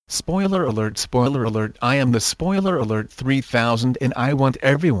Spoiler alert, I am the Spoiler Alert 3000 and I want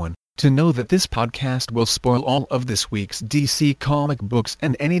everyone to know that this podcast will spoil all of this week's DC comic books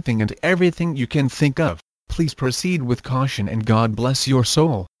and anything and everything you can think of. Please proceed with caution and God bless your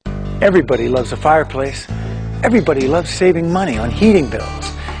soul. Everybody loves a fireplace. Everybody loves saving money on heating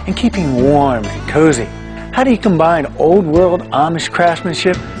bills and keeping warm and cozy. How do you combine old-world Amish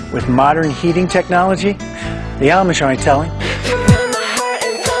craftsmanship with modern heating technology? The Amish aren't telling.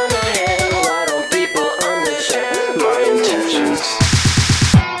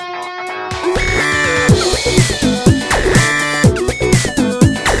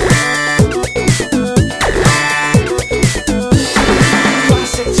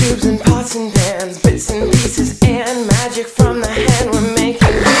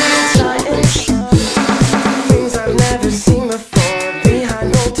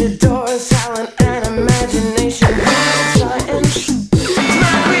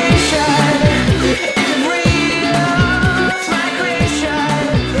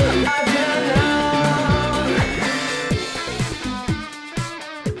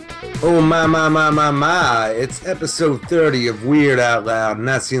 My. It's episode 30 of Weird Out Loud, and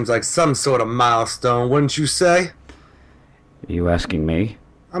that seems like some sort of milestone, wouldn't you say? Are you asking me?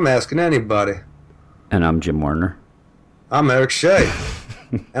 I'm asking anybody. And I'm Jim Warner. I'm Eric Shea.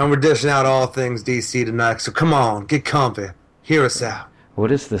 And we're dishing out all things DC tonight, so come on, get comfy. Hear us out.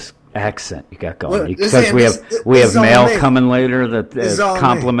 What is this accent you got going? Because we have mail coming later that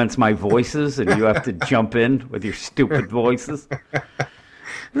compliments my voices, and you have to jump in with your stupid voices.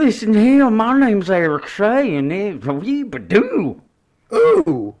 Listen here, my name's Eric Shea, and it's Weebadoo.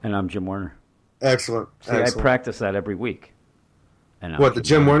 Ooh. And I'm Jim Warner. Excellent. See, I practice that every week. And the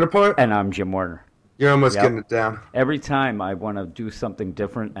Jim Warner part? And I'm Jim Warner. You're almost getting it down. Every time I want to do something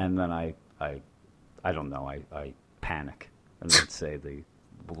different, and then I don't know, I panic and then say the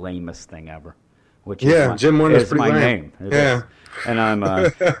lamest thing ever. Which is Jim Warner's is pretty my lame. name. It is. And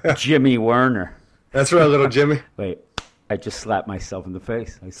I'm Jimmy Warner. That's right, little Jimmy. Wait. I just slapped myself in the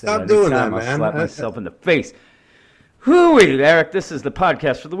face. I said, stop doing that, man. I'll slap myself in the face. Hooey, Eric, this is the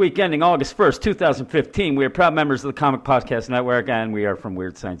podcast for the week ending August 1st, 2015. We are proud members of the Comic Podcast Network, and we are from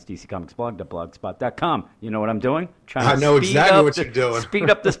Weird Science DC Comics blog.blogspot.com. You know what I'm doing? I know exactly what you're doing. Speed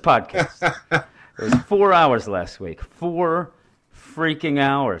up this podcast. It was 4 hours last week. 4 freaking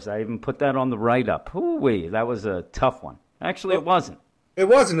hours. I even put that on the write-up. Hooey, that was a tough one. Actually, it wasn't. It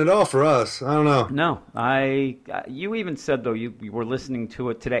wasn't at all for us. I don't know. No, you even said, though, you were listening to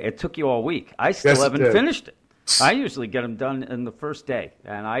it today. It took you all week. I still haven't finished it. I usually get them done in the first day,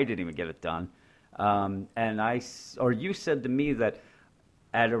 and I didn't even get it done. You said to me that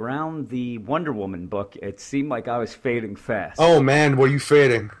at around the Wonder Woman book, it seemed like I was fading fast. Oh, man, were you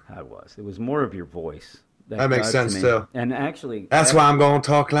fading? I was. It was more of your voice. That makes sense, too. And actually... That's why I'm going to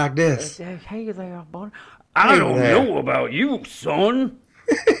talk like this. Hey there, buddy. I don't know about you, son.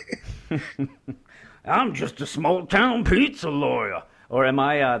 I'm just a small-town pizza lawyer. Or am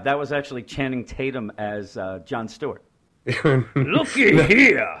I, that was actually Channing Tatum as Jon Stewart. Looky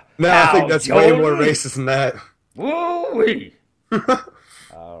here. No, I think that's way more racist than that. Woo-wee.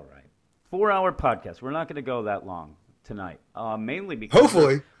 All right. 4-hour podcast. We're not going to go that long tonight. Mainly because...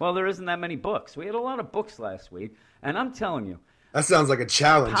 Hopefully. There isn't that many books. We had a lot of books last week. And I'm telling you, that sounds like a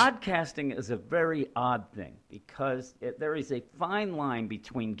challenge. Podcasting is a very odd thing because there is a fine line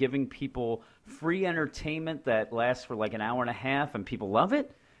between giving people free entertainment that lasts for like an hour and a half and people love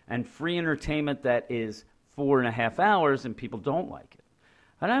it, and free entertainment that is 4.5 hours and people don't like it.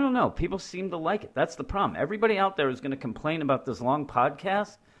 And I don't know. People seem to like it. That's the problem. Everybody out there is going to complain about this long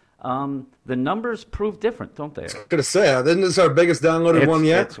podcast. The numbers prove different, don't they? I was going to say, isn't this our biggest downloaded one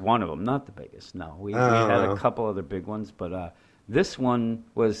yet? It's one of them, not the biggest. No, we had a couple other big ones, but... this one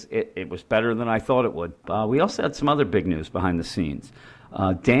was it was better than I thought it would. We also had some other big news behind the scenes.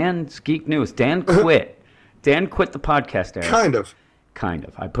 Dan's Geek News. Dan quit. Dan quit the podcast era. Kind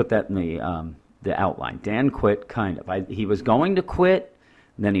of. I put that in the outline. Dan quit, kind of. He was going to quit,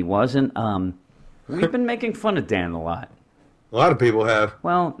 then he wasn't. We've been making fun of Dan a lot. A lot of people have.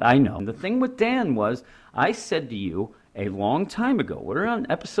 Well, I know. The thing with Dan was, I said to you a long time ago, we're on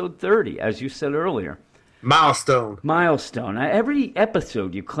episode 30, as you said earlier, Milestone. Every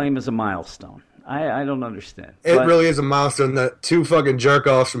episode you claim is a milestone. I don't understand. It really is a milestone that 2 fucking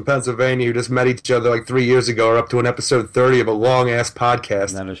jerk-offs from Pennsylvania who just met each other like 3 years ago are up to an episode 30 of a long-ass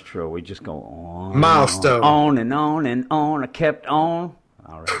podcast. That is true. We just go on. Milestone. On and on and on. I kept on.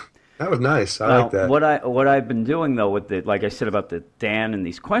 All right. That was nice. I like that. What I've been doing, though, with like I said about the Dan and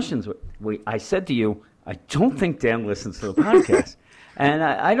these questions, I said to you, I don't think Dan listens to the podcast. And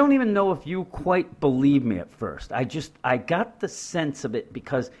I don't even know if you quite believe me at first. I got the sense of it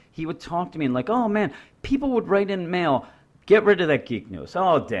because he would talk to me and like, oh man, people would write in mail, get rid of that geek news.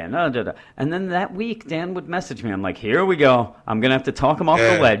 Oh, Dan. And then that week, Dan would message me. I'm like, here we go. I'm going to have to talk him off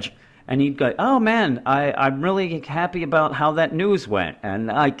the ledge. And he'd go, oh man, I'm really happy about how that news went.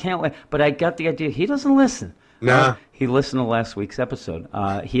 And I can't wait. But I got the idea. He doesn't listen. Nah. He listened to last week's episode.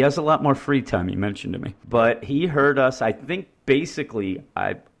 He has a lot more free time, he mentioned to me. But he heard us, I think, basically,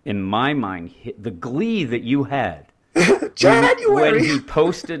 in my mind, the glee that you had January. when he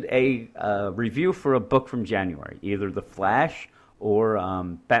posted a review for a book from January, either The Flash or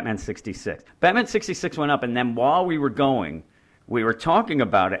Batman 66. Batman 66 went up, and then while we were going, we were talking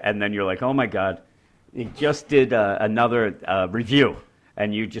about it, and then you're like, oh my God, he just did another review.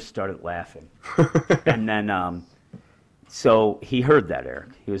 And you just started laughing. And then, so he heard that, Eric.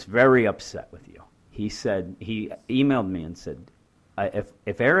 He was very upset with you. He said, he emailed me and said,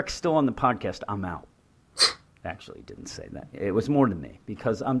 if Eric's still on the podcast, I'm out. Actually, he didn't say that. It was more to me.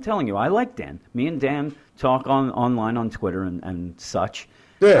 Because I'm telling you, I like Dan. Me and Dan talk online on Twitter and such.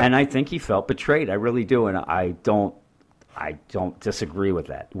 Yeah. And I think he felt betrayed. I really do. And I don't disagree with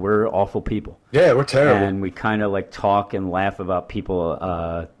that. We're awful people. Yeah, we're terrible. And we kind of like talk and laugh about people,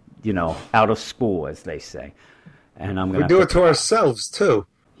 out of school, as they say. And we do it to ourselves too.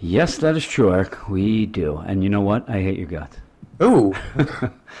 Yes, that is true, Eric. We do. And you know what? I hate your guts. Ooh.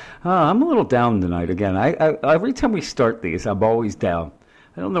 I'm a little down tonight again. I every time we start these, I'm always down.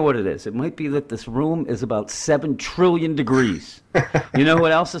 I don't know what it is. It might be that this room is about 7 trillion degrees. You know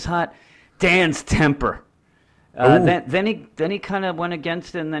what else is hot? Dan's temper. Then he kind of went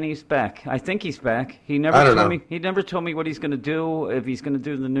against it, and then he's back. I think he's back. He never told me. He never told me what he's going to do, if he's going to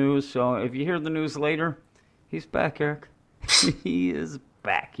do the news. So if you hear the news later, he's back, Eric. He is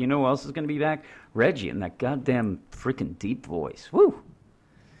back. You know who else is going to be back? Reggie, and that goddamn freaking deep voice. Woo!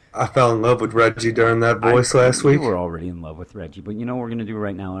 I fell in love with Reggie during that voice last week. You were already in love with Reggie, but you know what we're going to do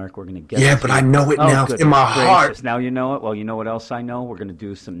right now, Eric? We're going to get. Yeah, but I know it now in my heart. Now you know it. Well, you know what else I know? We're going to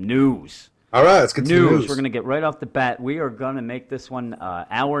do some news. All right, let's get to news. We're going to get right off the bat. We are going to make this one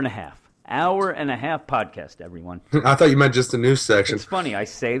hour and a half. Hour and a half podcast, everyone. I thought you meant just the news section. It's funny. I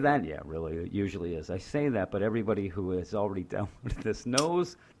say that. Yeah, really. It usually is. I say that, but everybody who has already downloaded this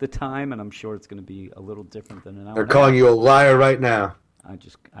knows the time, and I'm sure it's going to be a little different than an hour. They're calling you a liar right now. I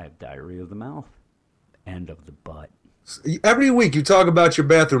have diarrhea of the mouth and of the butt. Every week you talk about your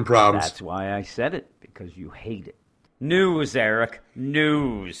bathroom problems. That's why I said it, because you hate it. News, Eric.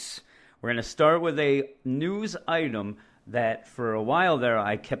 News. We're going to start with a news item that for a while there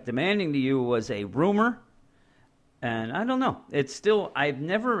I kept demanding to you was a rumor. And I don't know. It's still,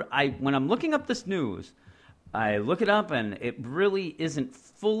 when I'm looking up this news, I look it up and it really isn't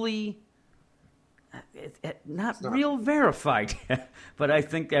fully, not real verified yet. But I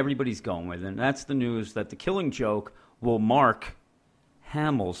think everybody's going with it. And that's the news that The Killing Joke will mark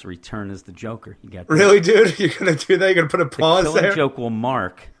Hamill's return as the Joker. You got that? Really, dude? You're going to do that? You're going to put a pause there? The Killing Joke will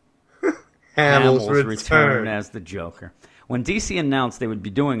mark Hamill's return as the Joker. When DC announced they would be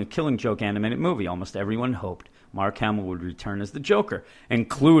doing a Killing Joke animated movie, almost everyone hoped Mark Hamill would return as the Joker,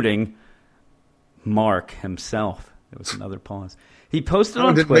 including Mark himself. There was another pause. He posted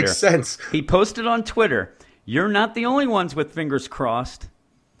on Twitter. Makes sense. He posted on Twitter, "You're not the only ones with fingers crossed."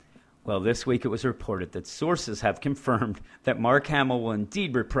 Well, this week it was reported that sources have confirmed that Mark Hamill will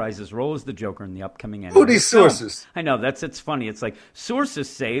indeed reprise his role as the Joker in the upcoming animated film. Who are these sources? I know, it's funny. It's like sources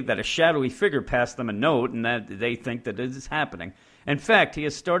say that a shadowy figure passed them a note and that they think that it is happening. In fact, he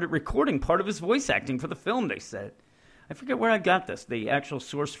has started recording part of his voice acting for the film, they said. I forget where I got this, the actual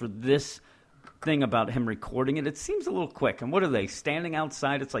source for this thing about him recording it. It seems a little quick. And what are they, standing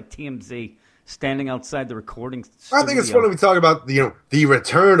outside? It's like TMZ. Standing outside the recording studio. I think it's funny we talk about the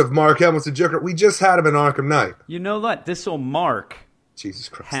return of Mark Hamill as the Joker. We just had him in Arkham Knight. You know what? This will mark Jesus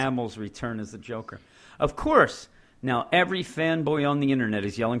Christ. Hamill's return as the Joker. Of course, now every fanboy on the internet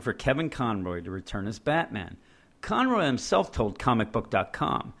is yelling for Kevin Conroy to return as Batman. Conroy himself told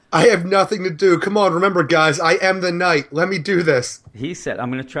comicbook.com, "I have nothing to do. Come on, remember, guys, I am the Knight. Let me do this." He said,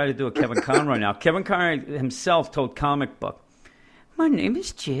 "I'm going to try to do a Kevin Conroy now." Kevin Conroy himself told Comic Book, "My name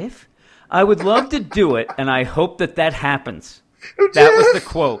is Jeff. I would love to do it, and I hope that happens." That was the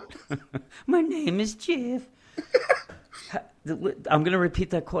quote. "My name is Jeff." I'm going to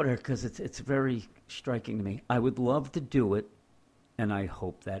repeat that quote because it's very striking to me. "I would love to do it, and I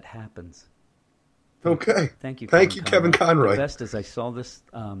hope that happens." Okay. Thank you, Kevin Conroy. The best is I saw this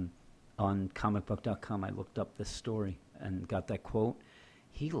on comicbook.com. I looked up this story and got that quote.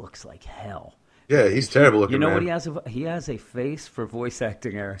 He looks like hell. Yeah, he's terrible looking. You know man. what he has a face for voice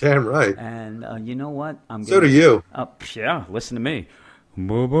acting, Eric. Damn right. And you know what? So do you. Yeah, listen to me.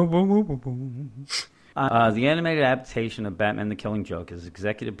 The animated adaptation of Batman the Killing Joke is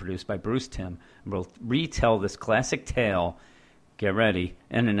executive produced by Bruce Timm and will retell this classic tale, get ready,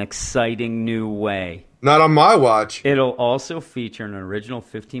 in an exciting new way. Not on my watch. It'll also feature an original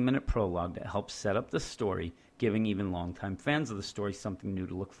 15-minute prologue that helps set up the story, giving even longtime fans of the story something new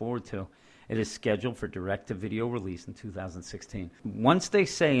to look forward to. It is scheduled for direct-to-video release in 2016. Once they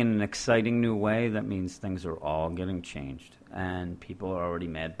say in an exciting new way, that means things are all getting changed, and people are already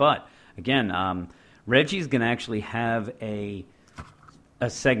mad. But, again, Reggie's going to actually have a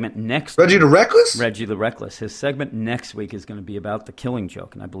segment next week. Reggie the Reckless? Reggie the Reckless. His segment next week is going to be about the Killing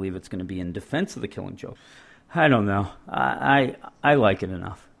Joke, and I believe it's going to be in defense of the Killing Joke. I don't know. I like it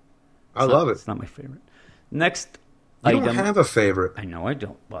enough. I love it. It's not my favorite. Next You item. don't have a favorite. I know I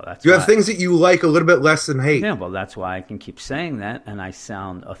don't. Well, that's You why have things that you like a little bit less than hate. Yeah, well, that's why I can keep saying that, and I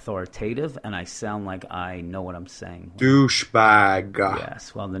sound authoritative, and I sound like I know what I'm saying. Douchebag.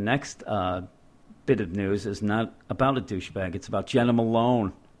 Yes. Well, the next bit of news is not about a douchebag. It's about Jenna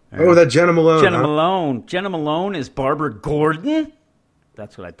Malone. Oh, that Jenna Malone. Jenna Malone. Jenna Malone is Barbara Gordon.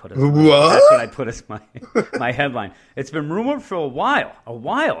 That's what I put as my headline. It's been rumored for a while.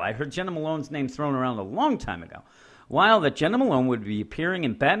 I heard Jenna Malone's name thrown around a long time ago. That Jenna Malone would be appearing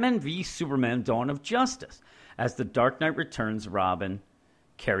in Batman v Superman: Dawn of Justice as the Dark Knight Returns Robin,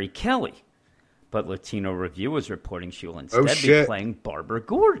 Carrie Kelly. But Latino Review is reporting she will instead be playing Barbara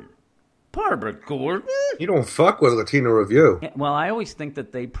Gordon. Barbara Gordon? You don't fuck with Latino Review. Yeah, well, I always think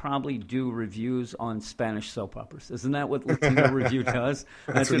that they probably do reviews on Spanish soap operas. Isn't that what Latino Review does?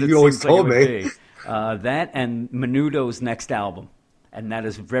 That's what you always told me. That and Menudo's next album. And that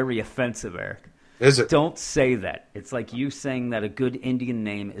is very offensive, Eric. Is it? Don't say that. It's like you saying that a good Indian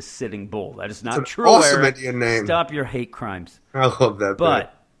name is Sitting Bull. That is not true, awesome Eric. Indian name. Stop your hate crimes. I love that.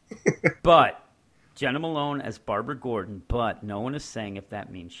 But Jenna Malone as Barbara Gordon, but no one is saying if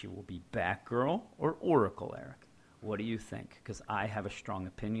that means she will be Batgirl or Oracle, Eric. What do you think? Because I have a strong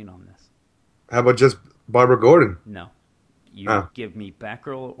opinion on this. How about just Barbara Gordon? No. You give me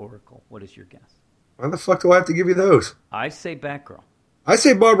Batgirl or Oracle. What is your guess? Why the fuck do I have to give you those? I say Batgirl. I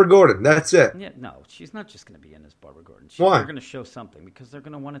say Barbara Gordon. That's it. Yeah, no, she's not just going to be in as Barbara Gordon. Why? They're going to show something because they're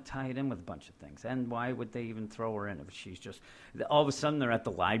going to want to tie it in with a bunch of things. And why would they even throw her in if she's just... All of a sudden they're at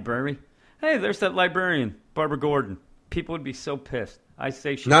the library. Hey, there's that librarian, Barbara Gordon. People would be so pissed. I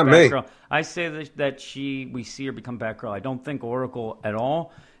say she's not Batgirl. Me. I say that we see her become Batgirl. I don't think Oracle at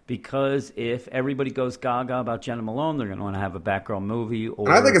all, because if everybody goes gaga about Jenna Malone, they're going to want to have a Batgirl movie.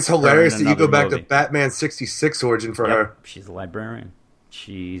 Or I think it's hilarious that you go back movie. to Batman 66 origin for her. She's a librarian.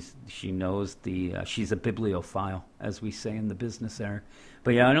 She knows she's a bibliophile, as we say in the business, Eric.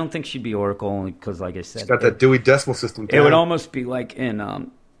 But yeah, I don't think she'd be Oracle only because, like I said, she's got that Dewey Decimal System. It would almost be like in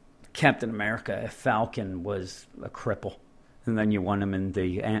Captain America if Falcon was a cripple, and then you want him in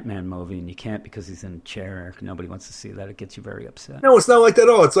the Ant-Man movie, and you can't because he's in a chair, Eric. Nobody wants to see that. It gets you very upset. No, it's not like that at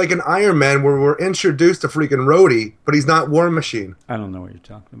all. It's like an Iron Man where we're introduced to freaking Rhodey, but he's not War Machine. I don't know what you're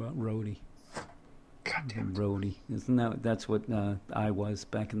talking about, Rhodey. Goddamn Rhodey. Isn't that's what I was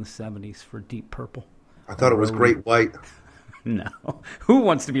back in the 70s for Deep Purple? I thought it was Great White. No. Who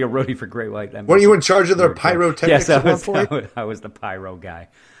wants to be a roadie for Great White? Weren't you in charge of their pyrotechnics at one point? I was the pyro guy.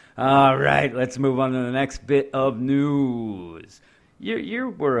 All right, let's move on to the next bit of news. You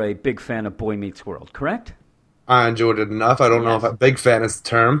were a big fan of Boy Meets World, correct? I enjoyed it enough. I don't know if a big fan is the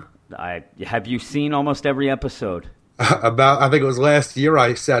term. Have you seen almost every episode? I think it was last year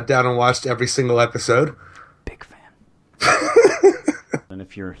I sat down and watched every single episode. Big fan. And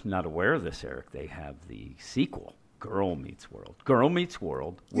if you're not aware of this, Eric, they have the sequel, Girl Meets World. Girl Meets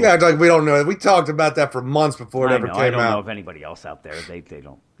World. Yeah, like we don't know. We talked about that for months before it ever came out. I don't know if anybody else out there, they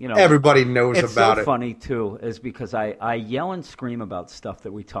don't. Everybody knows about it. It's so funny, too, is because I yell and scream about stuff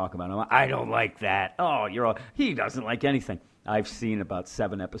that we talk about. I'm like, I don't like that. Oh, he doesn't like anything. I've seen about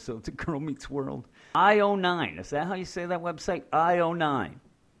 7 episodes of Girl Meets World. IO9. Is that how you say that website? IO9.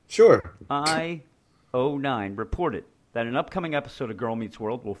 Sure. IO9 reported that an upcoming episode of Girl Meets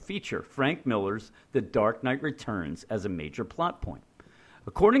World will feature Frank Miller's The Dark Knight Returns as a major plot point.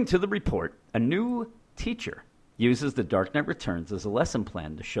 According to the report, a new teacher uses The Dark Knight Returns as a lesson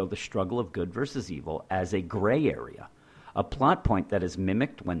plan to show the struggle of good versus evil as a gray area. A plot point that is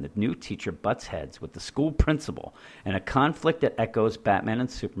mimicked when the new teacher butts heads with the school principal in a conflict that echoes Batman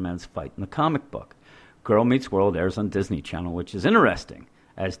and Superman's fight in the comic book. Girl Meets World airs on Disney Channel, which is interesting,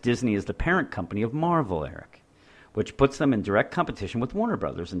 as Disney is the parent company of Marvel, Eric, which puts them in direct competition with Warner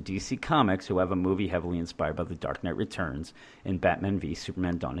Brothers and DC Comics, who have a movie heavily inspired by The Dark Knight Returns in Batman v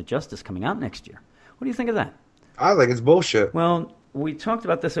Superman: Dawn of Justice coming out next year. What do you think of that? I think it's bullshit. Well, we talked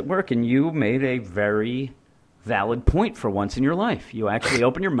about this at work, and you made a very valid point for once in your life. You actually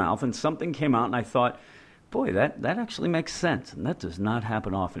open your mouth and something came out, and I thought, boy, that actually makes sense, and that does not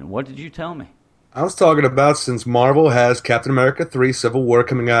happen often. What did you tell me? I was talking about, since Marvel has Captain America 3 Civil War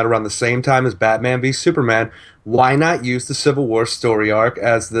coming out around the same time as Batman v Superman, why not use the Civil War story arc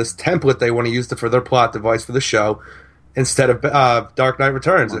as this template they want to use for their plot device for the show instead of Dark Knight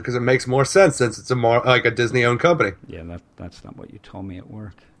Returns? Because it makes more sense since it's like a Disney-owned company. Yeah, that's not what you told me at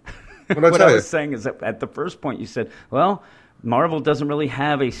work. What I was saying is that at the first point you said, well, Marvel doesn't really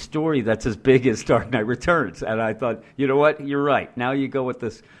have a story that's as big as Dark Knight Returns. And I thought, you know what? You're right. Now you go with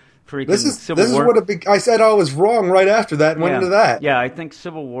this freaking Civil War. This is what I said I was wrong right after that and went into that. Yeah, I think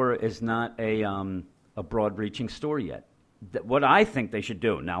Civil War is not a broad-reaching story yet. What I think they should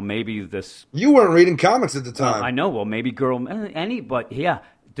do, now maybe this... You weren't reading comics at the time. I know, well, maybe but yeah,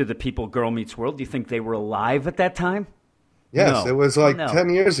 did the people Girl Meets World, do you think they were alive at that time? Yes, No. it was like 10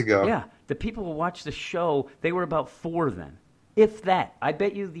 years ago. Yeah, the people who watched the show, they were about 4 then. If that. I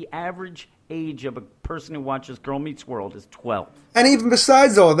bet you the average age of a person who watches Girl Meets World is 12. And even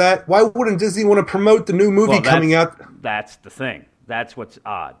besides all that, why wouldn't Disney want to promote the new movie coming out? That's the thing. That's what's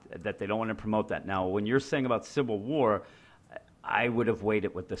odd, that they don't want to promote that. Now, when you're saying about Civil War, I would have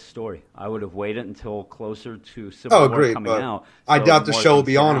waited with this story. I would have waited until closer to Civil War coming out. I doubt the show will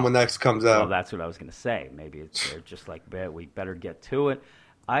be on when next comes out. Well, that's what I was going to say. Maybe they're just like, we better get to it.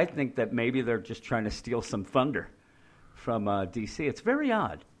 I think that maybe they're just trying to steal some thunder from DC. It's very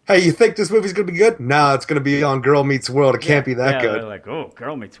odd. Hey, you think this movie's going to be good? No, it's going to be on Girl Meets World. It can't be that good. They're like, oh,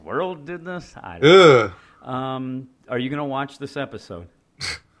 Girl Meets World did this? I don't know. Are you going to watch this episode?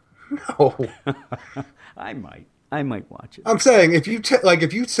 No. I might watch it. I'm saying, if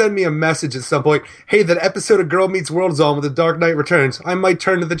you send me a message at some point, hey, that episode of Girl Meets World is on with The Dark Knight Returns, I might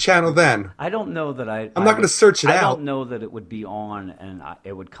turn to the channel then. I don't know that I'm not going to search it out. I don't know that it would be on, and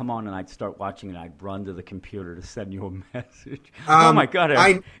it would come on, and I'd start watching, and I'd run to the computer to send you a message. Oh my God!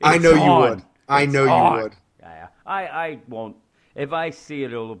 I know you would. I know you would. Yeah, I won't. If I see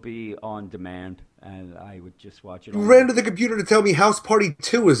it, it'll be on demand, and I would just watch it. You ran to the computer to tell me House Party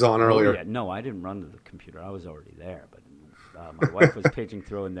 2 is on earlier. Yeah, no, I didn't run to the computer. I was already there, but my wife was paging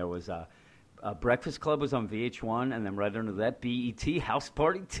through, and there was Breakfast Club was on VH1, and then right under that, BET House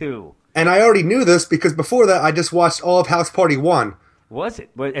Party 2. And I already knew this because before that, I just watched all of House Party 1. Was it?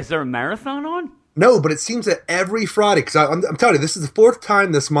 Is there a marathon on? No, but it seems that every Friday, because I'm telling you, this is the 4th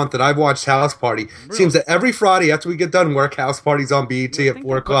time this month that I've watched House Party. Really? Seems that every Friday after we get done work, House Party's on BET at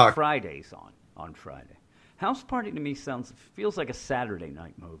 4 o'clock. Fridays on Friday. House Party to me feels like a Saturday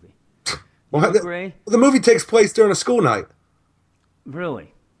night movie. You agree? The movie takes place during a school night.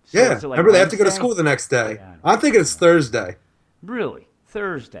 Really? So yeah. Like remember, they have to go to school the next day. Yeah, I'm thinking it's Thursday. Really?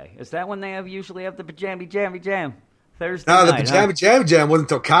 Thursday? Is that when they usually have the pajama jam? Thursday no, the night, pajama jam wasn't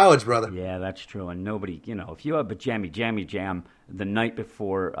until college, brother. Yeah, that's true. And nobody, if you have pajama jam the night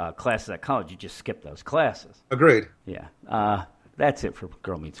before classes at college, you just skip those classes. Agreed. Yeah. That's it for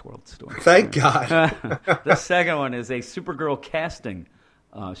Girl Meets World story. Thank God. The second one is a Supergirl casting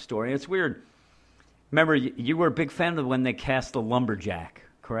story. It's weird. Remember, you were a big fan of when they cast the lumberjack,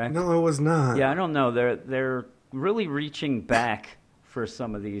 correct? No, I was not. Yeah, I don't know. They're really reaching back for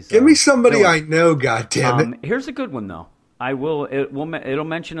some of these. Give me somebody I know, goddammit. Here's a good one, though. It'll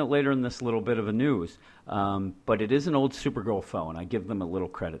mention it later in this little bit of a news, but it is an old Supergirl foe, and I give them a little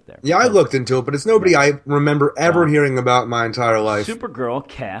credit there. Yeah, I looked into it, but it's nobody I remember ever hearing about in my entire life. Supergirl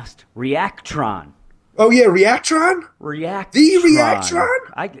cast Reactron. Oh yeah, Reactron? Reactron. The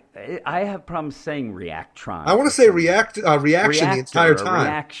Reactron? I have problems saying Reactron. I want to say reaction the entire time.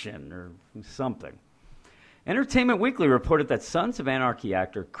 Reaction or something. Entertainment Weekly reported that Sons of Anarchy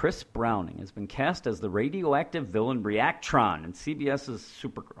actor Chris Browning has been cast as the radioactive villain Reactron in CBS's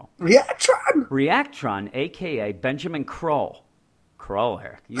Supergirl. Reactron? Reactron, a.k.a. Benjamin Kroll. Kroll,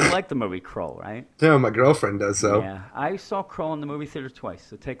 Eric. You like the movie Kroll, right? Yeah, my girlfriend does so. Yeah, I saw Kroll in the movie theater twice,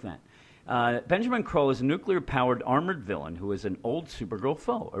 so take that. Benjamin Kroll is a nuclear-powered armored villain who is an old Supergirl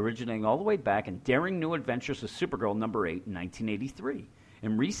foe, originating all the way back in Daring New Adventures of Supergirl number 8 in 1983.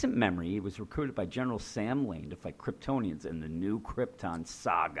 In recent memory, he was recruited by General Sam Lane to fight Kryptonians in the New Krypton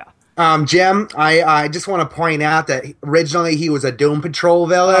saga. Jim, I just want to point out that originally he was a Doom Patrol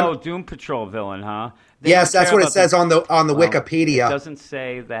villain. Oh, Doom Patrol villain, huh? Yes, that's what it says on the Wikipedia. It doesn't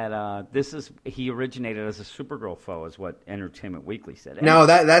say that he originated as a Supergirl foe, is what Entertainment Weekly said. No,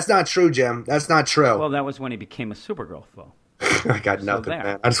 that's not true, Jim. That's not true. Well, that was when he became a Supergirl foe. I got nothing,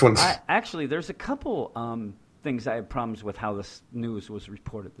 man. I just want to... Actually, there's a couple things I had problems with how this news was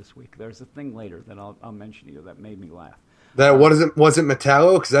reported this week. There's a thing later that I'll mention to you that made me laugh. That wasn't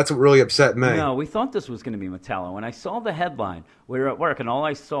Metallo? Because that's what really upset me. No, we thought this was going to be Metallo. And I saw the headline. We were at work, and all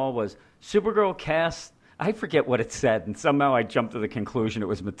I saw was Supergirl cast I forget what it said, and somehow I jumped to the conclusion it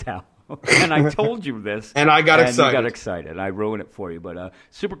was Mattel. And I told you this. And I got excited. You got excited. I ruined it for you. But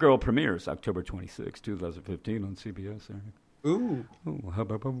Supergirl premieres October 26, 2015 on CBS. Ooh.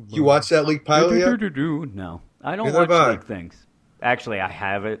 You watched that leaked pilot yet? No. I don't watch leaked things. Actually, I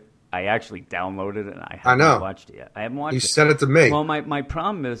have it. I actually downloaded it, and I haven't watched it yet. I haven't watched it. You sent it to me. Well, my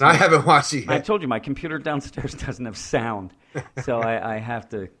problem is... I haven't watched it yet. I told you, my computer downstairs doesn't have sound. So I have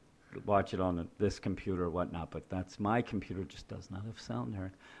to watch it on this computer or whatnot. But my computer just does not have sound,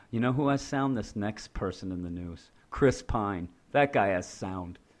 Eric. You know who has sound? This next person in the news. Chris Pine. That guy has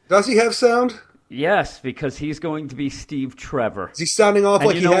sound. Does he have sound? Yes, because he's going to be Steve Trevor. Is he sounding off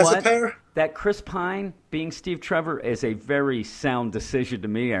like he has a pair? That Chris Pine being Steve Trevor is a very sound decision to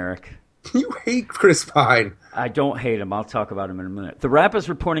me, Eric. You hate Chris Pine. I don't hate him. I'll talk about him in a minute. The Wrap is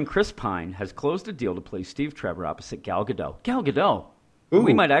reporting Chris Pine has closed a deal to play Steve Trevor opposite Gal Gadot. Gal Gadot. Ooh.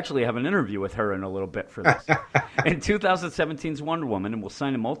 We might actually have an interview with her in a little bit for this. In 2017's Wonder Woman, and will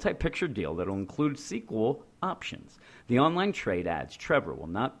sign a multi-picture deal that will include sequel options. The online trade adds Trevor will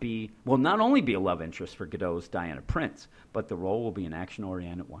not only be a love interest for Gadot's Diana Prince, but the role will be an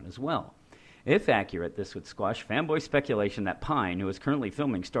action-oriented one as well. If accurate, this would squash fanboy speculation that Pine, who is currently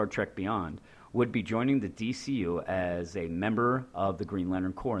filming Star Trek Beyond, would be joining the DCU as a member of the Green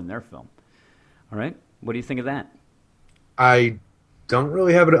Lantern Corps in their film. All right? What do you think of that? I don't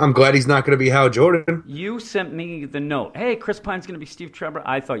really have it. I'm glad he's not going to be Hal Jordan. You sent me the note. Hey, Chris Pine's going to be Steve Trevor.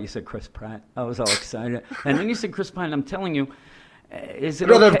 I thought you said Chris Pratt. I was all excited. And then you said Chris Pine. I'm telling you, is it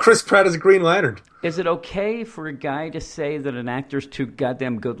I'd rather okay? have Chris Pratt as a Green Lantern. Is it okay for a guy to say that an actor's too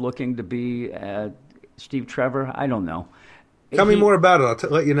goddamn good-looking to be Steve Trevor? I don't know. Tell me more about it. I'll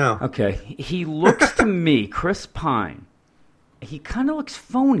let you know. Okay. He looks to me, Chris Pine, he kind of looks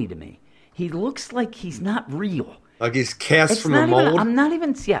phony to me. He looks like he's not real. Like he's cast from a mold? I'm not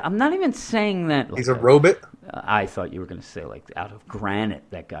even saying that. He's a robot? I thought you were going to say, like, out of granite,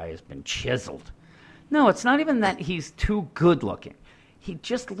 that guy has been chiseled. No, it's not even that he's too good-looking. He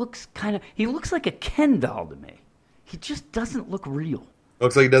just looks he looks like a Ken doll to me. He just doesn't look real.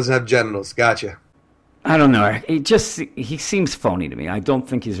 Looks like he doesn't have genitals. Gotcha. I don't know. He seems phony to me. I don't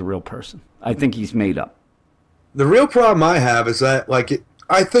think he's a real person. I think he's made up. The real problem I have is that,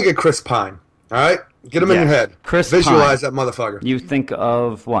 I think of Chris Pine, all right? Get him in your head. Visualize that motherfucker. You think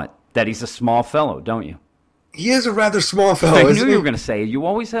of what? That he's a small fellow, don't you? He is a rather small fellow. I knew you were going to say you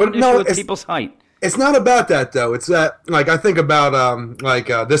always have an issue with people's height. It's not about that, though. It's that, I think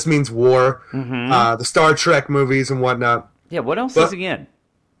about, This Means War, the Star Trek movies and whatnot. Yeah, what else is he in?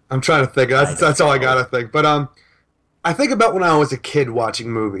 I'm trying to think. That's all I got to think. But I think about when I was a kid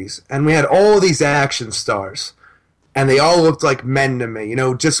watching movies, and we had all these action stars, and they all looked like men to me. You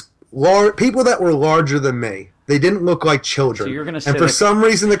know, just people that were larger than me. They didn't look like children. So you're going to say and for some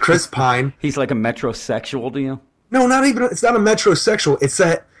reason, the Chris Pine... He's like a metrosexual to you? No, not even... It's not a metrosexual. It's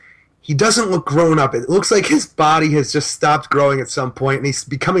that... He doesn't look grown up. It looks like his body has just stopped growing at some point, and he's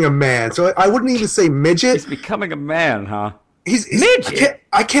becoming a man. So I wouldn't even say midget. He's becoming a man, huh? He's midget?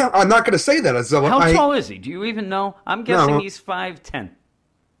 I can't. I'm not going to say that. How tall is he? Do you even know? I'm guessing he's 5'10".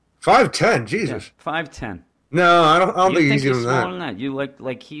 5'10"? Jesus. Yeah, 5'10". No, I don't think he's even smaller than that. You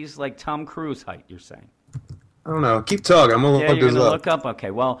like he's like Tom Cruise height, you're saying. I don't know. Keep talking. I'm going to look this up. You're going to look up?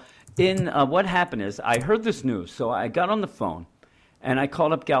 Okay. Well, what happened is I heard this news, so I got on the phone. And I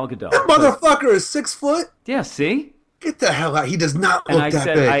called up Gal Gadot. That motherfucker is 6 foot? Yeah, see? Get the hell out. He does not look that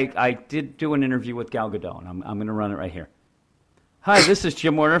big. And I said, I did do an interview with Gal Gadot, and I'm going to run it right here. Hi, this is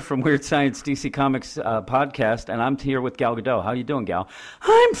Jim Warner from Weird Science DC Comics podcast, and I'm here with Gal Gadot. How you doing, Gal?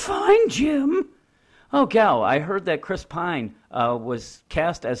 I'm fine, Jim. Oh, Gal, I heard that Chris Pine was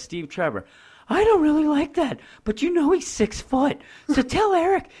cast as Steve Trevor. I don't really like that, but he's 6 foot, so tell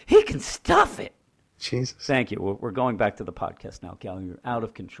Eric he can stuff it. Jesus. Thank you. We're going back to the podcast now, Gal. You're out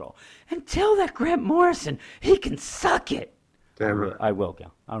of control. And tell that Grant Morrison he can suck it. Damn it. I will,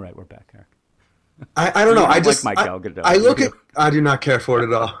 Gal. All right, we're back, Eric. I don't know. I just like my Gal Gadot. I do not care for it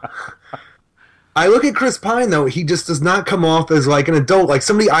at all. I look at Chris Pine though. He just does not come off as like an adult, like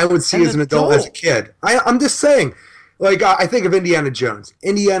somebody I would see as an adult as a kid. I'm just saying. Like I think of Indiana Jones.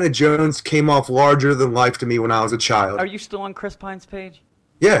 Indiana Jones came off larger than life to me when I was a child. Are you still on Chris Pine's page?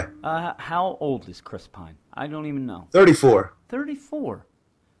 Yeah. How old is Chris Pine? I don't even know. 34. 34.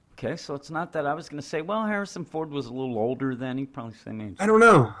 Okay, so it's not that I was going to say, well, Harrison Ford was a little older then. He'd probably say maybe. I don't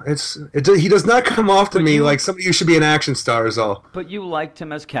know. He does not come off to me like somebody who should be an action star is all. But you liked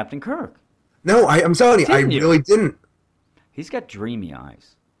him as Captain Kirk. No, I'm telling you, I really didn't. He's got dreamy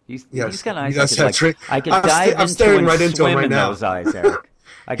eyes. He's got eyes I could dive into and swim in those eyes, Eric.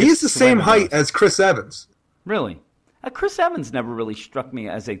 He's the same height as Chris Evans. Really? Chris Evans never really struck me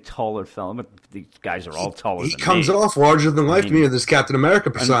as a taller fella, but these guys are all taller than me. He comes off larger than life to me with this Captain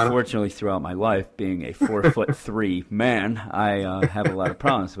America persona. Unfortunately, throughout my life, being a 4'3" man, I have a lot of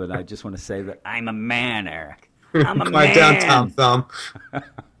problems. But I just want to say that I'm a man, Eric. I'm a man. Down, Tom Thumb.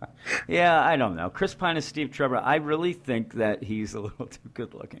 Yeah, I don't know. Chris Pine is Steve Trevor. I really think that he's a little too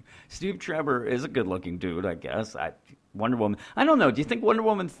good looking. Steve Trevor is a good looking dude, I guess. Wonder Woman. I don't know. Do you think Wonder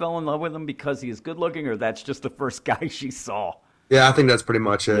Woman fell in love with him because he is good looking, or that's just the first guy she saw? Yeah, I think that's pretty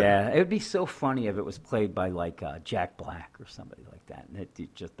much it. Yeah, it would be so funny if it was played by like Jack Black or somebody like that, and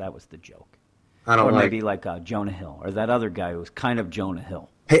that was the joke. Or maybe like Jonah Hill, or that other guy who was kind of Jonah Hill.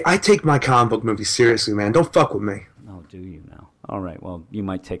 Hey, I take my comic book movies seriously, man. Don't fuck with me. Oh, do you now? All right, well, you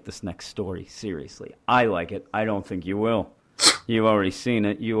might take this next story seriously. I like it. I don't think you will. You've already seen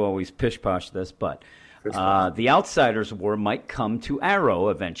it. You always pish-posh this, but the Outsiders War might come to Arrow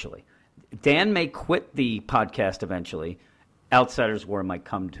eventually. Dan may quit the podcast eventually. Outsiders War might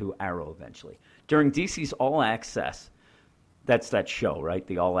come to Arrow eventually. During DC's All Access, that's that show, right?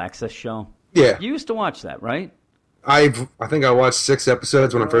 The All Access show? Yeah. You used to watch that, right? I think I watched 6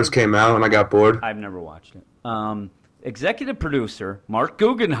 episodes when it first came out, and I got bored. I've never watched it. Executive producer Mark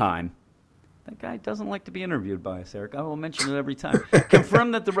Guggenheim, that guy doesn't like to be interviewed by us, Eric. I will mention it every time.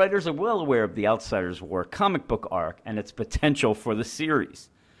 Confirmed that the writers are well aware of the Outsiders War comic book arc and its potential for the series.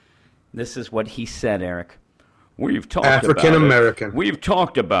 This is what he said, Eric. We've talked African American. about it. We've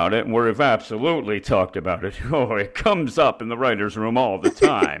talked about it, and we've absolutely talked about it. Oh, it comes up in the writer's room all the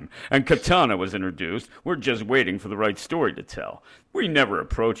time. And Katana was introduced. We're just waiting for the right story to tell. We never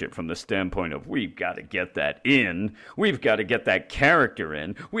approach it from the standpoint of we've got to get that in. We've got to get that character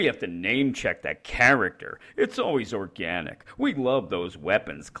in. We have to name check that character. It's always organic. We love those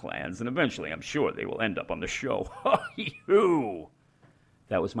weapons clans, and eventually I'm sure they will end up on the show.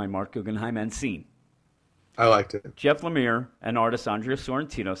 That was my Mark Guggenheim end scene. I liked it. Jeff Lemire and artist Andrea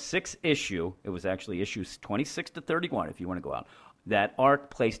Sorrentino, 6-issue, it was actually issues 26 to 31 if you want to go out. That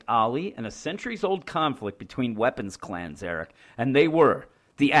arc placed Ali in a centuries-old conflict between weapons clans, Eric. And they were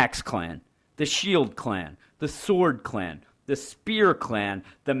the Axe Clan, the Shield Clan, the Sword Clan, the Spear Clan,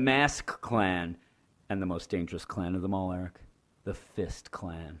 the Mask Clan, and the most dangerous clan of them all, Eric, the Fist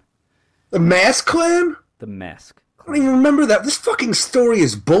Clan. The Mask Clan? The Mask. I don't even remember that. This fucking story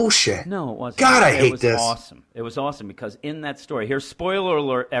is bullshit. No, it wasn't. God, I hate this. It was awesome. It was awesome because in that story, here's spoiler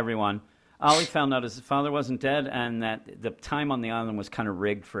alert, everyone. Ollie found out his father wasn't dead and that the time on the island was kind of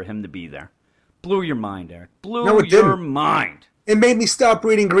rigged for him to be there. Blew your mind, Eric. Blew your mind. It made me stop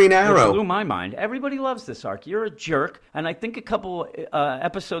reading Green Arrow. It blew my mind. Everybody loves this arc. You're a jerk. And I think a couple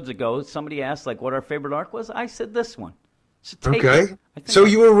episodes ago, somebody asked like what our favorite arc was. I said this one. So okay. So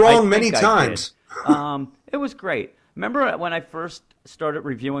you were wrong many times. It was great. Remember when I first started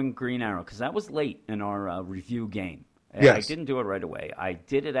reviewing Green Arrow? Because that was late in our review game. Yes. I didn't do it right away. I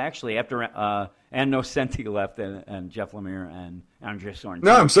did it actually after Ann Nocenti left and Jeff Lemire and Andrea Sorrentino.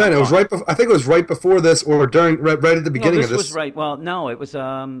 No, I'm saying it was right. I think it was right before this, or during right at the beginning of this. This was right. Well, no, it was.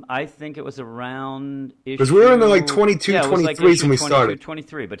 I think it was around issue. Because we were in the like 22, 23 when we started.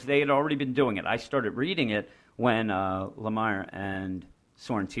 23, but they had already been doing it. I started reading it when Lemire and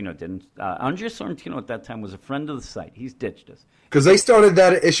Sorrentino didn't. Andrea Sorrentino at that time was a friend of the site. He's ditched us. Because they started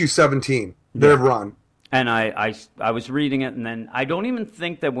that at issue 17, their run. And I was reading it, and then I don't even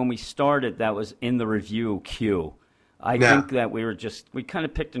think that when we started that was in the review queue. I think that we kind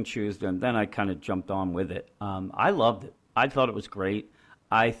of picked and chose, and then I kind of jumped on with it. I loved it. I thought it was great.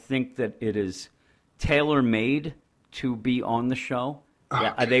 I think that it is tailor-made to be on the show. Okay.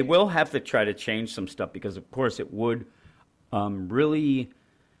 Yeah, they will have to try to change some stuff because, of course, it would really,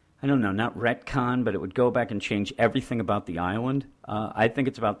 I don't know, not retcon, but it would go back and change everything about the island. I think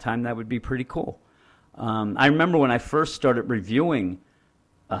it's about time. That would be pretty cool. I remember when I first started reviewing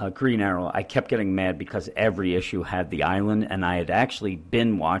Green Arrow, I kept getting mad because every issue had the island, and I had actually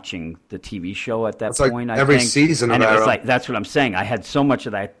been watching the TV show at that point. Like every season of Arrow. And it was like, that's what I'm saying. I had so much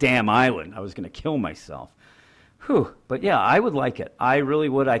of that damn island, I was going to kill myself. Whew. But yeah, I would like it. I really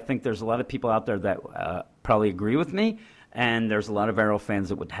would. I think there's a lot of people out there that probably agree with me. And there's a lot of Arrow fans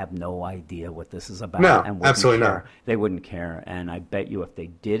that would have no idea what this is about. No, and absolutely care. not. They wouldn't care. And I bet you if they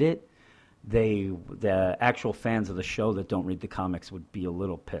did it, the actual fans of the show that don't read the comics would be a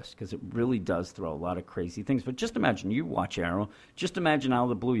little pissed because it really does throw a lot of crazy things. But just imagine you watch Arrow. Just imagine out of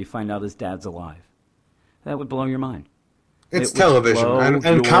the blue you find out his dad's alive. That would blow your mind. It's television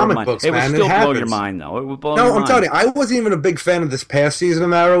and comic books, man. It would still blow your mind, though. It would blow your mind. No, I'm telling you, I wasn't even a big fan of this past season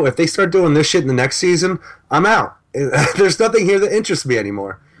of Arrow. If they start doing this shit in the next season, I'm out. There's nothing here that interests me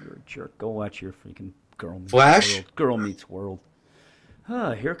anymore. You're a jerk. Go watch your freaking Girl Meets Flash? World. Girl Meets World.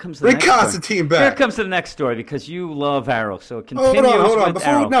 Here comes the Bring next Constantine story. back. Here comes the next story because you love Arrow. So it continues Hold on. with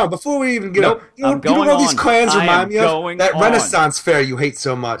Arrow. Before we even get Nope, up, you know going what these on. clans I remind am me of? going That on. Renaissance fair you hate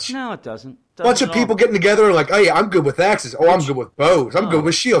so much. No, it doesn't. Bunch of people getting together and like, hey, I'm good with axes. Oh, I'm good with bows. I'm good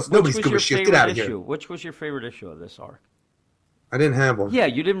with shields. Nobody's good with shields. Get out of here. Which was your favorite issue of this arc? I didn't have one. Yeah,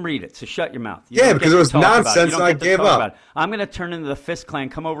 you didn't read it, so shut your mouth. Yeah, because it was nonsense and I gave up. I'm going to turn into the Fist Clan,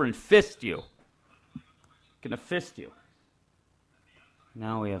 come over and fist you. Going to fist you.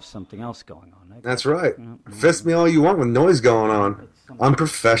 Now we have something else going on. That's right. Fist me all you want with noise going on.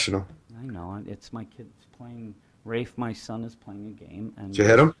 Unprofessional. I know. It's my kids playing. Rafe, my son, is playing a game. And did you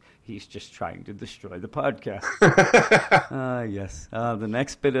hit him? He's just trying to destroy the podcast. Yes. The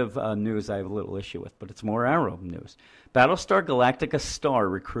next bit of news I have a little issue with, but it's more Arrow news. Battlestar Galactica star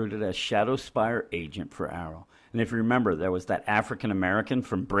recruited as Shadow Spire agent for Arrow. And if you remember, there was that African-American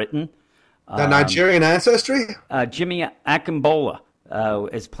from Britain. That Nigerian ancestry? Jimmy Akimbola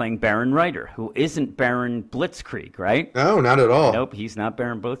is playing Baron Ryder, who isn't Baron Blitzkrieg, right? No, not at all. Nope, he's not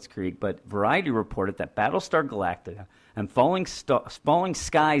Baron Blitzkrieg. But Variety reported that Battlestar Galactica and Falling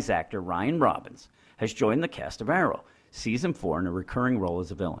Skies actor Ryan Robbins has joined the cast of Arrow, Season 4, in a recurring role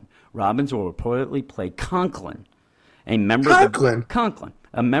as a villain. Robbins will reportedly play Conklin, a member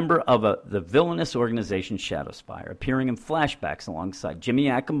of the villainous organization Shadowspire, appearing in flashbacks alongside Jimmy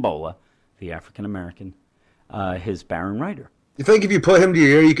Akimbola, the African-American, his Baron Ryder. You think if you put him to your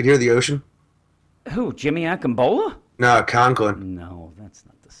ear, you could hear the ocean? Who, Jimmy Akimbola? No, Conklin. No, that's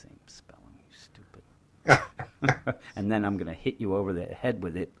not the same spelling, you stupid. And then I'm going to hit you over the head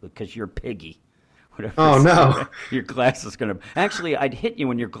with it because you're piggy. Whatever. Oh, no. Your glasses going to... Actually, I'd hit you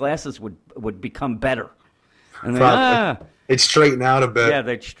when your glasses would become better. And then, They'd straighten out a bit. Yeah,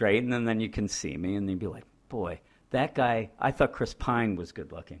 they'd straighten, and then you can see me, and you'd be like, boy, that guy... I thought Chris Pine was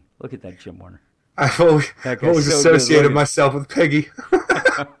good looking. Look at that Jim Warner. I've always associated myself with Piggy.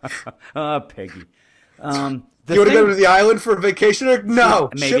 Piggy. You want to go to the island for a vacation? Or no.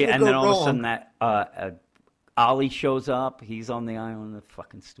 Maybe, and then all of a sudden that Ollie shows up. He's on the island, the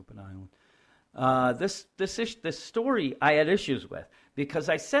fucking stupid island. This story I had issues with because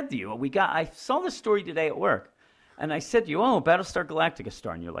I said to you, I saw this story today at work, and I said to you, Battlestar Galactica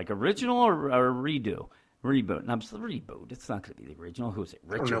star, and you're like, original or redo? Reboot. And I'm saying, reboot. It's not going to be the original. Who's it?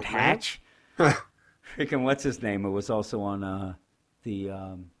 Richard Hatch? Freaking what's his name? It was also on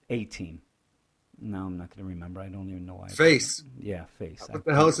the A-Team. No, I'm not going to remember. I don't even know why. Face. Yeah, Face. What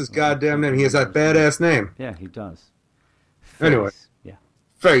the hell is his goddamn name? He has that badass name. Yeah, he does. Face. Anyway. Yeah.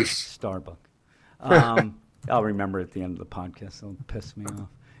 Face. Starbuck. I'll remember at the end of the podcast. It'll piss me off.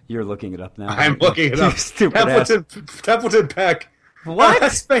 You're looking it up now. I'm looking it up. Stupid Templeton Peck. What?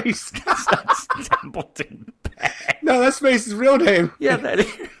 That's Face. That's Templeton Peck. No, that's Face's real name. Yeah, that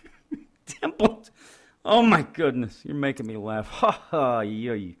is. Templeton. Oh, my goodness. You're making me laugh. Ha ha.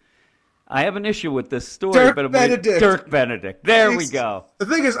 I have an issue with this story. Dirk Benedict. Dirk Benedict. There we go. The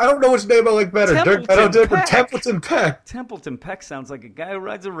thing is, I don't know which name I like better. Dirk Benedict or Templeton Peck. Templeton Peck sounds like a guy who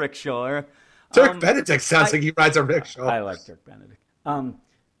rides a rickshaw. Dirk Benedict sounds like he rides a rickshaw. I like Dirk Benedict.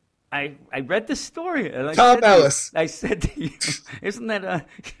 I read this story. And Tom Ellis. I said to you, isn't that a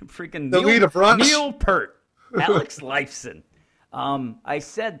freaking the lead of Rush? Neil Peart, Alex Lifeson. I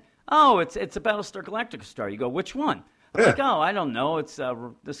said, it's a Battlestar Galactica star. You go, which one? I'm like, I don't know. It's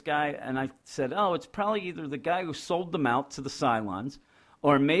this guy. And I said, it's probably either the guy who sold them out to the Cylons,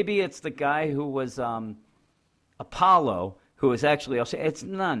 or maybe it's the guy who was Apollo, who was actually, I'll say, it's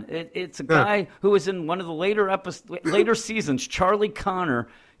none. It's a guy who was in one of the later seasons, Charlie Connor.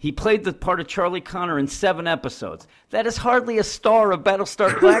 He played the part of Charlie Connor in 7 episodes. That is hardly a star of Battlestar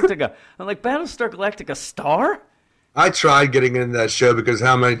Galactica. I'm like, Battlestar Galactica star? I tried getting into that show because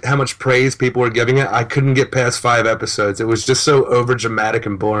how much praise people were giving it. I couldn't get past 5 episodes. It was just so over dramatic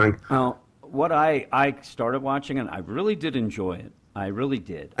and boring. Well, what I started watching and I really did enjoy it. I really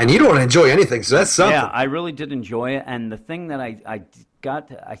did. And you don't enjoy anything, so that's something. Yeah, I really did enjoy it. And the thing that I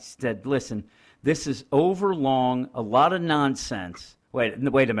said, listen, this is overlong, a lot of nonsense. Wait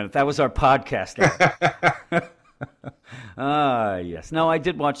a minute. That was our podcast. Yes. No, I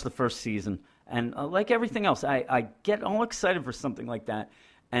did watch the first season. And like everything else, I get all excited for something like that.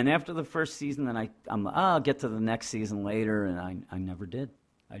 And after the first season, then I'll get to the next season later, and I never did.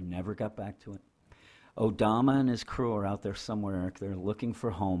 I never got back to it. Odama and his crew are out there somewhere, Eric. They're looking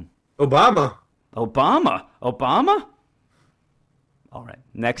for home. Obama? All right.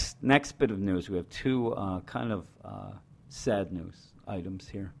 Next bit of news. We have 2 kind of sad news items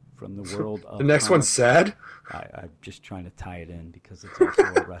here from the world of the next one's sad? I'm just trying to tie it in because it's also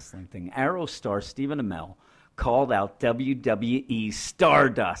a wrestling thing. Arrow star Stephen Amell called out WWE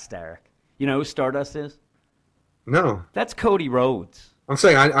Stardust, Eric. You know who Stardust is? No. That's Cody Rhodes. I'm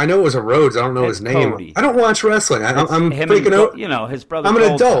saying I know it was a Rhodes. I don't know It's his name. Cody. I don't watch wrestling. I'm Him freaking out. You know, his brother. I'm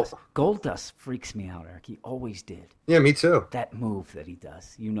an adult. Goldust freaks me out, Eric. He always did. Yeah, me too. That move that he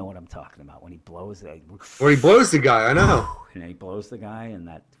does. You know what I'm talking about when he blows it. Where he blows the guy. I know. And he blows the guy in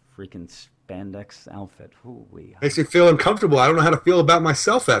that freaking spandex outfit. Ooh-wee. Makes me feel uncomfortable. I don't know how to feel about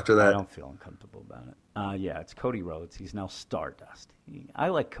myself after that. I don't feel uncomfortable about it. Yeah, it's Cody Rhodes. He's now Stardust. I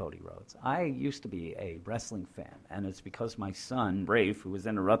like Cody Rhodes. I used to be a wrestling fan, and it's because my son, Rafe, who was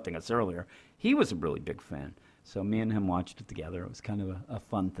interrupting us earlier, he was a really big fan. So me and him watched it together. It was kind of a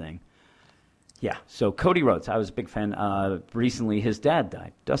fun thing. Yeah, so Cody Rhodes, I was a big fan. Recently, his dad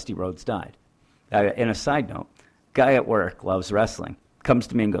died. Dusty Rhodes died. And a side note, guy at work loves wrestling. Comes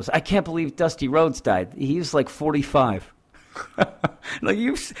to me and goes, I can't believe Dusty Rhodes died. He's like 45.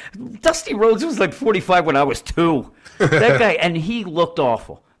 Dusty Rhodes was like 45 when I was 2. That guy, and he looked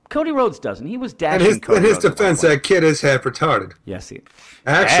awful. Cody Rhodes doesn't. He was dashing. In his defense, that kid is half retarded. Yes, he.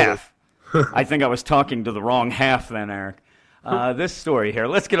 Actually. Half. I think I was talking to the wrong half then, Eric. This story here.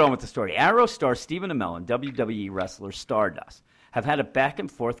 Let's get on with the story. Arrow star Stephen Amell and WWE wrestler Stardust have had a back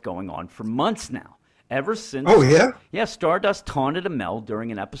and forth going on for months now. Ever since. Oh, yeah? Yeah, Stardust taunted Amell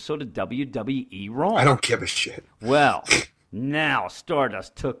during an episode of WWE Raw. I don't give a shit. Well, now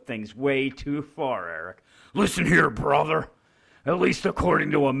Stardust took things way too far, Eric. Listen here, brother. At least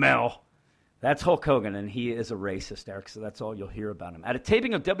according to Amell. That's Hulk Hogan, and he is a racist, Eric, so that's all you'll hear about him. At a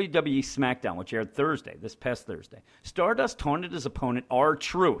taping of WWE SmackDown, which aired this past Thursday, Stardust taunted his opponent,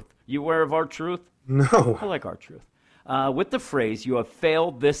 R-Truth. You aware of R-Truth? No. I like R-Truth. With the phrase, you have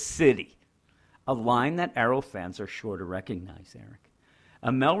failed this city. A line that Arrow fans are sure to recognize, Eric.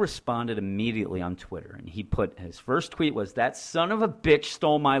 Amell responded immediately on Twitter, and he put, his first tweet was, that son of a bitch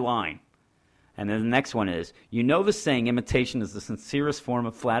stole my line. And then the next one is, you know the saying, imitation is the sincerest form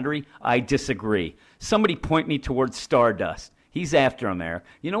of flattery? I disagree. Somebody point me towards Stardust. He's after him there.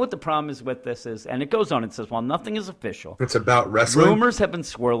 You know what the problem is with this is? And it goes on, it says, while nothing is official. It's about wrestling? Rumors have been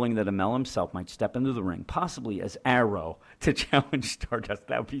swirling that Amell himself might step into the ring, possibly as Arrow, to challenge Stardust.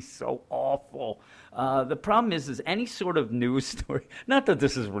 That would be so awful. The problem is any sort of news story, not that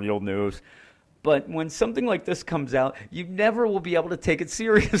this is real news, but when something like this comes out, you never will be able to take it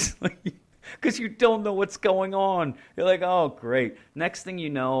seriously. Because you don't know what's going on. You're like, oh, great. Next thing you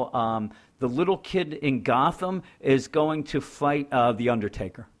know, the little kid in Gotham is going to fight The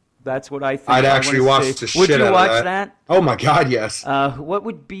Undertaker. That's what I think. I'd actually watch the shit out of that. Would you watch that? Oh, my God, yes. What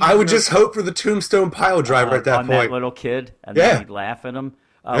would be... I would just hope for the tombstone pile driver at that on point. That little kid, and then he'd laugh at him.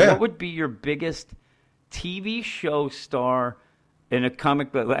 What would be your biggest TV show star in a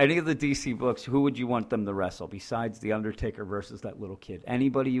comic book, any of the DC books, who would you want them to wrestle besides The Undertaker versus that little kid?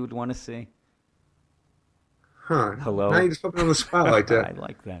 Anybody you would want to see? Huh. Hello? Now you just put me on the spot like that. I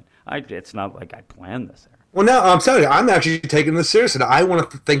like that. It's not like I planned this, Eric. Well, now, I'm telling you, I'm actually taking this seriously. I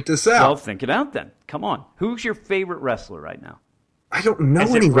want to think this out. Well, think it out then. Come on. Who's your favorite wrestler right now? I don't know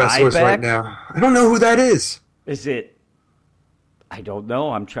Is any it wrestlers Ryback? right now. I don't know who that is. Is it... I don't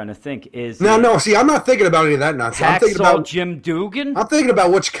know. I'm trying to think. No. See, I'm not thinking about any of that nonsense. I'm thinking about Jim Dugan? I'm thinking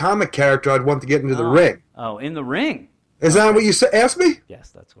about which comic character I'd want to get into the ring. Oh, in the ring. Is that what you asked me?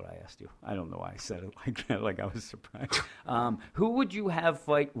 Yes, that's what I asked you. I don't know why I said it like that, like I was surprised. Who would you have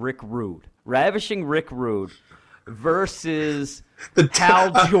fight Rick Rude? Ravishing Rick Rude versus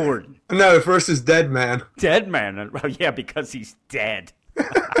Hal Jordan. No, versus Dead Man. Dead Man? Well, yeah, because he's dead.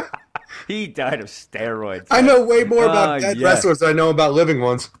 He died of steroids. I know way more about dead wrestlers than I know about living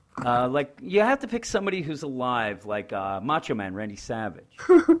ones. Like, you have to pick somebody who's alive, like Macho Man Randy Savage.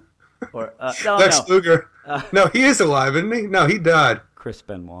 Or Lex Luger. No, he is alive, isn't he? No, he died. Chris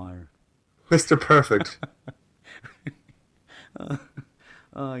Benoit. Mr. Perfect.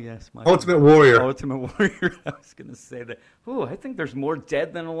 Oh, yes. Ultimate Warrior. Ultimate Warrior. I was going to say that. Ooh, I think there's more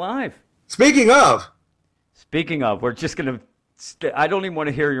dead than alive. Speaking of, we're just going to... I don't even want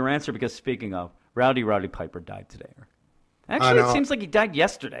to hear your answer because speaking of, Roddy Piper died today. Actually, it seems like he died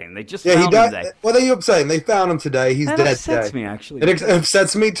yesterday, and they just found him today. What are you saying? They found him today. He's dead today. That upsets me, actually. It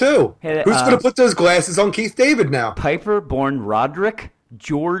upsets me, too. Hey, who's going to put those glasses on Keith David now? Piper, born Roderick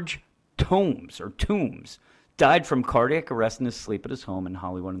George Toombs, died from cardiac arrest in his sleep at his home in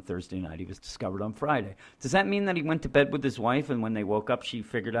Hollywood on Thursday night. He was discovered on Friday. Does that mean that he went to bed with his wife, and when they woke up, she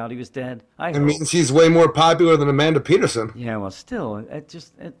figured out he was dead? It means he's way more popular than Amanda Peterson. Yeah, well, still,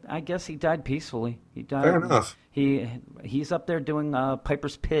 I guess he died peacefully. He died. Fair enough. He's up there doing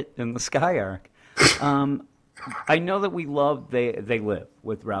Piper's Pit in the Sky Arc. I know that we love They Live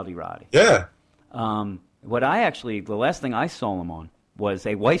with Roddy. Yeah. The last thing I saw him on was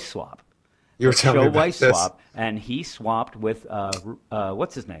a wife swap. You were telling me about wife this. swap, and he swapped with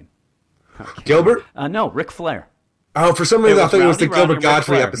what's his name? Gilbert? No, Ric Flair. Oh, for some reason I thought it was the Rowdy Roddy Gilbert and Ric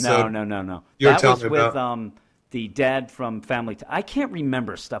Godfrey Flair. episode. No. You were That telling was me with about. the dad from Family I can't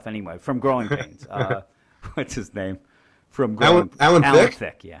remember stuff anyway from Growing Pains. What's his name? From Growing Alan Thicke?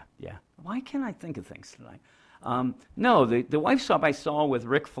 Thicke, yeah. Why can't I think of things tonight? No, the wife swap I saw with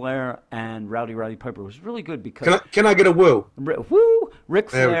Ric Flair and Rowdy Roddy Piper was really good because Can I get a woo? Ric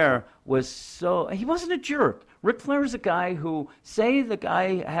Flair was he wasn't a jerk. Ric Flair is a guy who, say the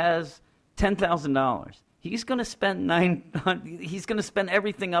guy has $10,000. He's going to spend he's going to spend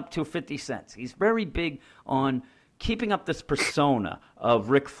everything up to 50 cents. He's very big on keeping up this persona of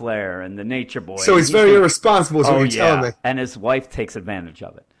Ric Flair and the Nature Boy. So he's very irresponsible, is what you're telling me. And his wife takes advantage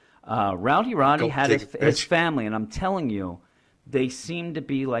of it. Rowdy Roddy had his family, and I'm telling you, they seemed to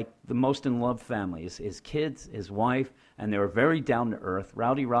be like the most in love family. His kids, his wife, and they were very down to earth.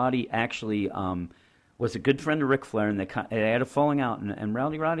 Rowdy Roddy actually was a good friend of Ric Flair, and they had a falling out. And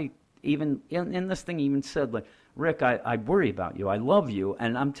Rowdy Roddy, even in this thing, even said, like, Rick, I worry about you. I love you.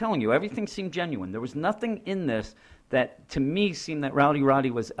 And I'm telling you, everything seemed genuine. There was nothing in this that, to me, seemed that Rowdy Roddy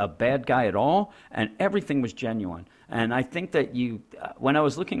was a bad guy at all, and everything was genuine. And I think that when I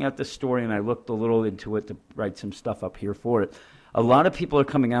was looking at this story and I looked a little into it to write some stuff up here for it, a lot of people are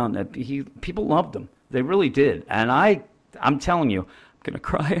coming out and people loved him. They really did. And I'm telling you, I'm going to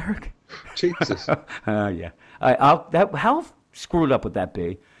cry, Eric. Jesus. Yeah. How screwed up would that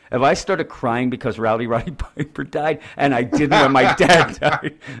be? If I started crying because Rowdy Roddy Piper died, and I didn't when my dad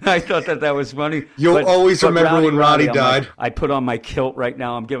died, I thought that was funny. You'll always remember when Roddy died. I put on my kilt right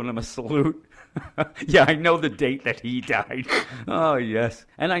now. I'm giving him a salute. Yeah, I know the date that he died. Oh, yes.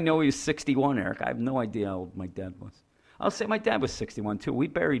 And I know he was 61, Eric. I have no idea how old my dad was. I'll say my dad was 61, too. We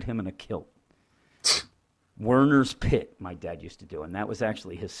buried him in a kilt. Werner's Pit, my dad used to do, and that was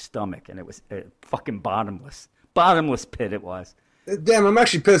actually his stomach, and it was fucking bottomless. Bottomless pit it was. Damn, I'm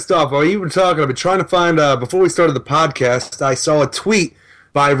actually pissed off. While you were talking, I've been trying to find, before we started the podcast, I saw a tweet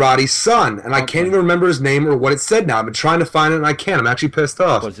by Roddy's son, and I can't even remember his name or what it said now. I've been trying to find it, and I can't. I'm actually pissed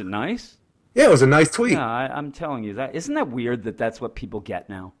off. Was it nice? Yeah, it was a nice tweet. Yeah, I'm telling you. Isn't that weird that that's what people get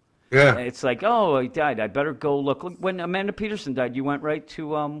now? Yeah. It's like, oh, he died. I better go look. Look, when Amanda Peterson died, you went right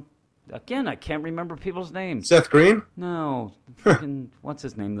to, again, I can't remember people's names. Seth Green? No. Freaking, what's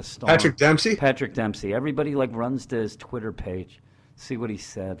his name? The star. Patrick Dempsey? Patrick Dempsey. Everybody, runs to his Twitter page. See what he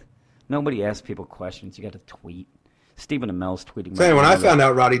said. Nobody asks people questions. You got to tweet. Stephen Amell's tweeting. Saying when I found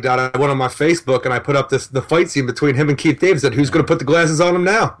out Roddy died, I went on my Facebook and I put up the fight scene between him and Keith David. Said, who's going to put the glasses on him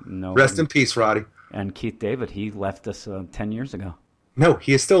now? No. Rest in peace, Roddy. And Keith David, he left us 10 years ago. No,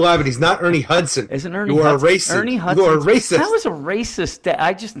 he is still alive, and he's not Ernie Hudson. Isn't Ernie You are Hudson? a racist. Ernie Hudson. You are a racist. How is a racist?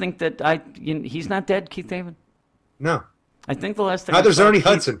 I just think that he's not dead, Keith David. No. I think the last thing Neither's I saw Ernie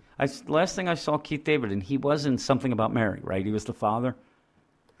Hudson. Last thing I saw Keith David, and he was in Something About Mary, right? He was the father.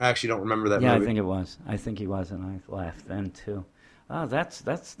 I actually don't remember that Yeah, movie. I think it was. I think he was, and I laughed then too. Oh, that's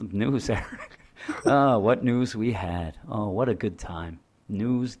the news, Eric. Oh, what news we had. Oh, what a good time.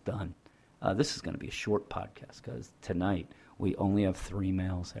 News done. This is going to be a short podcast because tonight we only have 3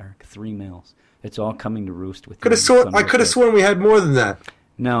 mails, Eric. 3 mails. It's all coming to roost with you. I could have sworn we had more than that.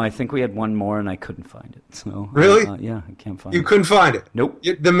 No, I think we had one more, and I couldn't find it. So really? Yeah, I can't find it. You couldn't find it? Nope.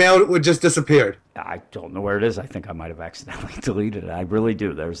 The mail would just disappeared. I don't know where it is. I think I might have accidentally deleted it. I really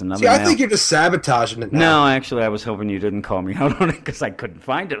do. There's another See, I mail. think you're just sabotaging it now. No, actually, I was hoping you didn't call me out on it because I couldn't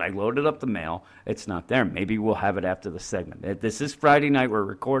find it. I loaded up the mail. It's not there. Maybe we'll have it after the segment. This is Friday night. We're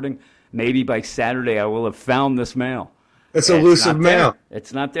recording. Maybe by Saturday I will have found this mail. It's elusive mail.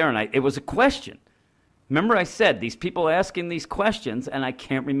 It's not there. And it was a question. Remember I said, these people asking these questions, and I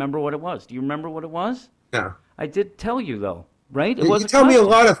can't remember what it was. Do you remember what it was? No. I did tell you, though, right? It You was tell me a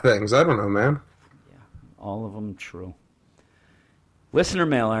lot of things. I don't know, man. Yeah, all of them true. Listener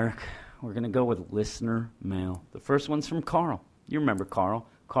mail, Eric. We're going to go with listener mail. The first one's from Carl. You remember Carl.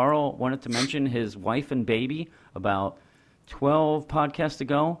 Carl wanted to mention his wife and baby about 12 podcasts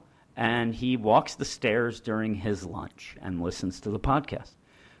ago, and he walks the stairs during his lunch and listens to the podcast.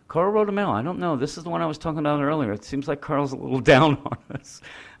 Carl wrote a mail. I don't know. This is the one I was talking about earlier. It seems like Carl's a little down on us.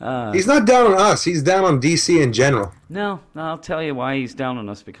 He's not down on us. He's down on DC in general. No, I'll tell you why he's down on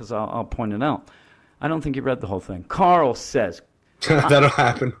us because I'll point it out. I don't think you read the whole thing. Carl says, That'll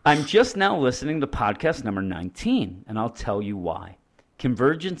happen. I'm just now listening to podcast number 19, and I'll tell you why.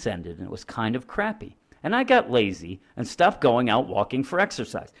 Convergence ended, and it was kind of crappy. And I got lazy and stopped going out walking for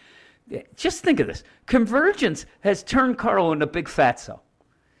exercise. Just think of this. Convergence has turned Carl into a big fatso.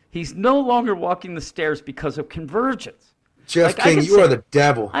 He's no longer walking the stairs because of Convergence. Jeff King, you are the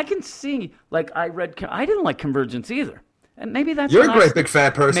devil. I can see, I didn't like Convergence either. And maybe that's You're a great big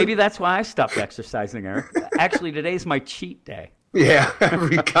fat person. Maybe that's why I stopped exercising, Eric. Actually, today's my cheat day. Yeah,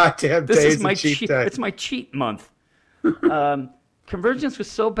 every goddamn day is a cheat day. It's my cheat month. Convergence was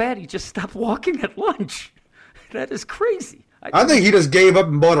so bad he just stopped walking at lunch. That is crazy. I think he just gave up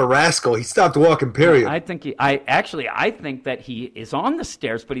and bought a Rascal. He stopped walking, period. I think I think that he is on the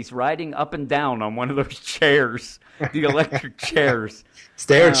stairs, but he's riding up and down on one of those chairs, the electric chairs.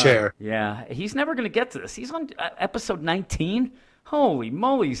 Stair chair. Yeah, he's never going to get to this. He's on episode 19. Holy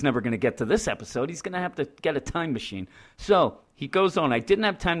moly, he's never going to get to this episode. He's going to have to get a time machine. So he goes on, I didn't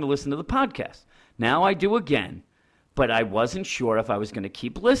have time to listen to the podcast. Now I do again, but I wasn't sure if I was going to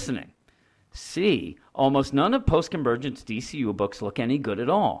keep listening. See, almost none of post-convergence DCU books look any good at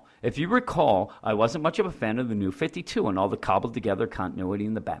all. If you recall, I wasn't much of a fan of the New 52 and all the cobbled-together continuity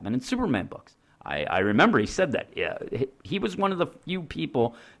in the Batman and Superman books. I remember he said that. Yeah, he was one of the few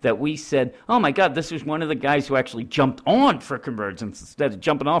people that we said, oh my God, this was one of the guys who actually jumped on for convergence instead of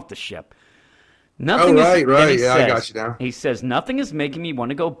jumping off the ship. Nothing right. Yeah, I got you now. He says, nothing is making me want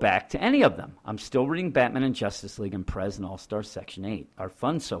to go back to any of them. I'm still reading Batman and Justice League and Prez and All-Star Section 8. Are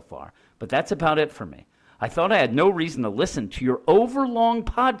fun so far, but that's about it for me. I thought I had no reason to listen to your overlong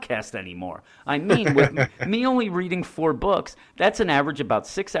podcast anymore. I mean, with me only reading 4 books, that's an average about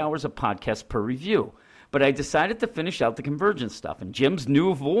 6 hours of podcast per review. But I decided to finish out the Convergence stuff, and Jim's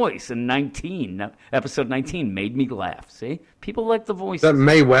new voice in episode 19 made me laugh. See? People like the voice. Is that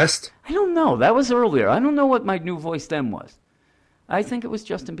Mae West? I don't know. That was earlier. I don't know what my new voice then was. I think it was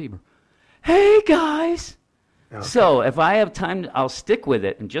Justin Bieber. Hey, guys. Okay. So if I have time, I'll stick with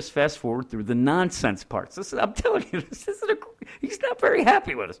it and just fast forward through the nonsense parts. I'm telling you, he's not very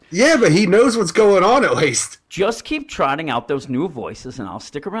happy with us. Yeah, but he knows what's going on at least. Just keep trotting out those new voices and I'll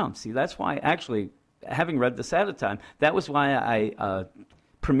stick around. See, that's why actually, having read this at a time, that was why I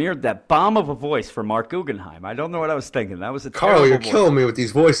premiered that bomb of a voice for Mark Guggenheim. I don't know what I was thinking. That was a Carl, you're voice. killing me with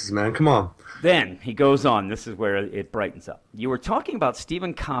these voices, man. Come on. Then he goes on. This is where it brightens up. You were talking about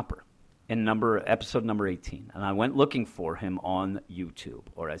Stephen Copper in episode number 18, and I went looking for him on YouTube,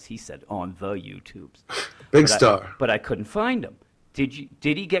 or as he said, on the YouTubes. Big star. But I couldn't find him. Did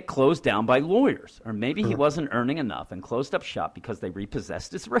he get closed down by lawyers? Or maybe he wasn't earning enough and closed up shop because they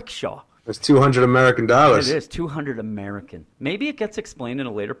repossessed his rickshaw. That's $200 American. It is, $200 American. Maybe it gets explained in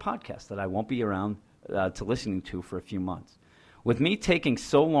a later podcast that I won't be around to listening to for a few months. With me taking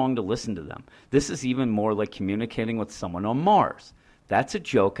so long to listen to them, this is even more like communicating with someone on Mars. That's a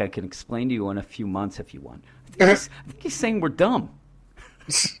joke I can explain to you in a few months if you want. I think he's saying we're dumb.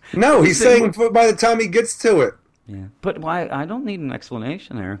 No, he's saying by the time he gets to it. Yeah, but why? I don't need an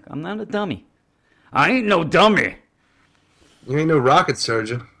explanation, Eric. I'm not a dummy. I ain't no dummy. You ain't no rocket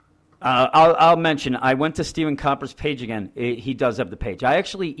surgeon. I'll mention, I went to Stephen Copper's page again. He does have the page. I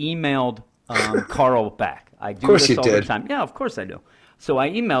actually emailed Carl back. I do this all the time. Yeah, of course I do. So I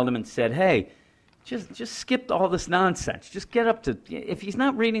emailed him and said, hey, just skip all this nonsense. Just get up to, if he's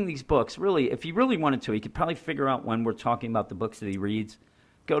not reading these books, really, if he really wanted to, he could probably figure out when we're talking about the books that he reads.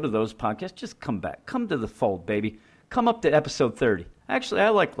 Go to those podcasts. Just come back. Come to the fold, baby. Come up to episode 30. Actually, I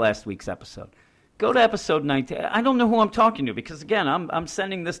liked last week's episode. Go to episode 19. I don't know who I'm talking to because, again, I'm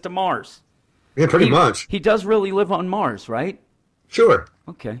sending this to Mars. Yeah, pretty much. He does really live on Mars, right? Sure.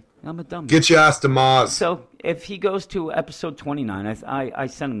 Okay. I'm a dummy. Get your ass to Mars. So if he goes to episode 29, I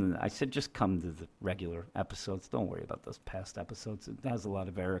sent him, I said, just come to the regular episodes. Don't worry about those past episodes. It has a lot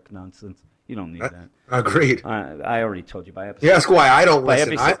of Eric nonsense. You don't need that. Agreed. I already told you by episode. You ask why I don't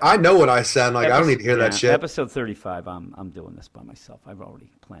listen. I know what I sound like. I don't need to hear that shit. Episode 35, I'm doing this by myself. I've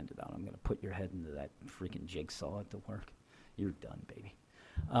already planned it out. I'm going to put your head into that freaking jigsaw at the work. You're done, baby.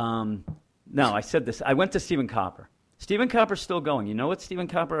 No, I said this. I went to Stephen Copper. Stephen Copper's still going. You know what, Stephen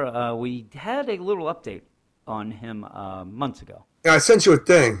Copper? We had a little update on him months ago. Yeah, I sent you a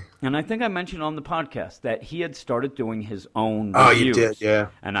thing. And I think I mentioned on the podcast that he had started doing his own reviews. Oh, you did, yeah.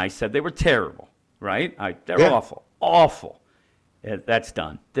 And I said they were terrible, right? They're awful. Awful. That's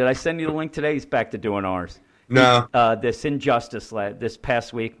done. Did I send you the link today? He's back to doing ours. No. This Injustice, this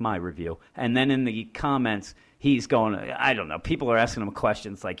past week, my review. And then in the comments, he's going, I don't know, people are asking him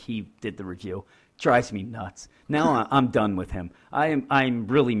questions like he did the review. Drives me nuts. Now I'm done with him. I'm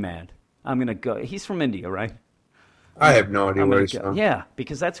really mad. I'm going to go. He's from India, right? I have no idea where he's from. Yeah,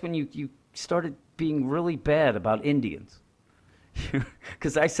 because that's when you started being really bad about Indians.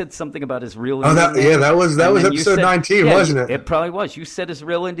 Because I said something about his real Indian name. That was episode 19, wasn't it? It probably was. You said his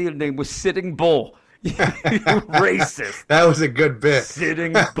real Indian name was Sitting Bull. You racist. That was a good bit.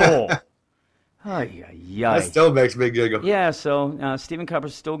 Sitting Bull. That still makes me giggle. Yeah, so Stephen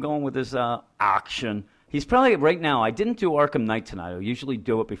Copper's still going with his action. He's probably, right now, I didn't do Arkham Knight tonight. I usually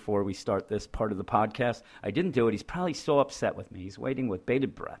do it before we start this part of the podcast. I didn't do it. He's probably so upset with me. He's waiting with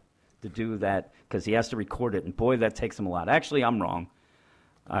bated breath to do that because he has to record it. And boy, that takes him a lot. Actually, I'm wrong.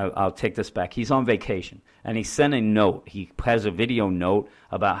 I'll take this back. He's on vacation, and he sent a note. He has a video note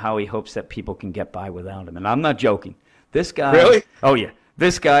about how he hopes that people can get by without him. And I'm not joking. This guy... Really? Oh, yeah.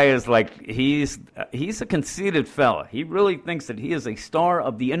 This guy is like, he's a conceited fella. He really thinks that he is a star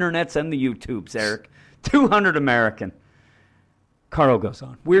of the internets and the YouTubes, Eric. 200 American. Carl goes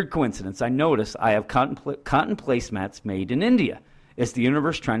on. Weird coincidence. I notice I have cotton placemats made in India. Is the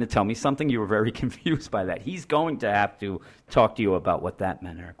universe trying to tell me something? You were very confused by that. He's going to have to talk to you about what that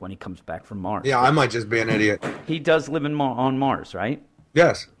meant, Eric, when he comes back from Mars. Yeah, I might just be an idiot. He does live on Mars, right?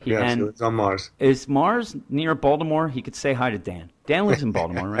 Yes. And It's on Mars. Is Mars near Baltimore? He could say hi to Dan. Dan lives in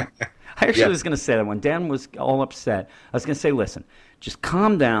Baltimore, right? I actually was going to say that when Dan was all upset. I was going to say, listen, just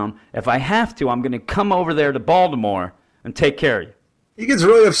calm down. If I have to, I'm going to come over there to Baltimore and take care of you. He gets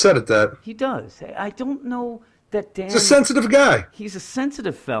really upset at that. He does. I don't know that Dan... He's a sensitive guy. He's a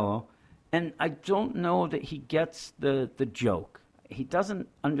sensitive fellow, and I don't know that he gets the joke. He doesn't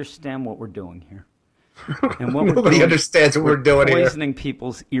understand what we're doing here. And what Nobody understands what we're doing here. Poisoning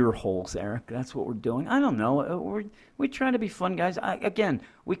people's ear holes, Eric. That's what we're doing. I don't know. We try to be fun guys. Again,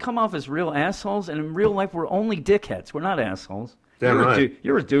 we come off as real assholes, and in real life, we're only dickheads. We're not assholes. Damn right.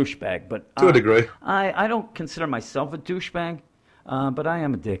 You're a douchebag, but to a degree. I don't consider myself a douchebag, but I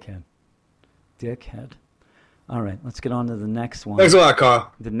am a dickhead. Dickhead. All right, let's get on to the next one. Thanks a lot,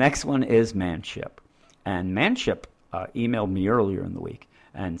 Carl. The next one is Manship. And Manship emailed me earlier in the week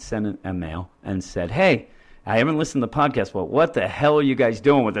and sent a mail and said, hey, I haven't listened to the podcast, but what the hell are you guys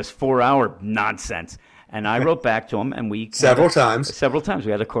doing with this 4-hour nonsense? And I wrote back to him, and we... Several times.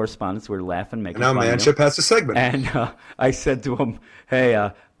 We had a correspondence. We were laughing, making fun. Now Manship has a segment. And I said to him,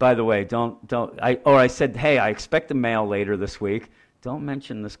 hey, by the way, I said, hey, I expect a mail later this week. Don't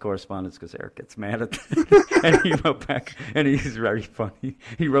mention this correspondence because Eric gets mad at it. And he wrote back, and he's very funny.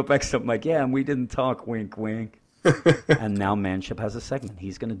 He wrote back something like, yeah, and we didn't talk, wink, wink. And now Manship has a segment.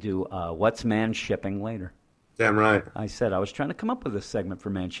 He's going to do What's Man Shipping later. Damn right. I said I was trying to come up with a segment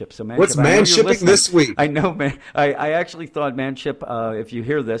for Manship. So Manship, what's Manshipping this week? I know, man. I actually thought, Manship, if you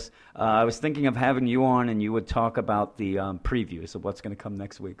hear this, I was thinking of having you on and you would talk about the previews of what's going to come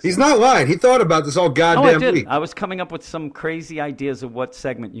next week. So. He's not lying. He thought about this all goddamn week. I was coming up with some crazy ideas of what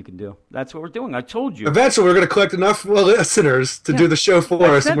segment you can do. That's what we're doing. I told you. Eventually, we're going to collect enough listeners to do the show for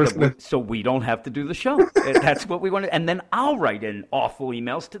us. So we don't have to do the show. That's what we want to. And then I'll write in awful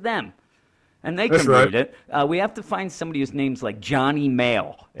emails to them. And they can read it. We have to find somebody whose name's like Johnny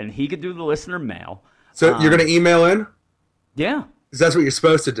Mail, and he could do the listener mail. So you're going to email in? Yeah. Because that's what you're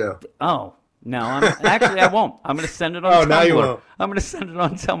supposed to do. Oh, no. Actually, I won't. I'm going to send it on Tumblr. Now you won't. I'm going to send it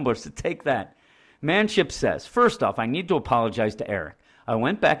on Tumblr, so take that. Manship says, first off, I need to apologize to Eric. I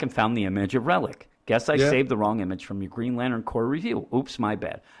went back and found the image of Relic. Guess I saved the wrong image from your Green Lantern Corps review. Oops, my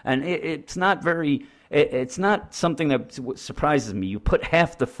bad. And it's not very... It's not something that surprises me. You put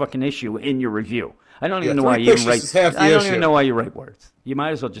half the fucking issue in your review. I don't even know why you write. I don't even know why you write words. You might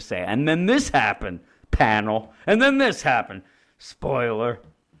as well just say, and then this happened, panel, and then this happened, spoiler.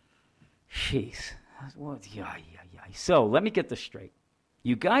 Jeez. So let me get this straight.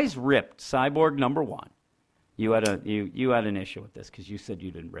 You guys ripped Cyborg #1. You had an issue with this because you said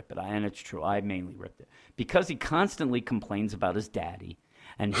you didn't rip it, and it's true. I mainly ripped it because he constantly complains about his daddy,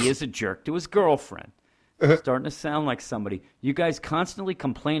 and he is a jerk to his girlfriend. Starting to sound like somebody. You guys constantly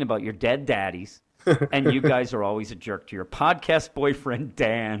complain about your dead daddies, and you guys are always a jerk to your podcast boyfriend,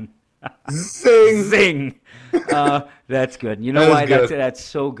 Dan. Zing! Zing! That's good. You know why that's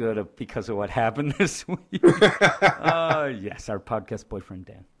so good because of what happened this week? Yes, our podcast boyfriend,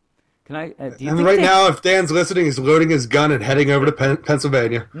 Dan. Can I? Do you think right now, if Dan's listening, he's loading his gun and heading over to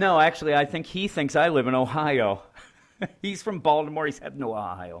Pennsylvania. No, actually, I think he thinks I live in Ohio. He's from Baltimore. He's heading to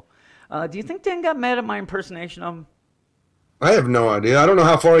Ohio. Do you think Dan got mad at my impersonation of him? I have no idea. I don't know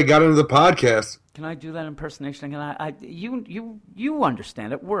how far he got into the podcast. Can I do that impersonation? You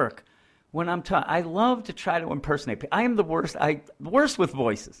understand at work when I'm I love to try to impersonate. I am the worst. Worst with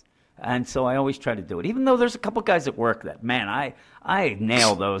voices, and so I always try to do it. Even though there's a couple guys at work that I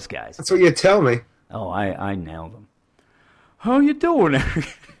nail those guys. That's what you tell me. Oh, I nail them. How you doing, Eric?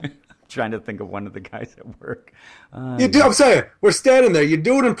 Trying to think of one of the guys at work. I'm saying, we're standing there, you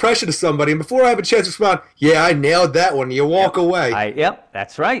do an impression of somebody, and before I have a chance to respond, yeah, I nailed that one, you walk away. Yep,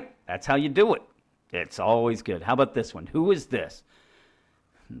 that's right. That's how you do it. It's always good. How about this one? Who is this?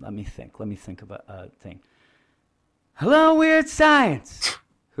 Let me think about a thing. Hello, Weird Science.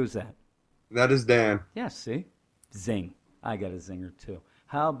 Who's that? That is Dan. Yeah, see? Zing. I got a zinger, too.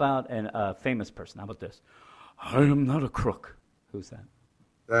 How about a famous person? How about this? I am not a crook. Who's that?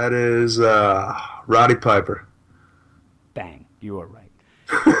 That is Roddy Piper. Bang. You are right.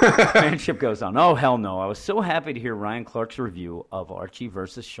 Manship goes on. Oh, hell no. I was so happy to hear Ryan Clark's review of Archie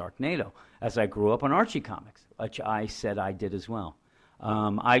versus Sharknado, as I grew up on Archie comics, which I said I did as well.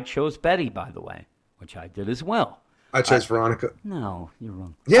 I chose Betty, by the way, which I did as well. I chose Veronica. No, you're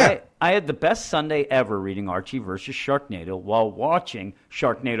wrong. Yeah. I had the best Sunday ever reading Archie versus Sharknado while watching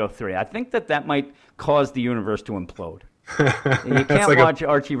Sharknado 3. I think that might cause the universe to implode. You can't watch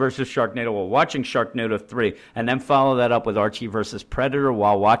Archie versus Sharknado while watching Sharknado 3 and then follow that up with Archie versus Predator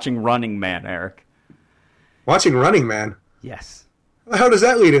while watching Running Man, Eric. Watching Running Man? Yes. How does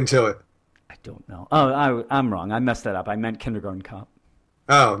that lead into it? I don't know. Oh, I'm wrong. I messed that up. I meant Kindergarten Cop.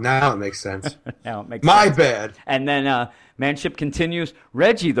 Oh, now it makes sense. Now it makes My sense. bad. And then Manship continues,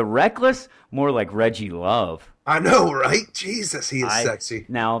 Reggie the Reckless, more like Reggie Love. I know, right? Jesus, he is sexy.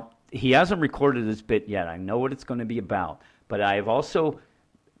 Now, he hasn't recorded this bit yet. I know what it's going to be about. But I have also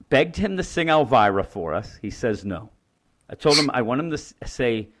begged him to sing Elvira for us. He says no. I told him I want him to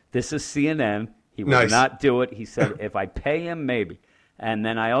say, this is CNN. He will not do it. He said, if I pay him, maybe. And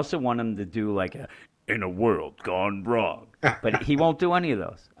then I also want him to do like In a World Gone Wrong. But he won't do any of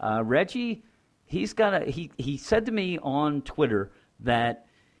those. Reggie, he's got he said to me on Twitter that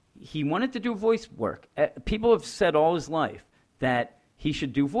he wanted to do voice work. People have said all his life that he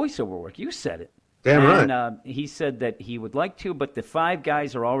should do voiceover work. You said it. Damn right. And he said that he would like to, but the 5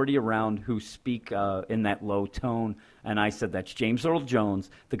 guys are already around who speak in that low tone. And I said that's James Earl Jones,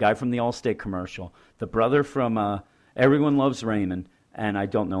 the guy from the Allstate commercial, the brother from Everyone Loves Raymond, and I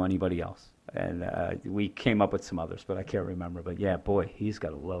don't know anybody else. And we came up with some others, but I can't remember. But yeah, boy, he's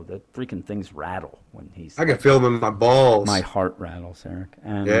got a load. That freaking things rattle when he's. I can feel them in my balls. My heart rattles, Eric.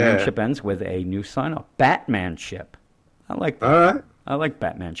 And Manship ends with a new sign-off: Batmanship. I like that. All right. I like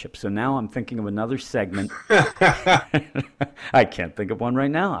Batmanship. So now I'm thinking of another segment. I can't think of one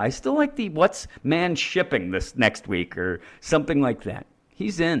right now. I still like the what's man shipping this next week or something like that.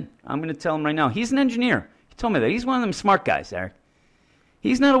 He's in. I'm going to tell him right now. He's an engineer. He told me that. He's one of them smart guys, Eric.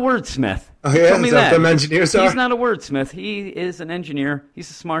 He's not a wordsmith. Oh, yeah? Is that them engineers are? He's not a wordsmith. He is an engineer.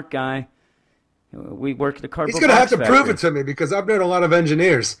 He's a smart guy. We work at a cardboard He's going to have to factory. prove it to me because I've known a lot of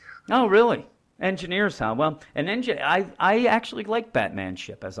engineers. Oh, really? Engineers, huh? Well, I actually like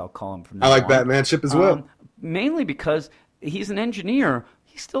Batmanship, as I'll call him from now on. I like Batmanship as well. Mainly because he's an engineer.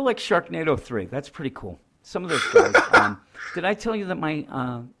 He still likes Sharknado 3. That's pretty cool. Some of those guys. Did I tell you that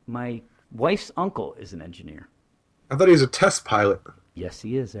my wife's uncle is an engineer? I thought he was a test pilot. Yes,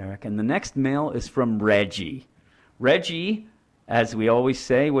 he is, Eric. And the next mail is from Reggie. Reggie, as we always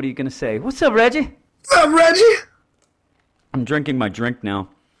say, what are you going to say? What's up, Reggie? What's up, Reggie? I'm drinking my drink now.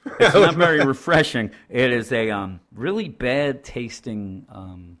 It's not very refreshing. It is a really bad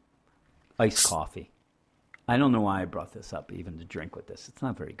tasting iced coffee. I don't know why I brought this up even to drink with this. It's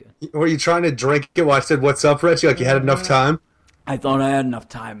not very good. Were you trying to drink it while I said, what's up, Reggie? Like you had enough time? I thought I had enough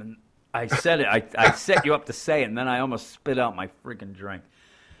time, and I said it. I set you up to say it, and then I almost spit out my freaking drink.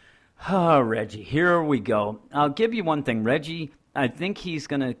 Oh, Reggie, here we go. I'll give you one thing. Reggie, I think he's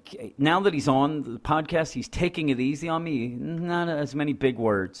going to, now that he's on the podcast, he's taking it easy on me. Not as many big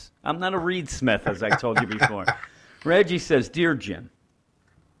words. I'm not a Reed Smith, as I told you before. Reggie says, Dear Jim,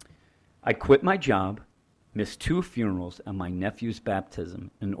 I quit my job, missed 2 funerals and my nephew's baptism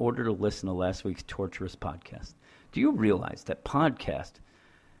in order to listen to last week's torturous podcast. Do you realize that podcast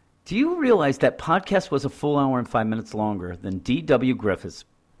was a full hour and 5 minutes longer than D.W. Griffith's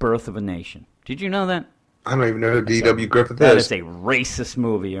Birth of a Nation? Did you know that? I don't even know who D.W. Griffith is. That is a racist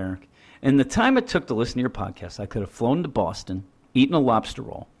movie, Eric. In the time it took to listen to your podcast, I could have flown to Boston, eaten a lobster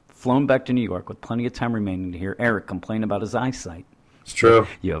roll, flown back to New York with plenty of time remaining to hear Eric complain about his eyesight. It's true.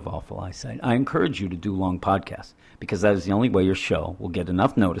 You have awful eyesight. I encourage you to do long podcasts because that is the only way your show will get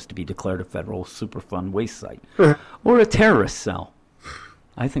enough notice to be declared a federal Superfund waste site or a terrorist cell.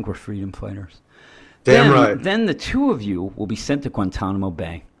 I think we're freedom fighters. Damn right. Then the 2 of you will be sent to Guantanamo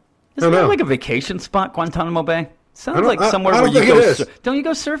Bay. Isn't that like a vacation spot, Guantanamo Bay? Sounds like somewhere where you go. Don't you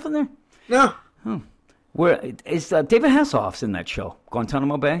go surfing there? No. Oh. Where is David Hasselhoff's in that show,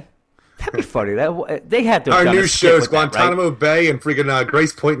 Guantanamo Bay? That'd be funny. They had to. Our new shows, Guantanamo Bay and freaking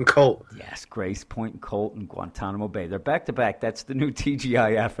Grace Point and Colt. Yes, Grace Point and Colt and Guantanamo Bay. They're back to back. That's the new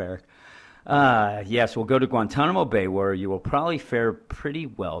TGIF, Eric. Yes, we'll go to Guantanamo Bay where you will probably fare pretty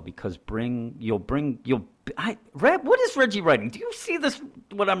well because what is Reggie writing? Do you see this,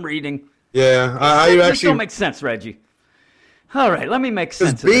 what I'm reading? Yeah, This don't make sense, Reggie. All right, let me make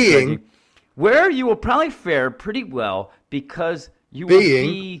sense of this, Reggie. Where you will probably fare pretty well because you will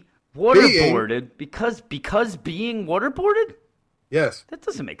be waterboarded because being waterboarded? Yes. That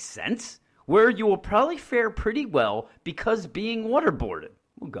doesn't make sense. Where you will probably fare pretty well because being waterboarded.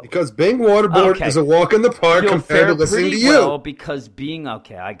 We'll go. Because being waterboarded is a walk in the park compared to listening to you. Well, because being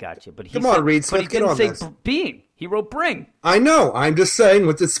okay, I got you. But he Come on, Reed Smith, but he didn't say this. being. He wrote bring. I know. I'm just saying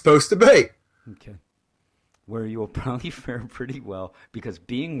what it's supposed to be. Okay. Where you will probably fare pretty well because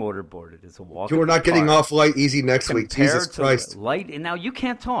being waterboarded is a walk. You are not getting off light easy next week. Jesus Christ. Light, and now you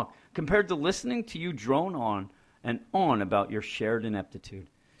can't talk compared to listening to you drone on and on about your shared ineptitude.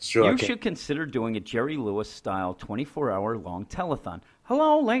 Sure, you should consider doing a Jerry Lewis-style 24-hour-long telethon.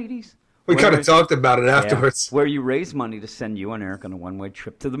 Hello, ladies. We kind of talked about it afterwards. Where you raise money to send you and Eric on a one-way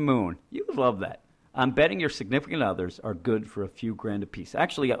trip to the moon. You would love that. I'm betting your significant others are good for a few grand apiece.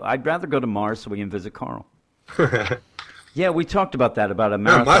 Actually, I'd rather go to Mars so we can visit Carl. Yeah, we talked about that, about a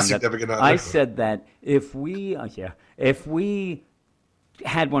marathon. My significant other. I said that if we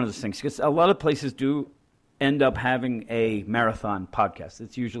had one of those things, because a lot of places do end up having a marathon podcast.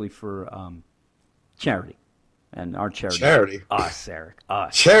 It's usually for charity. And our charity. Charity? Us, Eric.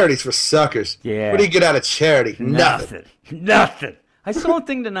 Us. Charity's for suckers. Yeah. What do you get out of charity? Nothing. I saw a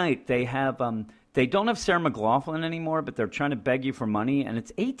thing tonight. They have they don't have Sarah McLachlan anymore, but they're trying to beg you for money, and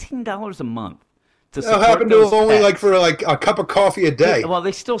it's $18 a month. It'll happen to them only like for like a cup of coffee a day. Well,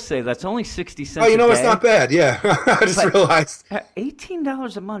 they still say that's only 60 cents. Oh, you know, a day. It's not bad. Yeah, I just realized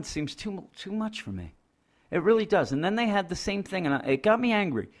 $18 a month seems too much for me. It really does. And then they had the same thing, and it got me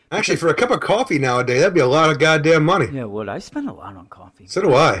angry. Actually, for a cup of coffee nowadays, that'd be a lot of goddamn money. Yeah, would I spend a lot on coffee? So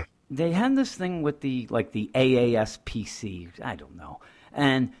do I. They had this thing with the AASPC. I don't know.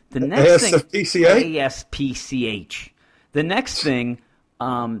 And the next thing, ASPCH. The next thing,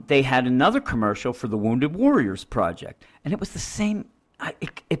 they had another commercial for the Wounded Warriors Project, and it was the same.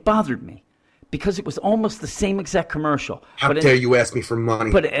 It bothered me because it was almost the same exact commercial. How dare you ask me for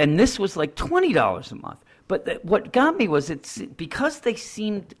money? And this was like $20 a month. But what got me was because they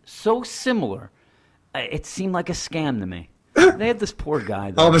seemed so similar, it seemed like a scam to me. They had this poor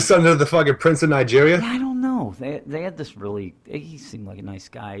guy. All of a sudden, they're the fucking Prince of Nigeria? Yeah, I don't know. They had this really... He seemed like a nice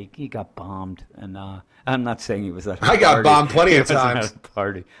guy. He got bombed. And I'm not saying he was at a party. I got bombed plenty of times. At a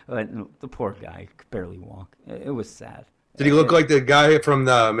party. But the poor guy could barely walk. It was sad. Did he look like the guy from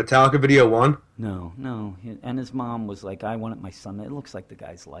the Metallica video 1? No. And his mom was like, I wanted my son. It looks like the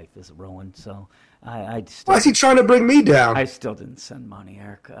guy's life is ruined. So I still... Why is he trying to bring me down? I still didn't send money,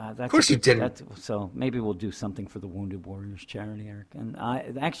 Eric. Of course you didn't. So maybe we'll do something for the Wounded Warriors charity, Eric. And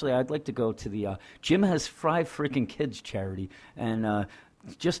I'd like to go to the Jim Has 5 Freaking Kids charity and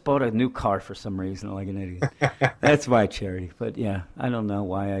just bought a new car for some reason, like an idiot. That's my charity. But yeah, I don't know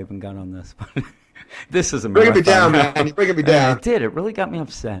why I even got on this. This is a bringing me down, man. You're bringing me down. It did. It really got me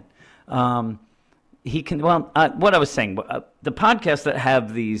upset. He can. Well, what I was saying, the podcasts that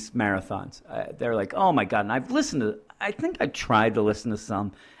have these marathons, they're like, oh my god! And I've listened to. I think I tried to listen to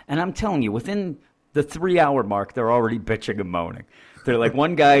some, and I'm telling you, within the 3-hour mark, they're already bitching and moaning. They're like,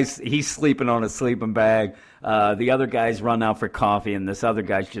 one he's sleeping on a sleeping bag. The other guy's run out for coffee, and this other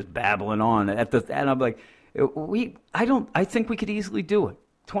guy's just babbling on. And I'm like, I think we could easily do it.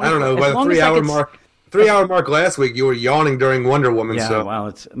 I don't know. By the 3-hour mark. 3-hour mark last week, you were yawning during Wonder Woman. Yeah, so. Well,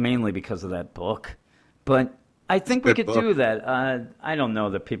 it's mainly because of that book. But I think we could do that. I don't know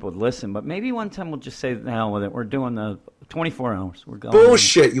that people would listen, but maybe one time we'll just say, the hell with it. We're doing the 24 hours. We're going.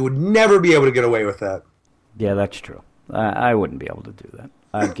 Bullshit. You would never be able to get away with that. Yeah, that's true. I wouldn't be able to do that.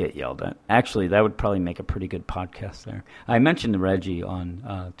 I'd get yelled at. Actually, that would probably make a pretty good podcast there. I mentioned Reggie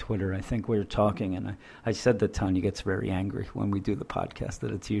on Twitter. I think we were talking, and I said that Tanya gets very angry when we do the podcast,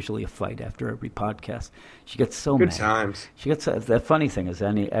 that it's usually a fight after every podcast. She gets so mad. Good times. She gets the funny thing is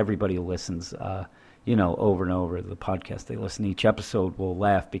everybody who listens, over and over the podcast, they listen to each episode will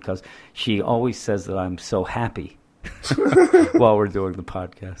laugh because she always says that I'm so happy while we're doing the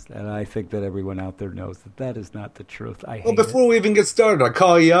podcast, and I think that everyone out there knows that is not the truth. Before we even get started, I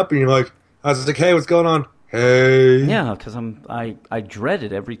call you up and you're like, I was like, hey, what's going on? Hey. Yeah, because I dread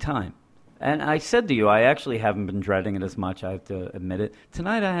it every time, and I said to you, I actually haven't been dreading it as much. I have to admit it.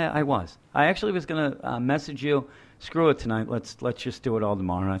 Tonight, I was. I actually was gonna message you. Screw it tonight. Let's just do it all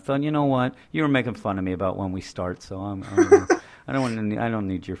tomorrow. And I thought, you know what? You were making fun of me about when we start, so I don't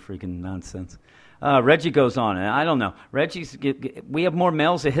need your freaking nonsense. Reggie goes on, and I don't know. We have more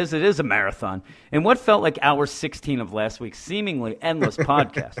mails of his. It is a marathon. In what felt like hour 16 of last week's seemingly endless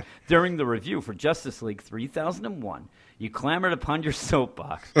podcast, during the review for Justice League 3001, you clambered upon your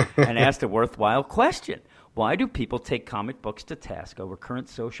soapbox and asked a worthwhile question. Why do people take comic books to task over current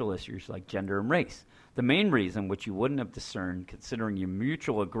social issues like gender and race? The main reason, which you wouldn't have discerned considering your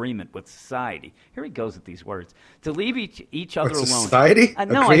mutual agreement with society. Here he goes with these words. To leave each other alone. Society?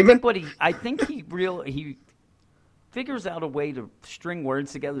 No, agreement? I think he figures out a way to string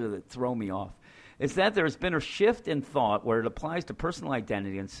words together that throw me off. is that there has been a shift in thought where it applies to personal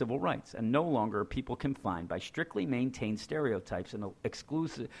identity and civil rights, and no longer are people confined by strictly maintained stereotypes and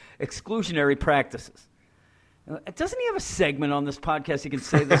exclusionary practices. Doesn't he have a segment on this podcast he can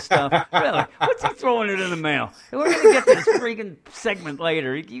say this stuff? Really? What's he throwing it in the mail? We're going to get to this freaking segment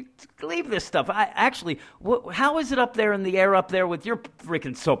later. You leave this stuff. How is it up there in the air up there with your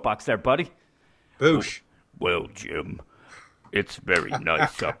freaking soapbox there, buddy? Boosh. Well, Jim, it's very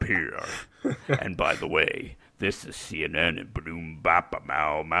nice up here. And by the way, this is CNN and Boom Bapa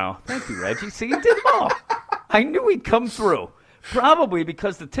Mau Mau. Thank you, Reggie. See, you did them all. I knew he'd come through. Probably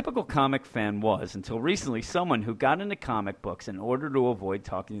because the typical comic fan was, until recently, someone who got into comic books in order to avoid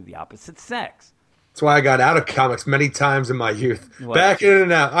talking to the opposite sex. That's why I got out of comics many times in my youth. What? Back in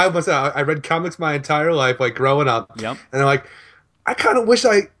and out. I read comics my entire life, like growing up. Yep. And I'm like, I kind of wish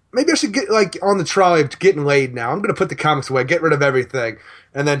maybe I should get like on the trolley of getting laid now. I'm going to put the comics away, get rid of everything,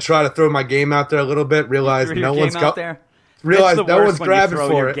 and then try to throw my game out there a little bit. Realize no one's out there. Realize it's the no worst one's when grabbing you throw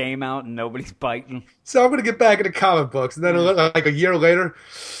for your it. game out and nobody's biting. So I'm going to get back into comic books. And then like a year later,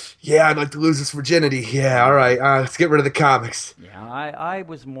 yeah, I'd like to lose this virginity. Yeah, all right, let's get rid of the comics. Yeah, I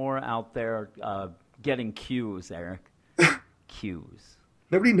was more out there getting cues, Eric. Cues.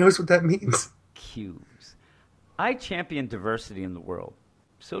 Nobody knows what that means. Cues. I champion diversity in the world.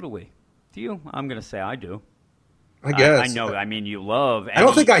 So do we. Do you? I'm going to say I do. I guess. I know. I mean, you love... I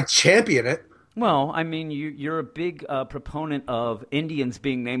don't think I champion it. Well, I mean, you're a big proponent of Indians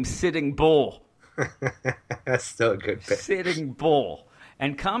being named Sitting Bull. That's still a good bit. Sitting Bull.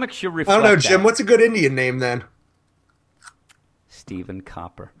 And comics should I reflect don't know, Jim. that. What's a good Indian name then? Stephen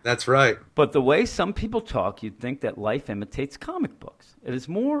Copper. That's right. But the way some people talk, you'd think that life imitates comic books. It is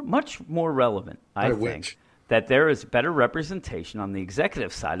much more relevant, I think, that there is better representation on the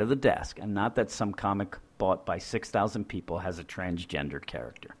executive side of the desk, and not that some comic bought by 6,000 people has a transgender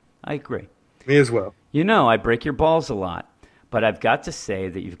character. I agree. Me as well. You know, I break your balls a lot, but I've got to say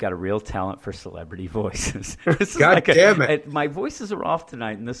that you've got a real talent for celebrity voices. God damn it. My voices are off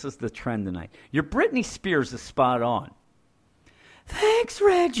tonight, and this is the trend tonight. Your Britney Spears is spot on. Thanks,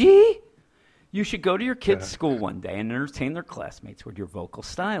 Reggie. You should go to your kids' school one day and entertain their classmates with your vocal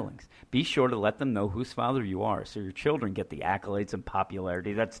stylings. Be sure to let them know whose father you are so your children get the accolades and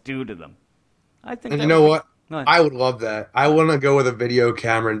popularity that's due to them. I think. And you know what? I would love that. I want to go with a video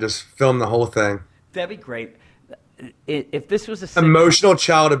camera and just film the whole thing. That'd be great. If this was a sitcom, emotional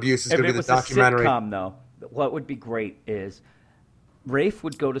child abuse is going to be the documentary. If it was a sitcom, though, what would be great is Rafe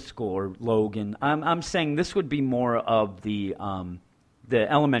would go to school, or Logan. I'm saying this would be more of the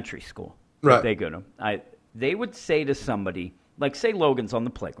elementary school that they go to. They would say to somebody, like say Logan's on the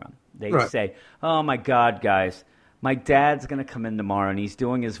playground. They'd say, "Oh my God, guys. My dad's going to come in tomorrow, and he's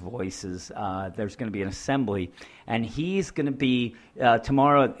doing his voices. There's going to be an assembly, and he's going to be,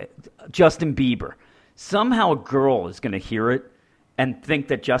 tomorrow, Justin Bieber. Somehow a girl is going to hear it and think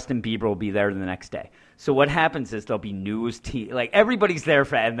that Justin Bieber will be there the next day. So what happens is there'll be news, like everybody's there,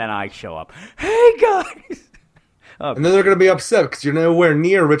 and then I show up. Hey, guys! And then they're going to be upset because you're nowhere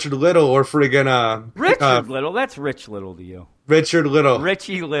near Richard Little or friggin' Richard Little? That's Rich Little to you. Richard Little.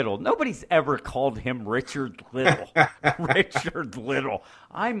 Richie Little. Nobody's ever called him Richard Little. Richard Little.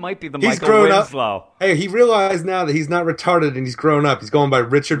 I might be the Michael Winslow. Up. Hey, he realized now that he's not retarded and he's grown up. He's going by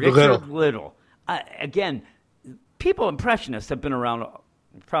Richard Little. Richard Little. Again, people impressionists have been around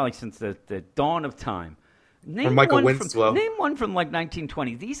probably since the dawn of time. Or Michael Winslow. Name one from like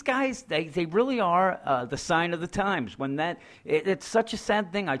 1920. These guys, they really are the sign of the times. It's such a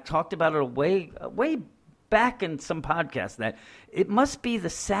sad thing. I talked about it way back in some podcast that it must be the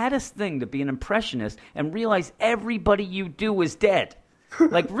saddest thing to be an impressionist and realize everybody you do is dead.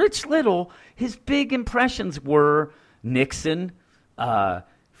 Like Rich Little, his big impressions were Nixon,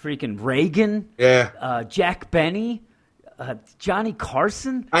 freaking Reagan, Jack Benny, Johnny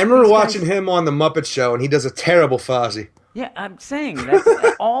Carson. I remember watching him on The Muppet Show, and he does a terrible Fozzie. Yeah, I'm saying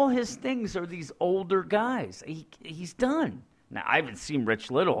that all his things are these older guys. He's done. Now, I haven't seen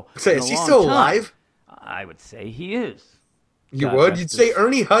Rich Little. Is he still alive? I would say he is. You would? You'd say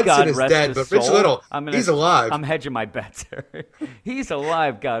Ernie Hudson is dead, but Rich Little, he's alive. I'm hedging my bets here. He's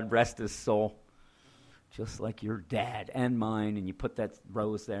alive, God rest his soul. Just like your dad and mine, and you put that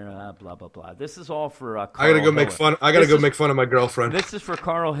rose there, blah, blah, blah. This is all for Carl I gotta go make Hiller. fun. I gotta go make fun of my girlfriend. This is for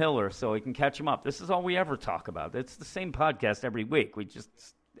Carl Hiller, so we can catch him up. This is all we ever talk about. It's the same podcast every week. We just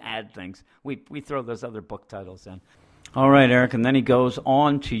add things. We throw those other book titles in. All right, Eric, and then he goes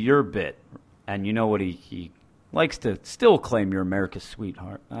on to your bit, and you know what he likes to still claim you're America's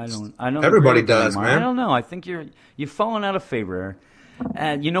sweetheart. I don't. Everybody does, man. I don't know. I think you've fallen out of favor, Eric.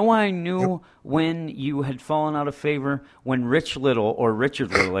 And you know why I knew when you had fallen out of favor? When Rich Little, or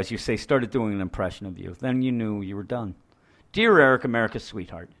Richard Little, as you say, started doing an impression of you. Then you knew you were done. Dear Eric, America's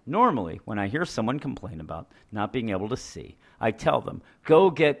sweetheart, normally when I hear someone complain about not being able to see, I tell them, go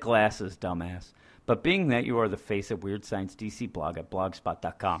get glasses, dumbass. But being that you are the face of Weird Science DC blog at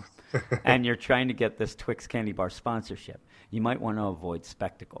blogspot.com, and you're trying to get this Twix candy bar sponsorship, you might want to avoid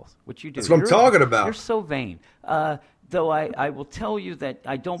spectacles, which you do. That's what I'm talking about. You're so vain. Though I will tell you that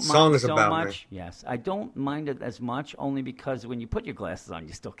I don't Song mind is so about much. me. Yes, I don't mind it as much, only because when you put your glasses on,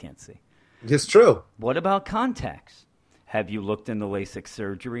 you still can't see. It's true. What about contacts? Have you looked into LASIK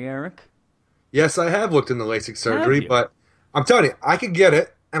surgery, Eric? Yes, I have looked into LASIK surgery, but I'm telling you, I could get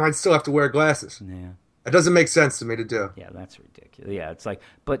it, and I'd still have to wear glasses. Yeah. It doesn't make sense to me to do. Yeah, that's ridiculous. Yeah, it's like,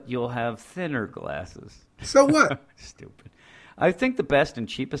 but you'll have thinner glasses. So what? Stupid. I think the best and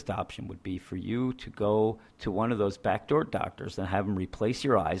cheapest option would be for you to go to one of those backdoor doctors and have them replace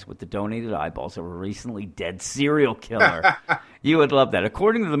your eyes with the donated eyeballs of a recently dead serial killer. You would love that.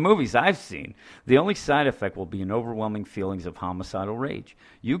 According to the movies I've seen, the only side effect will be an overwhelming feelings of homicidal rage.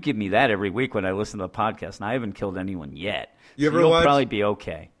 You give me that every week when I listen to the podcast, and I haven't killed anyone yet. You'll probably be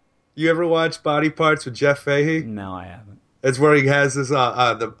okay. You ever watch Body Parts with Jeff Fahey? No, I haven't. It's where he has his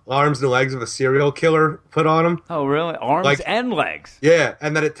the arms and legs of a serial killer put on him. Oh, really? Arms and legs? Yeah,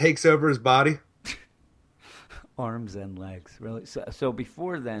 and then it takes over his body. Arms and legs, really? So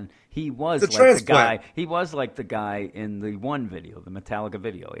before then, he was like the guy. He was like the guy in the one video, the Metallica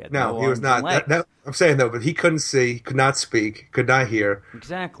video. He had no he was not. I'm saying though, but he couldn't see, could not speak, could not hear.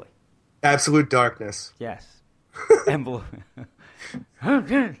 Exactly. Absolute darkness. Yes. Envelope.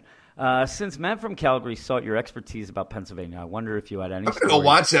 Since Matt from Calgary sought your expertise about Pennsylvania, I wonder if you had any. I'm gonna go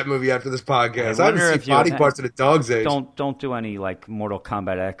watch that movie after this podcast. I haven't seen Body Parts at a dog's age. Don't do any like Mortal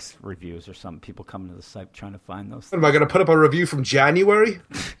Kombat X reviews or something. People coming to the site trying to find those. What, am I gonna put up a review from January?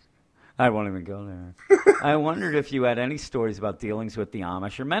 I won't even go there. I wondered if you had any stories about dealings with the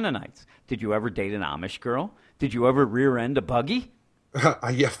Amish or Mennonites. Did you ever date an Amish girl? Did you ever rear end a buggy? Yeah,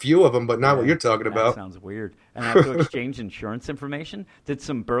 a few of them, but not what you're talking about. That sounds weird. And have to exchange insurance information? Did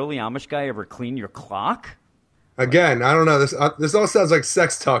some burly Amish guy ever clean your clock? Again, I don't know. This all sounds like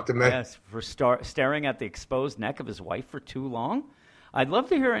sex talk to me. Yes, for staring at the exposed neck of his wife for too long? I'd love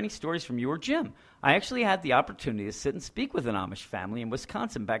to hear any stories from you or Jim. I actually had the opportunity to sit and speak with an Amish family in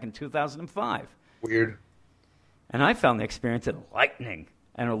Wisconsin back in 2005. Weird. And I found the experience enlightening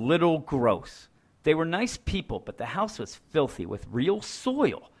and a little gross. They were nice people, but the house was filthy with real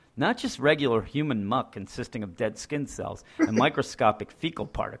soil, not just regular human muck consisting of dead skin cells and microscopic fecal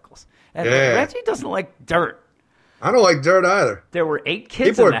particles. And Reggie doesn't like dirt. I don't like dirt either. There were 8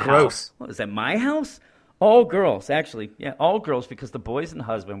 kids in the house. What was that, my house? All girls, actually. Yeah, all girls because the boys and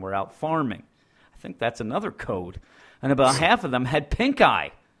husband were out farming. I think that's another code. And about half of them had pink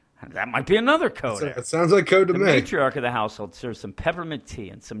eye. That might be another code. It sounds like code to me. The matriarch of the household serves some peppermint tea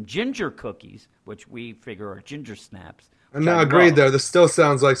and some ginger cookies, which we figure are ginger snaps. No, agreed, though. This still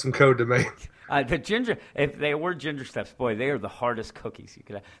sounds like some code to me. The ginger, if they were ginger snaps, boy, they are the hardest cookies you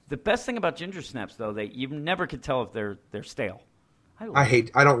could have. The best thing about ginger snaps, though, you never could tell if they're stale. I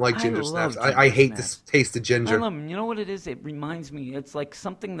don't like ginger snaps. I hate the taste of ginger. I love them. You know what it is? It reminds me, it's like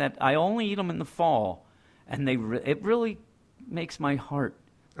something that I only eat them in the fall, and it really makes my heart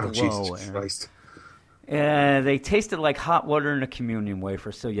glow. Oh, Jesus Christ. They tasted like hot water in a communion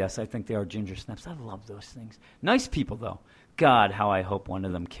wafer, so yes, I think they are ginger snaps. I love those things. Nice people, though. God, how I hope one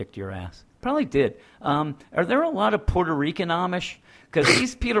of them kicked your ass. Probably did. Are there a lot of Puerto Rican Amish? Because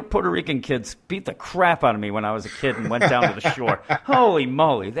these Puerto Rican kids beat the crap out of me when I was a kid and went down to the shore. Holy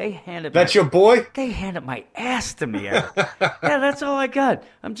moly, they handed That's your boy? They handed my ass to me, Eric. Yeah, that's all I got.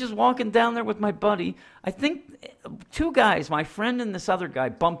 I'm just walking down there with my buddy. I think 2 guys, my friend and this other guy,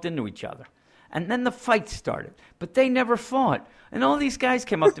 bumped into each other. And then the fight started. But they never fought. And all these guys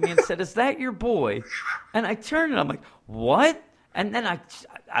came up to me and said, "Is that your boy?" And I turned and I'm like, "What?" And then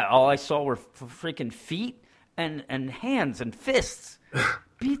all I saw were freaking feet and hands and fists.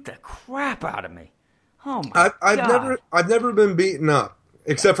 Beat the crap out of me. Oh my God. I've never been beaten up,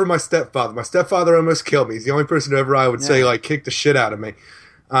 except for my stepfather. My stepfather almost killed me. He's the only person who I would say kicked the shit out of me.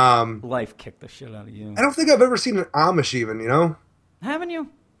 Life kicked the shit out of you. I don't think I've ever seen an Amish even, you know? Haven't you?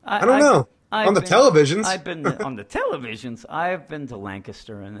 I don't know. On the televisions. I've been on the televisions. I've been to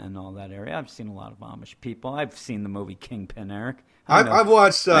Lancaster and all that area. I've seen a lot of Amish people. I've seen the movie Kingpin, Eric. I've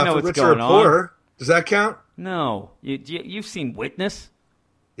watched For Richer or Poorer. Does that count? No. You've seen Witness?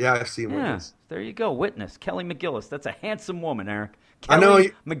 Yeah, I've seen Witness. There you go, Witness. Kelly McGillis. That's a handsome woman, Eric. I know.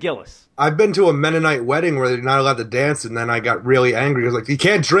 McGillis. I've been to a Mennonite wedding where they're not allowed to dance, and then I got really angry. I was like, you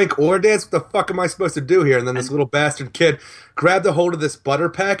can't drink or dance? What the fuck am I supposed to do here? And then this little bastard kid grabbed a hold of this butter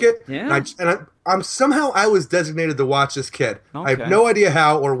packet. Yeah. I'm somehow I was designated to watch this kid. Okay. I have no idea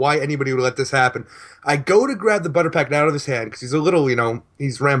how or why anybody would let this happen. I go to grab the butter packet out of his hand because he's a little,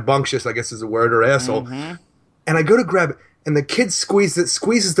 he's rambunctious, I guess is a word, or asshole. Mm-hmm. And I go to grab it, and the kid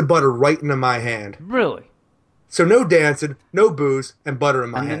squeezes the butter right into my hand. Really? So no dancing, no booze, and butter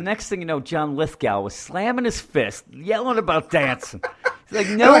in my hand. And the next thing you know, John Lithgow was slamming his fist, yelling about dancing. He's like,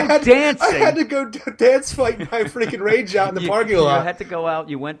 no dancing. I had to go dance fight my freaking rage out in the parking lot. You had to go out.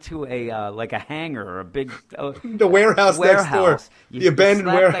 You went to a hangar or a big the warehouse next door. The abandoned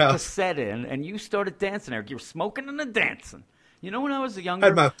warehouse. That cassette in, and you started dancing there. You were smoking and dancing. You know, when I was a younger... I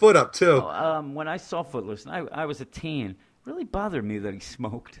had my foot up, too. When I saw Footloose, I was a teen, it really bothered me that he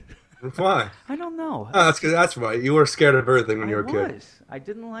smoked. Why? I don't know. Oh, that's right. You were scared of everything when you were a kid. I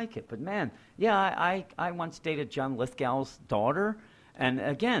didn't like it. But, man, yeah, I once dated John Lithgow's daughter. And,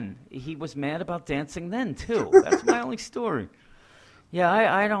 again, he was mad about dancing then, too. That's my only story. Yeah,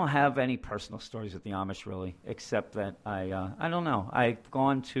 I don't have any personal stories with the Amish, really, except that I don't know. I've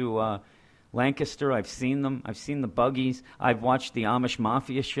gone to Lancaster. I've seen them. I've seen the buggies. I've watched the Amish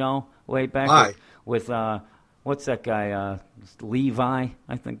Mafia show way back with what's that guy? Levi,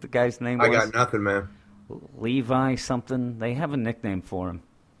 I think the guy's name was. I got nothing, man. Levi something. They have a nickname for him.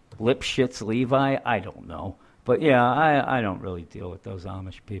 Lipschitz Levi? I don't know. But, yeah, I don't really deal with those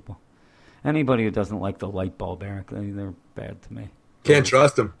Amish people. Anybody who doesn't like the light bulb, Eric, they're bad to me. Can't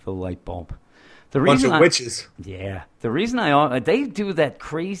trust them. The light bulb. Bunch of witches. Yeah. The reason they do that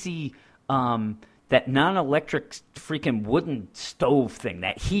crazy, that non-electric freaking wooden stove thing,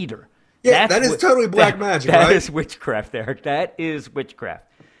 that heater. Yeah, that is totally black magic, right? That is witchcraft, Eric. That is witchcraft.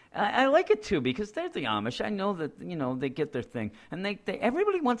 I like it, too, because they're the Amish. I know that, they get their thing. And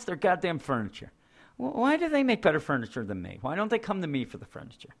everybody wants their goddamn furniture. Why do they make better furniture than me? Why don't they come to me for the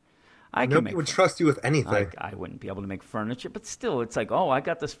furniture? Nobody would trust you with anything. I wouldn't be able to make furniture, but still, it's like, I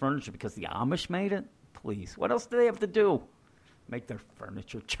got this furniture because the Amish made it? Please. What else do they have to do? Make their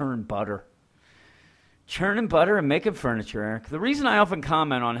furniture, churn butter. Churning butter and making furniture, Eric. The reason I often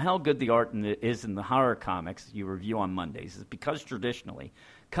comment on how good the art is in the horror comics you review on Mondays is because traditionally,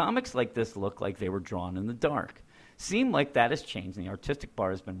 comics like this look like they were drawn in the dark. Seem like that has changed and the artistic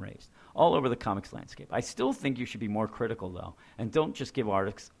bar has been raised all over the comics landscape. I still think you should be more critical, though, and don't just give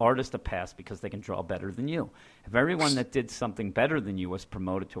artists a pass because they can draw better than you. If everyone that did something better than you was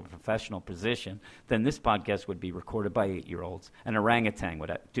promoted to a professional position, then this podcast would be recorded by 8-year-olds, and orangutan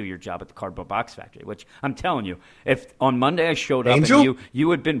would do your job at the cardboard box factory, which I'm telling you, if on Monday I showed up Angel? and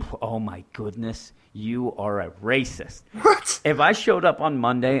you had been, oh my goodness, you are a racist. What? If I showed up on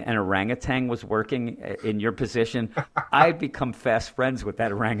Monday and orangutan was working in your position, I'd become fast friends with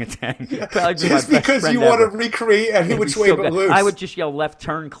that orangutan. Just because you want to recreate any which way but loose. I would just yell left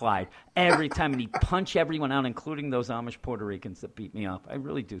turn, Clyde, every time, and he'd punch everyone out, including those Amish Puerto Ricans that beat me up. I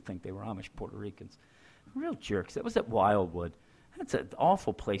really do think they were Amish Puerto Ricans. Real jerks. That was at Wildwood. That's an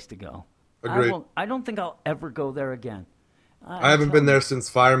awful place to go. Agreed. I don't think I'll ever go there again. I haven't been there since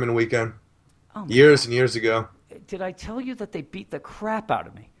Fireman Weekend. Years and years ago. Did I tell you that they beat the crap out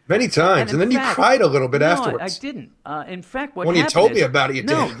of me? Many times, and then you cried a little bit afterwards. No, I didn't. In fact, what when happened you told is, me about it, you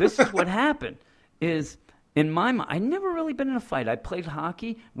did. No, this is what happened. Is in my mind, I never really been in a fight. I played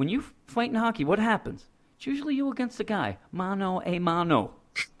hockey. When you fight in hockey, what happens? It's usually you against the guy. Mano a mano.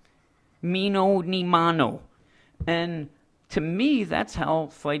 Mino ni mano. And to me, that's how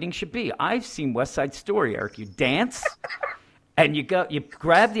fighting should be. I've seen West Side Story, Eric. You dance. And you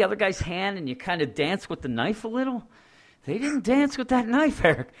grab the other guy's hand and you kind of dance with the knife a little. They didn't dance with that knife,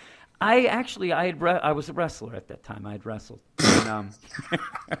 Eric. I was a wrestler at that time. I had wrestled. And,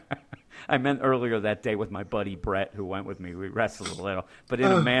 I meant earlier that day with my buddy Brett, who went with me. We wrestled a little, but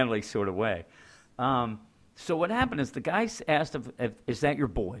in a manly sort of way. So what happened is the guy asked, "Is that your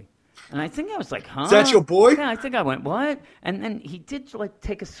boy?" And I think I was like, "Huh? Is that your boy?" Yeah, I think I went, "What?" And then he did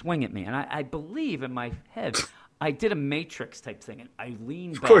take a swing at me, and I believe in my head. I did a Matrix type thing, and I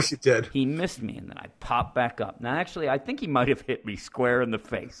leaned back. Of course you did. He missed me, and then I popped back up. Now, actually, I think he might have hit me square in the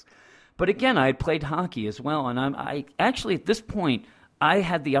face. But again, I had played hockey as well, and I actually, at this point, I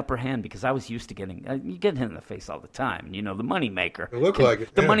had the upper hand because I was used to you get hit in the face all the time. You know, the moneymaker. It looked like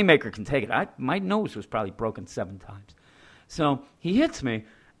it. The moneymaker can take it. My nose was probably broken 7 times. So he hits me,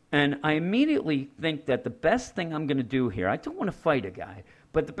 and I immediately think that the best thing I'm going to do here, I don't want to fight a guy,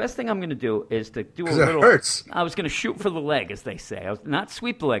 but the best thing I'm going to do is to do a little. It hurts. I was going to shoot for the leg, as they say. I was not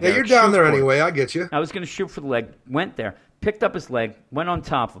sweep the leg. Yeah, you're down there anyway. I get you. I was going to shoot for the leg. Went there, picked up his leg, went on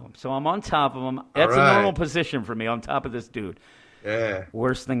top of him. So I'm on top of him. That's a normal position for me, on top of this dude. Yeah.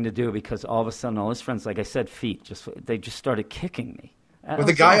 Worst thing to do, because all of a sudden all his friends, like I said, they just started kicking me. Was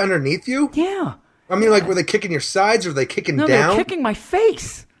the guy underneath you? Yeah. I mean, like, were they kicking your sides or were they kicking down? No, they were kicking my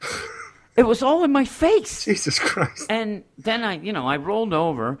face. It was all in my face. Jesus Christ. And then I rolled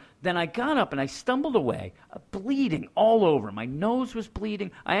over. Then I got up and I stumbled away, bleeding all over. My nose was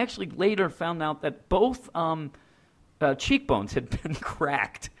bleeding. I actually later found out that both cheekbones had been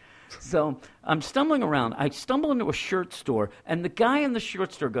cracked. So I'm stumbling around. I stumble into a shirt store, and the guy in the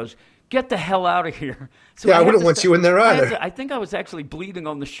shirt store goes, "Get the hell out of here." So yeah, I wouldn't want you in there either. I think I was actually bleeding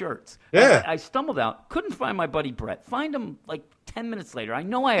on the shirts. Yeah. I stumbled out, couldn't find my buddy Brett. Find him like 10 minutes later. I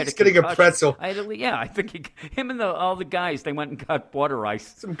know I had He's getting a pretzel. I think him and all the guys, they went and got water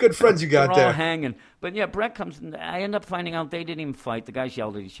ice. Some good friends you got They're there. all hanging. But yeah, Brett comes, and I end up finding out they didn't even fight. The guys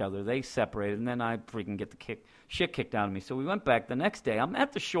yelled at each other. They separated, and then I freaking get the shit kicked out of me. So we went back the next day. I'm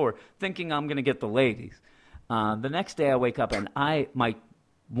at the shore thinking I'm going to get the ladies. The next day I wake up, and my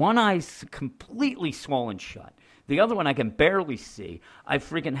one eye's completely swollen shut. The other one I can barely see. I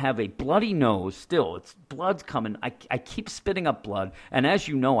freaking have a bloody nose still. Blood's coming. I keep spitting up blood. And as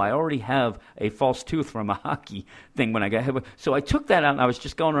you know, I already have a false tooth from a hockey thing when I got hit. So I took that out, and I was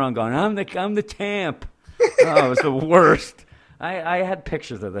just going around going, I'm the champ. Oh, it was the worst. I had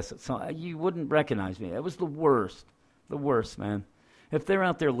pictures of this. So you wouldn't recognize me. It was the worst. The worst, man. If they're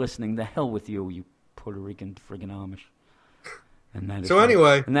out there listening, the hell with you, you Puerto Rican friggin' Amish. And that is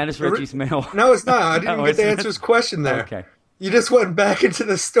anyway. And that is Richie's mail. No, it's not. I didn't get to answer his question there. Okay. You just went back into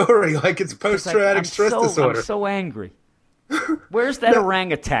the story like it's post-traumatic stress disorder. I'm so angry. Where's that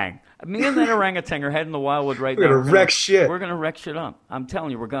orangutan? Me and that orangutan are heading to Wildwood right now. We're going to wreck shit. We're going to wreck shit up. I'm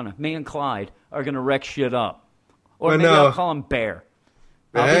telling you, we're going to. Me and Clyde are going to wreck shit up. Or maybe I'll call him Bear.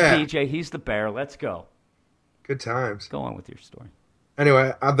 I'll be BJ. He's the bear. Let's go. Good times. Go on with your story.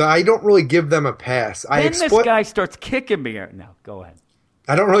 Anyway, I don't really give them a pass. Then this guy starts kicking me. No, go ahead.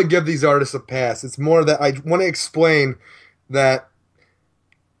 I don't really give these artists a pass. It's more that I want to explain that,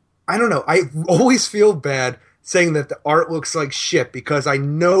 I don't know, I always feel bad saying that the art looks like shit because I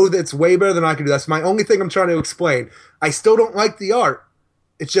know that it's way better than I can do. That's my only thing I'm trying to explain. I still don't like the art.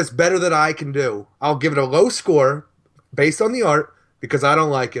 It's just better than I can do. I'll give it a low score based on the art because I don't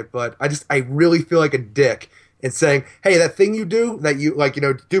like it, but I really feel like a dick in saying, hey, that thing you do that you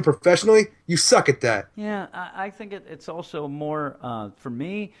do professionally, you suck at that. Yeah, I think it's also more for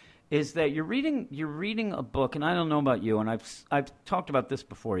me is that you're reading a book, and I don't know about you, and I've talked about this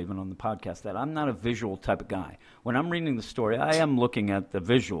before even on the podcast, that I'm not a visual type of guy. When I'm reading the story, I am looking at the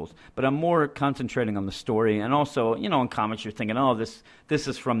visuals, but I'm more concentrating on the story, and also, in comics you're thinking, oh, this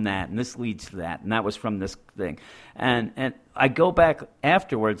is from that, and this leads to that, and that was from this thing. And I go back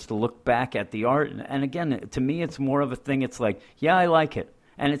afterwards to look back at the art, and again, to me it's more of a thing, it's like, yeah, I like it.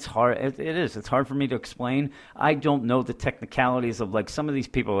 And it's hard. It is. It's hard for me to explain. I don't know the technicalities of like some of these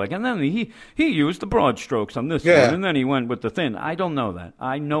people. Like, and then he used the broad strokes on this one, and then he went with the thin. I don't know that.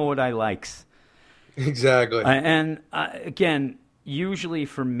 I know what I likes. Exactly. Again, usually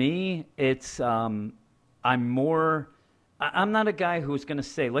for me, it's I'm not a guy who's going to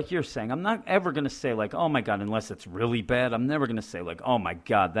say, like you're saying, I'm not ever going to say like, oh my God, unless it's really bad. I'm never going to say like, oh my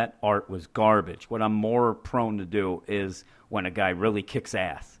God, that art was garbage. What I'm more prone to do is when a guy really kicks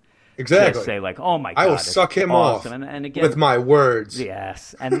ass. Exactly. Just say like, oh my God, I will suck him awesome. off and again, with my words.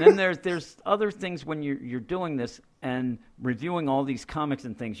 Yes. And then there's other things when you're doing this and reviewing all these comics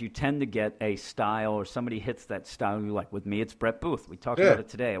and things, you tend to get a style or somebody hits that style you like. With me, it's Brett Booth. We talked about it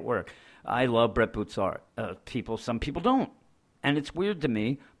today at work. I love Brett Booth's art. Some people don't. And it's weird to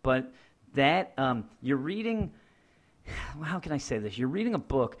me, but that you're reading, how can I say this? You're reading a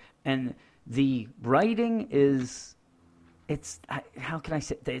book, and the writing is, how can I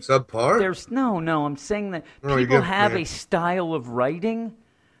say that? Subpar? No, I'm saying that people have a style of writing,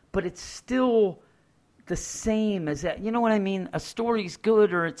 but it's still the same as that. You know what I mean? A story's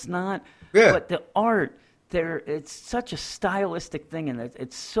good or it's not, but the art, it's such a stylistic thing, and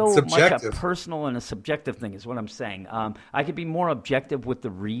it's so much a personal and a subjective thing is what I'm saying. I could be more objective with the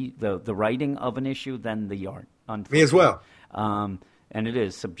writing of an issue than the art. Me as well. And it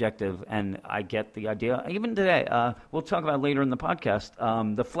is subjective, and I get the idea. Even today, we'll talk about later in the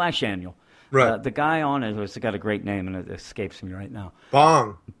podcast, the Flash Annual. Right. The guy on it has got a great name, and it escapes me right now.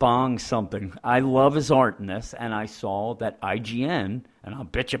 Bong something. I love his art in this, and I saw that IGN, and I'll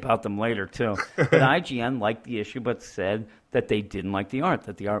bitch about them later too, but IGN liked the issue but said that they didn't like the art,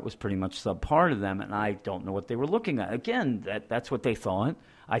 that the art was pretty much subpar to them, and I don't know what they were looking at. Again, that's what they thought.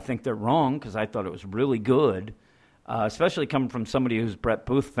 I think they're wrong because I thought it was really good, especially coming from somebody who's Brett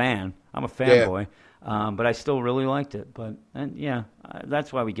Booth fan. I'm a fanboy. But I still really liked it.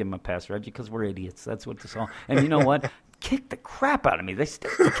 That's why we give him a pass, Reggie, because we're idiots. That's what this all. And you know what? kick the crap out of me. They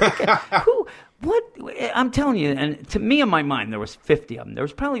still kick it. What? I'm telling you, and to me in my mind, there was 50 of them. There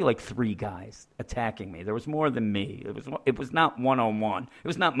was probably like 3 guys attacking me. There was more than me. It was not one-on-one. It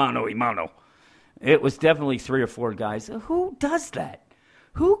was not mano-a-mano. It was definitely 3 or 4 guys. Who does that?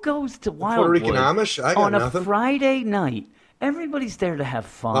 Who goes to Wildwood Puerto Rican Amish? I got on nothing. A Friday night? Everybody's there to have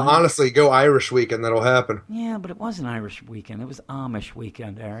fun. Honestly, go Irish weekend. That'll happen. Yeah, but it wasn't Irish weekend. It was Amish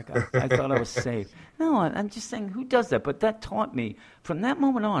weekend, Eric. I thought I was safe. No, I'm just saying, who does that? But that taught me, from that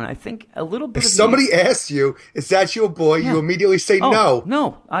moment on, I think a little bit If of somebody asks you, is that your boy, you immediately say no.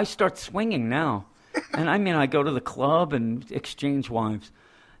 No, I start swinging now. And I mean, I go to the club and exchange wives.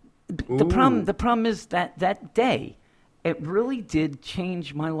 The problem is that day, it really did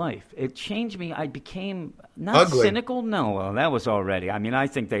change my life. It changed me. I became not ugly. Cynical. No, well, that was already. I mean, I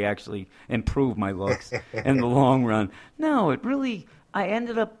think they actually improved my looks in the long run. No, it really. I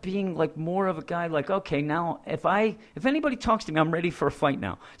ended up being like more of a guy. Like, okay, now if anybody talks to me, I'm ready for a fight.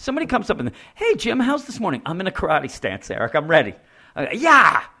 Now, somebody comes up and, hey, Jim, how's this morning? I'm in a karate stance, Eric. I'm ready.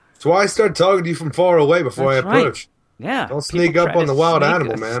 Yeah. That's why I start talking to you from far away before That's I approach. Right. Yeah. Don't sneak up on the wild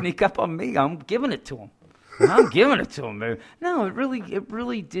animal, man. Sneak up on me. I'm giving it to him. I'm giving it to him, man. No, it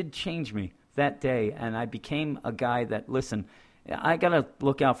really did change me that day, and I became a guy that, listen, I got to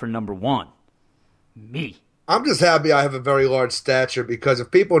look out for number one, me. I'm just happy I have a very large stature, because if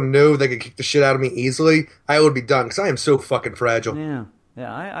people knew they could kick the shit out of me easily, I would be done, because I am so fucking fragile. Yeah,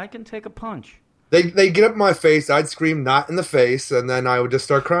 I can take a punch. They get up in my face, I'd scream not in the face, and then I would just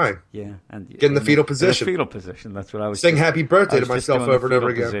start crying. Yeah, and get in the fetal position. In the fetal position, that's what I was. Sing happy birthday to myself over and over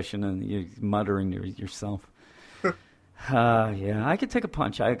again. Position, and you're muttering to yourself. Yeah, I could take a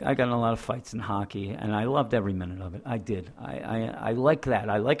punch. I got in a lot of fights in hockey, and I loved every minute of it. I did. I like that.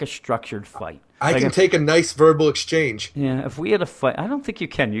 I like a structured fight. I can take a nice verbal exchange. Yeah, if we had a fight, I don't think you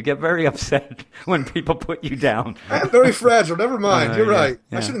can. You get very upset when people put you down. I'm very fragile. Never mind. You're right.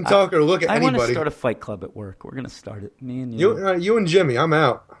 Yeah. I shouldn't talk or look at anybody. I want to start a fight club at work. We're going to start it. Me and you. You and Jimmy. I'm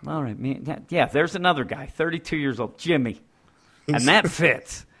out. All right. Yeah, there's another guy, 32 years old, Jimmy. And that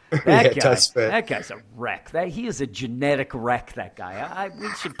fits. That guy's a wreck. He is a genetic wreck, that guy. We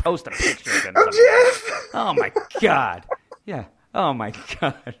should post a picture of him. Jeff! Oh, my God. Yeah. Oh, my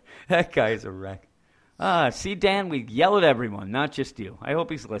God. That guy is a wreck. See, Dan, we yell at everyone, not just you. I hope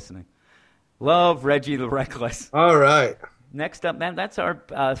he's listening. Love, Reggie the Reckless. All right. Next up, man, that's our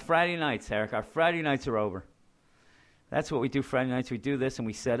Friday nights, Eric. Our Friday nights are over. That's what we do Friday nights. We do this, and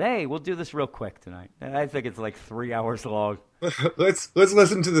we said, hey, we'll do this real quick tonight. I think it's like 3 hours long. Let's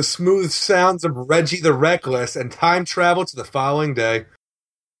listen to the smooth sounds of Reggie the Reckless and time travel to the following day.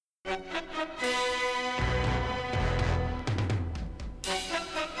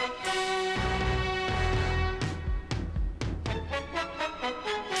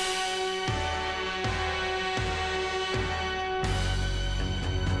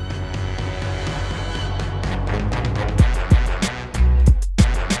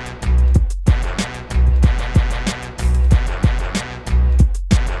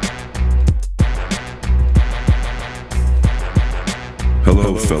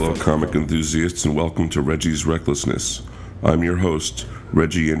 Hello, fellow comic enthusiasts, and welcome to Reggie's Recklessness. I'm your host,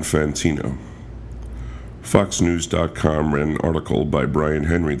 Reggie Infantino. FoxNews.com ran an article by Brian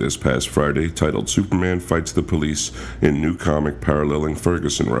Henry this past Friday titled Superman Fights the Police in New Comic Paralleling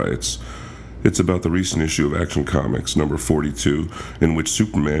Ferguson Riots. It's about the recent issue of Action Comics, number 42, in which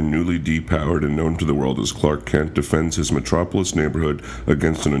Superman, newly depowered and known to the world as Clark Kent, defends his metropolis neighborhood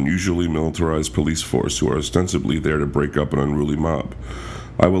against an unusually militarized police force who are ostensibly there to break up an unruly mob.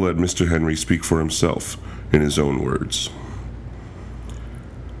 I will let Mr. Henry speak for himself, in his own words.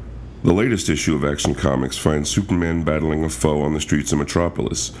 The latest issue of Action Comics finds Superman battling a foe on the streets of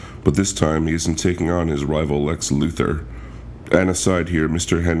Metropolis, but this time he isn't taking on his rival Lex Luthor. And aside here,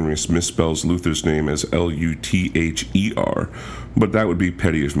 Mr. Henry misspells Luthor's name as Luther, but that would be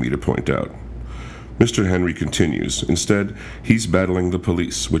petty of me to point out. Mr. Henry continues. Instead, he's battling the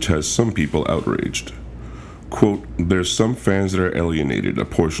police, which has some people outraged. Quote, there's some fans that are alienated, a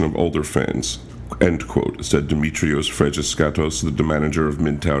portion of older fans, end quote, said Demetrios Fragiskatos, the manager of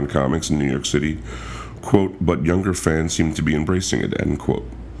Midtown Comics in New York City. Quote, but younger fans seem to be embracing it, end quote.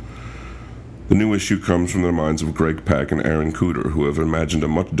 The new issue comes from the minds of Greg Pak and Aaron Cooter, who have imagined a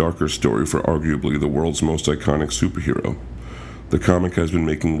much darker story for arguably the world's most iconic superhero. The comic has been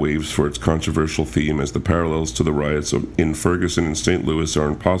making waves for its controversial theme, as the parallels to the riots in Ferguson and St. Louis are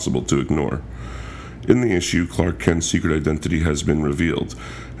impossible to ignore. In the issue, Clark Kent's secret identity has been revealed,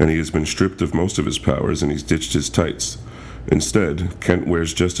 and he has been stripped of most of his powers, and he's ditched his tights. Instead, Kent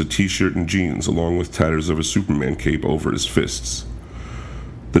wears just a t-shirt and jeans, along with tatters of a Superman cape over his fists.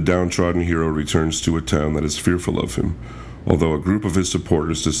 The downtrodden hero returns to a town that is fearful of him. Although a group of his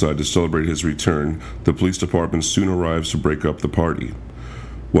supporters decide to celebrate his return, the police department soon arrives to break up the party.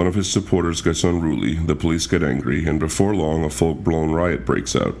 One of his supporters gets unruly, the police get angry, and before long a full-blown riot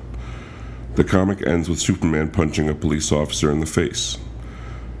breaks out. The comic ends with Superman punching a police officer in the face.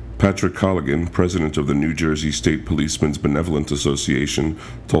 Patrick Colligan, president of the New Jersey State Policemen's Benevolent Association,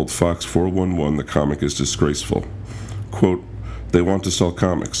 told Fox 411 the comic is disgraceful. Quote, "They want to sell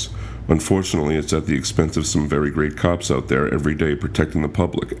comics. Unfortunately, it's at the expense of some very great cops out there every day protecting the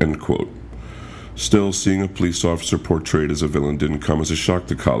public," end quote. Still, seeing a police officer portrayed as a villain didn't come as a shock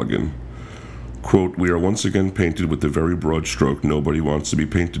to Colligan. Quote, "We are once again painted with the very broad stroke nobody wants to be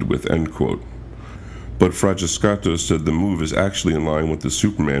painted with," end quote. But Fragiscato said the move is actually in line with the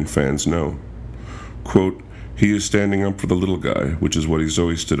Superman fans know. Quote, "He is standing up for the little guy, which is what he's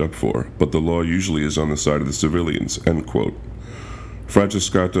always stood up for, but the law usually is on the side of the civilians," end quote.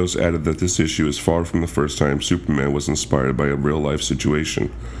 Fragiscatos added that this issue is far from the first time Superman was inspired by a real-life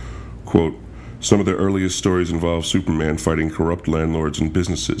situation. Quote, "Some of the earliest stories involve Superman fighting corrupt landlords and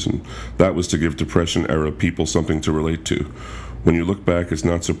businesses, and that was to give Depression-era people something to relate to. When you look back, it's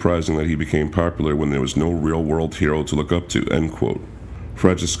not surprising that he became popular when there was no real-world hero to look up to," end quote.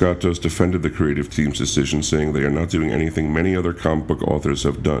 Fragiscatos defended the creative team's decision, saying they are not doing anything many other comic book authors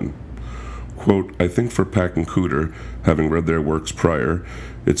have done. Quote, "I think for Pack and Cooter, having read their works prior,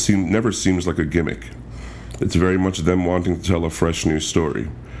 it never seems like a gimmick. It's very much them wanting to tell a fresh new story.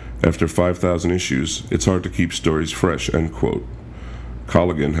 After 5,000 issues, it's hard to keep stories fresh," end quote.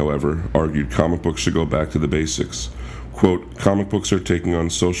 Colligan, however, argued comic books should go back to the basics. Quote, "Comic books are taking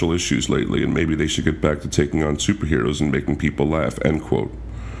on social issues lately, and maybe they should get back to taking on superheroes and making people laugh," end quote.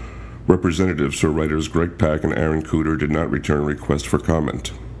 Representatives for writers Greg Pak and Aaron Cooter did not return requests for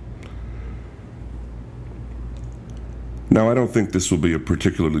comment. Now, I don't think this will be a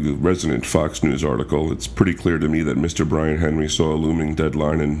particularly resonant Fox News article. It's pretty clear to me that Mr. Brian Henry saw a looming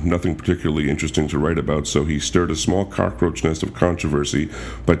deadline and nothing particularly interesting to write about, so he stirred a small cockroach nest of controversy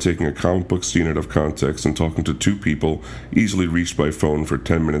by taking a comic book scene out of context and talking to two people easily reached by phone for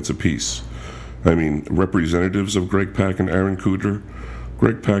 10 minutes apiece. I mean, representatives of Greg Pak and Aaron Cooter?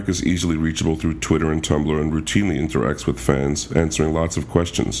 Greg Pak is easily reachable through Twitter and Tumblr and routinely interacts with fans, answering lots of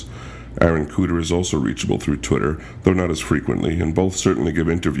questions. Aaron Cooter is also reachable through Twitter, though not as frequently, and both certainly give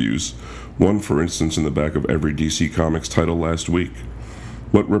interviews. One, for instance, in the back of every DC Comics title last week.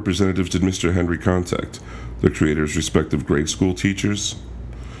 What representatives did Mr. Henry contact? The creators' respective grade school teachers?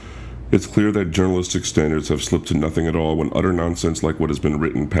 It's clear that journalistic standards have slipped to nothing at all when utter nonsense like what has been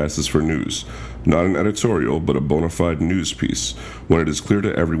written passes for news. Not an editorial, but a bona fide news piece, when it is clear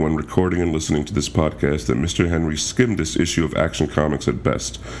to everyone recording and listening to this podcast that Mr. Henry skimmed this issue of Action Comics at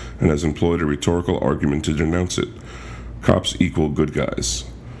best, and has employed a rhetorical argument to denounce it. Cops equal good guys.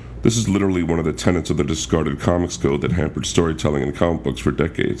 This is literally one of the tenets of the discarded comics code that hampered storytelling in comic books for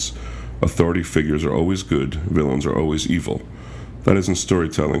decades. Authority figures are always good, villains are always evil. That isn't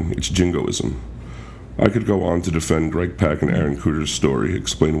storytelling, it's jingoism. I could go on to defend Greg Pak and Aaron Cooter's story,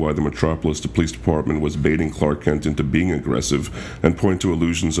 explain why the Metropolis Police Department was baiting Clark Kent into being aggressive, and point to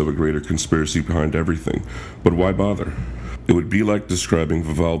illusions of a greater conspiracy behind everything. But why bother? It would be like describing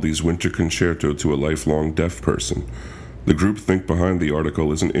Vivaldi's Winter Concerto to a lifelong deaf person. The groupthink behind the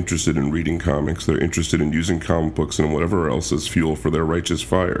article isn't interested in reading comics, they're interested in using comic books and whatever else as fuel for their righteous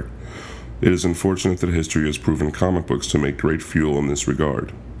fire. It is unfortunate that history has proven comic books to make great fuel in this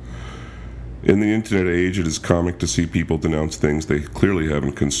regard. In the internet age, it is comic to see people denounce things they clearly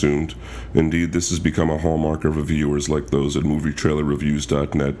haven't consumed. Indeed, this has become a hallmark of reviewers like those at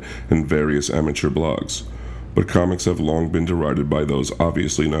movietrailerreviews.net and various amateur blogs. But comics have long been derided by those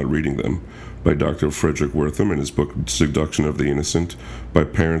obviously not reading them, by Dr. Frederick Wertham in his book Seduction of the Innocent, by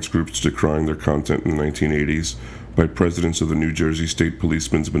parents groups decrying their content in the 1980s, by presidents of the New Jersey State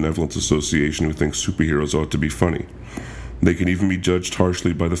Policemen's Benevolent Association who think superheroes ought to be funny. They can even be judged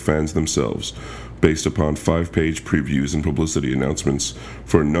harshly by the fans themselves, based upon 5-page previews and publicity announcements,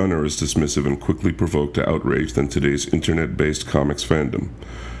 for none are as dismissive and quickly provoked to outrage than today's internet-based comics fandom.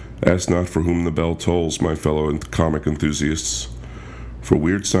 Ask not for whom the bell tolls, my fellow comic enthusiasts. For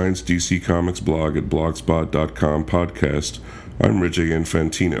Weird Science DC Comics blog at blogspot.com podcast, I'm Reggie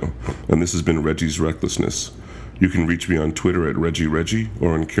Infantino, and this has been Reggie's Recklessness. You can reach me on Twitter at ReggieReggie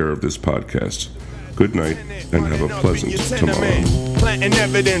or in care of this podcast. Good night, and have a pleasant tomorrow. Planting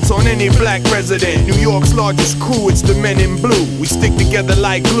evidence on any black resident. New York's largest crew, it's the men in blue. We stick together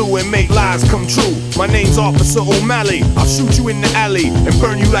like glue and make lies come true. My name's Officer O'Malley. I'll shoot you in the alley and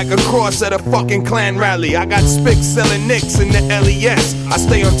burn you like a cross at a fucking Klan rally. I got spics selling nicks in the LES. I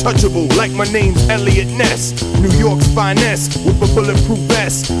stay untouchable like my name's Elliot Ness. New York's finest with a bulletproof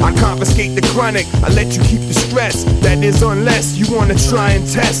vest. I confiscate the chronic, I let you keep the stress. That is unless you wanna try and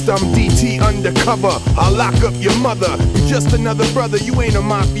test. I'm DT undercover, I'll lock up your mother. You just another brother, you ain't a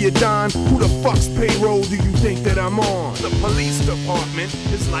mafia don. Who the fuck's payroll do you think that I'm on? The police department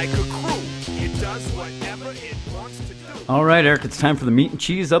is like a crew. It does whatever it wants to do. All right, Eric, it's time for the meat and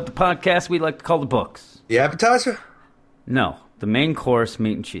cheese of the podcast we like to call the books. The appetizer? No, the main course,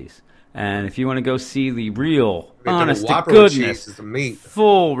 meat and cheese. And if you want to go see the real, honest to Whopper goodness, cheese is the meat.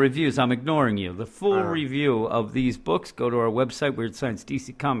 full reviews, I'm ignoring you, the full review of these books, go to our website, Weird Science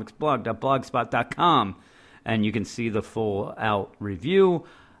DC Comics blog.blogspot.com, and you can see the full out review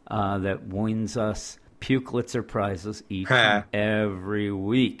that wins us Pukelitzer prizes each and every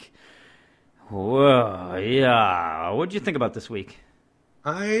week. Whoa, yeah. What'd you think about this week?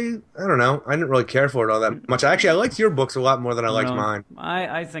 I don't know. I didn't really care for it all that much. Actually, I liked your books a lot more than I liked mine.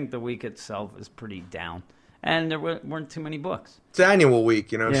 I think the week itself is pretty down. And there weren't too many books. It's annual week,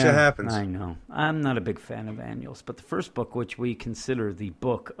 shit happens. I know. I'm not a big fan of annuals. But the first book, which we consider the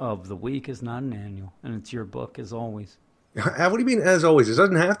book of the week, is not an annual. And it's your book, as always. What do you mean, as always? It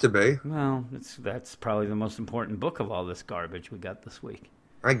doesn't have to be. Well, that's probably the most important book of all this garbage we got this week.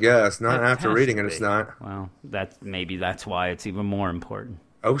 I guess. Not after reading it, be. it's not. Well, maybe that's why it's even more important.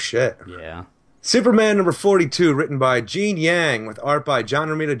 Oh, shit. Yeah. Superman number 42, written by Gene Yang, with art by John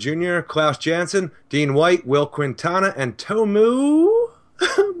Romita Jr., Klaus Janson, Dean White, Will Quintana, and Tomu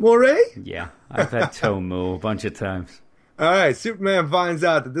Moray? Yeah, I've had Tomu a bunch of times. All right, Superman finds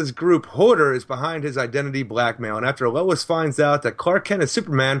out that this group, Hoarder, is behind his identity blackmail, and after Lois finds out that Clark Kent is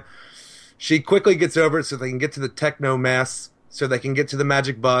Superman, she quickly gets over it so they can get to the techno mass, so they can get to the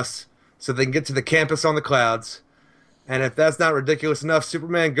magic bus, so they can get to the campus on the clouds. And if that's not ridiculous enough,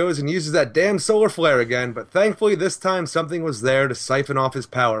 Superman goes and uses that damn solar flare again, but thankfully this time something was there to siphon off his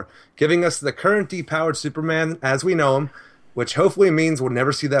power, giving us the current depowered Superman as we know him, which hopefully means we'll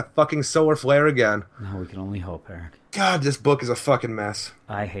never see that fucking solar flare again. No, we can only hope, Eric. God, this book is a fucking mess.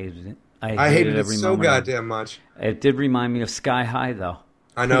 I hated it. I hated it every so moment. goddamn much. It did remind me of Sky High, though.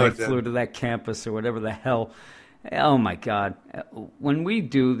 I know it did. They flew to that campus or whatever the hell. Oh, my God. When we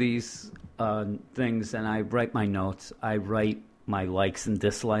do these things and I write my notes, I write my likes and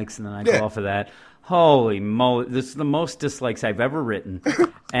dislikes, and then I go off of that. Holy moly. This is the most dislikes I've ever written,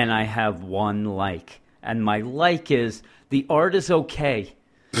 and I have one like. And my like is, the art is okay.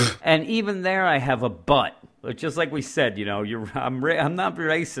 And even there I have a but. Just like we said, I'm not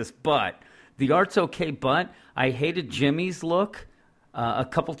racist, but the art's okay, but I hated Jimmy's look a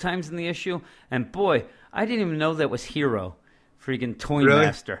couple times in the issue. And boy, I didn't even know that was Hero, freaking Toy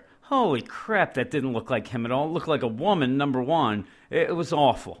Master. Holy crap, that didn't look like him at all. It looked like a woman, number one. It was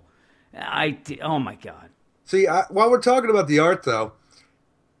awful. Oh, my God. See, while we're talking about the art, though,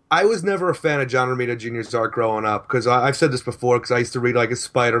 I was never a fan of John Romita Jr.'s art growing up, because I've said this before, because I used to read like his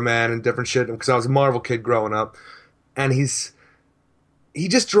Spider-Man and different shit, because I was a Marvel kid growing up, and he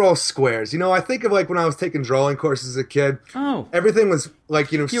just draws squares. I think of like when I was taking drawing courses as a kid. Oh. Everything was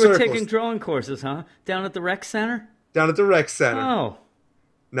like, You circles. were taking drawing courses, huh? Down at the rec center? Down at the rec center. Oh.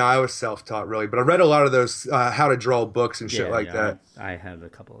 No, I was self-taught, really, but I read a lot of those how to draw books and shit that. I had a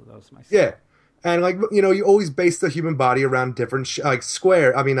couple of those myself. Yeah. And, like, you always base the human body around different,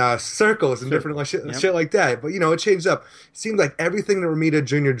 circles and different shit like that. But, it changed up. It seemed like everything that Romita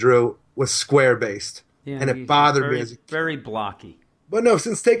Jr. drew was square-based. Yeah, and it bothered me. Very blocky. But no,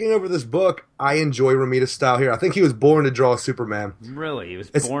 since taking over this book, I enjoy Romita's style here. I think he was born to draw Superman. Really? He was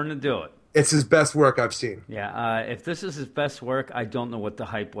born to do it. It's his best work I've seen. Yeah, if this is his best work, I don't know what the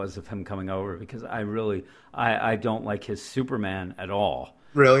hype was of him coming over, because I don't like his Superman at all.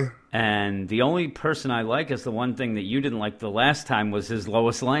 Really? And the only person I like is the one thing that you didn't like the last time was his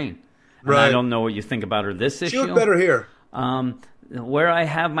Lois Lane. And right. I don't know what you think about her this issue. She looked better here. Where I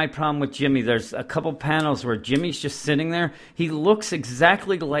have my problem with Jimmy, there's a couple panels where Jimmy's just sitting there. He looks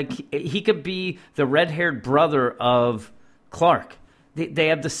exactly like he could be the red-haired brother of Clark. They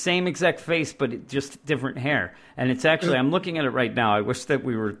have the same exact face, but just different hair. And it's actually, I'm looking at it right now. I wish that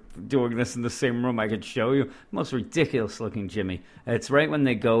we were doing this in the same room. I could show you. Most ridiculous-looking Jimmy. It's right when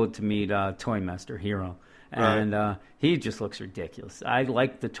they go to meet Toy Master Hero. And he just looks ridiculous. I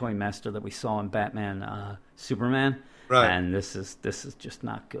like the Toy Master that we saw in Batman Superman. Right. And this is just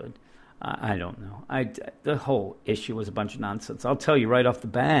not good. I don't know. The whole issue was a bunch of nonsense. I'll tell you right off the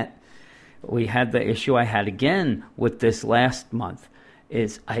bat. we had the issue I had again with this last month.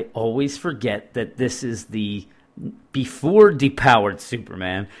 Is I always forget that this is the before depowered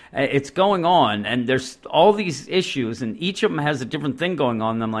Superman. It's going on, and there's all these issues, and each of them has a different thing going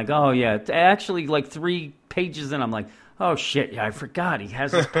on. And I'm like, oh yeah, it's actually like 3 pages in, I'm like, oh shit, yeah, I forgot he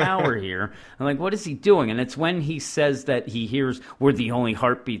has his power here. I'm like, what is he doing? And it's when he says that he hears we're the only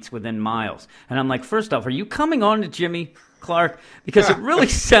heartbeats within miles. And I'm like, first off, are you coming on to Jimmy Clark? Because it really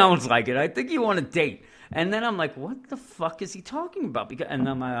sounds like it. I think you want to date. And then I'm like, what the fuck is he talking about? And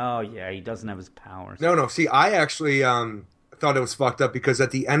I'm like, oh, yeah, he doesn't have his powers. No. See, I actually thought it was fucked up because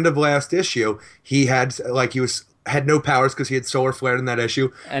at the end of last issue, he had no powers because he had solar flared in that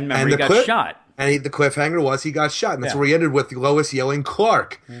issue. And remember, he got shot. And the cliffhanger was he got shot. And that's where he ended with Lois yelling,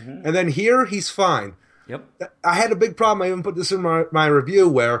 Clark. Mm-hmm. And then here, he's fine. Yep. I had a big problem. I even put this in my review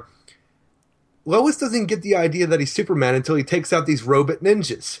where Lois doesn't get the idea that he's Superman until he takes out these robot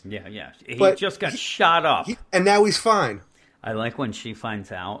ninjas. Yeah. He just got shot up. And now he's fine. I like when she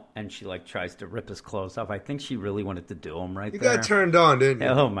finds out and she tries to rip his clothes off. I think she really wanted to do him right there. You got turned on, didn't you?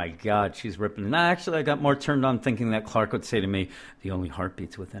 Oh my God, she's ripping. No, actually, I got more turned on thinking that Clark would say to me, "The only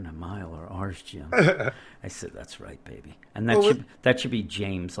heartbeats within a mile are ours, Jim." I said, "That's right, baby." And that should be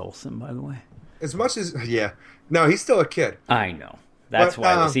James Olsen, by the way. As much as no, he's still a kid. I know. That's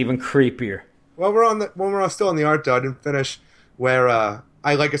why it was even creepier. Well, when we're still on the art, though, I didn't finish where I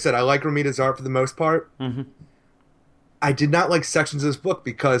like Romita's art for the most part. Mm-hmm. I did not like sections of this book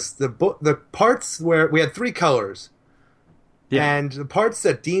because the parts where we had 3 colors, and the parts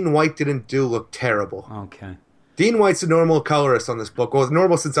that Dean White didn't do looked terrible. Okay. Dean White's a normal colorist on this book. Well,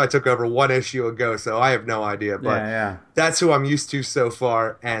 normal since I took over 1 issue ago, so I have no idea. But that's who I'm used to so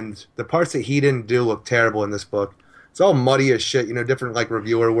far, and the parts that he didn't do look terrible in this book. It's all muddy as shit, different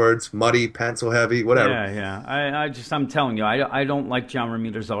reviewer words, muddy, pencil heavy, whatever. Yeah. I'm telling you, I don't like John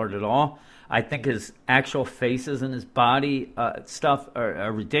Romita's art at all. I think his actual faces and his body stuff are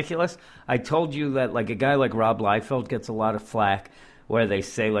ridiculous. I told you that a guy like Rob Liefeld gets a lot of flack where they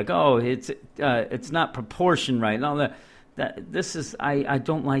say oh, it's not proportioned right. No, this is I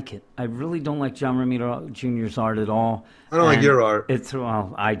don't like it. I really don't like John Romita Jr.'s art at all. I don't like your art.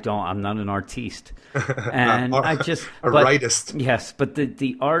 I don't. I'm not an artiste, and artist. Yes, but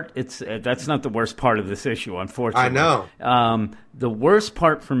the art. That's not the worst part of this issue, unfortunately. I know. The worst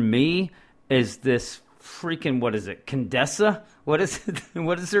part for me is this freaking, what is it, Condessa? What is it?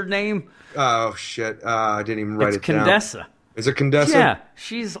 What is her name? Oh shit! I didn't even write it down. It's Condessa. Is it Condessa? Yeah,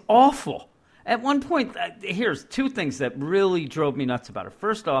 she's awful. At one point, here's 2 things that really drove me nuts about her.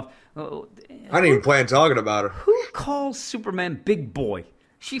 First off, I didn't even plan talking about her. Who calls Superman Big Boy?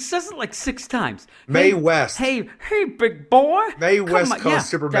 She says it 6 times. Mae West. Hey, big boy. Mae West calls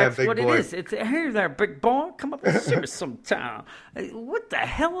Superman Big Boy. That's what it is. It's, hey there, big boy. Come up and see me sometime. What the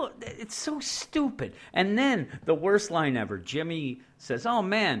hell? It's so stupid. And then the worst line ever. Jimmy says, oh,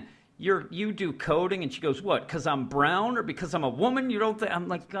 man, you do coding. And she goes, what, because I'm brown or because I'm a woman? You don't think? I'm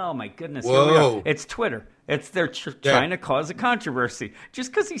like, oh, my goodness. Whoa. It's Twitter. They're trying to cause a controversy. Just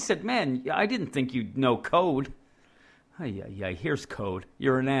because he said, man, I didn't think you'd know code. Yeah, here's code.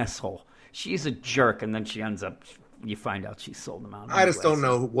 You're an asshole. She's a jerk, and then she ends up, you find out she sold them out. I just don't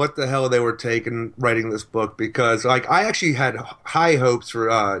know what the hell they were taking writing this book because, I actually had high hopes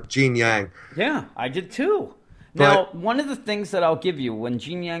for Gene Yang. Yeah, I did too. Now, one of the things that I'll give you, when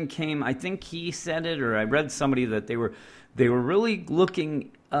Gene Yang came, I think he said it, or I read somebody that they were really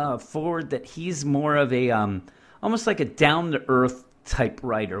looking forward that he's more of a, almost like a down-to-earth type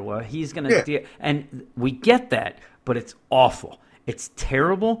writer, where he's going to, and we get that. But it's awful. It's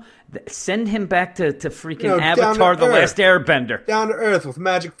terrible. Send him back to freaking Avatar: The Last Airbender. Down to earth with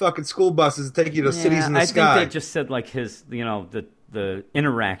magic fucking school buses to take you to cities in the sky. I think they just said his, the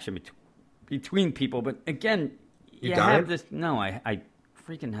interaction between people. But again, you have this. No, I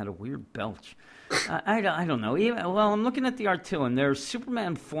freaking had a weird belch. I don't know. I'm looking at the art too, and there's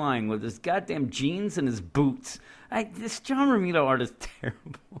Superman flying with his goddamn jeans and his boots. This John Romita art is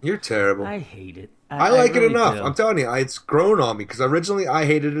terrible. You're terrible. I hate it. I like it enough. I'm telling you, it's grown on me because originally I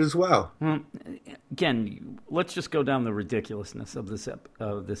hated it as well. Again, let's just go down the ridiculousness of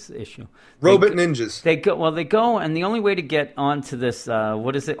this issue. Robot ninjas. They go, and the only way to get onto this,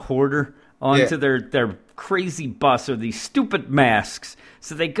 hoarder, onto their crazy bus are these stupid masks.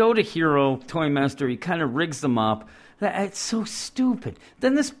 So they go to Hero, Toymaster, he kind of rigs them up. It's so stupid.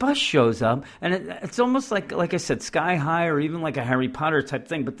 Then this bus shows up, and it's almost like I said, Sky High or even like a Harry Potter type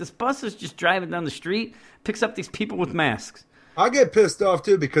thing. But this bus is just driving down the street, picks up these people with masks. I get pissed off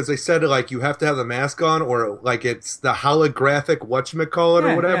too because they said like you have to have the mask on or like it's the holographic whatchamacallit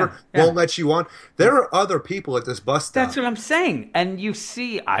or whatever won't let you on. There are other people at this bus stop. That's what I'm saying. And you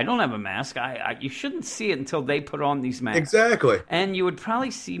see, I don't have a mask. You shouldn't see it until they put on these masks. Exactly. And you would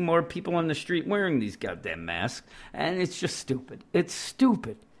probably see more people on the street wearing these goddamn masks. And it's just stupid. It's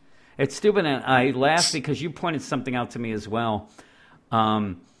stupid. It's stupid. And I laugh because you pointed something out to me as well.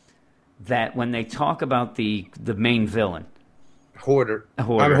 That when they talk about the main villain, Hoarder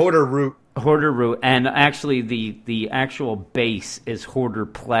Root. Hoarder Root, and actually the actual base is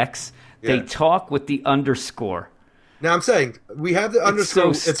Hoarderplex. Yeah. They talk with the underscore. Now I'm saying we have the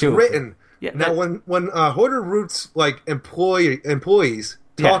underscore. So it's written. Yeah, now when Hoarder Root's like employees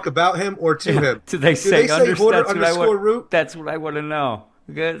talk about him or to him, do they say Hoarder underscore Root? That's what I want to know.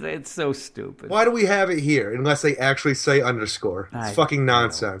 Because it's so stupid. Why do we have it here unless they actually say underscore? It's fucking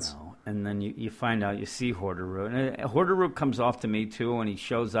nonsense. And then you find out, you see Hoarder Root. And Hoarder Root comes off to me, too, when he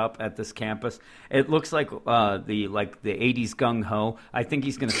shows up at this campus. It looks like the 80s gung-ho. I think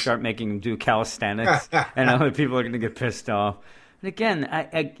he's going to start making him do calisthenics, and other people are going to get pissed off. And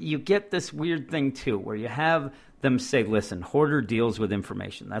again, you get this weird thing, too, where you have them say, listen, Hoarder deals with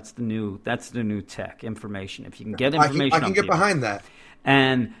information. That's the new tech, information. If you can get information I can get behind that.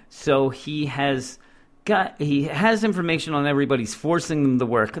 And so he has information on everybody. He's forcing them to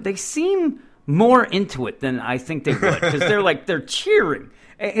work. They seem more into it than I think they would because they're cheering.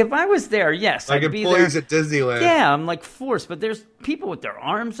 If I was there, yes, like I'd be employees there. At Disneyland. Yeah, I'm like forced, but there's people with their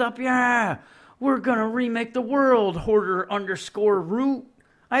arms up. Yeah, we're gonna remake the world. Hoarder underscore Root.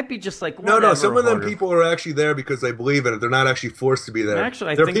 I'd be just like, whatever, no. Some of them Hoarder. people are actually there because they believe in it. They're not actually forced to be there.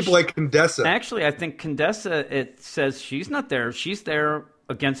 Actually, there are people like Condessa. Actually, I think Condessa. It says she's not there. She's there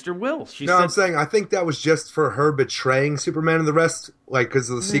against her will. I'm saying I think that was just for her betraying Superman and the rest, like because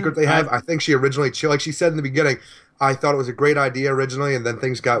of the secret they have. I think she originally, like she said in the beginning, I thought it was a great idea originally, and then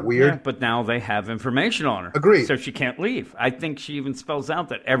things got weird. Yeah, but now they have information on her. Agreed. So she can't leave. I think she even spells out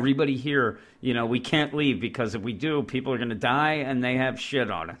that everybody here, we can't leave because if we do, people are going to die, and they have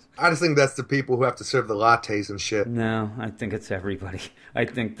shit on us. I just think that's the people who have to serve the lattes and shit. No, I think it's everybody. I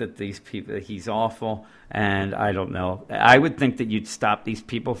think that these people, he's awful, and I don't know. I would think that you'd stop these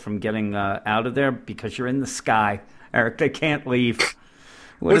people from getting out of there because you're in the sky, Eric. They can't leave.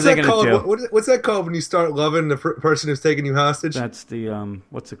 What's that called? What's that called when you start loving the person who's taking you hostage? That's the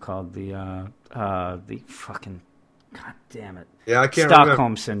what's it called? The fucking, god damn it. Yeah, I can't Stockholm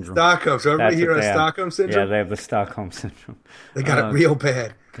remember. Syndrome. Stockholm. So everybody here has Stockholm Syndrome? Yeah, they have the Stockholm Syndrome. They got it real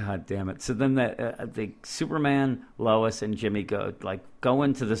bad. God damn it. So then the Superman, Lois, and Jimmy go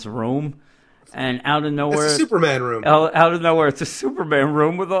into this room. And out of nowhere, it's a Superman room. Out of nowhere, it's a Superman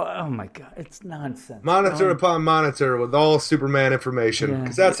room with all. Oh my god, it's nonsense. Monitor upon monitor with all Superman information,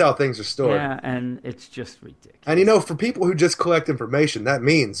 because that's how things are stored. Yeah, and it's just ridiculous. And for people who just collect information, that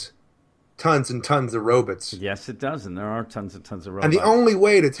means tons and tons of robots. Yes, it does, and there are tons and tons of robots. And the only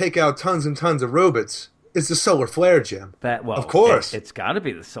way to take out tons and tons of robots is the solar flare, Jim. Of course. It's got to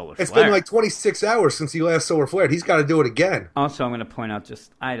be the solar flare. It's been like 26 hours since he last solar flared. He's got to do it again. Also, I'm going to point out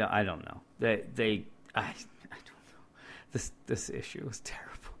I don't know. I don't know. This issue is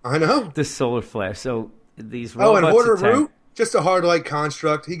terrible. I know. This solar flare. So these robots and Hoarder Root, just a hard light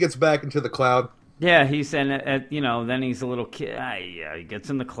construct. He gets back into the cloud. Yeah, he's then he's a little kid. He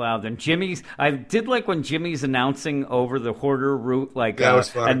gets in the cloud. Then I did like when Jimmy's announcing over the Hoarder Root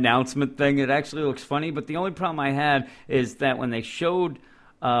announcement thing. It actually looks funny, but the only problem I had is that when they showed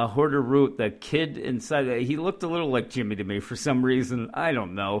Hoarder Root, the kid inside, he looked a little like Jimmy to me for some reason. I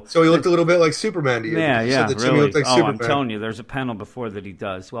don't know. So he looked a little bit like Superman to you. Yeah, Jimmy really. Looked like Superman. I'm telling you, there's a panel before that he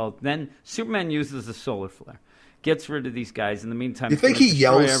does. Well, then Superman uses the solar flare. Gets rid of these guys. In the meantime, you think he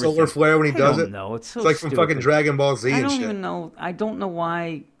yells solar flare when he does it? No, it's like stupid. From fucking Dragon Ball Z and shit. I don't even know. I don't know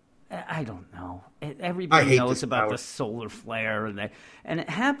why. I don't know. Everybody knows about the solar flare, and it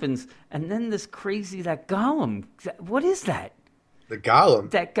happens. And then this crazy that Gollum. What is that? The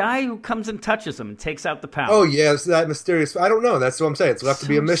Gollum. That guy who comes and touches him and takes out the power. Oh, yeah, it's that mysterious. I don't know. That's what I'm saying. It's left to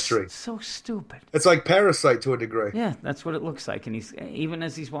be a mystery. So stupid. It's like Parasite to a degree. Yeah, that's what it looks like. And even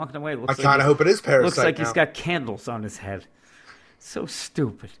as he's walking away, I kind of hope it is Parasite. Looks like he's got candles on his head. So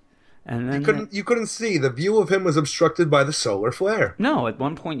stupid. And then you couldn't see. The view of him was obstructed by the solar flare. No, at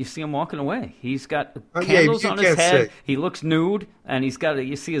one point you see him walking away. He's got candles on his head. See. He looks nude, and you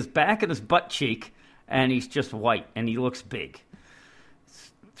see his back and his butt cheek, and he's just white, and he looks big.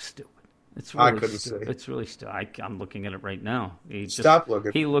 Stupid. It's really I couldn't see. It's really stupid. I'm looking at it right now. Stop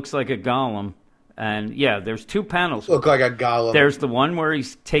looking. He looks like a Gollum, And yeah, there's 2 panels. Look like a golem. There's the one where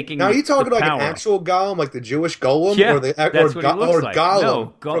he's taking. Now, are you talking the like power. an actual golem, like the Jewish golem, Yeah, or the that's what he looks like. Gollum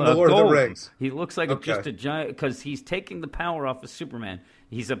No, from the Lord of the Rings? He looks like just a giant because he's taking the power off of Superman.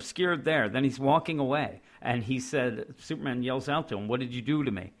 He's obscured there. Then he's walking away, and he said, Superman yells out to him, "What did you do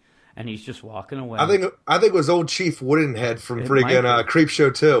to me?" And he's just walking away. I think it was old Chief Woodenhead from freaking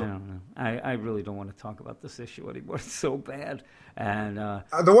Creepshow 2. I don't know. I really don't want to talk about this issue anymore. It's so bad. And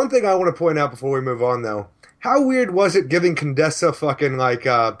the one thing I want to point out before we move on, though, how weird was it giving Condessa fucking like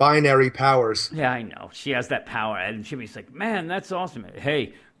binary powers? Yeah, I know. She has that power, and Jimmy's like, "Man, that's awesome."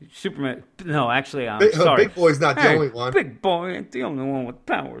 Hey, Superman. No, actually, I'm sorry. Big Boy's not the only one. Big Boy ain't the only one with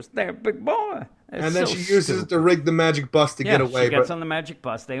powers. There, Big Boy. It's and then so she uses stupid. it to rig the magic bus to get away. She gets on the magic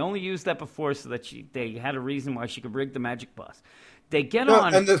bus. They only used that before so that they had a reason why she could rig the magic bus. They get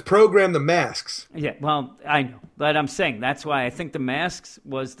on. And they program the masks. Yeah, well, I know. But I'm saying that's why I think the masks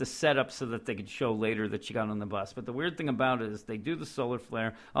was the setup so that they could show later that she got on the bus. But the weird thing about it is they do the solar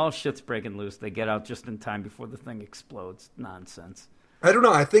flare. All shit's breaking loose. They get out just in time before the thing explodes. Nonsense. I don't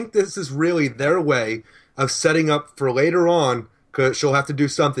know. I think this is really their way of setting up for later on, because she'll have to do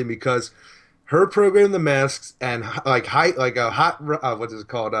something, because her program the masks and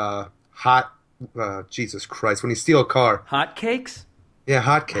Jesus Christ, when you steal a car. Hotcakes? Yeah,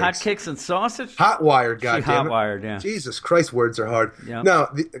 hotcakes. Hotcakes and sausage? Hot wired, goddammit. Hot wired, yeah. Jesus Christ, words are hard. Yep. No,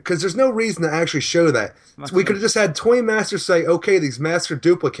 because there's no reason to actually show that. So we could have just had Toy Master say, okay, these masks are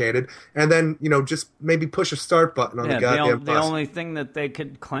duplicated, and then, just maybe push a start button on the goddamn bus. The only thing that they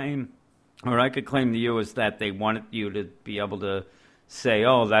could claim, or I could claim to you, is that they wanted you to be able to say,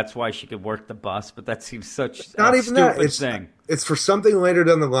 oh, that's why she could work the bus, but that seems such a stupid thing. It's for something later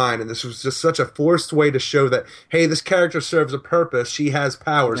down the line, and this was just such a forced way to show that, hey, this character serves a purpose. She has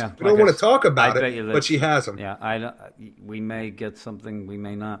powers. Yeah, we don't want to talk about it, but she has them. Yeah, we may get something, we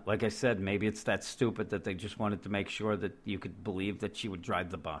may not. Like I said, maybe it's that stupid that they just wanted to make sure that you could believe that she would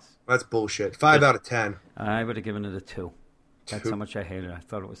drive the bus. That's bullshit. 5 out of 10. I would have given it a 2. That's how much I hated it. I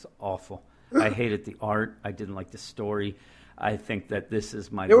thought it was awful. I hated the art. I didn't like the story. I think that this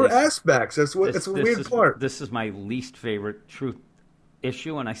is my. There were aspects. That's a weird part. This is my least favorite Truth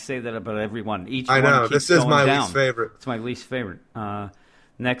issue, and I say that about every one. I know this is my least favorite. It's my least favorite.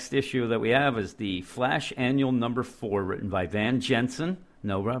 Next issue that we have is the Flash Annual number 4, written by Van Jensen.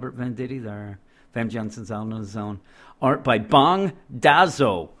 No Robert Venditti there. Van Jensen's out on his own. Art by Bong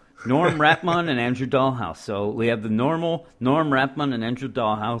Dazo. Norm Rapmund and Andrew Dahlhaus. So we have the normal Norm Rapmund and Andrew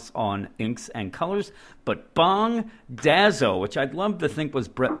Dahlhaus on inks and colors, but Bong Dazo, which I'd love to think was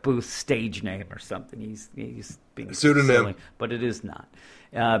Brett Booth's stage name or something. He's being pseudonym, silly, but it is not.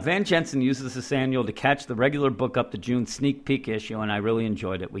 Van Jensen uses this annual to catch the regular book up to June sneak peek issue, and I really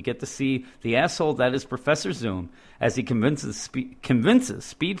enjoyed it. We get to see the asshole that is Professor Zoom as he convinces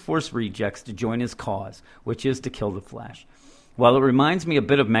Speed Force rejects to join his cause, which is to kill the Flash. While it reminds me a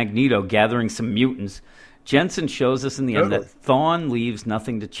bit of Magneto gathering some mutants, Jensen shows us in the end that Thawne leaves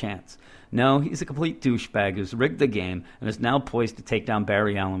nothing to chance. No, he's a complete douchebag who's rigged the game and is now poised to take down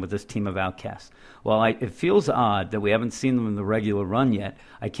Barry Allen with his team of outcasts. While it feels odd that we haven't seen them in the regular run yet,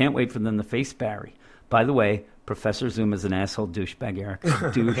 I can't wait for them to face Barry. By the way, Professor Zoom is an asshole douchebag, Eric.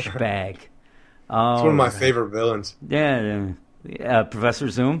 Douchebag. It's one of my favorite villains. Yeah, Professor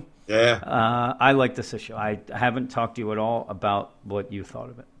Zoom? Yeah. I like this issue. I haven't talked to you at all about what you thought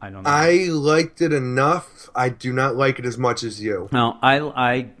of it. I don't know. I liked it enough. I do not like it as much as you. No,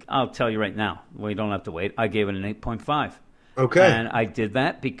 I'll tell you right now. We don't have to wait. I gave it an 8.5. Okay. And I did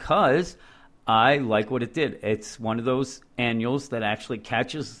that because I like what it did. It's one of those annuals that actually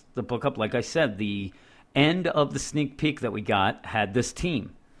catches the book up. Like I said, the end of the sneak peek that we got had this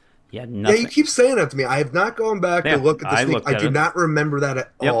team. Yeah, you keep saying that to me. I have not gone back to look at the sneak. I do not remember that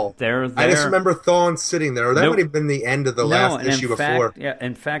at all. They're there. I just remember Thawne sitting there. That might have been the end of the last issue before. Yeah,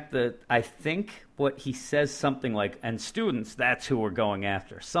 in fact, I think what he says something like, and students, that's who we're going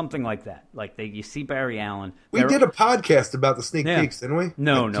after. Something like that. Like you see Barry Allen. We did a podcast about the sneak peeks, didn't we?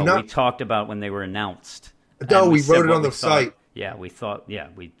 No, we talked about when they were announced. No, we wrote it on the site. Yeah, we thought,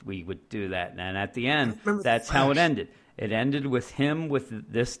 we would do that. And at the end, that's how it ended. It ended with him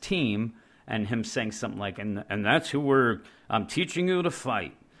with this team and him saying something like, and that's who I'm teaching you to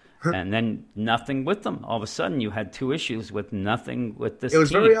fight. And then nothing with them. All of a sudden, you had 2 issues with nothing with this team. It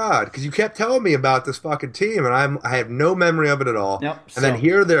was very odd because you kept telling me about this fucking team, and I have no memory of it at all. Yep, then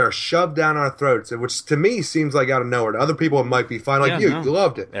here they're shoved down our throats, which to me seems like out of nowhere. To other people, it might be fine. Like you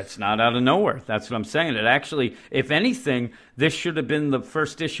loved it. It's not out of nowhere. That's what I'm saying. It actually, if anything, this should have been the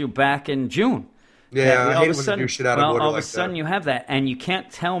first issue back in June. Yeah, I hate when they do shit out of order all of a sudden you have that, and you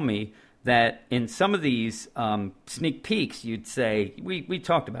can't tell me that in some of these sneak peeks, you'd say, we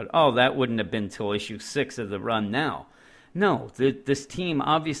talked about it, oh, that wouldn't have been till issue 6 of the run now. No, this team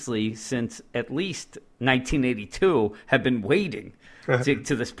obviously since at least 1982 have been waiting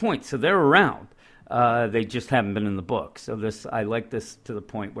to this point. So they're around. They just haven't been in the book. So I like this to the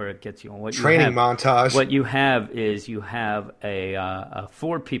point where it gets you on what training montage. What you have is you have a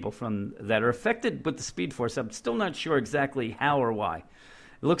 4 people that are affected with the Speed Force. I'm still not sure exactly how or why.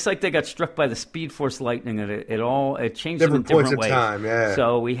 It looks like they got struck by the Speed Force lightning, and it changed them in different ways. Time, yeah.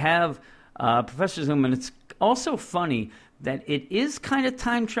 So we have Professor Zoom, and it's also funny that it is kind of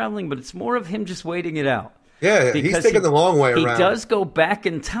time traveling, but it's more of him just waiting it out. Yeah, he's taking the long way around. He does go back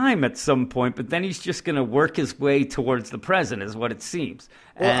in time at some point, but then he's just going to work his way towards the present, is what it seems.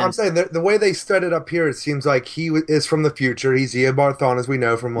 Well, I'm saying the way they set it up here, it seems like he is from the future. He's Eobard Thawne, as we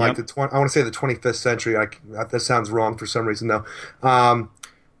know, from like I want to say the 25th century. That sounds wrong for some reason, though.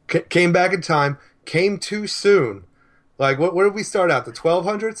 Came back in time, came too soon. Like, where did we start out? The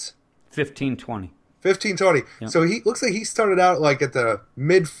 1200s? 1520. 1520. Yep. So he looks like he started out like at the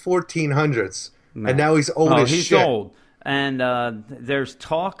mid 1400s. And now he's old as he's shit. He's old. And there's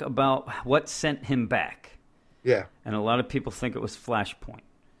talk about what sent him back. Yeah. And a lot of people think it was Flashpoint.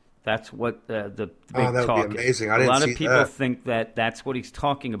 That's what the big that talk would be amazing. is. I didn't a lot see of people that. think that that's what he's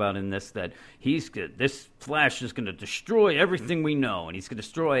talking about in this, that this Flash is going to destroy everything we know, and he's going to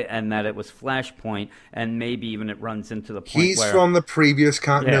destroy, and that it was Flashpoint, and maybe even it runs into the point he's from the previous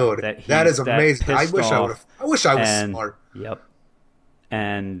continuity. Yeah, that is amazing. I wish I was and, smart. Yep.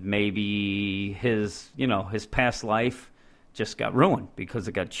 And maybe his past life just got ruined because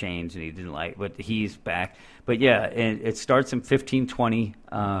it got changed and he didn't like. But he's back. But yeah, it starts in 1520.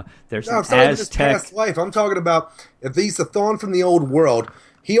 There's an Aztec. His past life. I'm talking about if he's the Thawne from the old world.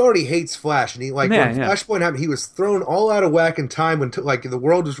 He already hates Flash, and when Flashpoint happened, he was thrown all out of whack in time when the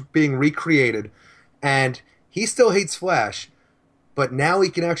world was being recreated, and he still hates Flash. But now he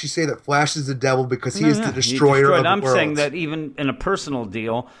can actually say that Flash is the devil because he is the destroyer of the world. I'm saying that even in a personal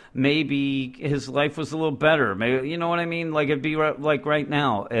deal, maybe his life was a little better. Maybe, you know what I mean? Like it'd be like right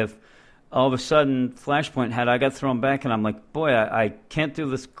now if all of a sudden Flashpoint I got thrown back and I'm like, boy, I can't do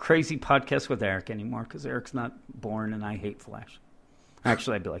this crazy podcast with Eric anymore because Eric's not born and I hate Flash.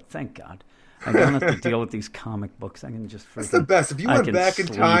 Actually, I'd be like, thank God. I don't have to deal with these comic books. I can just That's the best. If you went back in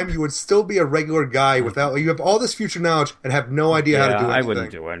time, you would still be a regular guy you have all this future knowledge and have no idea how to do anything. I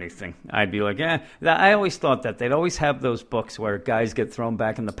wouldn't do anything. I'd be like, I always thought that. They'd always have those books where guys get thrown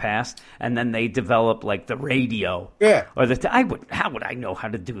back in the past and then they develop like the radio. Yeah. Or how would I know how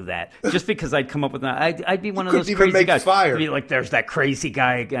to do that? Just because I'd come up with that. I'd be one of those even crazy make guys. fire. I'd be like, there's that crazy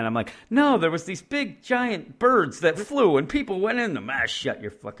guy again. I'm like, no, there was these big giant birds that flew and people went in them. Shut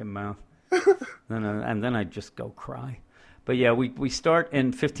your fucking mouth. And then I'd just go cry. But yeah, we start in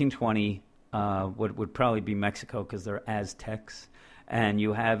 1520, what would probably be Mexico because they're Aztecs. And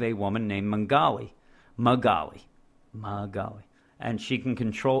you have a woman named Magali. And she can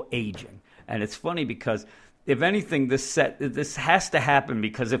control aging. And it's funny because if anything, this has to happen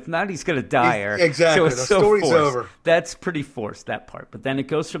because if not, he's going to die. Exactly. So the story's forced. over. That's pretty forced, that part. But then it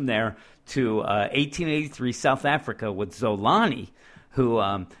goes from there to 1883 South Africa with Zolani, who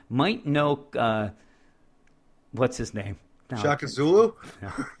might know, what's his name? No, Shaka Zulu?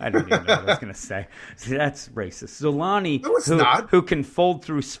 No, I don't even know what I was going to say. See, that's racist. Zolani, no, it's not. Who can fold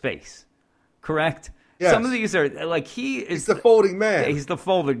through space, correct? Yes. Some of these are, like, he's the folding man. He's the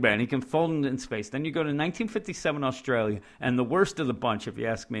folding man. He can fold in space. Then you go to 1957 Australia, and the worst of the bunch, if you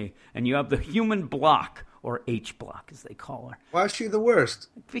ask me, and you have the human block, or H block, as they call her. Why is she the worst?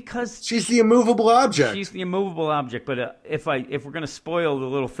 Because she's the immovable object. She's the immovable object. But if we're going to spoil the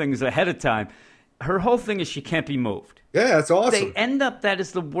little things ahead of time, her whole thing is she can't be moved. Yeah, that's awesome. They end up, that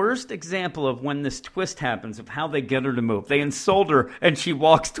is the worst example of when this twist happens of how they get her to move. They insult her, and she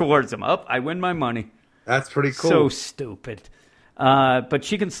walks towards them. I win my money. That's pretty cool. So stupid. But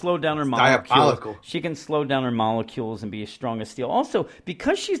she can slow down her molecules. Diabolical. She can slow down her molecules and be as strong as steel. Also,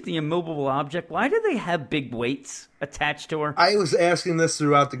 because she's the immovable object, why do they have big weights attached to her? I was asking this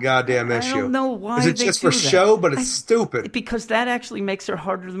throughout the goddamn issue. I don't know why. Is it just for show? But it's stupid. Because that actually makes her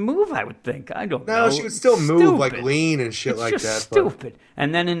harder to move, I would think. I don't know. No, she would still move like lean and shit like that. It's just stupid.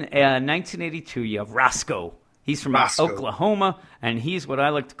 And then in 1982, you have Roscoe. He's from Oklahoma, and he's what I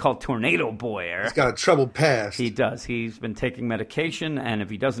like to call Tornado Boy, Eric. He's got a troubled past. He does. He's been taking medication, and if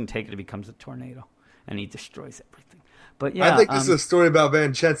he doesn't take it, it becomes a tornado, and he destroys everything. But yeah, I think this is a story about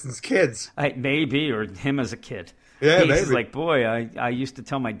Van Jensen's kids. Maybe, or him as a kid. Yeah, maybe. He's like, boy, I used to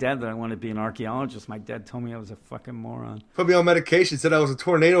tell my dad that I wanted to be an archaeologist. My dad told me I was a fucking moron. Put me on medication, said I was a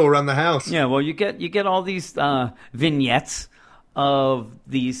tornado around the house. Yeah, well, you get all these vignettes of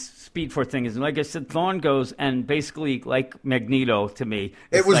these Speed Force things. And like I said, Thawne goes and basically like Magneto to me.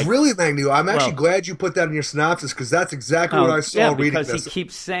 It was like, really Magneto. I'm actually glad you put that in your synopsis because that's exactly what I saw reading this. Because he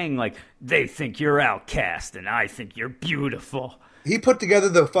keeps saying, like, they think you're outcast and I think you're beautiful. He put together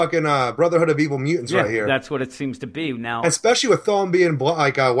the fucking Brotherhood of Evil Mutants right here. That's what it seems to be. Now, especially with Thawne being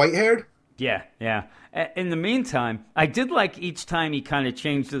white-haired. Yeah. In the meantime, I did like each time he kind of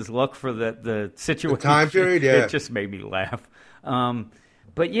changed his look for the situation. The time period, yeah. It just made me laugh.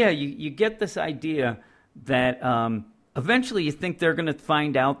 But yeah, you get this idea that eventually you think they're going to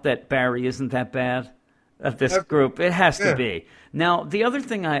find out that Barry isn't that bad of this group. It has to be. Now, the other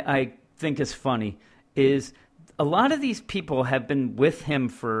thing I think is funny is a lot of these people have been with him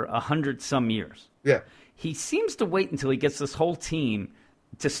for 100-some years. Yeah. He seems to wait until he gets this whole team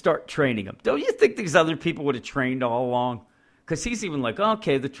to start training them. Don't you think these other people would have trained all along? Because he's even like,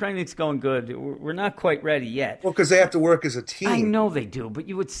 okay, the training's going good. We're not quite ready yet. Well, because they have to work as a team. I know they do, but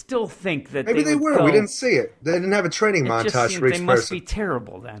you would still think that maybe they were. Go. We didn't see it. They didn't have a training montage for each person. They must be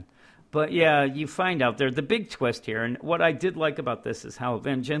terrible then. But yeah, you find out there the big twist here. And what I did like about this is how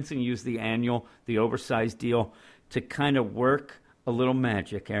Van Jensen used the oversized deal to kind of work a little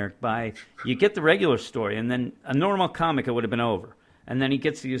magic, Eric. You get the regular story, and then a normal comic, it would have been over. And then he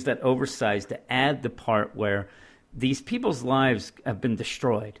gets to use that oversized to add the part where these people's lives have been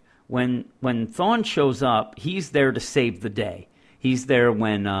destroyed. When Thawne shows up, he's there to save the day. He's there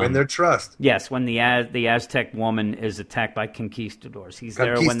when they're trust. Yes, when the Aztec woman is attacked by conquistadors. He's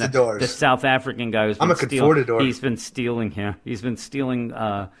there when the South African guy who's been stealing. He's been stealing here. He's been stealing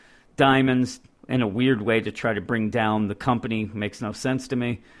diamonds in a weird way to try to bring down the company. Makes no sense to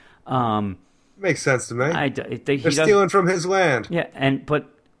me. Makes sense to me. They're stealing from his land. Yeah, but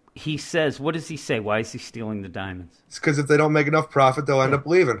he says, what does he say? Why is he stealing the diamonds? It's because if they don't make enough profit, they'll end up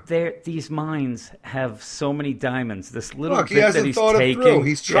leaving. These mines have so many diamonds. This little Look, bit he hasn't that he's thought taking, it through.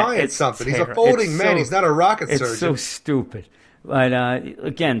 He's trying something. He's a folding man. He's not a rocket surgeon. It's so stupid. But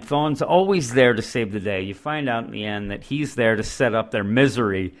again, Thawne's always there to save the day. You find out in the end that he's there to set up their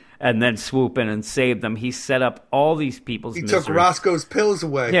misery and then swoop in and save them. He set up all these people's misery. He took Roscoe's pills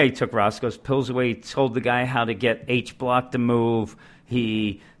away. Yeah, he took Roscoe's pills away. He told the guy how to get H-Block to move.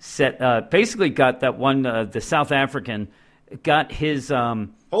 He basically got that one, the South African, got his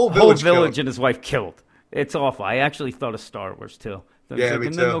whole village and his wife killed. It's awful. I actually thought of Star Wars, too. Me too. And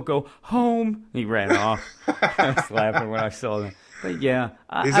then they'll go, home. He ran off. I was laughing when I saw them. But yeah.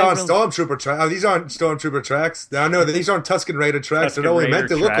 These aren't Stormtrooper tracks. These aren't Stormtrooper tracks. No, these aren't Tusken Raider tracks. They're only meant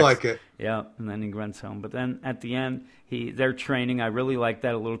to look like it. Yeah, and then he runs home. But then at the end, they're training. I really like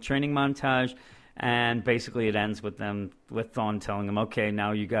that, a little training montage. And basically it ends with Thawne telling them, okay,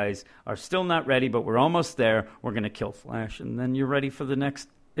 now you guys are still not ready, but we're almost there. We're going to kill Flash. And then you're ready for the next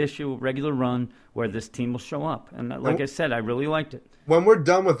issue, regular run, where this team will show up. And like I said, I really liked it. When we're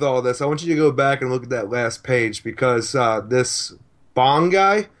done with all this, I want you to go back and look at that last page because this Bong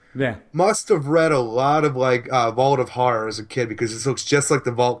guy must have read a lot of Vault of Horror as a kid because this looks just like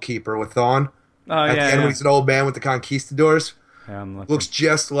the Vault Keeper with Thawne. At the end when he's an old man with the conquistadors. Yeah, looks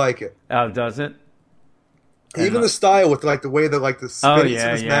just like it. Oh, does it? Even the style with the way that the spinach in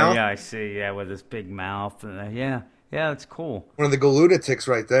his mouth. Yeah, I see. Yeah, with his big mouth. Yeah, it's cool. One of the Galunatics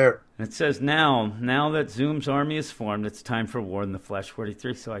right there. It says now that Zoom's army is formed, it's time for war in the Flash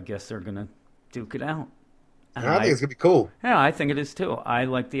 43. So I guess they're gonna duke it out. And I think it's gonna be cool. Yeah, I think it is too. I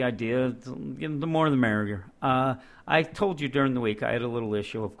like the idea. The more the merrier. I told you during the week I had a little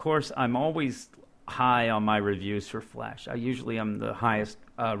issue. Of course, I'm always high on my reviews for Flash. I usually am the highest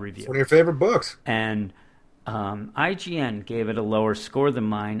review. It's one of your favorite books. And IGN gave it a lower score than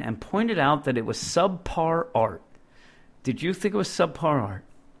mine and pointed out that it was subpar art. Did you think it was subpar art?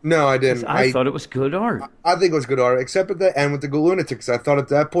 No, I didn't. I thought it was good art. I think it was good art, except at the end with the Galunatics. I thought at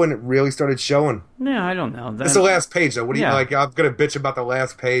that point it really started showing. Yeah, I don't know. It's the last page, though. What do you like? I'm going to bitch about the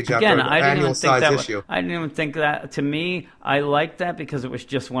last page Again, after an annual size issue. I didn't even think that. To me, I liked that because it was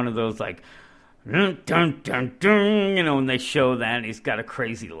just one of those dun, dun, dun, dun, when they show that, and he's got a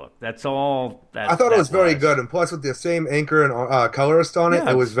crazy look. That's all. I thought it was very good, and plus with the same anchor and colorist on it,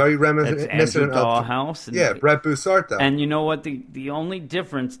 it was very reminiscent of Brett Booth's art, though. And you know what? The only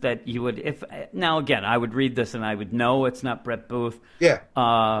difference that you would, now again, I would read this and I would know it's not Brett Booth. Yeah.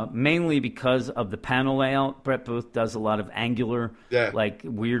 Mainly because of the panel layout. Brett Booth does a lot of angular,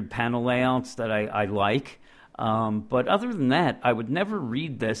 weird panel layouts that I like. But other than that, I would never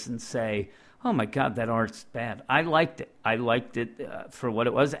read this and say, oh my God, that art's bad. I liked it. I liked it for what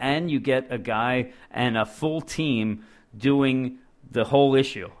it was. And you get a guy and a full team doing the whole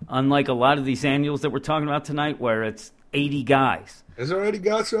issue. Unlike a lot of these annuals that we're talking about tonight where it's 80 guys. Is there 80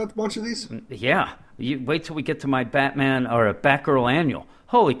 guys throughout a bunch of these? Yeah. You wait till we get to my Batman or a Batgirl annual.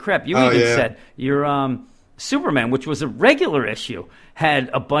 Holy crap! You said your Superman, which was a regular issue, had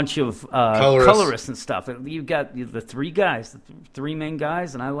a bunch of colorists and stuff. You got the three guys, the three main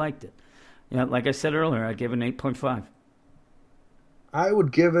guys, and I liked it. Like I said earlier, I gave it an 8.5. I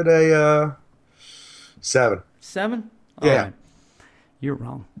would give it a 7. 7? Yeah. Right. You're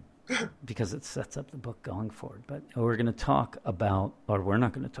wrong. Because it sets up the book going forward. But we're going to talk about, or we're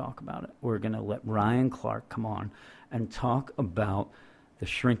not going to talk about it. We're going to let Ryan Clark come on and talk about The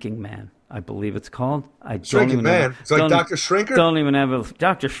Shrinking Man. I believe it's called. Shrinking Man. It's like Dr. Shrinker? Don't even have a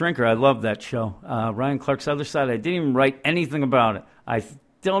Dr. Shrinker. I love that show. Ryan Clark's Other Side. I didn't even write anything about it.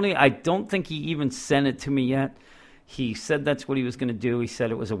 I don't think he even sent it to me yet. He said that's what he was going to do. He said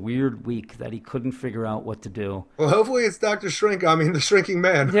it was a weird week that he couldn't figure out what to do. Well, hopefully it's The Shrinking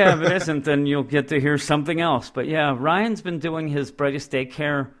Man. Yeah, if it isn't, then you'll get to hear something else. But yeah, Ryan's been doing his Brightest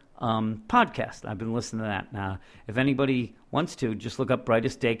Daycare podcast. I've been listening to that. Now, if anybody wants to, just look up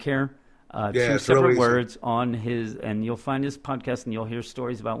Brightest Daycare, 2 separate words on his, and you'll find his podcast and you'll hear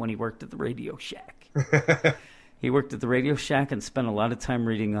stories about when he worked at the Radio Shack. He worked at the Radio Shack and spent a lot of time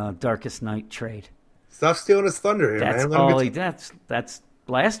reading Darkest Night Trade. Stop stealing his thunder here, man. That's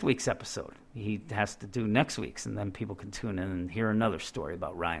last week's episode. He has to do next week's, and then people can tune in and hear another story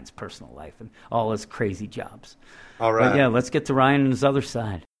about Ryan's personal life and all his crazy jobs. All right. But yeah, let's get to Ryan and his other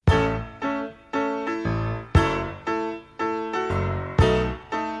side.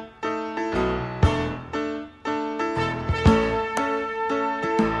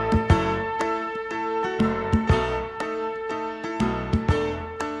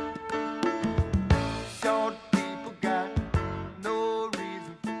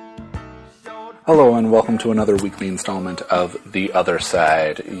 Hello and welcome to another weekly installment of The Other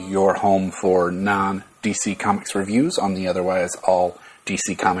Side, your home for non-DC Comics reviews on the otherwise all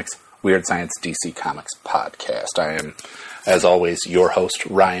DC Comics, Weird Science DC Comics podcast. I am, as always, your host,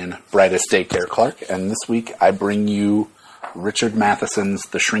 Ryan Brightest Daycare Clark, and this week I bring you Richard Matheson's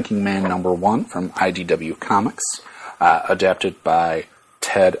The Shrinking Man #1 from IDW Comics, adapted by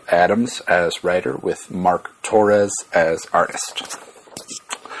Ted Adams as writer with Mark Torres as artist.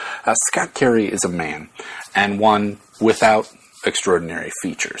 Scott Carey is a man, and one without extraordinary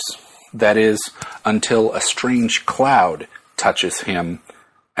features. That is, until a strange cloud touches him,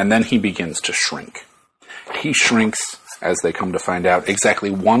 and then he begins to shrink. He shrinks, as they come to find out, exactly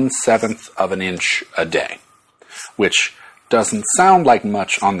 1/7 of an inch a day, which doesn't sound like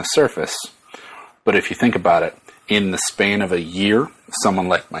much on the surface, but if you think about it, in the span of a year, someone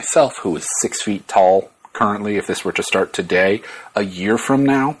like myself, who is 6 feet tall currently, if this were to start today, a year from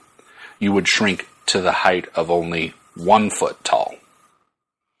now, you would shrink to the height of only 1 foot tall.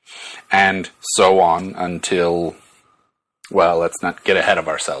 And so on until, well, let's not get ahead of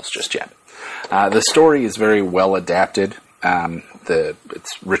ourselves just yet. The story is very well adapted.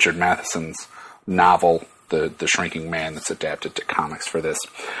 It's Richard Matheson's novel, The Shrinking Man, that's adapted to comics for this.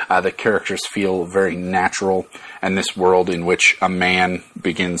 The characters feel very natural, and this world in which a man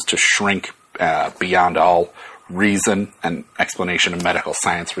begins to shrink beyond all reason and explanation of medical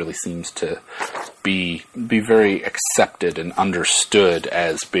science really seems to be very accepted and understood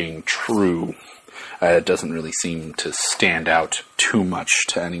as being true. It doesn't really seem to stand out too much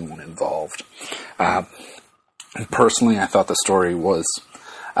to anyone involved. Personally, I thought the story was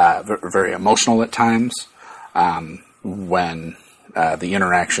very emotional at times when the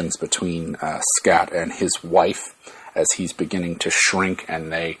interactions between Scott and his wife as he's beginning to shrink,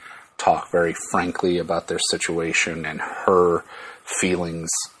 and they talk very frankly about their situation and her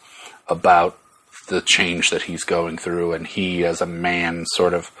feelings about the change that he's going through, and he as a man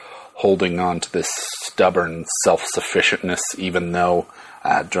sort of holding on to this stubborn self-sufficientness, even though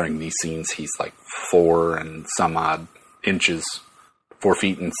during these scenes he's like 4 feet and some odd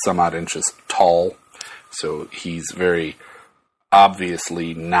inches tall, so he's very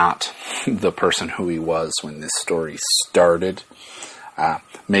obviously not the person who he was when this story started.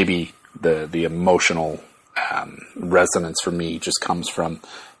 Maybe the emotional resonance for me just comes from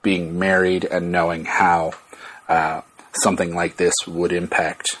being married and knowing how something like this would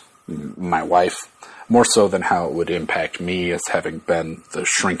impact my wife, more so than how it would impact me as having been the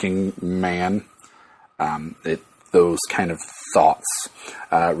shrinking man. Those kind of thoughts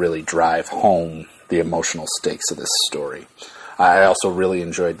really drive home the emotional stakes of this story. I also really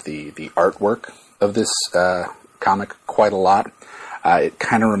enjoyed the artwork of this comic quite a lot. It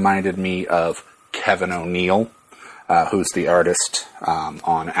kind of reminded me of Kevin O'Neill, who's the artist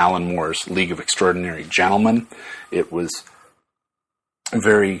on Alan Moore's League of Extraordinary Gentlemen. It was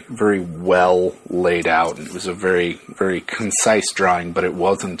very, very well laid out, and it was a very, very concise drawing, but it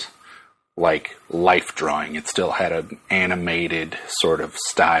wasn't like life drawing. It still had an animated sort of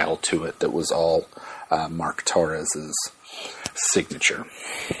style to it that was all Mark Torres's signature.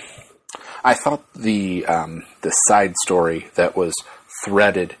 I thought the side story that was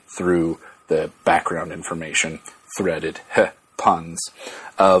threaded through the background information, puns,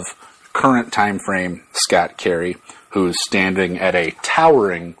 of current time frame Scott Carey, who's standing at a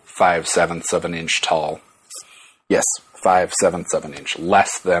towering 5/7 of an inch tall. Yes, 5/7 of an inch,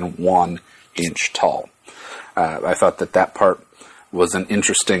 less than 1 inch tall. I thought that part was an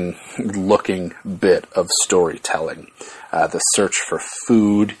interesting looking bit of storytelling. The search for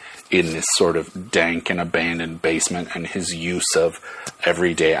food in this sort of dank and abandoned basement, and his use of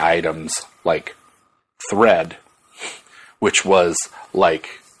everyday items like thread, which was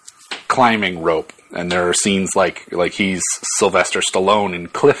like climbing rope. And there are scenes like he's Sylvester Stallone in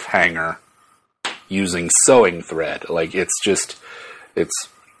Cliffhanger using sewing thread. Like, it's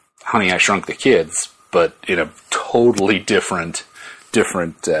Honey, I Shrunk the Kids, but in a totally different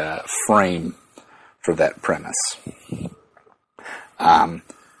frame for that premise.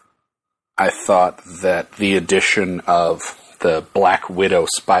 I thought that the addition of the Black Widow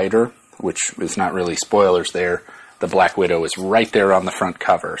spider, which is not really spoilers there, the Black Widow is right there on the front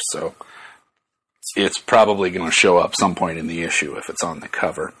cover, so it's probably going to show up some point in the issue if it's on the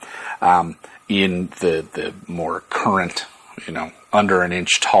cover. In the more current, under an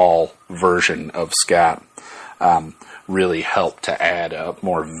inch tall version of Scott, really helped to add a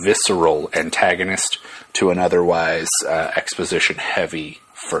more visceral antagonist to an otherwise exposition-heavy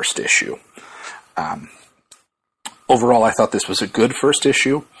first issue. Overall, I thought this was a good first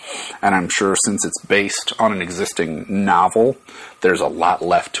issue, and I'm sure since it's based on an existing novel, there's a lot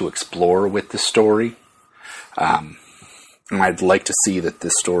left to explore with the story. And I'd like to see that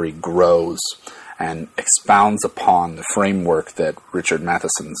this story grows and expounds upon the framework that Richard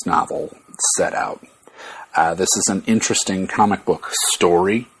Matheson's novel set out. This is an interesting comic book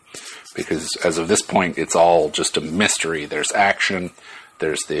story, because as of this point, it's all just a mystery. There's action,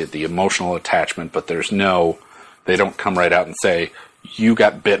 there's the emotional attachment, but they don't come right out and say, you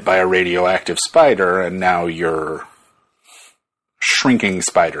got bit by a radioactive spider and now you're shrinking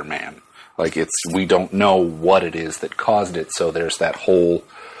Spider-Man. Like, we don't know what it is that caused it, so there's that whole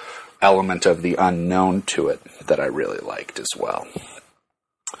element of the unknown to it that I really liked as well.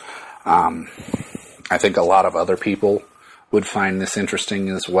 I think a lot of other people would find this interesting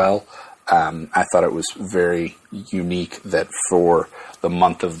as well. I thought it was very unique that for the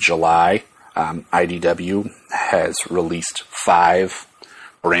month of July, IDW has released 5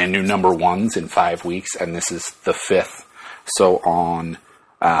 brand new number 1s in 5 weeks, and this is the 5th. So on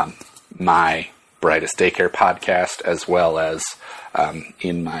my Brightest Daycare podcast, as well as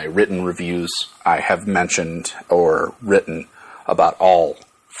in my written reviews, I have mentioned or written about all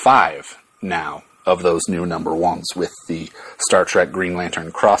 5 now of those new number 1s, with the Star Trek Green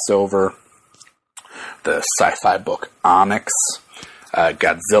Lantern crossover, the sci-fi book Onyx,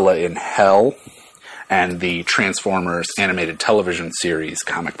 Godzilla in Hell, and the Transformers animated television series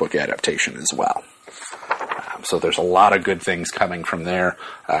comic book adaptation as well. So there's a lot of good things coming from there.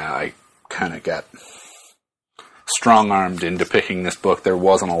 I kind of got strong-armed into picking this book. There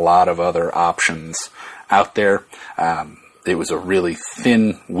wasn't a lot of other options out there. It was a really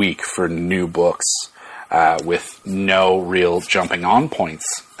thin week for new books, with no real jumping on points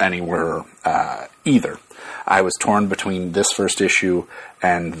anywhere either. I was torn between this first issue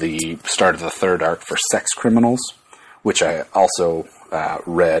and the start of the 3rd arc for Sex Criminals, which I also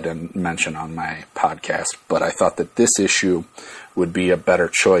read and mentioned on my podcast, but I thought that this issue would be a better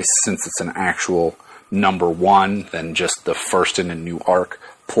choice since it's an actual number 1 than just the first in a new arc.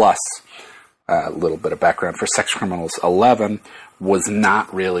 Plus, a little bit of background for Sex Criminals 11 was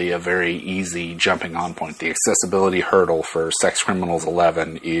not really a very easy jumping on point. The accessibility hurdle for Sex Criminals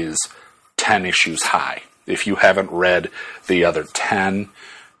 11 is 10 issues high. If you haven't read the other 10,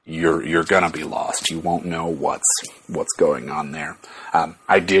 you're gonna be lost. You won't know what's going on there.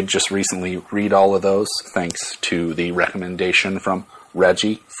 I did just recently read all of those, thanks to the recommendation from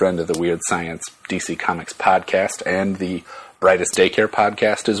Reggie, friend of the Weird Science DC Comics podcast, and the Brightest Daycare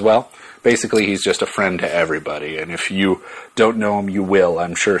podcast as well. Basically, he's just a friend to everybody, and if you don't know him, you will.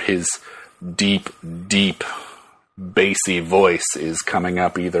 I'm sure his deep, bassy voice is coming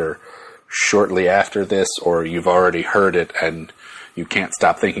up either shortly after this, or you've already heard it, and you can't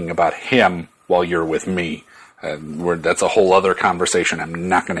stop thinking about him while you're with me. That's a whole other conversation. I'm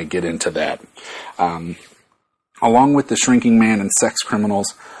not going to get into that. Along with The Shrinking Man and Sex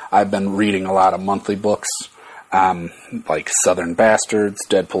Criminals, I've been reading a lot of monthly books, like Southern Bastards,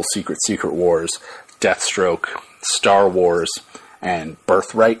 Deadpool Secret Wars, Deathstroke, Star Wars, and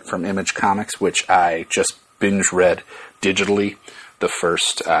Birthright from Image Comics, which I just binge read digitally the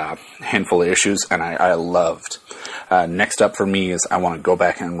first handful of issues, and I loved. Next up for me is I want to go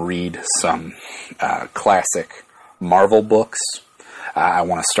back and read some classic Marvel books. I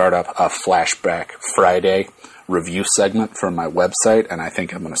want to start up a Flashback Friday review segment for my website, and I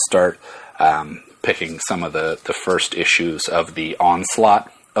think I'm going to start picking some of the first issues of the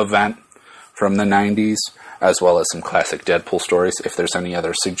Onslaught event from the 90s, as well as some classic Deadpool stories. If there's any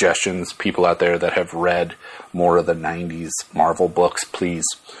other suggestions, people out there that have read more of the 90s Marvel books, please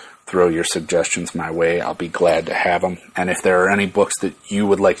throw your suggestions my way. I'll be glad to have them. And if there are any books that you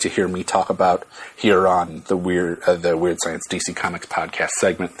would like to hear me talk about here on the Weird Science DC Comics podcast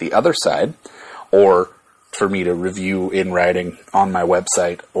segment, The Other Side, or for me to review in writing on my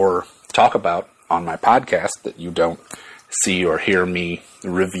website or talk about on my podcast that you don't see or hear me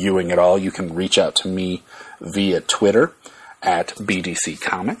reviewing at all, you can reach out to me via Twitter at BDC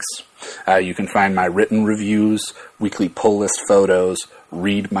Comics. You can find my written reviews, weekly pull list photos,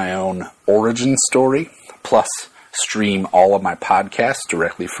 read my own origin story, plus stream all of my podcasts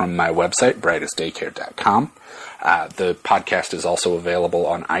directly from my website, brightestdaycare.com. The podcast is also available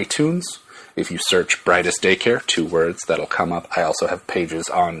on iTunes. If you search Brightest Daycare, 2 words, that'll come up. I also have pages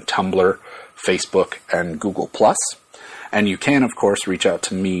on Tumblr, Facebook, and Google+. And you can, of course, reach out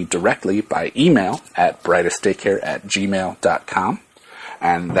to me directly by email at brightestdaycare@gmail.com.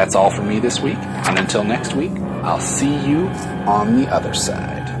 And that's all for me this week. And until next week, I'll see you on the other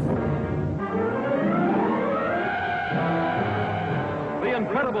side. The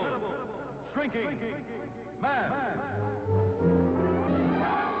incredible shrinking man.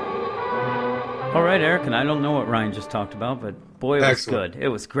 All right, Eric, and I don't know what Ryan just talked about, but boy, it was good. It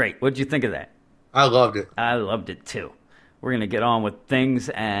was great. What did you think of that? I loved it. I loved it, too. We're going to get on with things,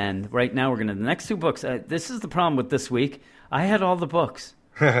 and right now we're going to the next 2 books. This is the problem with this week. I had all the books.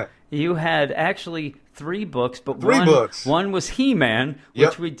 You had actually 3 books, but one was He-Man,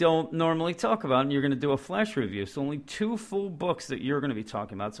 which we don't normally talk about, and you're going to do a flash review. So only 2 full books that you're going to be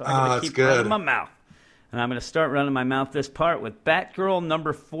talking about. So I'm going to keep running my mouth. And I'm going to start running my mouth this part with Batgirl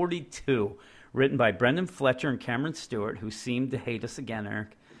number 42, written by Brendan Fletcher and Cameron Stewart, who seemed to hate us again, Eric.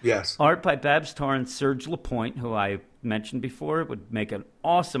 Yes. Art by Babs Tarr and Serge Lapointe, who I mentioned before would make an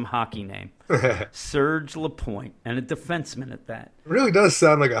awesome hockey name. Serge Lapointe, and a defenseman at that. It really does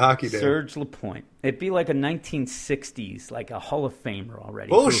sound like a hockey name. Serge Lapointe. It'd be like a 1960s, like a Hall of Famer already.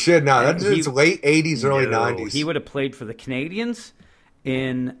 Bullshit, no. That's late 80s, early 90s. He would have played for the Canadiens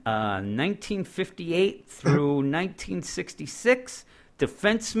in 1958 through 1966.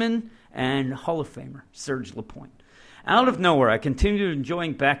 Defenseman and Hall of Famer, Serge Lapointe. Out of nowhere, I continued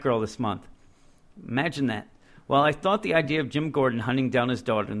enjoying Batgirl this month. Imagine that. While I thought the idea of Jim Gordon hunting down his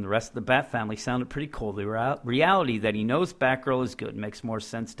daughter and the rest of the Bat family sounded pretty cool, the reality that he knows Batgirl is good makes more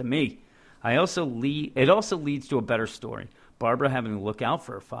sense to me. It also leads to a better story. Barbara having to look out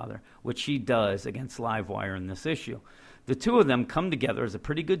for her father, which she does against Livewire in this issue. The 2 of them come together as a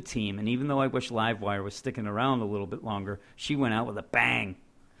pretty good team, and even though I wish Livewire was sticking around a little bit longer, she went out with a bang.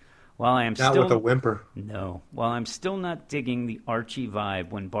 While I am not still, with a whimper. No. While I'm still not digging the Archie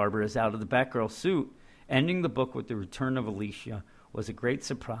vibe when Barbara is out of the Batgirl suit, ending the book with the return of Alicia was a great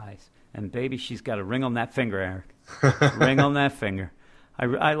surprise. And baby, she's got a ring on that finger, Eric. Ring on that finger.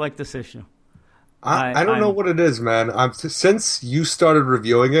 I like this issue. I don't know what it is, man. Since you started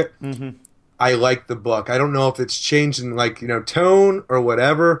reviewing it, I like the book. I don't know if it's changed in tone or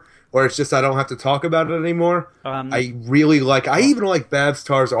whatever. Or it's just I don't have to talk about it anymore. I really like... I even like Babs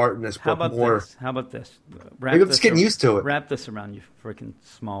Tarr's art in this book more. How about this? Maybe I'm just getting used to it. Wrap this around your freaking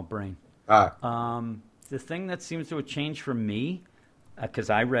small brain. The thing that seems to have changed for me, because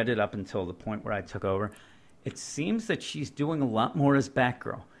I read it up until the point where I took over, it seems that she's doing a lot more as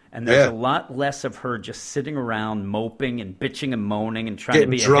Batgirl. And there's a lot less of her just sitting around moping and bitching and moaning and trying to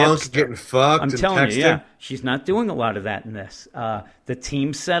be drunk, a hipster. getting fucked. I'm and telling texting. you, yeah, she's not doing a lot of that in this. The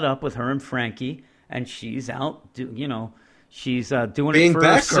team set up with her and Frankie, and she's out. She's doing being it for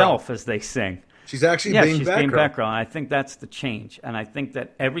Batgirl. Herself, as they sing. She's actually being she's Batgirl. being Batgirl. And I think that's the change. And I think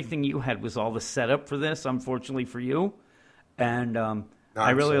that everything you had was all the setup for this. Unfortunately for you, and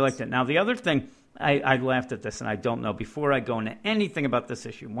I really liked it. Now the other thing. I laughed at this, and I don't know. Before I go into anything about this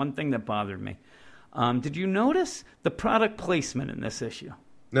issue, one thing that bothered me. Did you notice the product placement in this issue?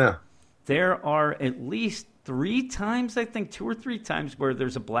 No. There are at least 3 times, I think 2 or 3 times, where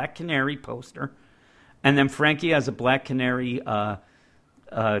there's a Black Canary poster, and then Frankie has a Black Canary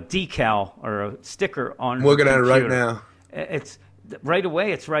decal or a sticker on her Looking at it right computer. now. It's... Right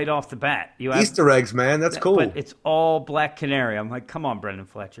away, it's right off the bat. Easter eggs, man. That's cool. But it's all Black Canary. I'm like, come on, Brendan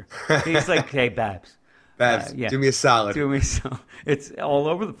Fletcher. He's like, hey, Babs, Babs, yeah. do me a solid. Do me so. It's all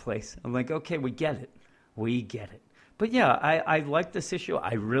over the place. I'm like, okay, we get it. We get it. But yeah, I like this issue.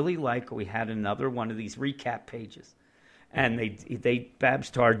 I really like. We had another one of these recap pages, and they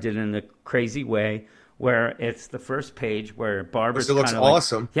Babstar did it in a crazy way where it's the first page where Barbara's It looks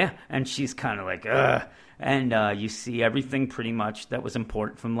awesome. Yeah, and she's kind of like, ugh. And you see everything pretty much that was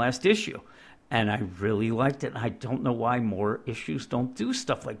important from last issue. And I really liked it. I don't know why more issues don't do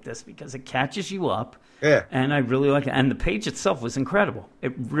stuff like this because it catches you up. Yeah. And I really like it. And the page itself was incredible.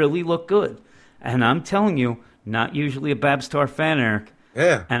 It really looked good. And I'm telling you, not usually a Babstar fan, Eric.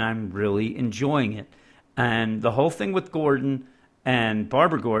 Yeah. And I'm really enjoying it. And the whole thing with Gordon and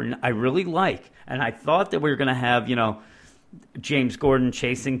Barbara Gordon, I really like. And I thought that we were going to have, James Gordon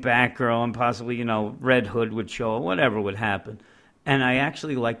chasing Batgirl and possibly, Red Hood would show, whatever would happen. And I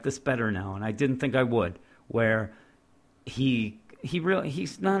actually like this better now, and I didn't think I would, where he's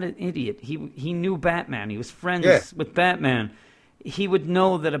not an idiot. He knew Batman. He was friends with Batman. He would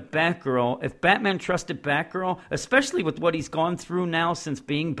know that a Batgirl, if Batman trusted Batgirl, especially with what he's gone through now since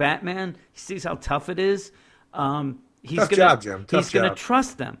being Batman, he sees how tough it is. He's going to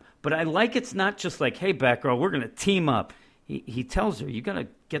trust them. But I like it's not just like, hey, Batgirl, we're going to team up. He tells her, you got to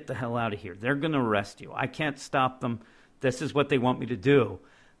get the hell out of here. They're going to arrest you. I can't stop them. This is what they want me to do.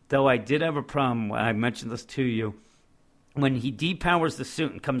 Though I did have a problem, I mentioned this to you, when he depowers the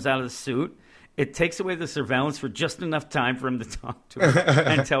suit and comes out of the suit, it takes away the surveillance for just enough time for him to talk to her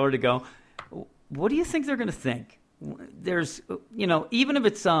and tell her to go. What do you think they're going to think? There's, even if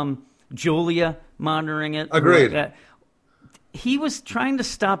it's Julia monitoring it. Agreed. He was trying to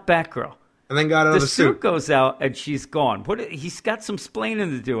stop Batgirl. And then got out of the suit. The suit goes out and she's gone. He's got some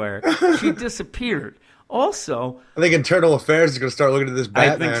splaining to do, Eric. She disappeared. Also, I think Internal Affairs is going to start looking at this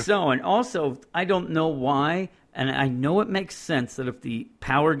Batman. I think so. And also, I don't know why, and I know it makes sense that if the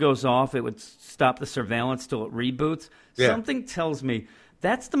power goes off, it would stop the surveillance till it reboots. Yeah. Something tells me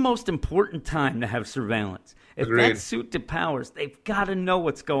that's the most important time to have surveillance. If that suit depowers, they've got to know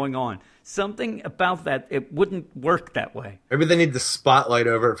what's going on. Something about that, it wouldn't work that way. Maybe they need the spotlight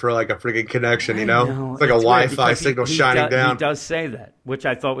over it for like a freaking connection, It's like a Wi-Fi signal shining down. He does say that, which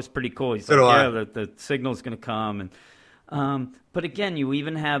I thought was pretty cool. He's like, the signal's going to come. And but again, you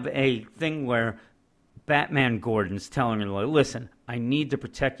even have a thing where Batman Gordon's telling her, listen, I need to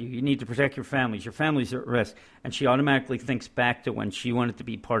protect you. You need to protect your families. Your families are at risk. And she automatically thinks back to when she wanted to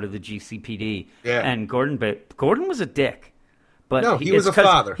be part of the GCPD. Yeah. And Gordon was a dick. But no, he was a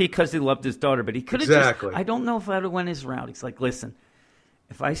father. Because he loved his daughter. But he could have I don't know if I would have went his route. He's like, listen,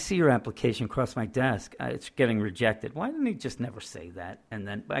 if I see your application cross my desk, it's getting rejected. Why didn't he just never say that? And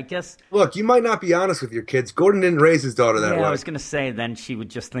then, I guess... Look, you might not be honest with your kids. Gordon didn't raise his daughter that way. I was going to say, then she would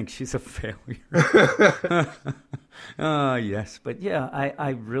just think she's a failure. Yes. But yeah, I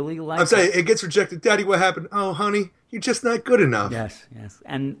really like I'm saying, it gets rejected. Daddy, what happened? Oh, honey, you're just not good enough. Yes.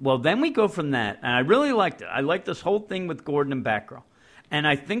 And, well, then we go from that. And I really liked it. I liked this whole thing with Gordon and Batgirl. And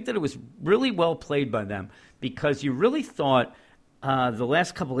I think that it was really well played by them because you really thought... the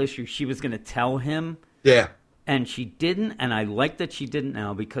last couple issues, she was going to tell him. Yeah. And she didn't, and I like that she didn't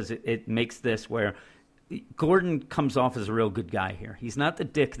now because it makes this where Gordon comes off as a real good guy here. He's not the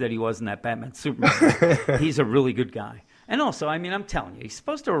dick that he was in that Batman Superman. He's a really good guy. And also, I mean, I'm telling you, he's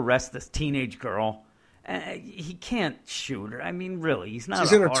supposed to arrest this teenage girl. He can't shoot her. I mean, really, he's not.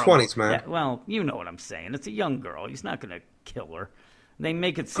 She's in her 20s, man. Yeah, well, you know what I'm saying. It's a young girl. He's not going to kill her. They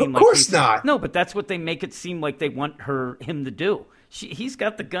make it seem like... Of course not. No, but that's what they make it seem like they want him to do. He's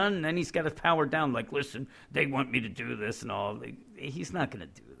got the gun, and then he's got it powered down. Like, listen, they want me to do this and all. He's not going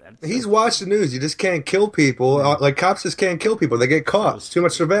to do that. He's watched the news. You just can't kill people. Yeah. Like, cops just can't kill people. They get caught. It's too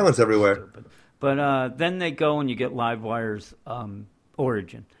much surveillance everywhere. Stupid. But then they go and you get Livewire's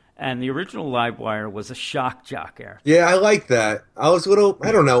origin. And the original Livewire was a shock jock era. Yeah, I like that. I was a little,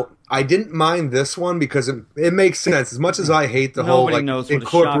 I don't know. I didn't mind this one because it makes sense. As much as I hate the whole, nobody knows what a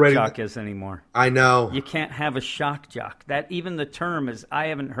shock jock is anymore. I know. You can't have a shock jock. That even the term is, I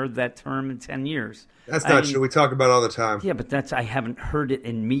haven't heard that term in 10 years. That's not true. We talk about it all the time. Yeah, but I haven't heard it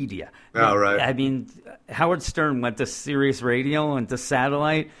in media. Oh, right. I mean, Howard Stern went to Sirius Radio and to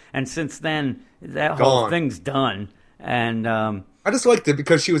satellite, and since then, that whole thing's done. And I just liked it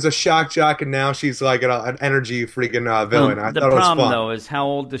because she was a shock jock, and now she's like an energy freaking villain. I thought it was fun. The problem, though, is how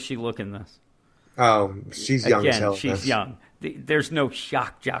old does she look in this? Oh, she's young as hell. She's young. There's no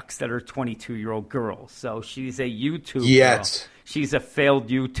shock jocks that are 22-year-old girls, so she's a YouTuber. Yet. She's a failed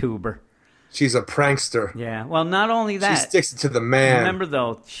YouTuber. She's a prankster. Yeah. Well, not only that. She sticks it to the man. Remember,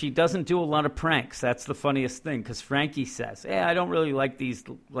 though, she doesn't do a lot of pranks. That's the funniest thing, because Frankie says, I don't really like these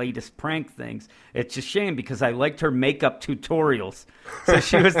latest prank things. It's a shame because I liked her makeup tutorials. So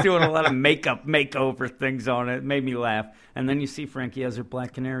she was doing a lot of makeup makeover things on it. It made me laugh. And then you see Frankie has her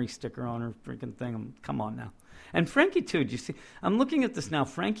Black Canary sticker on her freaking thing. Come on now. And Frankie, too. Do you see? I'm looking at this now.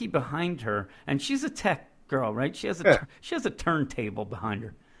 Frankie behind her, and she's a tech girl, right? She has a turntable behind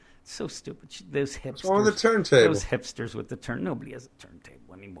her. So stupid. Those hipsters. What's wrong with the turntable? Those hipsters with the Nobody has a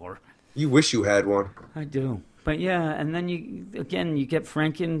turntable anymore. You wish you had one. I do. But yeah, and then you get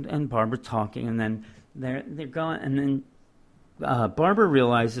Frank and Barbara talking, and then they're going, and then Barbara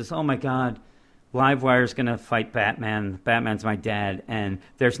realizes, oh my God, Livewire's going to fight Batman. Batman's my dad, and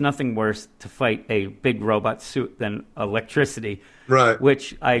there's nothing worse to fight a big robot suit than electricity. Right.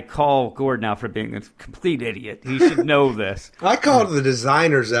 Which I call Gordon out for being a complete idiot. He should know this. I call the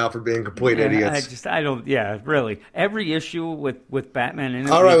designers out for being complete idiots. Really. Every issue with Batman in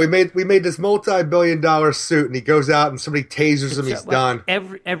it. All right, we made this multi-billion-dollar suit, and he goes out and somebody tasers him. He's done.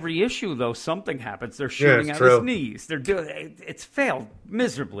 Every issue though, something happens. They're shooting out his knees. They're doing it's failed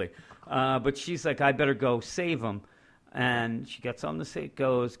miserably. But she's like, I better go save him. And she gets on the seat,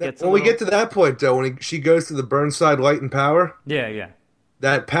 When we get to that point, though, when she goes to the Burnside Light and Power. Yeah.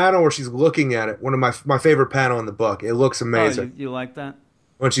 That panel where she's looking at it, one of my favorite panel in the book. It looks amazing. Oh, you like that?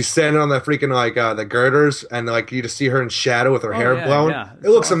 When she's standing on that freaking, the girders, and, you just see her in shadow with her hair blowing. Yeah. It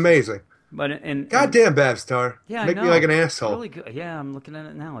looks amazing. But Goddamn, Babstar. Yeah, Make me like an asshole. Really good. Yeah, I'm looking at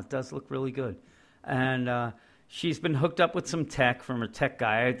it now. It does look really good. And she's been hooked up with some tech from her tech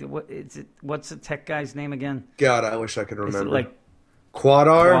guy. What's the tech guy's name again? God, I wish I could remember. Is it like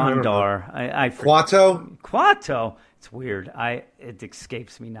Quadar? Quato. It's weird. It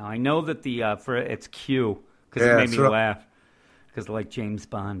escapes me now. I know that it's Q because it made me laugh because like James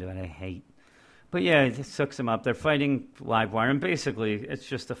Bond, that I hate. But yeah, it just hooks him up. They're fighting Livewire, and basically it's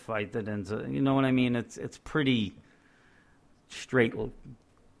just a fight that ends. You know what I mean? It's pretty straight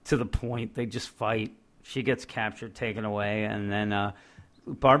to the point. They just fight. She gets captured, taken away, and then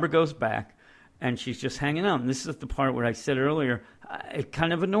Barbara goes back, and she's just hanging out. And this is the part where I said earlier, it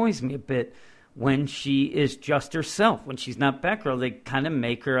kind of annoys me a bit when she is just herself. When she's not Batgirl, they kind of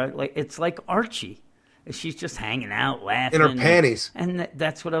make her it's like Archie. She's just hanging out, laughing. In her panties. And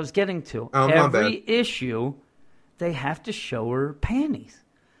that's what I was getting to. Oh, Every issue, they have to show her panties.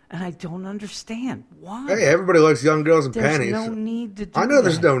 And I don't understand why. Hey, everybody likes young girls in panties. There's no need to do that. I know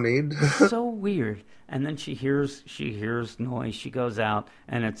there's no need. So weird. And then she hears noise. She goes out,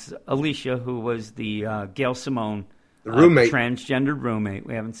 and it's Alicia, who was the Gail Simone, the roommate, transgendered roommate.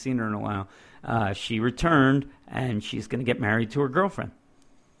 We haven't seen her in a while. She returned, and she's going to get married to her girlfriend.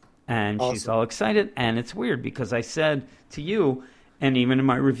 And She's all excited, and it's weird because I said to you, and even in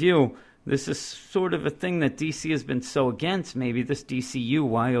my review, this is sort of a thing that DC has been so against. Maybe this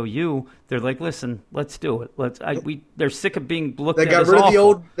DCU, YOU, they're like, listen, let's do it. They're sick of being looked at as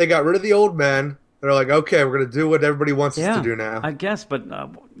awful. They got rid of the old man. They're like, okay, we're going to do what everybody wants us to do now. I guess, but,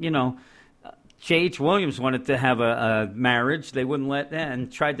 J.H. Williams wanted to have a marriage. They wouldn't let that,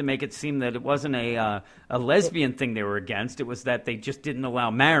 and tried to make it seem that it wasn't a lesbian thing they were against. It was that they just didn't allow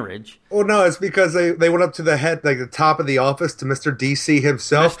marriage. Oh, no, it's because they went up to the head, the top of the office, to Mr. D.C.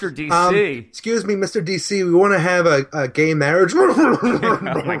 himself. Mr. D.C. Excuse me, Mr. D.C., we want to have a gay marriage.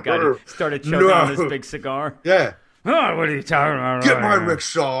 Oh, my God. He started choking on his big cigar. Yeah. Oh, what are you talking about? Get my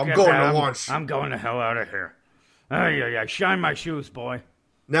rickshaw. I'm going to lunch. I'm going the hell out of here. Oh, yeah. Shine my shoes, boy.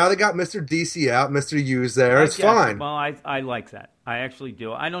 Now they got Mr. DC out, Mr. U's there. It's fine. Well, I like that. I actually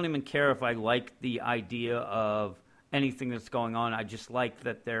do. I don't even care if I like the idea of anything that's going on. I just like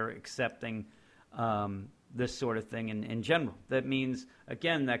that they're accepting this sort of thing in general. That means,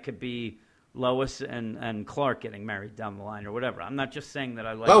 again, that could be Lois and Clark getting married down the line or whatever. I'm not just saying that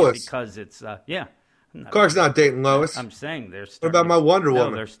I like it because it's, Clark's not dating Lois. I'm saying there's. What about my Wonder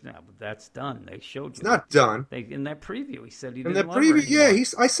Woman? That's done. They showed you. It's not done. In that preview, he said he in didn't that preview. Yeah,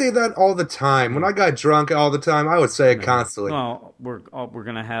 I say that all the time. When I got drunk all the time, I would say it constantly. Well, we're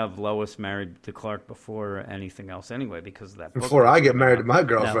gonna have Lois married to Clark before anything else, anyway, because of that. Before I get married to my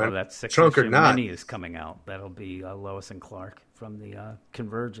girlfriend, that Trunk or Not mini is coming out. That'll be Lois and Clark from the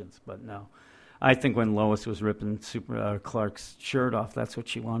Convergence. But no, I think when Lois was ripping Clark's shirt off, that's what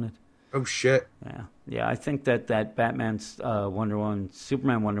she wanted. Oh, shit. Yeah. I think that Batman's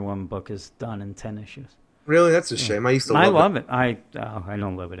Superman Wonder Woman book is done in 10 issues. Really? That's a shame. I used to love it. I love it. I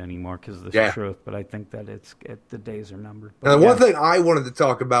don't love it anymore because of the truth, but I think that the days are numbered. But, one thing I wanted to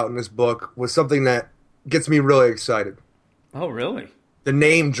talk about in this book was something that gets me really excited. Oh, really? The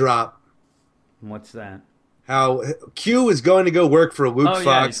name drop. What's that? how Q is going to go work for Luke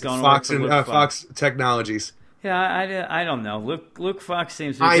Fox, Fox Technologies. Yeah, I don't know. Luke Fox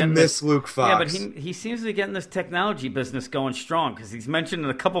seems to be I miss Luke Fox. Yeah, but he seems to be getting this technology business going strong because he's mentioned in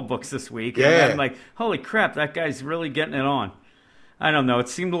a couple books this week. Yeah. And I'm like, holy crap, that guy's really getting it on. I don't know. It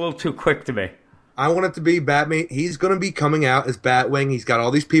seemed a little too quick to me. I want it to be Batman. He's going to be coming out as Batwing. He's got all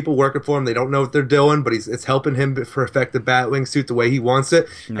these people working for him. They don't know what they're doing, but it's helping him perfect the Batwing suit the way he wants it.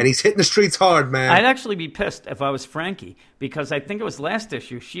 No. And he's hitting the streets hard, man. I'd actually be pissed if I was Frankie, because I think it was last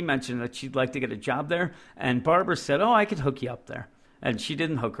issue she mentioned that she'd like to get a job there, and Barbara said, "Oh, I could hook you up there," and she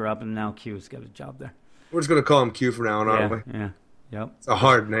didn't hook her up, and now Q's got a job there. We're just going to call him Q from now on, aren't we? Yeah. Yep. It's a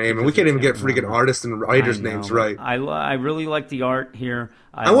hard name, and we can't even get freaking artists and writers' names right. I really like the art here.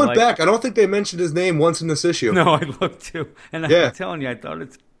 I went back. I don't think they mentioned his name once in this issue. No, I looked too. And I'm telling you, I thought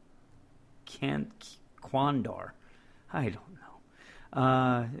it's Quandar. I don't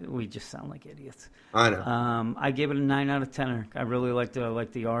know. We just sound like idiots. I know. I gave it a 9 out of 10. Eric. I really liked it. I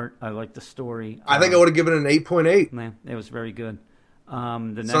liked the art. I liked the story. I think I would have given it an 8.8. Man, it was very good. The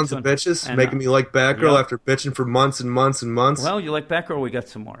next Sons of bitches, making me like Batgirl after bitching for months and months and months. Well, you like Batgirl, we got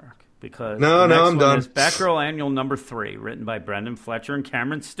some more. Because no, I'm done. Is Batgirl Annual number 3, written by Brendan Fletcher and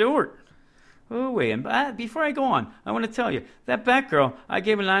Cameron Stewart. Oh, wait, and before I go on, I want to tell you, that Batgirl, I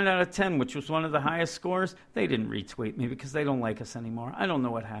gave a 9 out of 10, which was one of the highest scores. They didn't retweet me because they don't like us anymore. I don't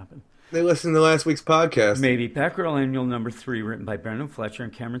know what happened. They listened to last week's podcast. Maybe. Batgirl Annual number 3, written by Brendan Fletcher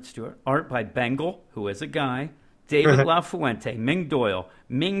and Cameron Stewart. Art by Bengal, who is a guy. David LaFuente, Ming Doyle,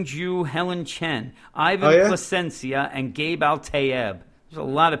 Ming Ju, Helen Chen, Ivan Placencia, and Gabe Altayeb. There's a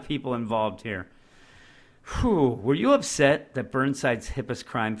lot of people involved here. Whew. Were you upset that Burnside's hippest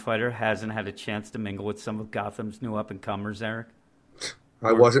crime fighter hasn't had a chance to mingle with some of Gotham's new up-and-comers, Eric?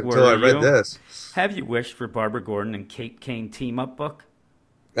 I wasn't until I read this. Have you wished for Barbara Gordon and Kate Kane team-up book?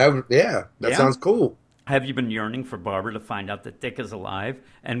 That sounds cool. Have you been yearning for Barbara to find out that Dick is alive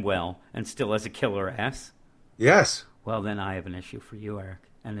and well and still has a killer ass? Yes. Well, then I have an issue for you,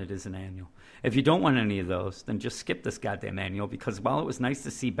 Eric, and it is an annual. If you don't want any of those, then just skip this goddamn annual, because while it was nice to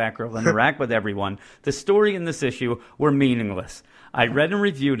see Batgirl interact with everyone, the story in this issue were meaningless. I read and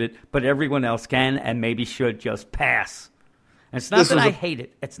reviewed it, but everyone else can and maybe should just pass. And it's not that I hate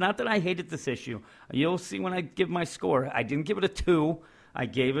it. It's not that I hated this issue. You'll see when I give my score. I didn't give it a 2. I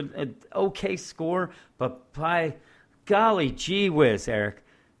gave it an okay score, but by golly gee whiz, Eric,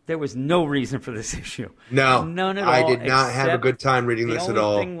 there was no reason for this issue. No, none at all. I did not have a good time reading this at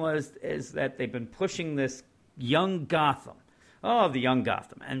all. The only thing is that they've been pushing this young Gotham. Oh, the young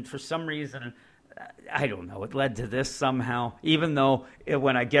Gotham. And for some reason, I don't know, it led to this somehow. Even though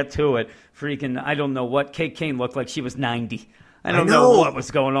when I get to it, I don't know what Kate Kane looked like. She was 90. I don't know what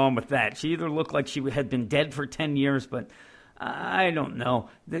was going on with that. She either looked like she had been dead for 10 years, but I don't know.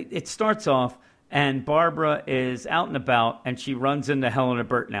 It starts off, and Barbara is out and about, and she runs into Helena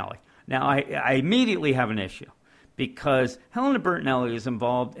Bertinelli. Now, I immediately have an issue, because Helena Bertinelli is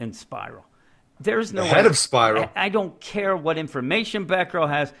involved in Spiral. There's no head of Spiral. I don't care what information Batgirl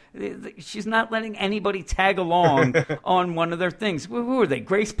has. She's not letting anybody tag along on one of their things. Who are they,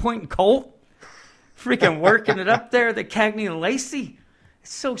 Grace Point and Colt? Freaking working it up there, the Cagney and Lacey?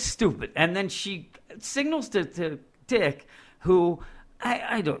 It's so stupid. And then she signals to Dick, who...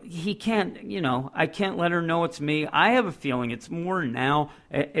 he can't, I can't let her know it's me. I have a feeling it's more now.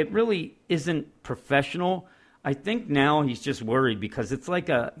 It really isn't professional. I think now he's just worried because it's like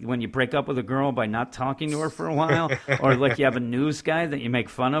when you break up with a girl by not talking to her for a while, or like you have a news guy that you make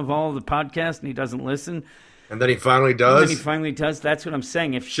fun of all the podcast and he doesn't listen. And then he finally does. That's what I'm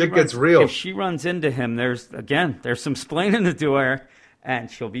saying. If shit gets real. If she runs into him, there's some splaining to do her, and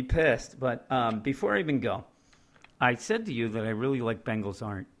she'll be pissed. But before I even go, I said to you that I really like Bengal's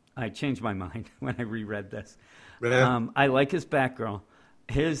art. I changed my mind when I reread this. Yeah. I like his Batgirl.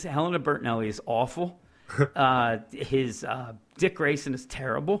 His Helena Bertinelli is awful. His Dick Grayson is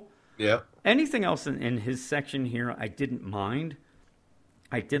terrible. Yeah. Anything else in his section here, I didn't mind.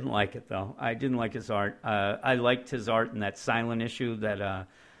 I didn't like it, though. I didn't like his art. I liked his art in that silent issue, that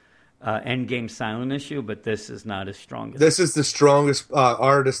Endgame silent issue, but this is not as strong. This is the strongest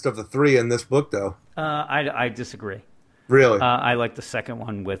artist of the 3 in this book, though. I disagree. Really? I like the second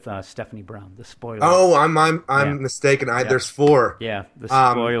one with Stephanie Brown, the spoiler. Oh, I'm mistaken. There's 4. Yeah, the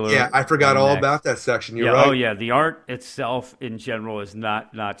spoiler. Yeah, I forgot all about that section. You're right. Oh, yeah, the art itself in general is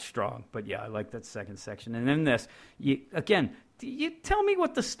not strong. But, yeah, I like that second section. And then this, you tell me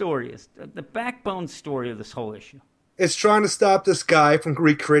what the story is, the backbone story of this whole issue. It's trying to stop this guy from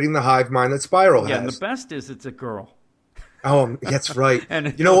recreating the hive mind that Spiral has. Yeah, and the best is it's a girl. Oh, that's right.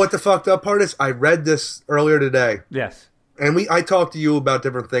 And you know what the fucked up part is? I read this earlier today. Yes. And I talked to you about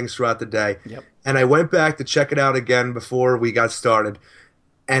different things throughout the day. Yep. And I went back to check it out again before we got started.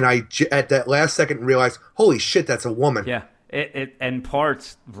 And at that last second, realized, holy shit, that's a woman. Yeah. It in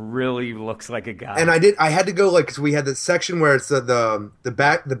parts really looks like a guy. And I had to go because we had the section where it's the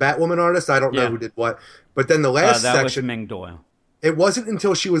Batwoman artist. I don't know who did what. But then the last that section. was Ming Doyle. It wasn't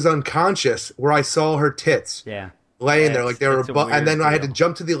until she was unconscious where I saw her tits. Yeah. Laying there like they were, and then I had to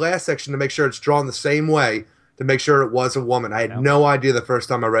jump to the last section to make sure it's drawn the same way to make sure it was a woman. I had no idea the first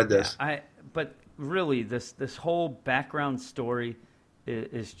time I read this. But really, this whole background story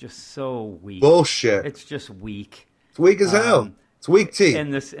is just so weak. Bullshit. It's just weak. It's weak as hell. It's weak tea. In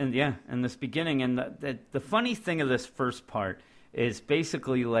this beginning, and the funny thing of this first part is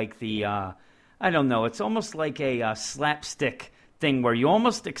basically like I don't know. It's almost like a slapstick thing where you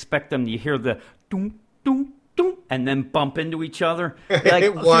almost expect them to hear the doom doom. And then bump into each other. Like,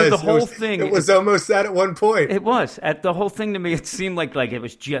 it was the whole thing. It was almost that at one point. It was at the whole thing to me. It seemed like it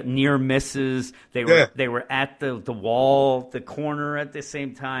was near misses. They were at the wall, the corner at the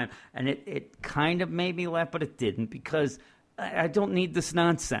same time, and it kind of made me laugh, but it didn't because I don't need this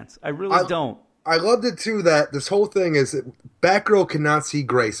nonsense. I really don't. I loved it too that this whole thing is that Batgirl cannot see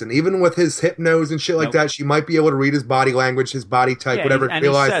Grayson. Even with his hypnos and shit like that, she might be able to read his body language, his body type, whatever. And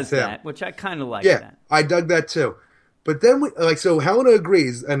he says that, which I kind of like that. I dug that too. But then, so Helena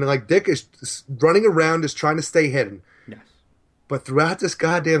agrees, and Dick is running around, just trying to stay hidden. Yes. But throughout this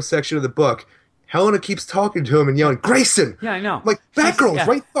goddamn section of the book, Helena keeps talking to him and yelling, "Grayson!" Yeah, I know. I'm like, Batgirl's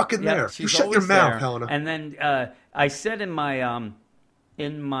right fucking there. You shut your mouth, Helena. And then I said in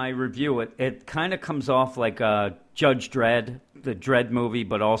my review, it kind of comes off like Judge Dredd, the Dredd movie,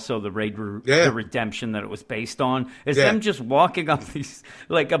 but also the Redemption that it was based on. Is them just walking up these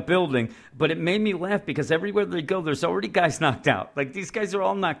like a building, but it made me laugh because everywhere they go, there's already guys knocked out. Like these guys are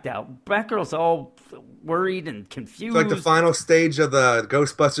all knocked out. Batgirl's all worried and confused. It's like the final stage of the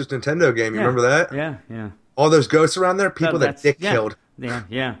Ghostbusters Nintendo game. You remember that? Yeah. All those ghosts around there, people that Dick killed.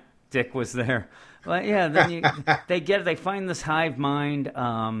 Yeah. Dick was there. Well, yeah, then they find this hive mind.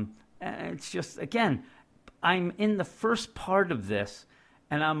 It's just, again, I'm in the first part of this,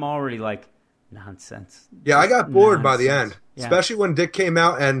 and I'm already like, nonsense. Yeah, I got bored by the end, especially when Dick came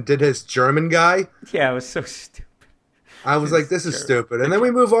out and did his German guy. Yeah, it was so stupid. I was like, this is stupid. And then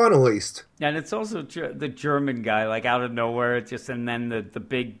we move on at least. And it's also the German guy, like out of nowhere, and then the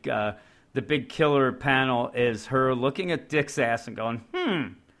big killer panel is her looking at Dick's ass and going,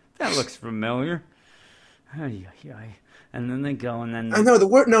 that looks familiar. And then they go, and then...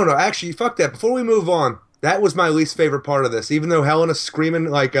 No, actually, fuck that. Before we move on, that was my least favorite part of this. Even though Helena's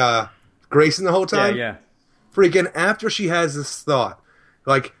screaming like Grayson the whole time. Yeah. Freaking after she has this thought,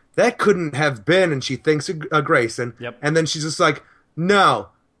 like, that couldn't have been, and she thinks of Grayson. Yep. And then she's just like, no,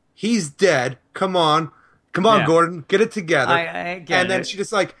 he's dead. Come on, Gordon, get it together. I get and then she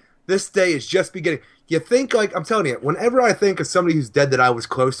just like, this day is just beginning. You think, like, I'm telling you, whenever I think of somebody who's dead that I was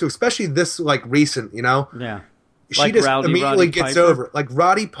close to, especially this, like, recent, you know? Yeah. She like just immediately gets Piper. over it. Like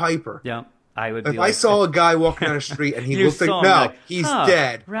Roddy Piper. Yeah. I would if be I saw a guy walking down the street and he looked like, he's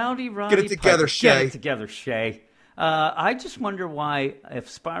dead. Roddy Get it together, Piper. Shay. Get it together, Shay. I just wonder why, if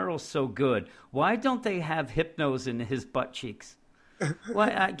Spiral's so good, why don't they have Hypnos in his butt cheeks?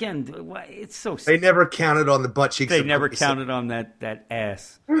 Why it's so... They never counted on the butt cheeks. They never counted on that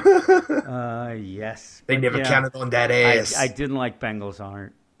ass. Yes. They never counted on that ass. I didn't like Bengal's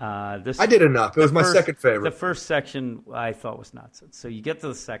art. I did enough. It was my second favorite. The first section I thought was nonsense. So you get to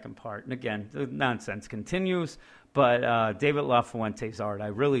the second part, and again, the nonsense continues. But David LaFuente's art I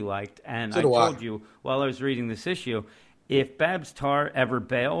really liked. And I told you while I was reading this issue, if Babs Tarr ever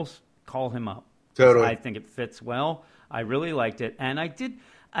bails, call him up. Totally. I think it fits well. I really liked it. And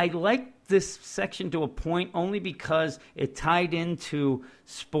I liked this section to a point only because it tied into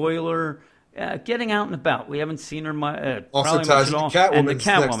spoiler getting out and about. We haven't seen her also ties into Catwoman. And the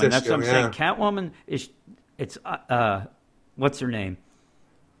Catwoman. That's what I'm saying. Catwoman is what's her name?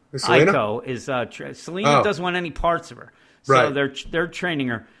 Selena? Ico is Selena doesn't want any parts of her. So they're training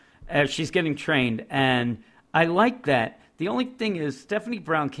her. She's getting trained, and I like that. The only thing is, Stephanie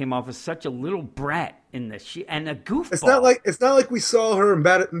Brown came off as such a little brat in this. And a goofball. It's not like we saw her in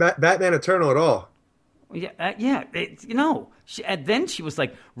Batman Eternal at all. Yeah. And then she was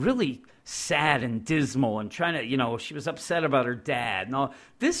like really sad and dismal and trying to, she was upset about her dad and all.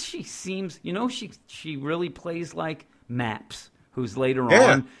 This she seems, she really plays like Maps. Who's later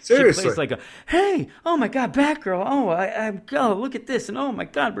on, seriously. She plays like hey, oh my God, Batgirl, look at this, and oh my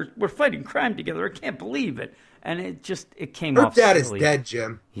God, we're fighting crime together, I can't believe it. And it came off silly. Her dad is silly. dead,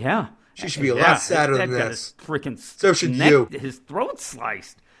 Jim. Yeah. She should be a lot sadder than got this. His freaking so should you. His throat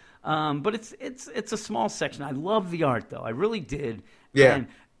sliced. But it's a small section. I love the art, though. I really did. Yeah. And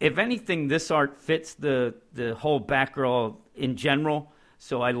if anything, this art fits the whole Batgirl in general.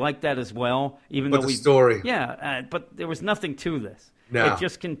 So I like that as well. Even But though the story. Yeah, but there was nothing to this. No. It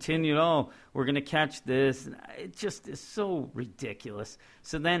just continued, we're going to catch this. It just is so ridiculous.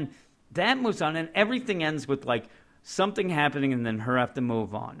 So then that moves on, and everything ends with, like, something happening and then her have to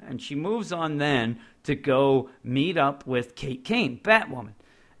move on. And she moves on then to go meet up with Kate Kane, Batwoman.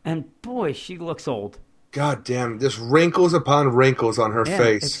 And, boy, she looks old. God damn, just wrinkles upon wrinkles on her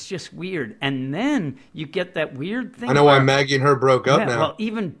face. It's just weird. And then you get that weird thing. I know why Maggie and her broke up now. Well,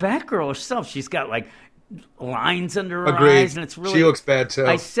 even Batgirl herself, she's got, like, lines under her Agreed. eyes, and it's really... She looks bad, too.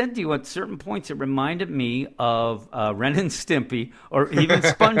 I said to you, at certain points, it reminded me of Ren and Stimpy, or even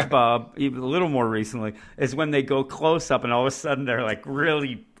SpongeBob, even a little more recently, is when they go close up, and all of a sudden they're, like,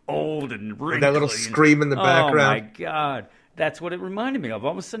 really old and wrinkly. That little scream in the background. Oh, my God. That's what it reminded me of.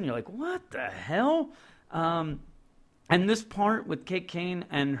 All of a sudden, you're like, what the hell? And this part with Kate Kane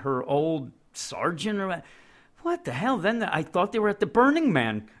and her old sergeant, or what the hell? Then I thought they were at the Burning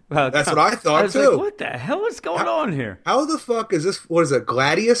Man. That's what I thought, was too. like, what the hell is going on here? How the fuck is this? What is it,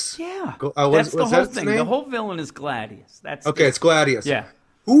 Gladius? Yeah. That's the whole thing. The whole villain is Gladius. Okay, it's Gladius. Yeah.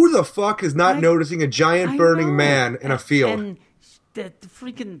 Who the fuck is not noticing a giant burning man in a field? And the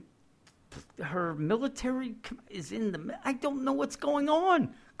freaking... her military is in the... I don't know what's going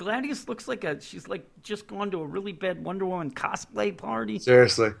on. Gladius looks like she's like just gone to a really bad Wonder Woman cosplay party.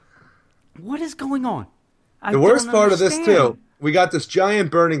 Seriously. What is going on? The worst part of this, too, we got this giant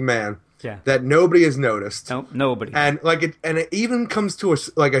burning man that nobody has noticed. Nope, nobody. And it even comes to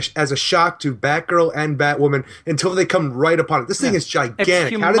us as a shock to Batgirl and Batwoman until they come right upon it. This thing is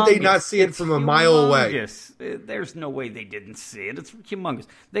gigantic. How did they not see it from a mile away? There's no way they didn't see it. It's humongous.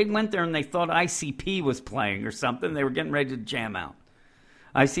 They went there and they thought ICP was playing or something. They were getting ready to jam out.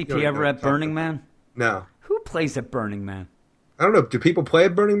 ICP ever at Burning Man? No. Who plays at Burning Man? I don't know. Do people play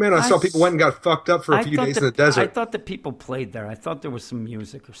at Burning Man? I saw people went and got fucked up for a few days in the desert. I thought that people played there. I thought there was some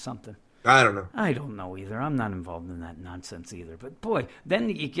music or something. I don't know. I don't know either. I'm not involved in that nonsense either. But boy, then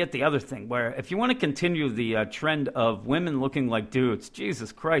you get the other thing where if you want to continue the trend of women looking like dudes,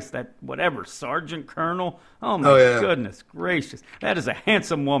 Jesus Christ, that whatever, Sergeant Colonel, oh my goodness gracious. That is a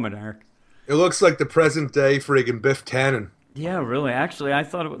handsome woman, Eric. It looks like the present day friggin' Biff Tannen. Yeah, really. Actually, I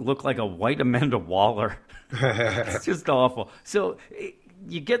thought it would look like a white Amanda Waller. It's just awful. So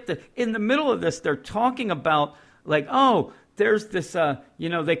you get in the middle of this, they're talking about like, there's this,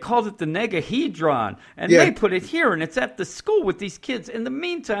 they called it the Negahedron, and they put it here, and it's at the school with these kids. In the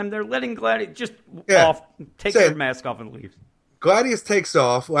meantime, they're letting Gladius just take their mask off and leave. Gladius takes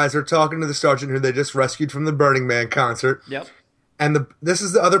off as they're talking to the sergeant who they just rescued from the Burning Man concert. Yep. And this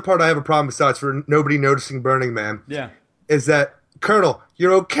is the other part I have a problem besides for nobody noticing Burning Man. Yeah. Is that, Colonel,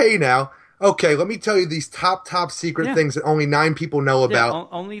 you're okay now. Okay, let me tell you these top secret things that only 9 people know about.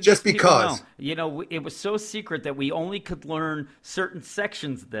 Only just because. It was so secret that we only could learn certain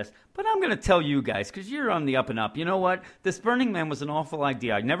sections of this. But I'm going to tell you guys, because you're on the up and up. You know what? This Burning Man was an awful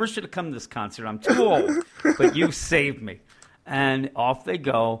idea. I never should have come to this concert. I'm too old. But you saved me. And off they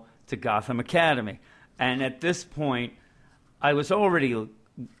go to Gotham Academy. And at this point, I was already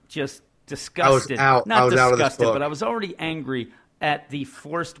just disgusted. Not disgusted, but I was already angry at the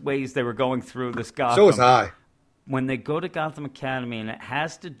forced ways they were going through this Gotham. So was I. When they go to Gotham Academy, and it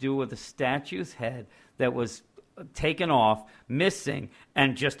has to do with a statue's head that was taken off, missing,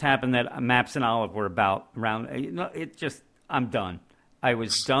 and just happened that Maps and Olive were around. I'm done. I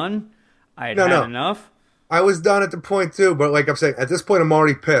was done. I had enough. I was done at the point, too, but like I'm saying, at this point I'm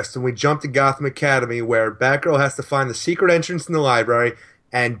already pissed, and we jump to Gotham Academy where Batgirl has to find the secret entrance in the library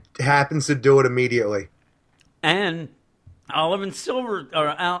and happens to do it immediately. And Olive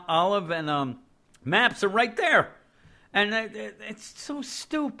and Maps are right there. And it's so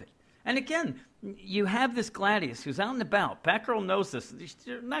stupid. And again, you have this Gladius who's out and about. Batgirl knows this.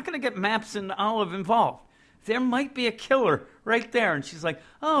 You're not going to get Maps and Olive involved. There might be a killer right there. And she's like,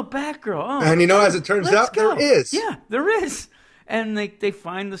 Batgirl. Oh, and as it turns out, there is. Yeah, there is. And they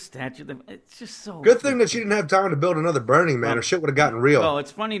find the statue. It's just so good thing that she didn't have time to build another Burning Man, or shit would have gotten real. Well,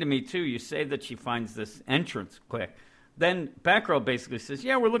 it's funny to me, too. You say that she finds this entrance quick. Then Batgirl basically says,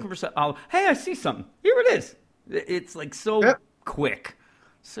 we're looking for something. Hey, I see something. Here it is. It's like so quick.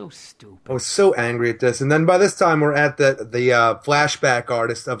 So stupid. I was so angry at this. And then by this time, we're at the flashback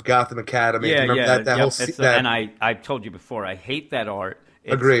artist of Gotham Academy. And I've told you before, I hate that art.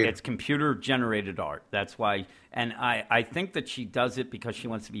 Agreed. It's computer-generated art. That's why. And I think that she does it because she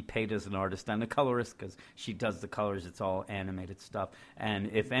wants to be paid as an artist and a colorist because she does the colors. It's all animated stuff. And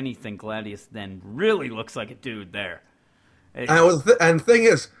if anything, Gladius then really looks like a dude there. And the thing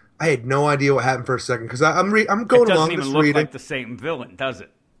is, I had no idea what happened for a second because I'm going it along doesn't this even look reading. like the same villain, does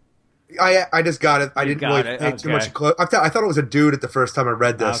it? I just got it. I You didn't got really it, pay too okay. much close. I thought it was a dude at the first time I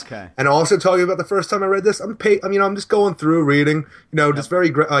read this. Okay. And also tell you about the first time I read this. I'm just going through reading, just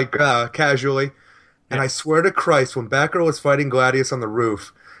very casually. And I swear to Christ, when Batgirl was fighting Gladius on the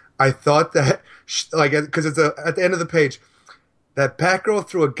roof, I thought that because it's at the end of the page that Batgirl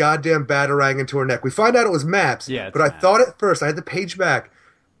threw a goddamn batarang into her neck. We find out it was Maps. Yeah, but I thought at first I had the page back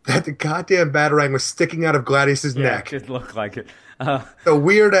that the goddamn batarang was sticking out of Gladius's neck. It did look like it. A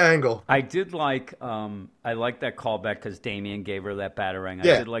weird angle. I did like I liked that callback because Damien gave her that batarang.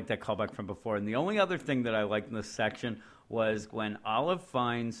 Yeah. I did like that callback from before. And the only other thing that I liked in this section was when Olive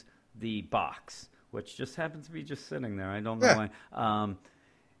finds the box, which just happens to be just sitting there. I don't know why.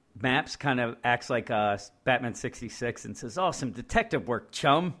 Maps kind of acts like Batman 66 and says, "Oh, some detective work,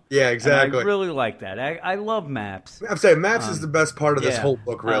 chum." Yeah, exactly. And I really like that. I love Maps. I'm saying Maps is the best part of this whole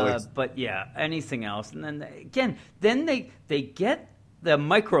book, really. But yeah, anything else, and then they get the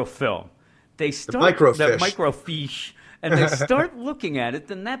microfilm. They start the microfiche, and they start looking at it.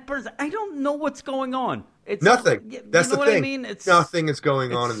 Then that person, I don't know what's going on. It's nothing. That's you know the what thing. I mean? It's nothing is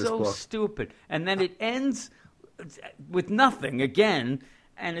going on in this book. It's so stupid, and then it ends with nothing again.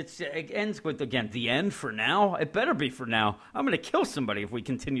 And it ends with, again, the end for now. It better be for now. I'm going to kill somebody if we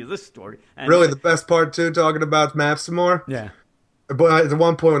continue this story. And really, the best part, too, talking about Maps some more? Yeah. But at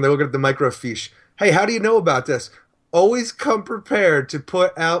one point when they look at the microfiche, hey, how do you know about this? Always come prepared to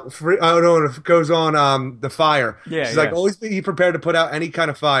put out free. I don't know if it goes on the fire. Yeah, she's like, always be prepared to put out any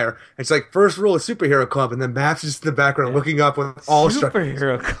kind of fire. And it's like, first rule of Superhero Club, and then Maps is in the background looking up with all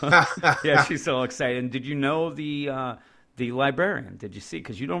Superhero Club. Yeah, she's so excited. And did you know the librarian? Did you see?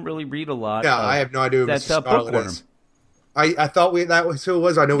 Because you don't really read a lot. Yeah, I have no idea who Mr. Scarlet is. I thought that was who it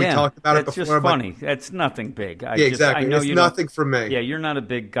was. I know we talked about it before. It's just funny. It's nothing big. Exactly. I know it's nothing for me. Yeah, you're not a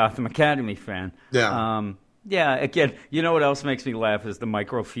big Gotham Academy fan. Yeah. Yeah, again, you know what else makes me laugh is the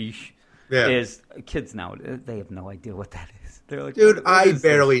microfiche. Yeah. Is kids now, they have no idea what that is. They're like, dude, what I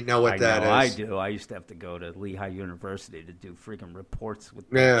barely know what that is. I do. I used to have to go to Lehigh University to do freaking reports with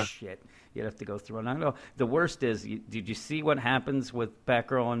that shit. You'd have to go through. And I know the worst is, did you see what happens with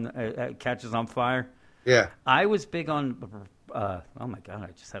Batgirl and catches on fire? Yeah. I was big on, oh my God,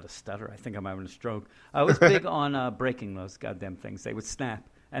 I just had a stutter. I think I'm having a stroke. I was big on breaking those goddamn things. They would snap.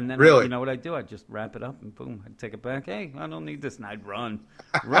 And then, really? You know what I'd do? I'd just wrap it up and boom, I'd take it back. Hey, I don't need this. And I'd run.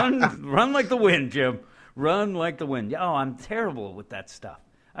 Run like the wind, Jim. Run like the wind. Oh, I'm terrible with that stuff.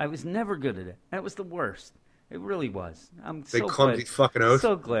 I was never good at it. That was the worst. It really was. I'm so clumsy fucking oath.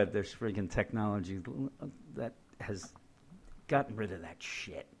 So glad there's freaking technology that has gotten rid of that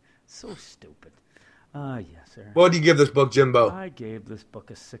shit. So stupid. Yes, sir. What did you give this book, Jimbo? I gave this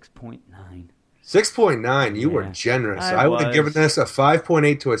book a 6.9. 6.9. You were generous. I would have given this a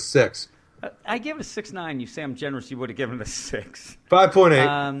 5.8 to a 6. I gave it a 6.9. You say I'm generous. You would have given it a 6.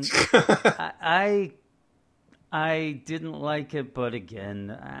 5.8. I didn't like it, but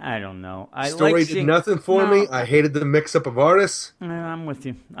again, I don't know. Story did nothing for me. I hated the mix-up of artists. I'm with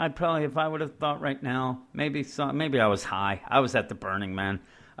you. I'd probably, if I would have thought right now, maybe I was high. I was at the Burning Man.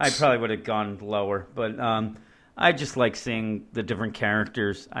 I probably would have gone lower, but I just like seeing the different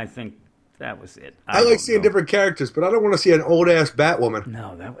characters. I think that was it. I like seeing different characters, but I don't want to see an old-ass Batwoman.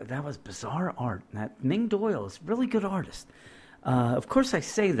 No, that was bizarre art. That Ming Doyle is a really good artist. Of course, I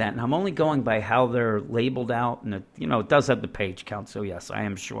say that, and I'm only going by how they're labeled out, and it does have the page count. So yes, I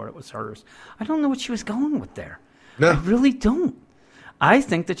am sure it was hers. I don't know what she was going with there. No. I really don't. I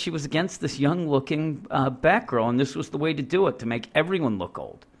think that she was against this young-looking Batgirl, and this was the way to do it, to make everyone look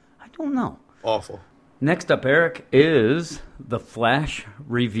old. I don't know. Awful. Next up, Eric, is the Flash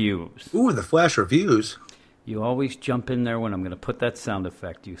Reviews. Ooh, the Flash Reviews. You always jump in there when I'm going to put that sound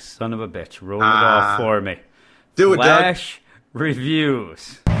effect, you son of a bitch. Roll it off for me. Do it, Doug. Flash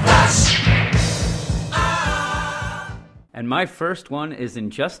Reviews. Flash! And my first one is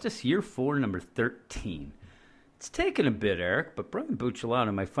Injustice Year 4, number 13. It's taken a bit, Eric, but Brian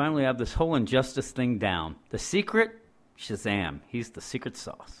Bucciolato might finally have this whole Injustice thing down. The secret? Shazam. He's the secret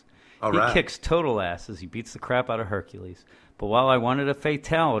sauce. All he right. kicks total ass as he beats the crap out of Hercules. But while I wanted a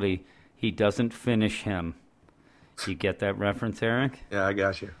fatality, he doesn't finish him. You get that reference, Eric? Yeah, I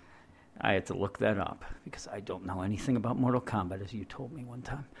got you. I had to look that up because I don't know anything about Mortal Kombat, as you told me one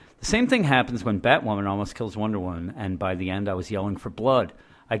time. The same thing happens when Batwoman almost kills Wonder Woman, and by the end I was yelling for blood.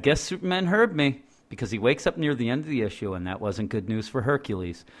 I guess Superman heard me because he wakes up near the end of the issue, and that wasn't good news for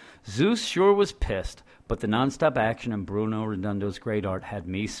Hercules. Zeus sure was pissed, but the nonstop action and Bruno Redondo's great art had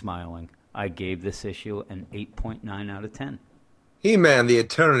me smiling. I gave this issue an 8.9 out of 10. He-Man, The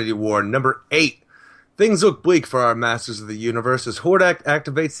Eternity War, number 8. Things look bleak for our Masters of the Universe as Hordak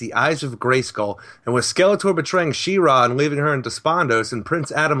activates the Eyes of Grayskull, and with Skeletor betraying She-Ra and leaving her in Despondos and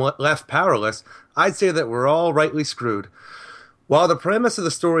Prince Adam left powerless, I'd say that we're all rightly screwed. While the premise of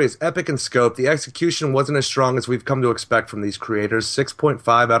the story is epic in scope, the execution wasn't as strong as we've come to expect from these creators.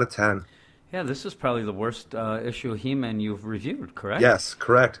 6.5 out of 10. Yeah, this is probably the worst issue of He-Man you've reviewed, correct? Yes,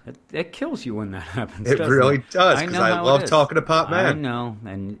 correct. It kills you when that happens, It really it? does, because I love talking to Pop Man. I know,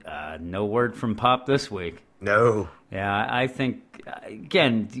 and no word from Pop this week. No. Yeah, I think,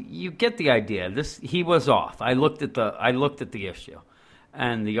 again, you get the idea. He was off. I looked at the issue,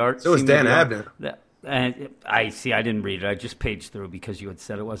 and the art... So was Dan Abnett. And I didn't read it. I just paged through because you had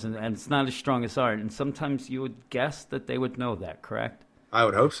said it wasn't, and it's not as strong as art. And sometimes you would guess that they would know that, correct? I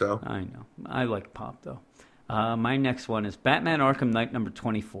would hope so. I know. I like Pop, though. My next one is Batman Arkham Knight number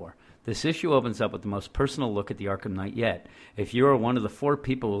 24. This issue opens up with the most personal look at the Arkham Knight yet. If you are one of the 4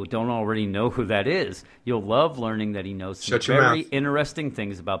 people who don't already know who that is, you'll love learning that he knows some very interesting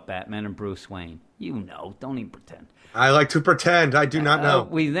things about Batman and Bruce Wayne. You know. Don't even pretend. I like to pretend. I do not know.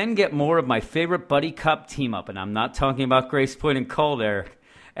 We then get more of my favorite buddy cop team-up, and I'm not talking about Grace Point and Cold, Eric,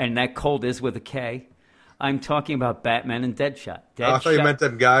 and that Cold is with a K. I'm talking about Batman and Deadshot. I thought you meant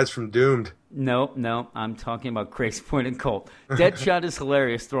them guys from Doomed. No, I'm talking about Grace Point and Colt. Deadshot is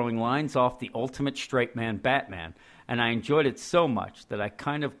hilarious, throwing lines off the ultimate straight man Batman, and I enjoyed it so much that I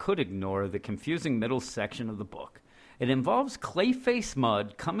kind of could ignore the confusing middle section of the book. It involves Clayface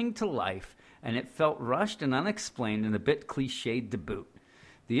Mud coming to life, and it felt rushed and unexplained and a bit cliched to boot.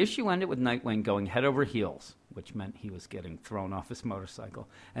 The issue ended with Nightwing going head over heels, which meant he was getting thrown off his motorcycle,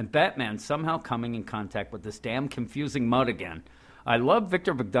 and Batman somehow coming in contact with this damn confusing mud again. I love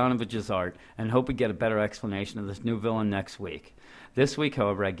Victor Bogdanovich's art and hope we get a better explanation of this new villain next week. This week,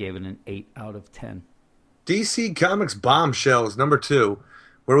 however, I gave it an 8 out of 10. DC Comics Bombshells number 2,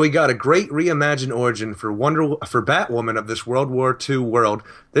 where we got a great reimagined origin for Batwoman of this World War II world.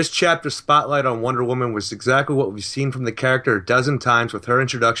 This chapter's spotlight on Wonder Woman was exactly what we've seen from the character a dozen times with her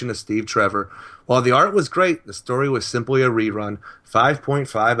introduction to Steve Trevor. While the art was great, the story was simply a rerun.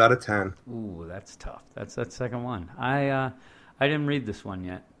 5.5 out of 10. Ooh, that's tough. That's that second one. I didn't read this one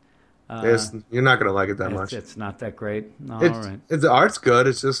yet. You're not going to like it that much. It's not that great. All right. The art's good.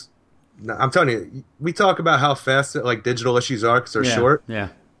 It's just, I'm telling you, we talk about how fast digital issues are because they're short. Yeah.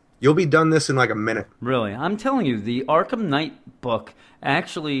 You'll be done this in like a minute. Really? I'm telling you, the Arkham Knight book,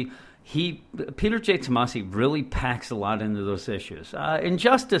 actually, Peter J. Tomasi really packs a lot into those issues.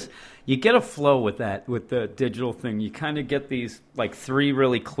 Injustice, you get a flow with that, with the digital thing. You kind of get these 3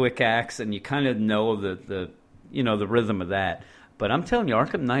 really quick acts, and you kind of know the rhythm of that. But I'm telling you,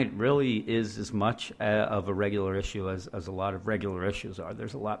 Arkham Knight really is as much of a regular issue as a lot of regular issues are.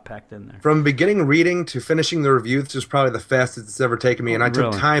 There's a lot packed in there. From beginning reading to finishing the review, this is probably the fastest it's ever taken me, and I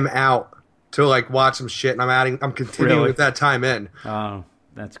took time out to watch some shit, and I'm continuing with that time in. Oh,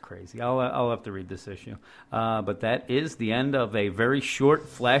 that's crazy. I'll have to read this issue. But that is the end of a very short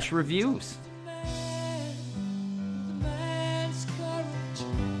Flash Reviews.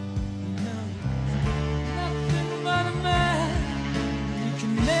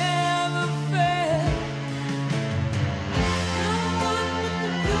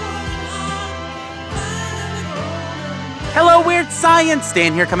 Hello, Weird Science!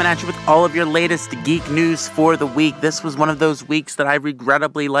 Dan here coming at you with all of your latest geek news for the week. This was one of those weeks that I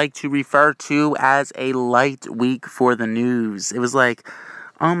regrettably like to refer to as a light week for the news. It was like,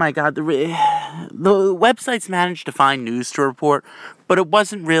 oh my god, the websites managed to find news to report, but it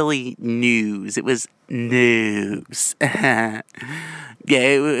wasn't really news. It was news. Yeah,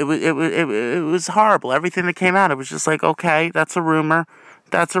 it was horrible. Everything that came out, it was just like, okay, that's a rumor.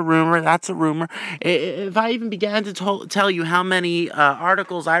 That's a rumor. That's a rumor. If I even began to tell you how many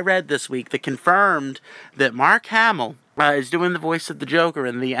articles I read this week that confirmed that Mark Hamill is doing the voice of the Joker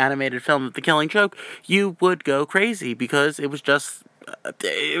in the animated film of The Killing Joke, you would go crazy because it was just,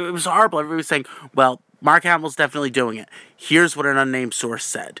 it was horrible. Everybody was saying, well, Mark Hamill's definitely doing it. Here's what an unnamed source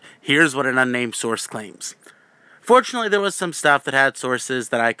said. Here's what an unnamed source claims. Fortunately, there was some stuff that had sources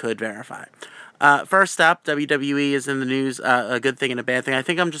that I could verify. First up, WWE is in the news, a good thing and a bad thing. I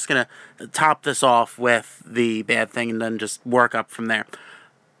think I'm just going to top this off with the bad thing and then just work up from there.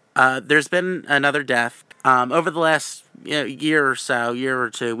 There's been another death. Over the last year or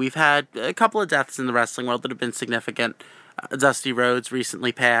two, we've had a couple of deaths in the wrestling world that have been significant. Dusty Rhodes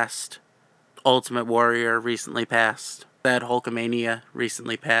recently passed. Ultimate Warrior recently passed. Bad Hulkamania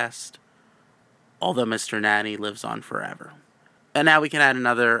recently passed. Although Mr. Nanny lives on forever. And now we can add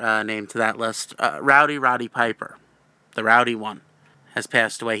another name to that list. Roddy Piper, the Rowdy One, has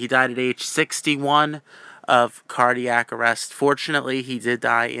passed away. He died at age 61 of cardiac arrest. Fortunately, he did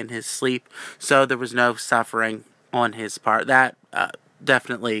die in his sleep, so there was no suffering on his part. That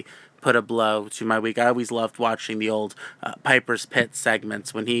definitely put a blow to my week. I always loved watching the old Piper's Pit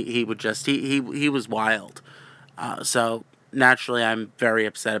segments when he would just he was wild. So naturally, I'm very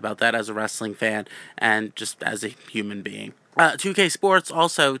upset about that as a wrestling fan and just as a human being. 2K Sports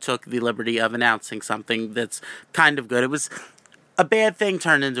also took the liberty of announcing something that's kind of good. It was a bad thing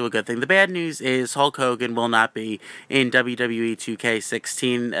turned into a good thing. The bad news is Hulk Hogan will not be in WWE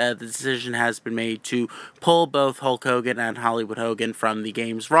 2K16. The decision has been made to pull both Hulk Hogan and Hollywood Hogan from the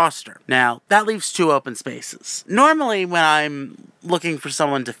game's roster. Now, that leaves two open spaces. Normally, when I'm looking for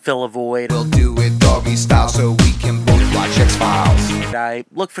someone to fill a void, we'll do it doggy style so we can both watch X-Files. I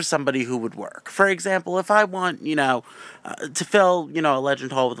look for somebody who would work. For example, if I want, to fill, a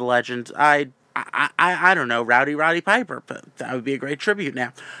legend hall with a legend, I don't know, Roddy Piper, but that would be a great tribute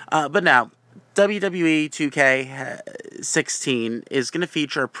now. But now, WWE 2K16 is going to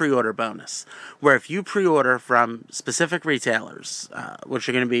feature a pre-order bonus, where if you pre-order from specific retailers, which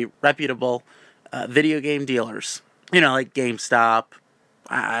are going to be reputable video game dealers, like GameStop,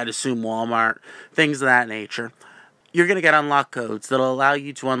 I'd assume Walmart, things of that nature, you're going to get unlock codes that'll allow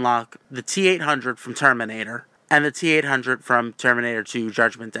you to unlock the T-800 from Terminator, and the T-800 from Terminator 2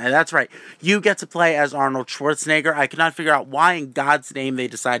 Judgment Day. That's right. You get to play as Arnold Schwarzenegger. I could not figure out why in God's name they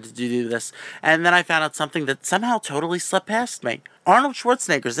decided to do this. And then I found out something that somehow totally slipped past me. Arnold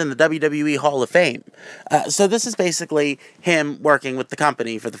Schwarzenegger's in the WWE Hall of Fame. So this is basically him working with the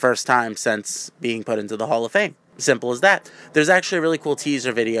company for the first time since being put into the Hall of Fame. Simple as that. There's actually a really cool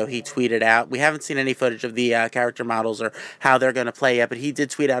teaser video he tweeted out. We haven't seen any footage of the character models or how they're going to play yet, but he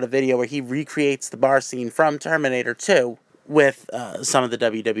did tweet out a video where he recreates the bar scene from Terminator 2 with some of the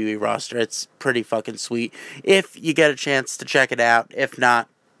WWE roster. It's pretty fucking sweet. If you get a chance to check it out. If not,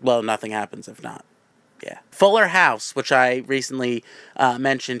 well, nothing happens if not. Yeah. Fuller House, which I recently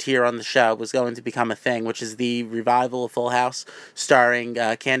mentioned here on the show, was going to become a thing, which is the revival of Full House, starring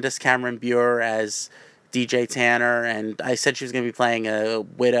Candace Cameron Bure as DJ Tanner, and I said she was going to be playing a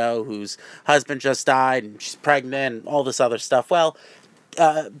widow whose husband just died, and she's pregnant, and all this other stuff. Well,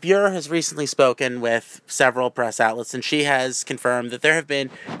 Bure has recently spoken with several press outlets, and she has confirmed that there have been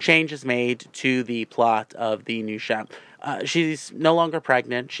changes made to the plot of the new show. She's no longer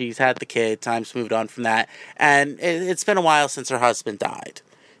pregnant. She's had the kid. Time's moved on from that, and it's been a while since her husband died,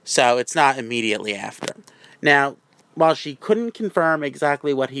 so it's not immediately after. Now, while she couldn't confirm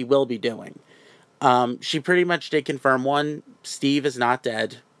exactly what he will be doing, she pretty much did confirm, one, Steve is not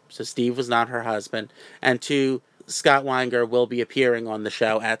dead, so Steve was not her husband, and two, Scott Weinger will be appearing on the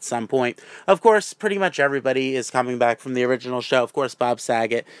show at some point. Of course, pretty much everybody is coming back from the original show. Of course, Bob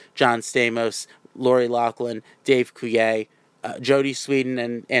Saget, John Stamos, Lori Loughlin, Dave Coulier, Jodie Sweetin,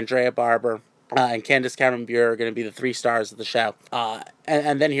 and Andrea Barber, and Candace Cameron Bure are going to be the three stars of the show.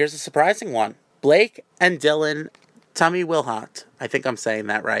 And then here's a surprising one. Blake and Dylan Tummy Wilhot, I think I'm saying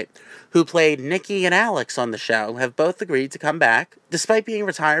that right, who played Nikki and Alex on the show, have both agreed to come back, despite being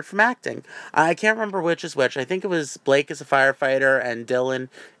retired from acting. I can't remember which is which. I think it was Blake is a firefighter and Dylan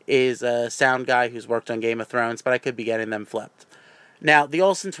is a sound guy who's worked on Game of Thrones, but I could be getting them flipped. Now, the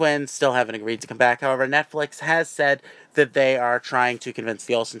Olsen twins still haven't agreed to come back. However, Netflix has said that they are trying to convince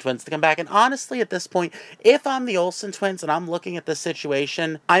the Olsen twins to come back. And honestly, at this point, if I'm the Olsen twins and I'm looking at this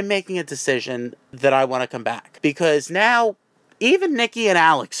situation, I'm making a decision that I want to come back. Because now, even Nikki and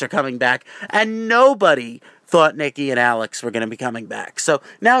Alex are coming back, and nobody thought Nikki and Alex were going to be coming back. So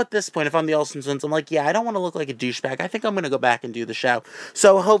now at this point, if I'm the Olsen twins, I'm like, yeah, I don't want to look like a douchebag. I think I'm going to go back and do the show.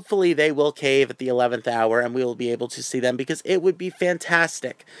 So hopefully they will cave at the 11th hour and we will be able to see them, because it would be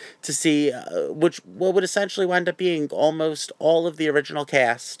fantastic to see what would essentially wind up being almost all of the original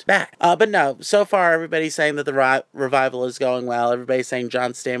cast back. But no, so far everybody's saying that the revival is going well. Everybody's saying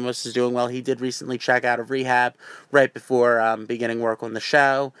John Stamos is doing well. He did recently check out of rehab right before beginning work on the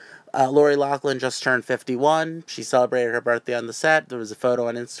show. Lori Loughlin just turned 51. She celebrated her birthday on the set. There was a photo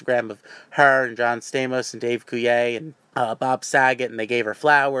on Instagram of her and John Stamos and Dave Coulier and Bob Saget, and they gave her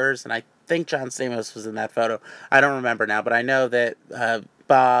flowers, and I think John Stamos was in that photo. I don't remember now, but I know that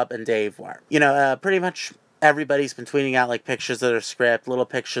Bob and Dave were. Pretty much everybody's been tweeting out like pictures of their script, little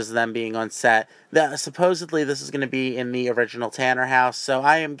pictures of them being on set. Supposedly this is going to be in the original Tanner house, so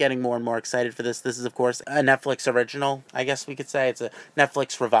I am getting more and more excited for this. This is, of course, a Netflix original, I guess we could say. It's a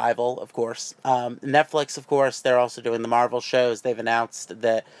Netflix revival, of course. Netflix, of course, they're also doing the Marvel shows. They've announced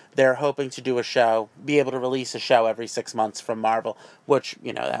that they're hoping to do be able to release a show every 6 months from Marvel, which,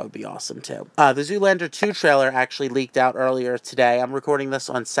 that would be awesome, too. The Zoolander 2 trailer actually leaked out earlier today. I'm recording this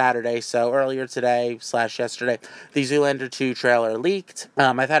on Saturday, so earlier today / yesterday, yesterday. The Zoolander 2 trailer leaked.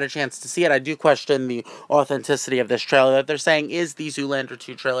 I've had a chance to see it. I do question the authenticity of this trailer that they're saying is the Zoolander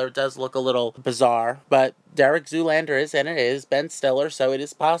 2 trailer. It does look a little bizarre, but Derek Zoolander is in it. It is Ben Stiller, so it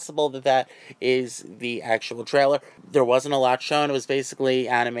is possible that that is the actual trailer. There wasn't a lot shown. It was basically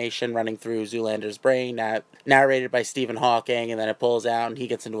animation running through Zoolander's brain, narrated by Stephen Hawking, and then it pulls out and he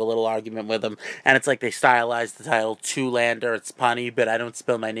gets into a little argument with him. And it's like they stylized the title Two-Lander. It's punny, but I don't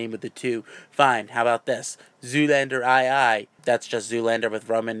spell my name with the two. Fine, how about this? Zoolander II. That's just Zoolander with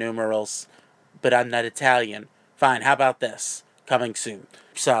Roman numerals, but I'm not Italian. Fine, how about this? Coming soon.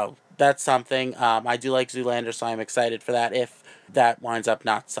 So that's something. I do like Zoolander, so I'm excited for that if that winds up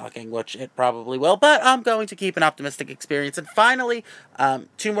not sucking, which it probably will, but I'm going to keep an optimistic experience. And finally,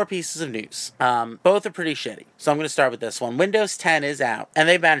 2 more pieces of news. Both are pretty shitty, so I'm going to start with this one. Windows 10 is out, and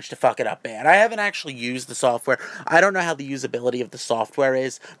they managed to fuck it up bad. I haven't actually used the software. I don't know how the usability of the software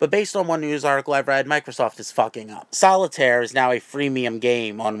is, but based on one news article I've read, Microsoft is fucking up. Solitaire is now a freemium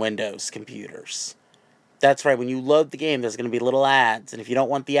game on Windows computers. That's right, when you load the game, there's going to be little ads, and if you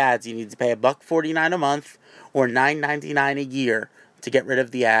don't want the ads, you need to pay $1.49 a month or $9.99 a year to get rid of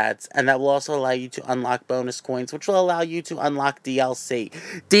the ads, and that will also allow you to unlock bonus coins, which will allow you to unlock DLC.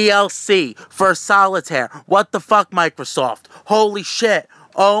 DLC for Solitaire. What the fuck, Microsoft? Holy shit.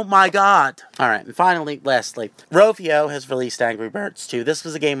 Oh my god. Alright, and finally, lastly, Rovio has released Angry Birds 2. This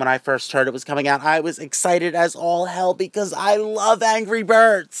was a game when I first heard it was coming out. I was excited as all hell because I love Angry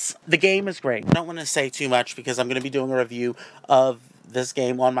Birds. The game is great. I don't want to say too much because I'm going to be doing a review of this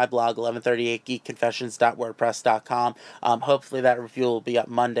game on my blog, 1138geekconfessions.wordpress.com. Hopefully that review will be up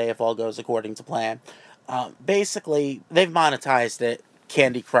Monday if all goes according to plan. Basically, they've monetized it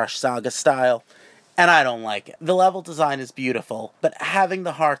Candy Crush Saga style, and I don't like it. The level design is beautiful, but having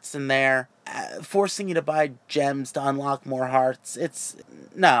the hearts in there, forcing you to buy gems to unlock more hearts,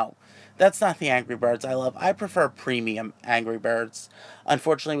 no. That's not the Angry Birds I love. I prefer premium Angry Birds.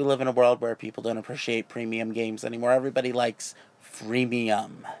 Unfortunately, we live in a world where people don't appreciate premium games anymore. Everybody likes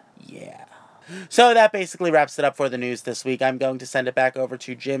freemium. Yeah. So that basically wraps it up for the news this week. I'm going to send it back over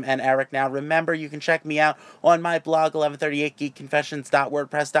to Jim and Eric now. Remember, you can check me out on my blog,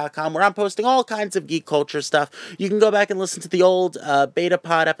 1138geekconfessions.wordpress.com, where I'm posting all kinds of geek culture stuff. You can go back and listen to the old Beta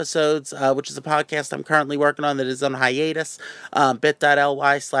Pod episodes, which is a podcast I'm currently working on that is on hiatus,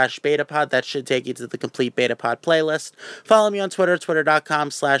 bit.ly/betapod. That should take you to the complete Beta Pod playlist. Follow me on Twitter,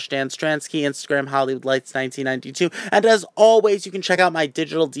 twitter.com/Dan Stransky, Instagram, HollywoodLights1992. And as always, you can check out my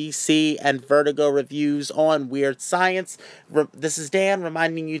digital DC and Vertigo reviews on Weird Science. This is Dan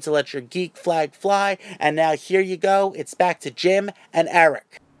reminding you to let your geek flag fly. And now here you go. It's back to Jim and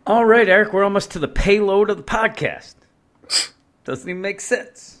Eric. All right, Eric, we're almost to the payload of the podcast. Doesn't even make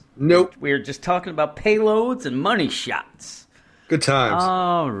sense. Nope. We're just talking about payloads and money shots. Good times.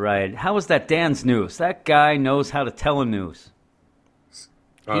 All right. How was that Dan's news? That guy knows how to tell a news.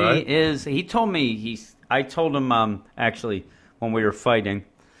 All right. He told me, I told him, actually, when we were fighting,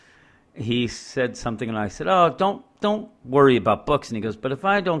 he said something, and I said, "Oh, don't worry about books." And he goes, "But if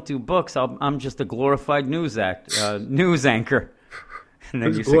I don't do books, I'm just a glorified news anchor." And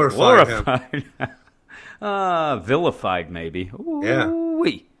then you say glorified, vilified, maybe.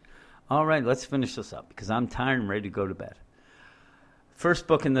 Ooh-wee. All right, let's finish this up because I'm tired and ready to go to bed. First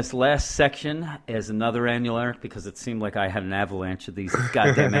book in this last section is another annual, Eric, because it seemed like I had an avalanche of these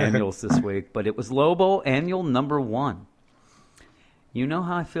goddamn annuals this week. But it was Lobo Annual number 1. You know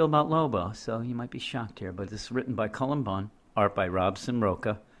how I feel about Lobo, so you might be shocked here, but this is written by Cullen Bunn, art by Robson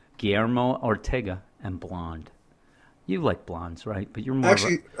Roca, Guillermo Ortega, and Blonde. You like blondes, right? But you're more,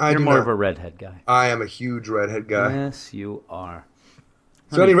 of a redhead guy. I am a huge redhead guy. Yes, you are.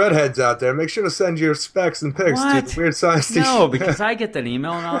 So any redheads out there, make sure to send your specs and pics to the Weird Science Station. No, because I get that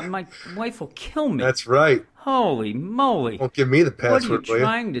email and my wife will kill me. That's right. Holy moly. Won't give me the password, What are you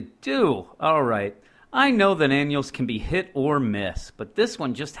trying to do? All right. I know that annuals can be hit or miss, but this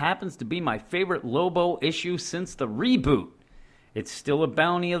one just happens to be my favorite Lobo issue since the reboot. It's still a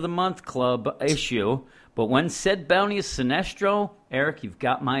Bounty of the Month Club issue, but when said bounty is Sinestro, Eric, you've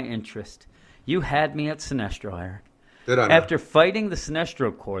got my interest. You had me at Sinestro, Eric. Did I? After fighting the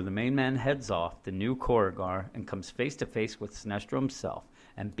Sinestro Corps, the main man heads off the new Corrigar and comes face-to-face with Sinestro himself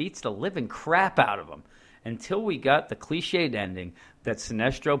and beats the living crap out of him. Until we got the cliched ending that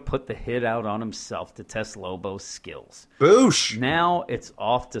Sinestro put the hit out on himself to test Lobo's skills. Boosh! Now it's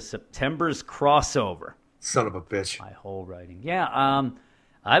off to September's crossover. Son of a bitch. My whole writing. Yeah, I'm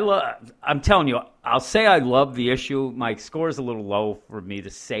telling you, I'll say I love the issue. My score is a little low for me to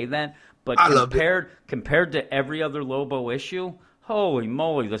say that, but compared to every other Lobo issue, holy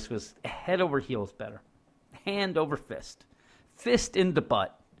moly, this was head over heels better. Hand over fist. Fist in the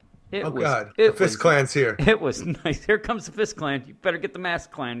butt. God. The Fist Clan's here. It was nice. Here comes the Fist Clan. You better get the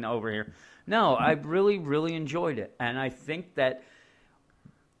Mask Clan over here. No, I really, really enjoyed it. And I think that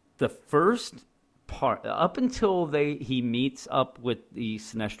the first part, up until he meets up with the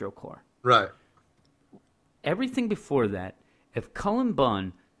Sinestro Corps. Right. Everything before that, if Cullen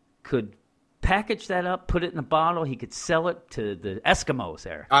Bunn could package that up, put it in a bottle, he could sell it to the Eskimos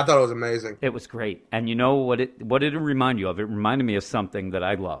there. I thought it was amazing. It was great. And you know what did it remind you of? It reminded me of something that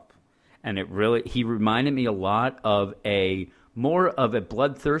I love. And he reminded me a lot of more of a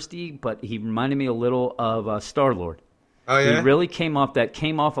bloodthirsty, but he reminded me a little of Star-Lord. Oh, yeah? He really came off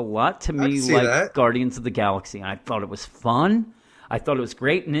a lot to me like Guardians of the Galaxy. And I thought it was fun. I thought it was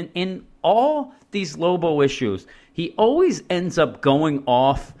great. And in all these Lobo issues, he always ends up going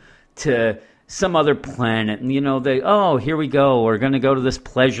off to some other planet. And, here we go. We're going to go to this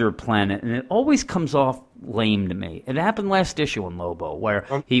pleasure planet. And it always comes off lame to me. It happened last issue in Lobo where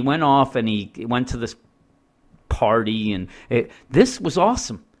he went off and he went to this party. And this was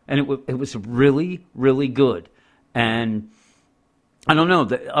awesome. And it was really, really good. And I don't know,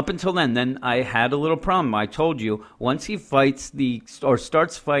 up until then I had a little problem. I told you, once he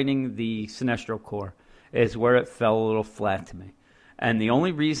starts fighting the Sinestro Corps is where it fell a little flat to me. And the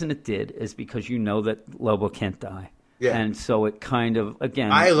only reason it did is because that Lobo can't die. Yeah. And so it kind of,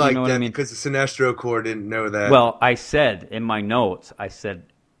 again, I like that because the Sinestro Corps didn't know that. Well, I said in my notes,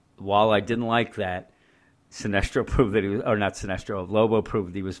 while I didn't like that, Sinestro proved that Lobo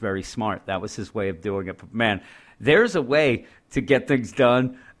proved he was very smart. That was his way of doing it. But man, there's a way to get things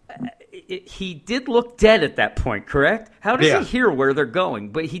done. He did look dead at that point, correct? How does he hear where they're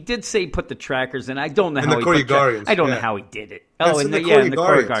going? But he did say put the trackers in. I don't know how he put it. I don't know how he did it. In the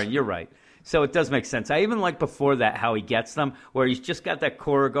Corey Guardian. You're right. So it does make sense. I even like before that how he gets them, where he's just got that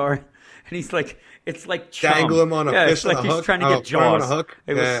Corrigar, and he's like, it's like chum. Dangle him on a fish it's like on a he's hook. trying to get Jaws. On a hook.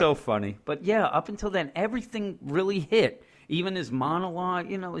 It was so funny. But yeah, up until then, everything really hit. Even his monologue,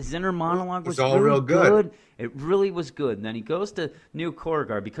 his inner monologue was all really real good. It really was good. And then he goes to New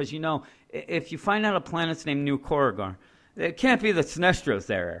Corrigar because, if you find out a planet's named New Corrigar, it can't be the Sinestros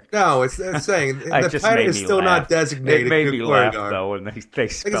there, Eric. No, it's saying the planet is still not designated. It made me laugh, Corrigar. though, when they spell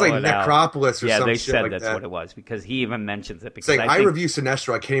it's like it out. Necropolis or yeah, some they shit said like that's that. what it was because he even mentions it. Because saying, I review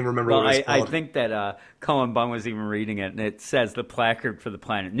Sinestro, I can't even remember what it's called. I think that Cullen Bunn was even reading it, and it says the placard for the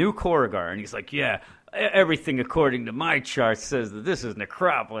planet, New Corrigar, and he's like, yeah, everything according to my chart says that this is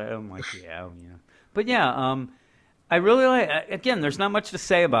Necropolis. I'm like, yeah. But yeah, I really like. Again, there's not much to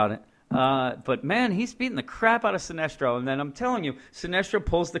say about it. But man, he's beating the crap out of Sinestro, and then I'm telling you, Sinestro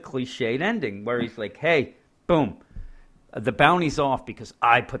pulls the cliched ending where he's like, "Hey, boom, the bounty's off because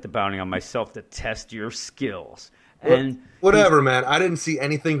I put the bounty on myself to test your skills." And whatever, man. I didn't see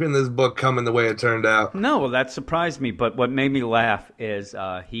anything in this book coming the way it turned out. No, well, that surprised me. But what made me laugh is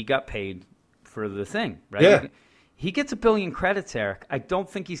he got paid for the thing, right? Yeah. He gets 1 billion credits, Eric. I don't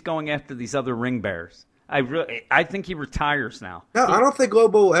think he's going after these other ring bearers. I think he retires now. No, I don't think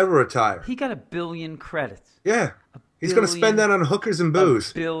Lobo will ever retire. He got 1 billion credits. Yeah. He's going to spend that on hookers and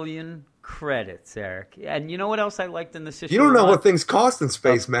booze. 1 billion credits, Eric. And you know what else I liked in this issue? You don't know what things cost in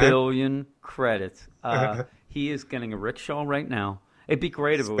space, man. 1 billion credits. He is getting a rickshaw right now. It'd be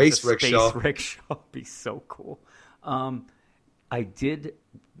great if it was a space rickshaw. It'd be so cool. I did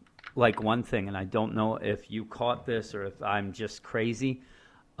like one thing, and I don't know if you caught this or if I'm just crazy.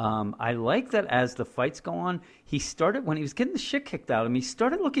 I like that as the fights go on, when he was getting the shit kicked out of him, he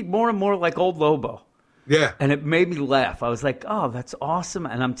started looking more and more like old Lobo. Yeah. And it made me laugh. I was like, oh, that's awesome.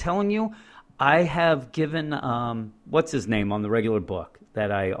 And I'm telling you, I have given, what's his name on the regular book that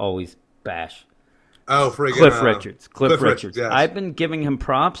I always bash? Oh, friggin' Cliff Richards. Cliff Richards. Yes. I've been giving him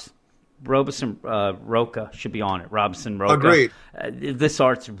props. Robinson Roca should be on it. Robinson Roca. Agreed. This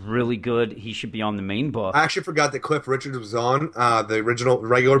art's really good. He should be on the main book. I actually forgot that Cliff Richards was on the original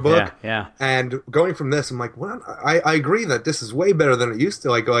regular book. Yeah. And going from this, I'm like, well, I agree that this is way better than it used to.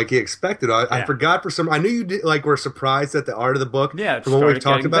 Like he expected. I forgot I knew you did, were surprised at the art of the book. Yeah, it from what we've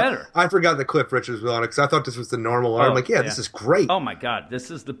talked about. Better. I forgot that Cliff Richards was on it because I thought this was the normal art. I'm like, this is great. Oh my God, this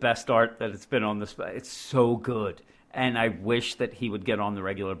is the best art that it's been on this. It's so good. And I wish that he would get on the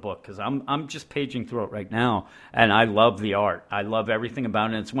regular book because I'm just paging through it right now, and I love the art. I love everything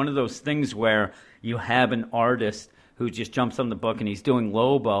about it. It's one of those things where you have an artist who just jumps on the book and he's doing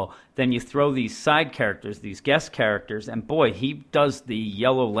Lobo. Then you throw these side characters, these guest characters, and boy, he does the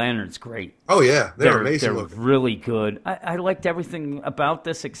Yellow Lanterns great. Oh yeah, they're amazing. They're really good. I liked everything about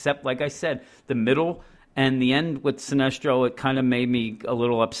this except, like I said, the middle And the end with Sinestro, it kind of made me a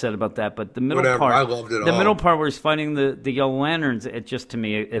little upset about that. But the middle Whatever, part, I loved it the all. middle part where he's fighting the Yellow Lanterns, it just, to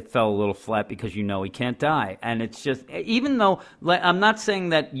me, it fell a little flat because he can't die. And it's just, even though, I'm not saying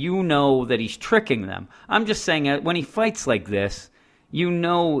that that he's tricking them. I'm just saying that when he fights like this,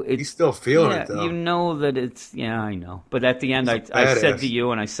 it's... He's still feeling it, though. You know that it's... Yeah, I know. But at the end, I badass. said to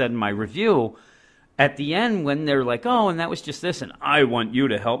you, and I said in my review... At the end, when they're like, oh, and that was just this, and I want you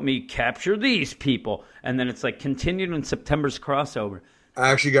to help me capture these people. And then it's like continued in September's crossover. I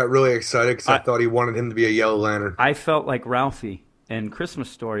actually got really excited because I thought he wanted him to be a Yellow Lantern. I felt like Ralphie in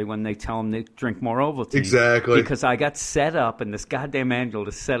Christmas Story when they tell him to drink more Ovaltine. Exactly. Because I got set up in this goddamn angle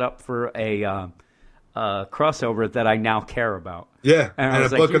to set up for a crossover that I now care about. Yeah, and a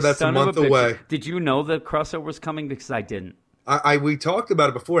book that's a month away. Did you know the crossover was coming? Because I didn't. We talked about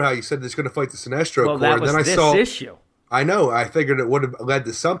it before, how you said he's going to fight the Sinestro Corps. That was then this issue. I know. I figured it would have led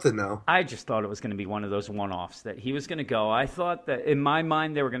to something, though. I just thought it was going to be one of those one-offs that he was going to go. I thought that in my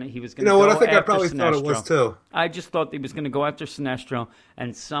mind he was going to go after Sinestro. You know what? I think I probably thought it was too. I just thought he was going to go after Sinestro,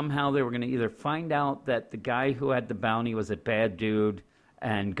 and somehow they were going to either find out that the guy who had the bounty was a bad dude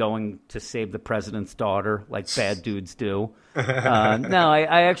and going to save the president's daughter, like bad dudes do. No,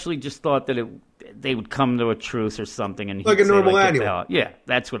 I actually just thought that they would come to a truce or something, and like a normal annual. Yeah,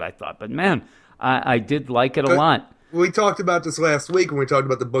 that's what I thought. But man, I did like it a lot. We talked about this last week when we talked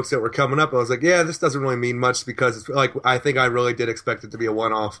about the books that were coming up. I was like, yeah, this doesn't really mean much because it's like I think I really did expect it to be a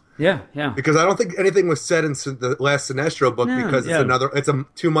one-off. Yeah. Because I don't think anything was said in the last Sinestro book because it's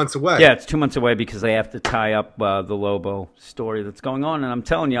 2 months away. Yeah, it's 2 months away because they have to tie up the Lobo story that's going on. And I'm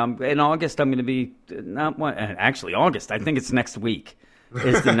telling you, in August I'm going to be actually August. I think it's next week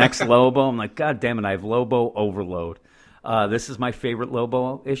is the next Lobo. I'm like, God damn it, I have Lobo overload. This is my favorite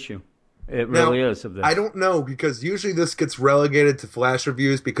Lobo issue. It really is of this. I don't know because usually this gets relegated to Flash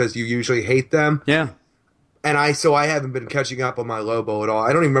reviews because you usually hate them. Yeah. And I haven't been catching up on my Lobo at all.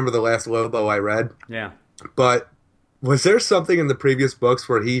 I don't even remember the last Lobo I read. Yeah. But was there something in the previous books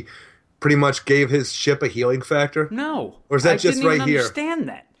where he pretty much gave his ship a healing factor? No. Or is that just right here? I didn't understand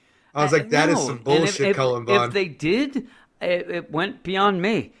that. I was like, that is some bullshit, Cullen Bunn. If they did, it went beyond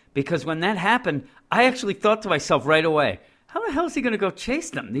me. Because when that happened, I actually thought to myself right away, how the hell is he going to go chase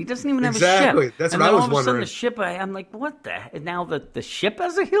them? He doesn't even have a ship. Exactly. That's what I was wondering. And then all of a sudden the ship, I'm like, what the? Now the ship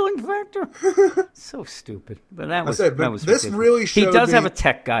has a healing factor? So stupid. But that was this ridiculous. really showed He does me... have a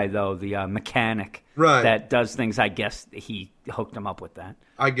tech guy, though, the mechanic. Right. That does things. I guess he hooked him up with that.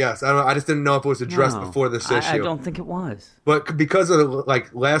 I guess. I just didn't know if it was addressed before this issue. I don't think it was. But because of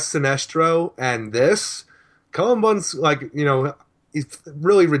last Sinestro and this, Cullen Bunn's he's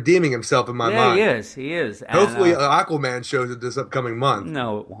really redeeming himself in my mind. Yeah, he is. And, hopefully Aquaman shows it this upcoming month.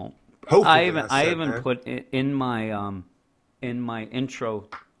 No, it won't. Hopefully. I even put in my intro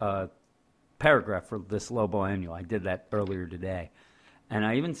paragraph for this Lobo Annual. I did that earlier today. And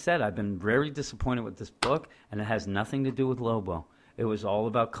I even said I've been very disappointed with this book, and it has nothing to do with Lobo. It was all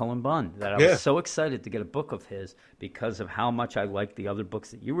about Cullen Bunn. That I was so excited to get a book of his because of how much I liked the other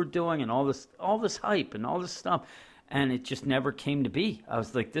books that you were doing and all this hype and all this stuff. And it just never came to be. I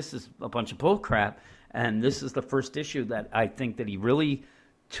was like, this is a bunch of bull crap. And this is the first issue that I think that he really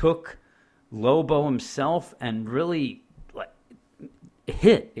took Lobo himself and really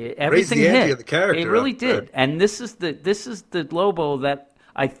hit. Everything Raised the hit. ante of the character. It really did. And this is the Lobo that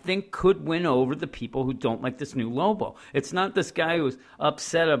I think could win over the people who don't like this new Lobo. It's not this guy who's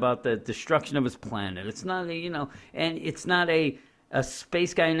upset about the destruction of his planet. It's not and it's not a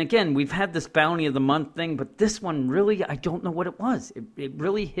space guy. And again, we've had this bounty of the month thing, but this one really, I don't know what it was. It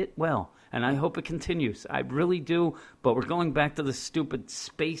really hit well, and I hope it continues. I really do, but we're going back to the stupid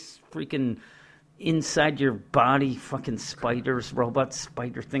space freaking inside your body fucking spiders, robot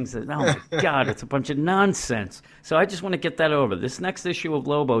spider things. Oh my God, it's a bunch of nonsense. So I just want to get that over. This next issue of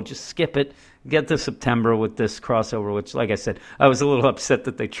Lobo, just skip it. Get to September with this crossover, which, like I said, I was a little upset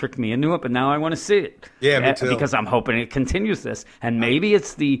that they tricked me into it, but now I want to see it. Yeah, me too. Because I'm hoping it continues this, and maybe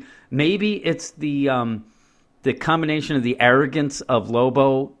it's the combination of the arrogance of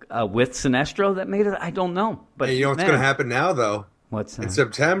Lobo with Sinestro that made it. I don't know, but hey, you know what's going to happen now, though? What's that? In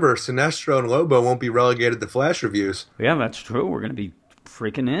September, Sinestro and Lobo won't be relegated to Flash reviews. Yeah, that's true. We're going to be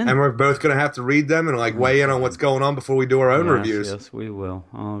freaking in. And we're both going to have to read them and weigh in on what's going on before we do our own reviews. Yes, we will.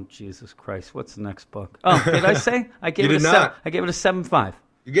 Oh, Jesus Christ. What's the next book? Oh, did I say? I gave it a 7. I gave it a 7.5.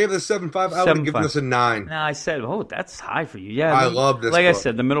 You gave it a 7.5? I would have given this a 9. No, I said, that's high for you. Yeah, I love this Like book. I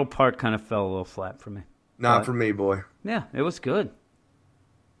said, the middle part kind of fell a little flat for me. Not for me, boy. Yeah, it was good.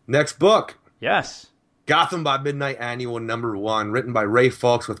 Next book. Yes. Gotham by Midnight Annual #1, written by Ray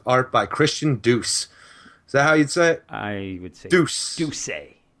Fawkes with art by Christian Deuce. Is that how you'd say it? I would say Deuce. Deuce.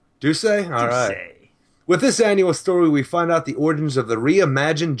 Deuce? All right. With this annual story, we find out the origins of the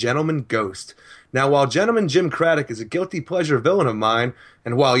reimagined Gentleman Ghost. Now, while Gentleman Jim Craddock is a guilty pleasure villain of mine,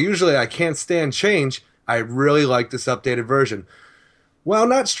 and while usually I can't stand change, I really like this updated version. While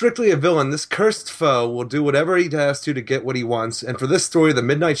not strictly a villain, this cursed foe will do whatever he has to get what he wants, and for this story, the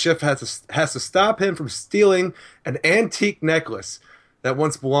Midnight Shift has to stop him from stealing an antique necklace that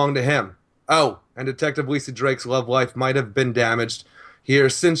once belonged to him. Oh, and Detective Lisa Drake's love life might have been damaged here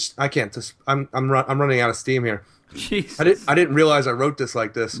since I can't. I'm running out of steam here. Jesus. I didn't realize I wrote this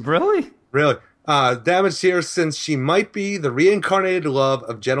like this. Really? Really. Damaged here since she might be the reincarnated love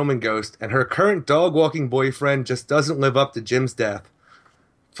of Gentleman Ghost, and her current dog-walking boyfriend just doesn't live up to Jim's death.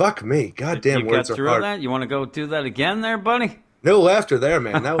 Fuck me. Goddamn, words are hard. You got through that? You want to go do that again there, buddy? No laughter there,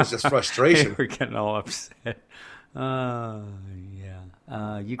 man. That was just frustration. We're getting all upset. Yeah.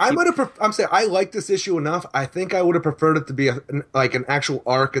 I'm saying I like this issue enough. I think I would have preferred it to be an actual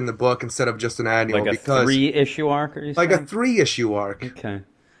arc in the book instead of just an annual. Like a 3-issue arc, are you saying? Like a 3-issue arc. Okay.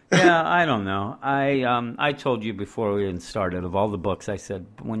 Yeah, I don't know. I told you before we even started, of all the books, I said,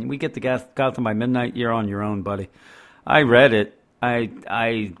 when we get to Gotham by Midnight, you're on your own, buddy. I read it.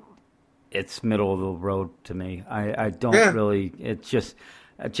 It's middle of the road to me. I don't really. It's just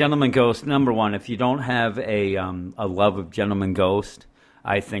a Gentleman Ghost. Number one, if you don't have a love of Gentleman Ghost,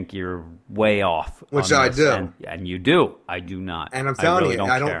 I think you're way off. Which I do, and you do. I do not. And I'm telling you,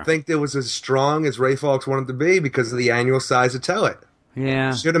 I don't think it was as strong as Ray Fawkes wanted to be because of the annual size of Tell It.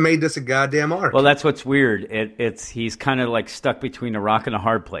 Yeah, should have made this a goddamn arc. Well, that's what's weird. He's kind of like stuck between a rock and a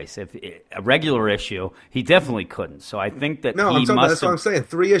hard place. If a regular issue, he definitely couldn't. So I think that that's what I'm saying.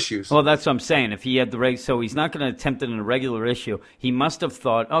 3 issues. Well, that's what I'm saying. If he had so he's not going to attempt it in a regular issue. He must have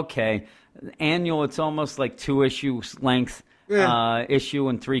thought, okay, annual. It's almost like 2 issues length. Issue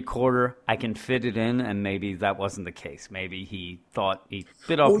and 3/4, I can fit it in, and maybe that wasn't the case. Maybe he thought he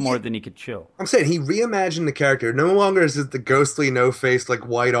bit off more than he could chew. I'm saying he reimagined the character. No longer is it the ghostly, no-face, like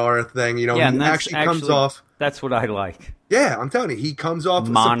white aura thing. You know, he actually comes off. That's what I like. Yeah, I'm telling you, he comes off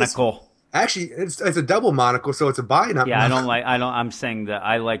monocle. Actually, it's a double monocle, so it's a bi. I'm saying that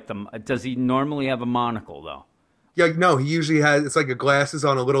I like them. Does he normally have a monocle though? Yeah, no, he usually has. It's like a glasses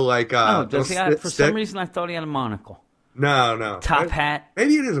on a little like. Does he have? For some reason, I thought he had a monocle. No. Top hat.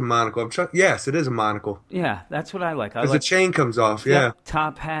 Maybe it is a monocle. Yes, it is a monocle. Yeah, that's what I like. Because the chain comes off, yeah.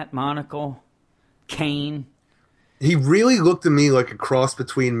 Top hat, monocle, cane. He really looked to me like a cross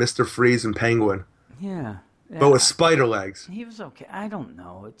between Mr. Freeze and Penguin. Yeah. But with spider legs. He was okay. I don't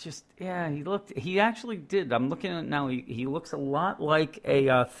know. It just, he actually did. I'm looking at it now. He looks a lot like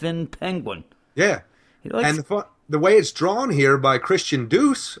a thin penguin. Yeah. And the way it's drawn here by Christian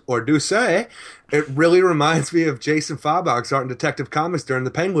Duce, or Duce, it really reminds me of Jason Fabok's art in Detective Comics during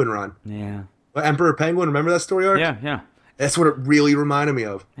the Penguin run. Yeah. Emperor Penguin, remember that story arc? Yeah. That's what it really reminded me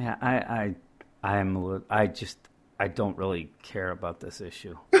of. Yeah, I don't really care about this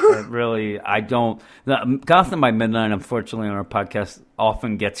issue. I don't. Gotham by Midnight, unfortunately, on our podcast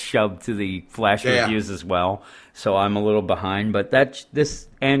often gets shoved to the flash reviews as well, so I'm a little behind. But this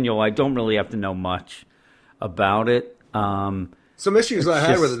annual, I don't really have to know much about it. Some issues I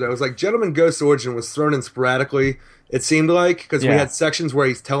had with it, though, was like Gentleman Ghost's origin was thrown in sporadically, it seemed like, because we had sections where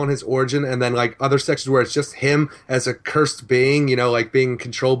he's telling his origin, and then like other sections where it's just him as a cursed being, you know, like being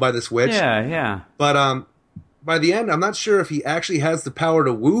controlled by this witch. Yeah. But by the end, I'm not sure if he actually has the power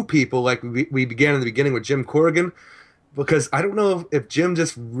to woo people like we began in the beginning with Jim Corrigan, because I don't know if Jim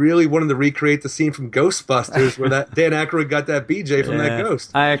just really wanted to recreate the scene from Ghostbusters where that Dan Aykroyd got that BJ from that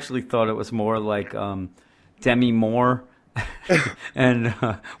ghost. I actually thought it was more like Demi Moore and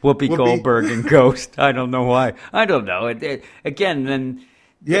Whoopi Goldberg and Ghost. I don't know why. I don't know. Again, then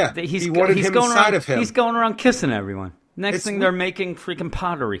he wanted him inside of him. He's going around kissing everyone. Next thing, they're making freaking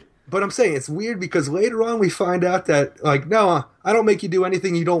pottery. But I'm saying it's weird because later on we find out that, like, no, I don't make you do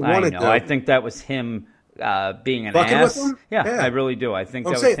anything you don't want to do. I think that was him being an ass. With him? Yeah, I really do. I think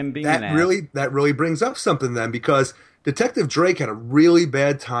that was him being an ass. That really brings up something then, because Detective Drake had a really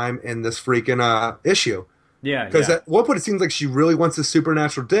bad time in this freaking issue. Yeah, because at one point it seems like she really wants this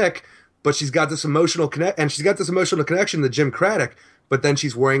supernatural dick, but she's got this emotional connection to Jim Craddock, but then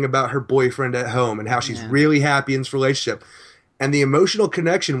she's worrying about her boyfriend at home and how she's really happy in this relationship. And the emotional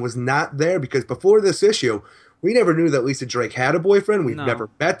connection was not there because before this issue, we never knew that Lisa Drake had a boyfriend. We've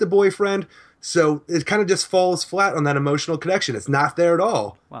never met the boyfriend. So it kind of just falls flat on that emotional connection. It's not there at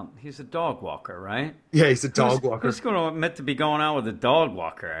all. Well, he's a dog walker, right? Yeah, he's a dog walker. Who's going to admit to be going out with a dog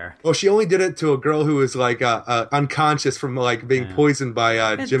walker? Well, she only did it to a girl who was like unconscious from like being poisoned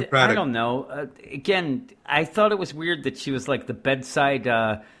by Jim Craddock. I don't know. Again, I thought it was weird that she was like the bedside,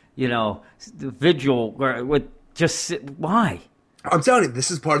 vigil with just why? I'm telling you,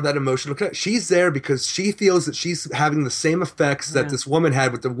 this is part of that emotional connection. She's there because she feels that she's having the same effects that this woman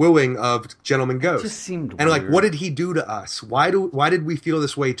had with the wooing of Gentleman Ghost. It just seemed and weird. like, what did he do to us? Why did we feel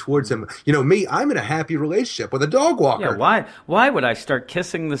this way towards him? You know, me, I'm in a happy relationship with a dog walker. Yeah, why would I start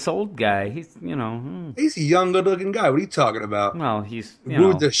kissing this old guy? He's, He's a young, good-looking guy. What are you talking about? Well, he's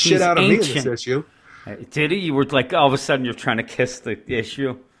wooed the shit out of me in this issue. Did he? You were like, all of a sudden, you're trying to kiss the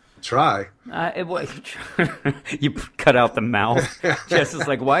issue. Try. You cut out the mouth. Jess is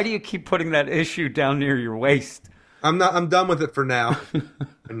like, why do you keep putting that issue down near your waist? I'm done with it for now.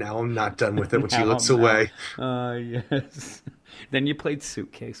 And now I'm not done with it when she looks away. Yes. Then you played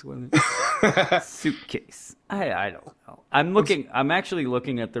Suitcase with it. Suitcase. I don't know. I'm actually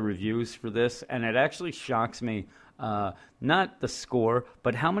looking at the reviews for this, and it actually shocks me. Not the score,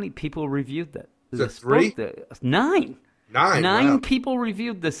 but how many people reviewed that. Is it 3? 9. 9 wow. people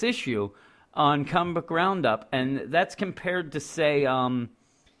reviewed this issue on Comic Book Roundup, and that's compared to, say,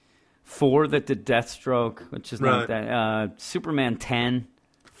 4 that did Deathstroke, which is not that. Superman 10.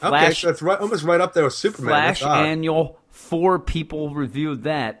 Flash, okay, so that's almost right up there with Superman. Flash Annual, 4 people reviewed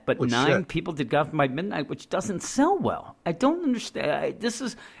that, but 9 people did Gotham by Midnight, which doesn't sell well. I don't understand.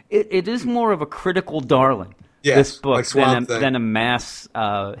 It is more of a critical darling, this book, like than a mass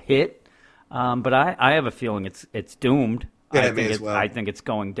hit. But I have a feeling it's doomed. Yeah, I think it's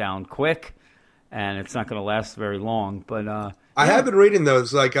going down quick, and it's not going to last very long. But I have been reading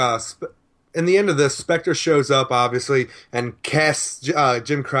those. Like in the end of this, Spectre shows up obviously and casts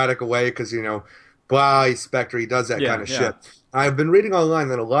Jim Craddock away because he's Spectre. He does that kind of shit. I've been reading online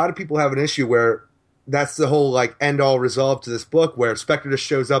that a lot of people have an issue where that's the whole end all resolve to this book, where Spectre just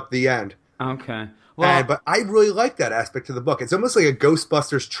shows up at the end. Okay. Well, but I really like that aspect of the book. It's almost like a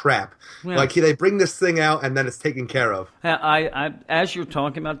Ghostbusters trap. Yeah. Like they bring this thing out and then it's taken care of. I as you're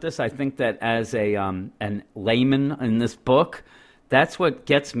talking about this, I think that as a an layman in this book, that's what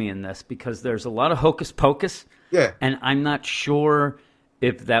gets me in this, because there's a lot of hocus pocus. Yeah. And I'm not sure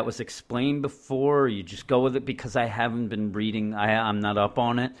if that was explained before, or you just go with it, because I haven't been reading. I'm not up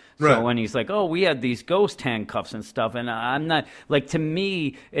on it. So when he's like, oh, we had these ghost handcuffs and stuff, and I'm not, to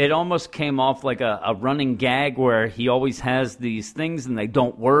me, it almost came off like a running gag where he always has these things and they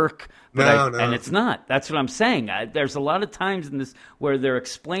don't work. But and it's not. That's what I'm saying. There's a lot of times in this where they're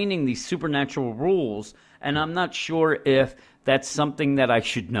explaining these supernatural rules, and I'm not sure if that's something that I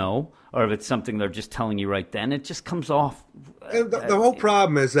should know, or if it's something they're just telling you right then. It just comes off. The whole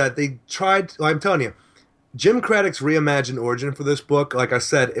problem is that they tried. I'm telling you, Jim Craddock's reimagined origin for this book, like I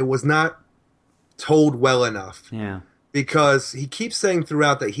said, it was not told well enough. Yeah. Because he keeps saying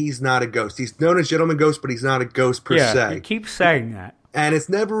throughout that he's not a ghost. He's known as Gentleman Ghost, but he's not a ghost per se. Yeah, he keeps saying that. And it's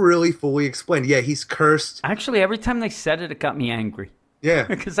never really fully explained. Yeah, he's cursed. Actually, every time they said it, it got me angry. Yeah.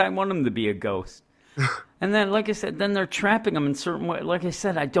 Because I want him to be a ghost. And then, like I said, then they're trapping him in certain ways. Like I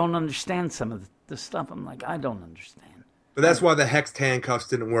said, I don't understand some of the stuff. I'm like, I don't understand. But that's why the hexed handcuffs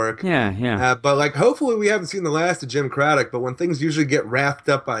didn't work. Yeah. But hopefully we haven't seen the last of Jim Craddock. But when things usually get wrapped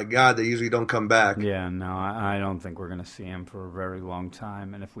up by God, they usually don't come back. Yeah, no, I don't think we're going to see him for a very long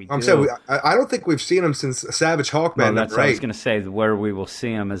time. And if we I'm saying I don't think we've seen him since Savage Hawkman. That's what I was going to say. Where we will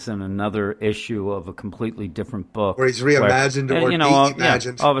see him is in another issue of a completely different book, where he's reimagined or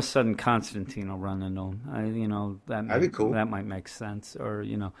reimagined. All of a sudden, Constantine will run into him. That'd be cool. That might make sense. Or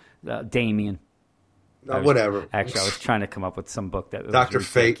Damien. Whatever. Actually, I was trying to come up with some book that was Dr.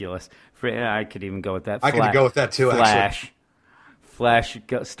 ridiculous. I could even go with that. I could go with that too. Flash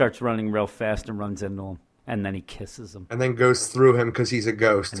starts running real fast and runs into him, and then he kisses him, and then goes through him because he's a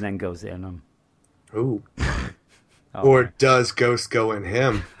ghost, and then goes in him. Ooh. Or does Ghost go in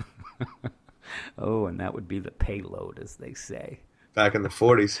him? Oh, and that would be the payload, as they say. Back in the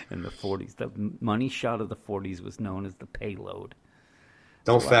 40s. In the 40s, the money shot of the 40s was known as the payload.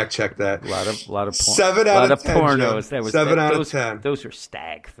 Don't fact check that. A lot of 7 out of 10. Pornos. 7 out of 10. Those are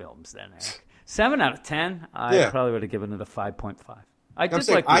stag films, then, Eric. 7 out of 10. I probably would have given it a 5.5. I did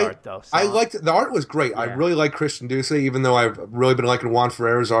like the art, though. So. I liked it. The art was great. Yeah. I really like Christian Duce, even though I've really been liking Juan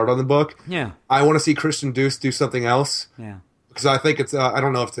Ferrera's art on the book. Yeah. I want to see Christian Duce do something else. Yeah. Because I think it's, I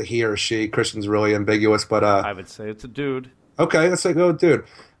don't know if it's a he or a she. Christian's really ambiguous, but... I would say it's a dude. Okay, let's say go dude.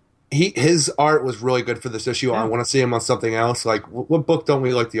 His art was really good for this issue. Yeah. I want to see him on something else. Like, what book don't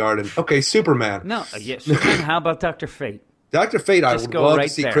we like the art in? Okay, Superman. No, Superman. How about Dr. Fate? Dr. Fate, I would love to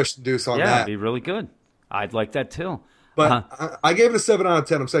see there. Christian Duce on that. Yeah, it'd be really good. I'd like that too. But I gave it a 7 out of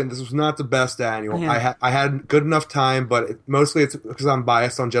 10. I'm saying this was not the best annual. Yeah. I had good enough time, but mostly it's because I'm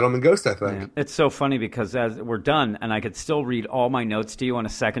biased on Gentleman Ghost, I think. Yeah. It's so funny because as we're done, and I could still read all my notes to you in a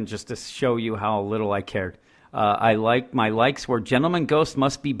second just to show you how little I cared. My likes were Gentleman Ghost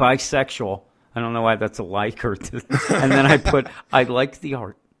must be bisexual. I don't know why that's a like or and then I put, I like the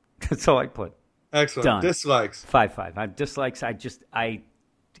art. That's all I put. Excellent. Done. Dislikes. 5. I dislikes. I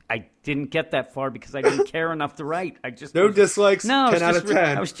didn't get that far because I didn't care enough to write. Dislikes. No, 10 out of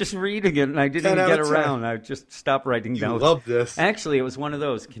 10. I was just reading it and I didn't even get around. I just stopped writing notes. You love this. Actually, it was one of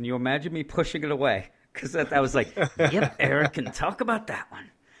those. Can you imagine me pushing it away? Because I was like, yep, Eric can talk about that one.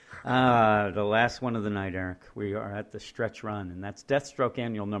 The last one of the night, Eric. We are at the stretch run, and that's Deathstroke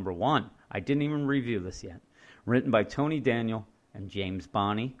Annual number 1. I didn't even review this yet. Written by Tony Daniel and James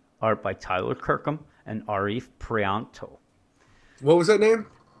Bonney. Art by Tyler Kirkham and Arif Prianto. What was that name?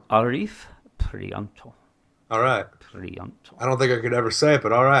 Arif Prianto. All right. Prianto. I don't think I could ever say it,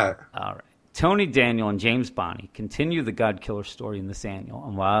 but all right. All right. Tony Daniel and James Bonney continue the God Killer story in this annual.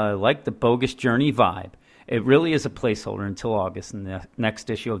 And while I like the Bogus Journey vibe, it really is a placeholder until August in the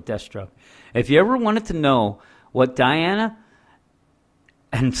next issue of Deathstroke. If you ever wanted to know what Diana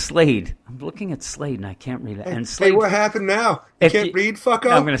and Slade, I'm looking at Slade and I can't read it. And Slade, hey, what happened now? You can't read, fuck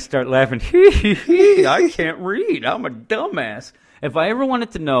up? I'm going to start laughing. I can't read. I'm a dumbass. If I ever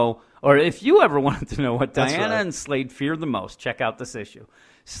wanted to know, or if you ever wanted to know what Diana and Slade fear the most, check out this issue.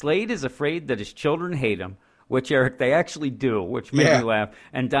 Slade is afraid that his children hate him, which, Eric, they actually do, which made me laugh.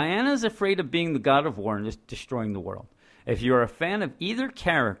 And Diana is afraid of being the god of war and just destroying the world. If you're a fan of either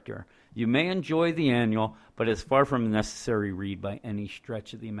character, you may enjoy the annual, but it's far from a necessary read by any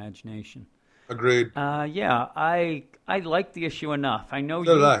stretch of the imagination. Agreed. Yeah, I like the issue enough. I know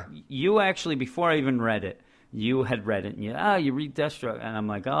you actually, before I even read it, you had read it, and you read Deathstroke, and I'm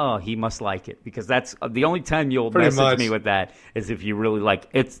like, oh, he must like it, because that's the only time you'll message me with that is if you really like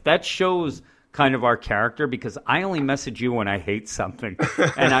it. That shows kind of our character, because I only message you when I hate something,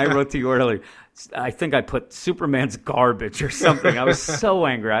 and I wrote to you earlier. I think I put Superman's garbage or something. I was so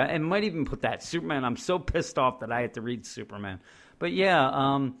angry. I might even put that Superman. I'm so pissed off that I had to read Superman. But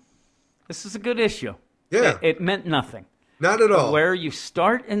yeah, this is a good issue. Yeah, it meant nothing. Not at all. Where you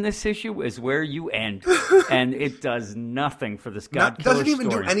start in this issue is where you end. And it does nothing for this God Killer doesn't even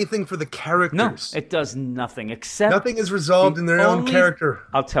story. Do anything for the characters. No, it does nothing except... Nothing is resolved in their own character.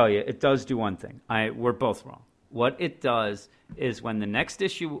 I'll tell you, it does do one thing. We're both wrong. What it does is when the next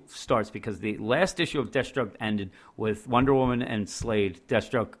issue starts, because the last issue of Deathstroke ended with Wonder Woman and Slade,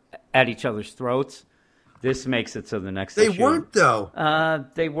 Deathstroke at each other's throats. This makes it so the next issue... They weren't, though.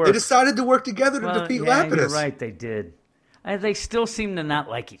 They were. They decided to work together to defeat Lapidus. You're right, they did. They still seem to not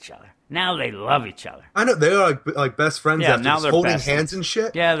like each other. Now they love each other. I know. They are like best friends after now they're holding best hands and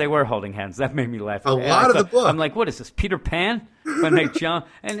shit. Yeah, they were holding hands. That made me laugh. A lot of the book. I'm like, what is this, Peter Pan? When they jump.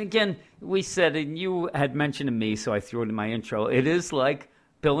 And again, we said, and you had mentioned to me, so I threw it in my intro, it is like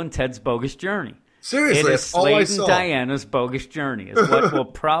Bill and Ted's Bogus Journey. Seriously, it is Slade and Diana's Bogus Journey. Is what will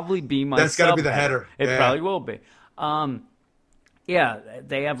probably be my That's got to be the header. It probably will be. Yeah,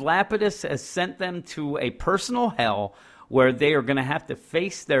 they have Lapidus has sent them to a personal hell where they are going to have to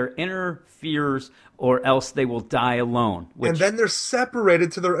face their inner fears or else they will die alone. And then they're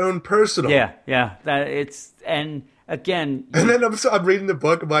separated to their own personal. Yeah. And again... And then I'm reading the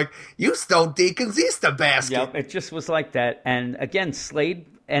book, I'm like, you stole Deacon's Easter basket. Yep, it just was like that. And again, Slade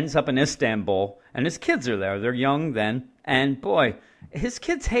ends up in Istanbul, and his kids are there. They're young then. And boy, his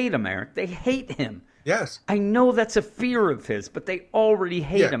kids hate him, Eric. They hate him. Yes. I know that's a fear of his, but they already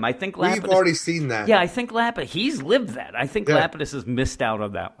hate him. I think Lapidus... We've already seen that. Yeah, I think Lapidus... He's lived that. I think Lapidus has missed out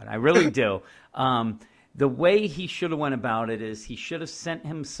on that one. I really do. The way he should have went about it is he should have sent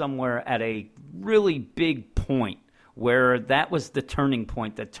him somewhere at a really big point where that was the turning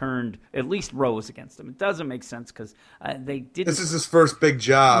point that turned at least Rose against him. It doesn't make sense because they didn't... This is his first big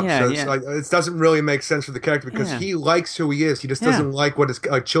job, so it's like it doesn't really make sense for the character because he likes who he is. He just doesn't like what his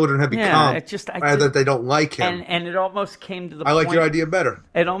children have become, rather that they don't like him. And it almost came to the point... I like your idea better.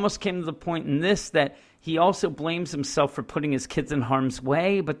 It almost came to the point in this that he also blames himself for putting his kids in harm's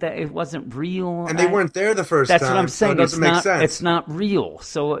way, but that it wasn't real. And they weren't there the first time. That's what I'm saying. So it doesn't make sense. It's not real.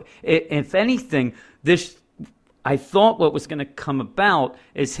 So if anything, this... I thought what was going to come about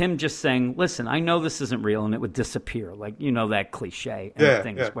is him just saying, listen, I know this isn't real, and it would disappear. Like, that cliche and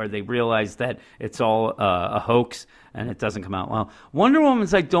things where they realize that it's all a hoax and it doesn't come out well. Wonder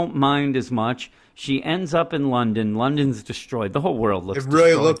Woman's I don't mind as much. She ends up in London. London's destroyed. The whole world looks destroyed. It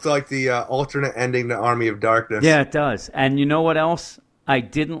really looked like the alternate ending to Army of Darkness. Yeah, it does. And you know what else I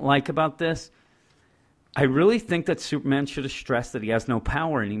didn't like about this? I really think that Superman should have stressed that he has no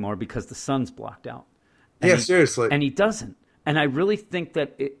power anymore because the sun's blocked out. Seriously. And he doesn't. And I really think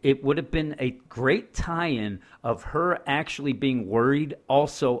that it would have been a great tie-in of her actually being worried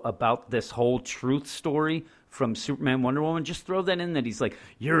also about this whole truth story from Superman Wonder Woman. Just throw that in that he's like,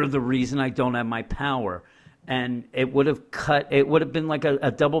 you're the reason I don't have my power. and it would have been like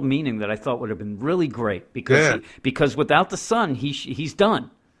a double meaning that I thought would have been really great because without the son, he's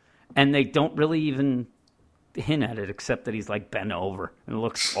done. And they don't really even hint at it, except that he's like bent over and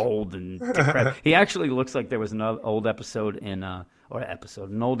looks old and decrepit. He actually looks like there was an old episode an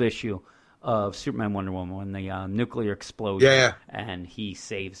old issue of Superman Wonder Woman when the nuclear explosion, and he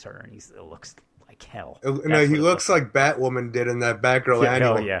saves her, and it looks like hell. No, he looks like Batwoman did in that Batgirl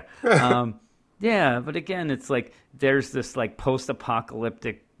annual. Oh, yeah. But again, it's like there's this like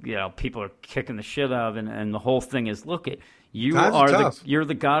post-apocalyptic, people are kicking the shit out of, and the whole thing is, look it. You're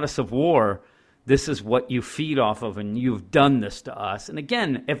the goddess of war. This is what you feed off of, and you've done this to us. And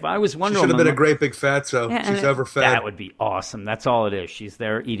again, if I was Wonder Woman, should have been a great big fatso. She's overfed. That would be awesome. That's all it is. She's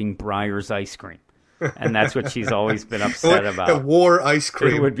there eating Breyer's ice cream, and that's what she's always been upset about. War ice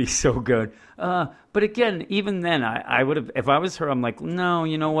cream. It would be so good. But again, even then, I would have. If I was her, I'm like, no.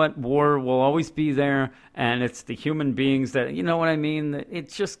 You know what? War will always be there, and it's the human beings that. You know what I mean?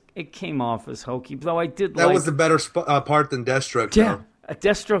 It came off as hokey. Though I did. That was the better part than Deathstroke. Yeah. Though.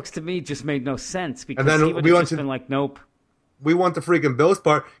 Deathstrokes to me just made no sense because then he would have just been like, nope. We want the freaking Bill's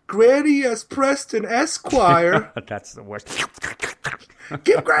part. Granny S. Preston, Esquire. That's the worst.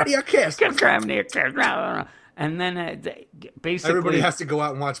 Give Granny a kiss. Give Granny a kiss. And then basically... Everybody has to go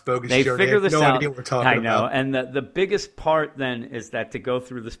out and watch Bogus They Journey. figure this no out. idea what we're talking about. I know. And the biggest part then is that to go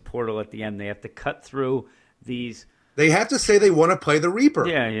through this portal at the end, they have to cut through these... They have to say they want to play the Reaper.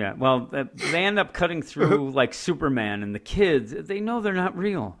 Yeah. Well, they end up cutting through like Superman and the kids. They know they're not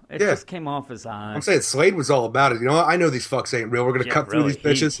real. It just came off as odd. I'm saying Slade was all about it. You know what? I know these fucks ain't real. We're going to cut through these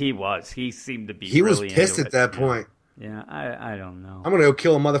bitches. He was. He seemed to be He really was pissed at that point. Yeah, I don't know. I'm going to go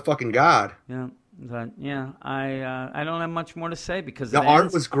kill a motherfucking god. Yeah, but I don't have much more to say because the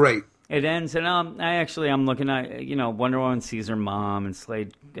art was great. It ends, and I'm looking at Wonder Woman sees her mom and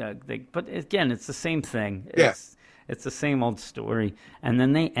Slade. But again, it's the same thing. It's the same old story, and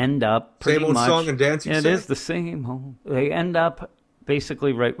then they end up pretty same old much, song and dance. It is the same old. They end up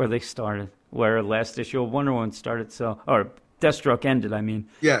basically right where they started, where last issue of Wonder Woman started. Or Deathstroke ended. I mean,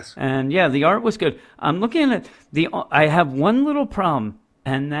 yes, and the art was good. I'm looking at I have one little problem,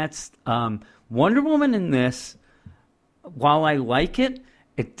 and that's Wonder Woman in this. While I like it,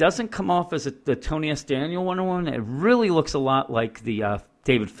 it doesn't come off as the Tony S. Daniel Wonder Woman. It really looks a lot like the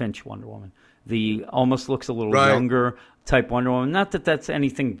David Finch Wonder Woman. The almost looks a little younger type Wonder Woman. Not that that's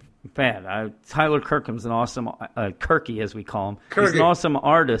anything bad. Tyler Kirkham's an awesome Kirky, as we call him. He's an awesome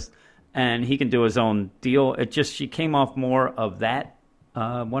artist, and he can do his own deal. She came off more of that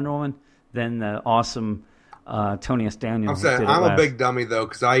Wonder Woman than the awesome Tony S. Daniel. I'm a big dummy though,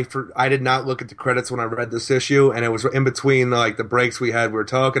 because I did not look at the credits when I read this issue, and it was in between like the breaks we had. We were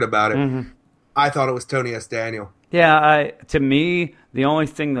talking about it. Mm-hmm. I thought it was Tony S. Daniel. Yeah, to me, the only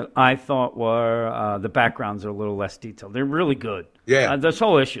thing that I thought were the backgrounds are a little less detailed. They're really good. Yeah. This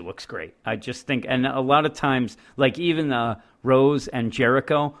whole issue looks great. I just think, and a lot of times, like even Rose and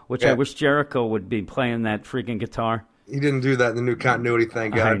Jericho, which I wish Jericho would be playing that freaking guitar. He didn't do that in the new continuity,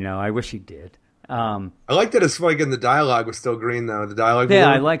 thank God. I know, I wish he did. I liked that it's like in the dialogue was still green, though. The dialogue.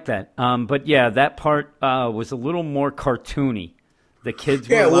 Yeah, I like that. But yeah, that part was a little more cartoony. The kids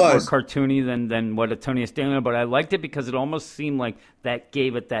were a lot more cartoony than what a Tony S. Daniel, but I liked it because it almost seemed like that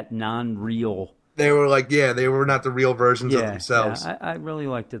gave it that non-real. They were like, they were not the real versions of themselves. Yeah, I really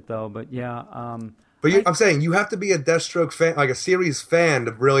liked it though, but yeah. I'm saying you have to be a Deathstroke fan, like a series fan,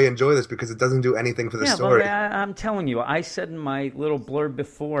 to really enjoy this because it doesn't do anything for the story. Well, I'm telling you, I said in my little blurb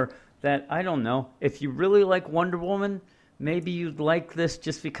before that I don't know if you really like Wonder Woman. Maybe you'd like this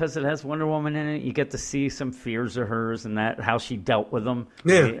just because it has Wonder Woman in it. You get to see some fears of hers and how she dealt with them.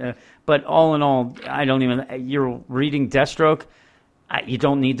 Yeah. But all in all, you're reading Deathstroke. You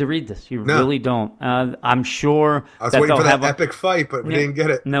don't need to read this. You really don't. I'm sure I was waiting for that epic fight, but we didn't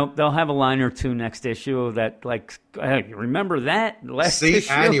get it. Nope. They'll have a line or two next issue that, like, hey, you remember that last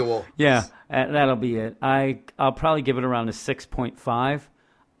issue? Annual. Yeah, that'll be it. I'll probably give it around a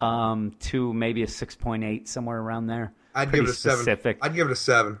 6.5 to maybe a 6.8, somewhere around there. I'd give it a 7. I'd give it a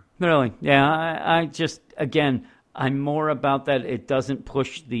 7. Really? Yeah. I just, again, I'm more about that. It doesn't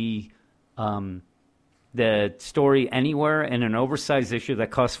push the story anywhere. In an oversized issue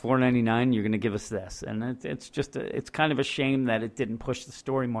that costs $4.99, you're going to give us this, and it's just it's kind of a shame that it didn't push the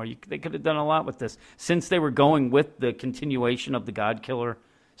story more. They could have done a lot with this since they were going with the continuation of the God Killer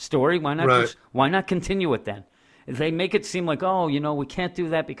story. Why not continue it then? They make it seem like, we can't do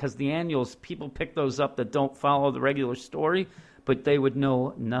that because the annuals, people pick those up that don't follow the regular story, but they would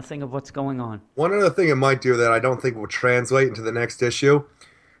know nothing of what's going on. One other thing it might do that I don't think will translate into the next issue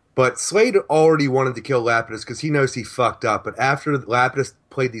But Slade already wanted to kill Lapidus because he knows he fucked up. But after Lapidus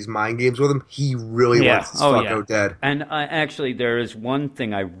played these mind games with him, he really wants his fucko dead. And actually, there is one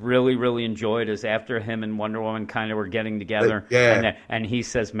thing I really, really enjoyed is after him and Wonder Woman kind of were getting together. And he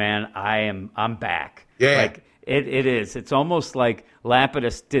says, "Man, I'm back." Yeah. Like it is. It's almost like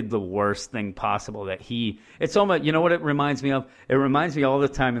Lapidus did the worst thing possible. It's almost, you know what it reminds me of? It reminds me all the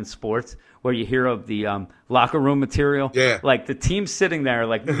time in sports where you hear of the locker room material. Yeah. Like the team sitting there,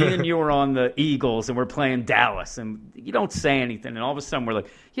 like me and you were on the Eagles and we're playing Dallas, and you don't say anything, and all of a sudden we're like,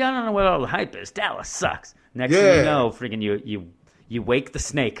 yeah, I don't know what all the hype is. Dallas sucks. Next thing you know, freaking you wake the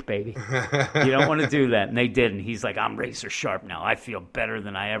snake, baby. You don't want to do that. And they did. And he's like, I'm razor sharp now. I feel better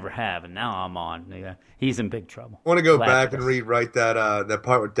than I ever have. And now I'm on. Yeah, he's in big trouble. I want to go back and rewrite that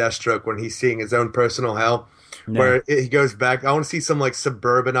part with Deathstroke when he's seeing his own personal hell. Where he goes back. I want to see some like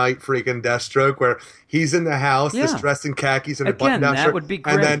suburbanite freaking Deathstroke where he's in the house, just dressed in khakis and a button-down shirt. That would be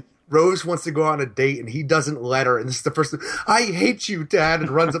great. And then Rose wants to go on a date and he doesn't let her. And this is the first thing. I hate you, Dad, and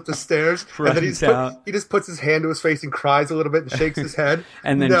runs up the stairs. And then he just puts his hand to his face and cries a little bit and shakes his head.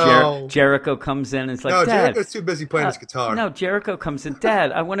 And then Jericho comes in and it's like, no, Dad. Jericho's too busy playing his guitar. No, Jericho comes in,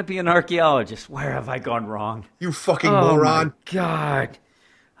 Dad, I want to be an archaeologist. Where have I gone wrong? You fucking moron. Oh, my God.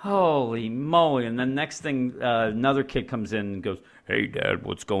 Holy moly. And then next thing, another kid comes in and goes, hey, Dad,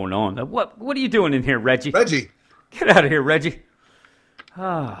 what's going on? What are you doing in here, Reggie? Get out of here, Reggie.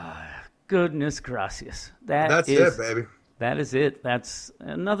 Goodness gracious. That's it, baby. That is it. That's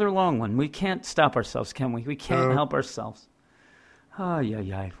another long one. We can't stop ourselves, can we? We can't help ourselves. Well,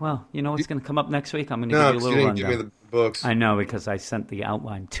 you know what's going to come up next week? I'm going to give you a little rundown. Give me the books. I know, because I sent the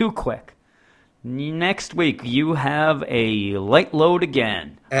outline too quick. Next week, you have a light load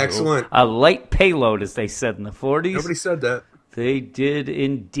again. Excellent. A light payload, as they said in the 40s. Nobody said that. They did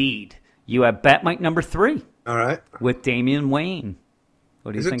indeed. You have Batmite number 3. All right. With Damian Wayne.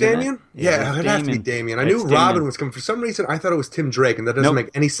 What do you think? Is it Damian? Of that? Yeah, it has to be Damian. I knew Robin was coming. For some reason, I thought it was Tim Drake, and that doesn't make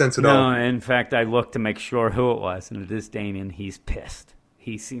any sense at all. No, in fact, I looked to make sure who it was, and it is Damian. He's pissed.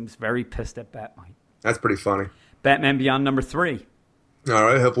 He seems very pissed at Batmite. That's pretty funny. Batman Beyond number 3. All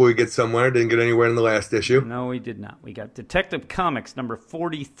right, hopefully we get somewhere. Didn't get anywhere in the last issue. No, we did not. We got Detective Comics number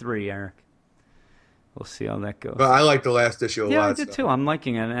 43, Eric. We'll see how that goes. But I like the last issue a lot. Yeah, I did too. I'm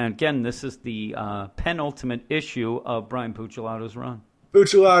liking it. And again, this is the penultimate issue of Brian Pucciolato's run.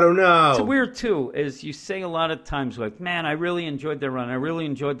 Pucciolato, no. It's weird, too, is you say a lot of times, like, man, I really enjoyed their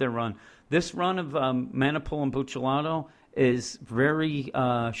run. This run of Manapul and Pucciolato is very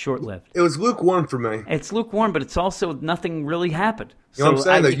short-lived. It was lukewarm for me. It's lukewarm, but it's also nothing really happened. You know what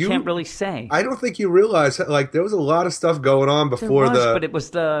I'm saying? You can't really say. I don't think you realize, like, there was a lot of stuff going on before but it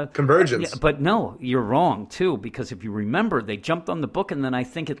was the convergence. But no, you're wrong, too, because if you remember, they jumped on the book, and then I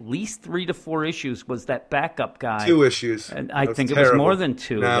think at least 3 to 4 issues was that backup guy. 2 issues. And I think it was more than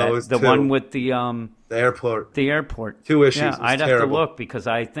 2. No, it was the 2. one with the airport. The airport. 2 issues. Yeah, I'd terrible. have to look because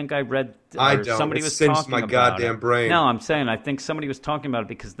I think I read. I don't. Somebody it was singed talking my about goddamn it. brain. No, I'm saying I think somebody was talking about it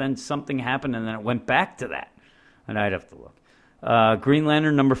because then something happened and then it went back to that, and I'd have to look. Green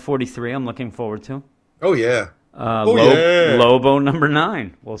Lantern number 43. I'm looking forward to. Oh yeah. Lobo number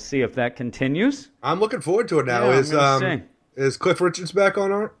 9. We'll see if that continues. I'm looking forward to it now. Yeah, is Cliff Richards back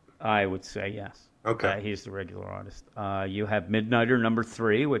on art? I would say yes. Okay. He's the regular artist. You have Midnighter number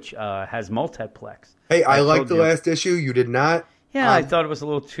 3, which has multiplex. Hey, I liked the last issue. You did not. Yeah, I thought it was a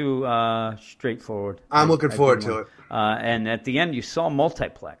little too straightforward. I'm looking forward to it. And at the end, you saw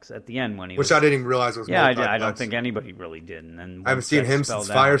multiplex at the end when he Which I didn't even realize was multiplex. Yeah, I don't think anybody really did. And then I haven't seen him since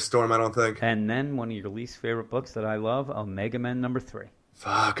Firestorm, I don't think. And then one of your least favorite books that I love, Omega Men number 3.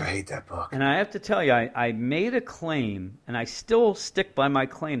 Fuck, I hate that book. And I have to tell you, I made a claim, and I still stick by my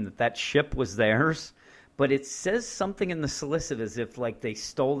claim that ship was theirs, but it says something in the solicit as if like they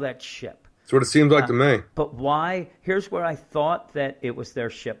stole that ship. That's what it seems like to me. But why? Here's where I thought that it was their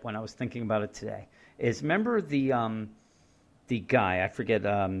ship when I was thinking about it today. Is remember the guy, I forget,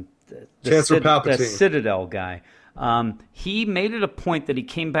 Chancellor Palpatine. The Citadel guy. He made it a point that he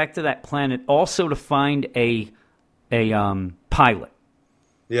came back to that planet also to find a pilot.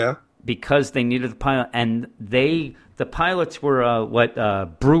 Yeah. Because they needed a pilot, and the pilots were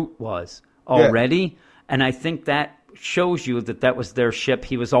what Brute was already, yeah. And I think that shows you that was their ship.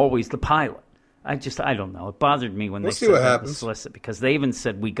 He was always the pilot. I don't know. It bothered me when they said that to solicit, because they even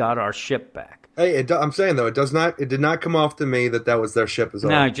said we got our ship back. Hey, I'm saying though, it did not come off to me that was their ship as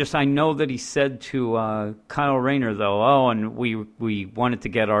well. No, I know that he said to Kyle Rayner though, and we wanted to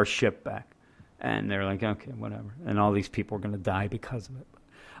get our ship back, and they're like, okay, whatever, and all these people are going to die because of it.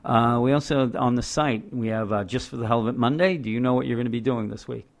 We also, on the site, we have Just for the Hell of It Monday. Do you know what you're going to be doing this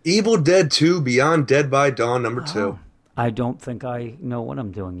week? Evil Dead 2 Beyond Dead by Dawn number 2. I don't think I know what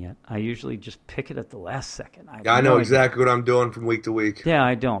I'm doing yet. I usually just pick it at the last second. I know exactly what I'm doing from week to week. Yeah,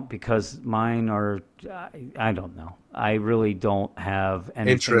 I don't, because mine are, I don't know. I really don't have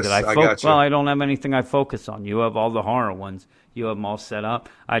anything Interest, that I focus. Well, I don't have anything I focus on. You have all the horror ones. You have them all set up.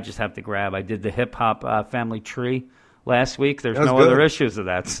 I just have to grab. I did the hip-hop family tree last week. There's no other issues of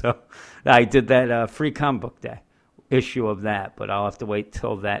that. So I did that free comic book day issue of that, but I'll have to wait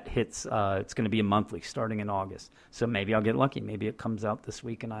till that hits. It's going to be a monthly starting in August. So maybe I'll get lucky. Maybe it comes out this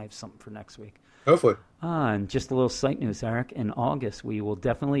week and I have something for next week. Hopefully. And just a little site news, Eric. In August, we will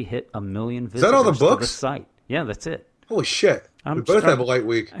definitely hit 1 million visitors. Is that all the books? To the site. Yeah, that's it. Holy shit. We both have a light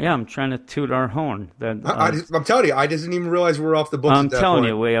week. Yeah, I'm trying to toot our horn. I'm telling you, I didn't even realize we were off the books. I'm telling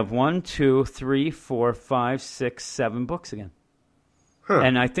you, we have 1, 2, 3, 4, 5, 6, 7 books again. Huh.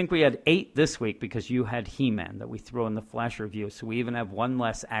 And I think we had 8 this week because you had He-Man that we threw in the Flash review. So we even have 1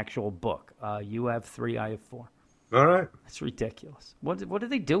 less actual book. You have 3, I have 4. All right. That's ridiculous. What are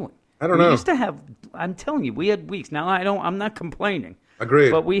they doing? I don't know. We used to have, I'm telling you, we had weeks. Now I'm not complaining.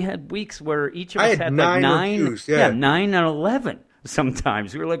 Agreed. But we had weeks where each of us had like 9 reviews, yeah, 9 and 11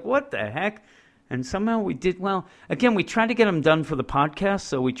 sometimes. We were like, what the heck? And somehow we did well. Again, we tried to get them done for the podcast,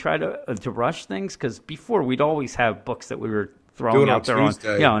 so we tried to rush things, because before we'd always have books that we were throwing out there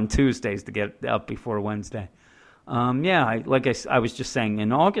on Tuesdays to get up before Wednesday. I was just saying,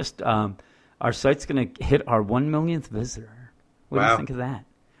 in August, our site's going to hit our 1 millionth visitor. What do you think of that?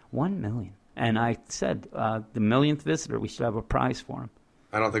 1 million. And I said, the millionth visitor, we should have a prize for him.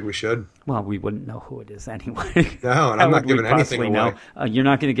 I don't think we should. Well, we wouldn't know who it is anyway. No, and I'm not giving anything away. You're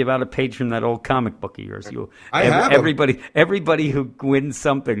not going to give out a page from that old comic book of yours. Everybody who wins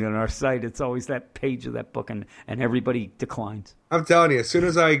something on our site, it's always that page of that book, and everybody declines. I'm telling you, as soon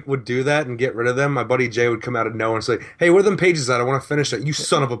as I would do that and get rid of them, my buddy Jay would come out of nowhere and say, "Hey, where are them pages at? I want to finish that. You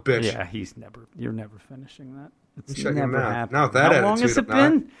son of a bitch." Yeah, you're never finishing that. It's never happened. Now, that How long has it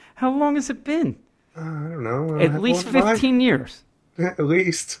been? How long has it been? I don't know. At least 15 years. At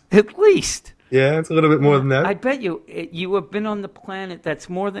least. At least. Yeah, it's a little bit more than that. I bet you have been on the planet that's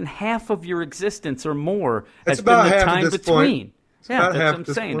more than half of your existence or more. Has been the time between. Yeah, that's what I'm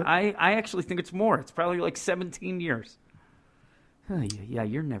saying. I actually think it's more. It's probably like 17 years. Oh, yeah,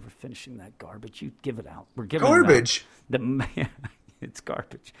 you're never finishing that garbage. You give it out. We're giving garbage. It's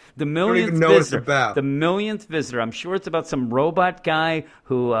garbage. The millionth visitor. The millionth visitor. I'm sure it's about some robot guy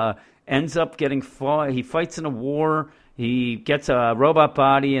who ends up getting fought. He fights in a war. He gets a robot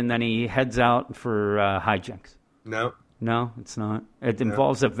body, and then he heads out for hijinks. No, it's not. It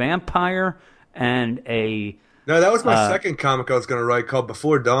involves a vampire and a... No, that was my second comic I was going to write, called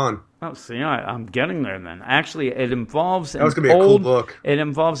Before Dawn. Oh, see, I'm getting there then. Actually, it involves... That was going to be a cool book. It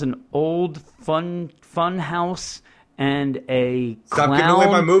involves an old fun house and a clown. Stop giving away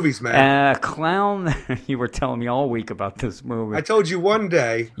my movies, man. A clown. You were telling me all week about this movie. I told you one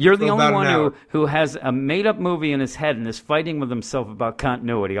day. You're the only one who has a made-up movie in his head and is fighting with himself about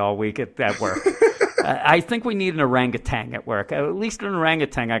continuity all week at work. I think we need an orangutan at work. At least an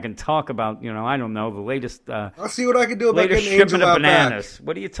orangutan I can talk about, I don't know, the latest... I'll see what I can do about getting shipment Angel of out bananas. back.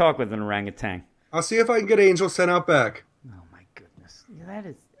 What do you talk with an orangutan? I'll see if I can get Angel sent out back. Oh, my goodness. That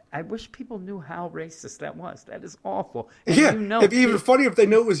is... I wish people knew how racist that was. That is awful. And yeah, it'd be even funnier if they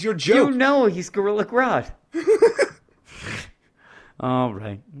knew it was your joke. He's Gorilla Grodd. All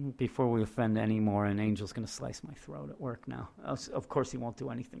right. Before we offend any more, an Angel's going to slice my throat at work now. Of course, he won't do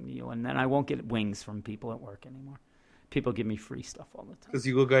anything to you, and then I won't get wings from people at work anymore. People give me free stuff all the time. Because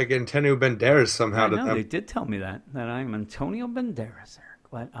you look like Antonio Banderas somehow. I know, they did tell me that I'm Antonio Banderas, Eric.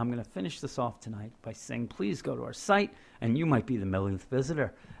 But I'm going to finish this off tonight by saying, please go to our site, and you might be the millionth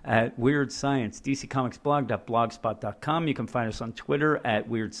visitor at Weird Science, dccomicsblog.blogspot.com. You can find us on Twitter at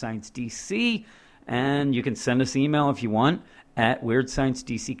WeirdScienceDC, and you can send us email if you want at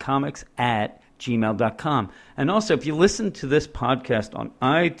WeirdScienceDCComics@gmail.com. And also, if you listen to this podcast on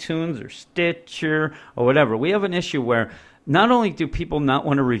iTunes or Stitcher or whatever, we have an issue where not only do people not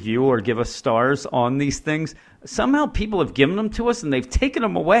want to review or give us stars on these things, somehow people have given them to us and they've taken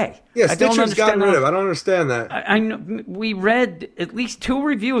them away. Yeah, Stitcher's gotten rid of it. I don't understand that. I know, we read at least 2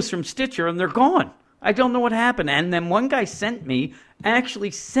 reviews from Stitcher and they're gone. I don't know what happened. And then one guy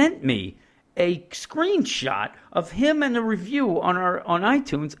actually sent me a screenshot of him and a review on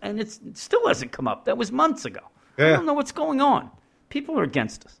iTunes, and it still hasn't come up. That was months ago. Yeah. I don't know what's going on. People are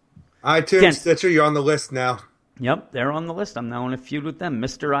against us. iTunes, Stitcher, you're on the list now. Yep, they're on the list. I'm now in a feud with them.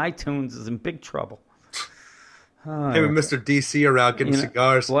 Mr. iTunes is in big trouble. Him and Mr. DC are out getting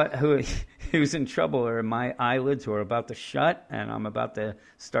cigars. Who's in trouble are my eyelids who are about to shut, and I'm about to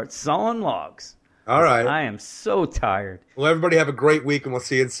start sawing logs. All right. I am so tired. Well, everybody have a great week, and we'll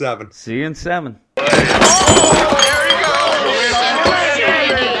see you in 7. See you in 7.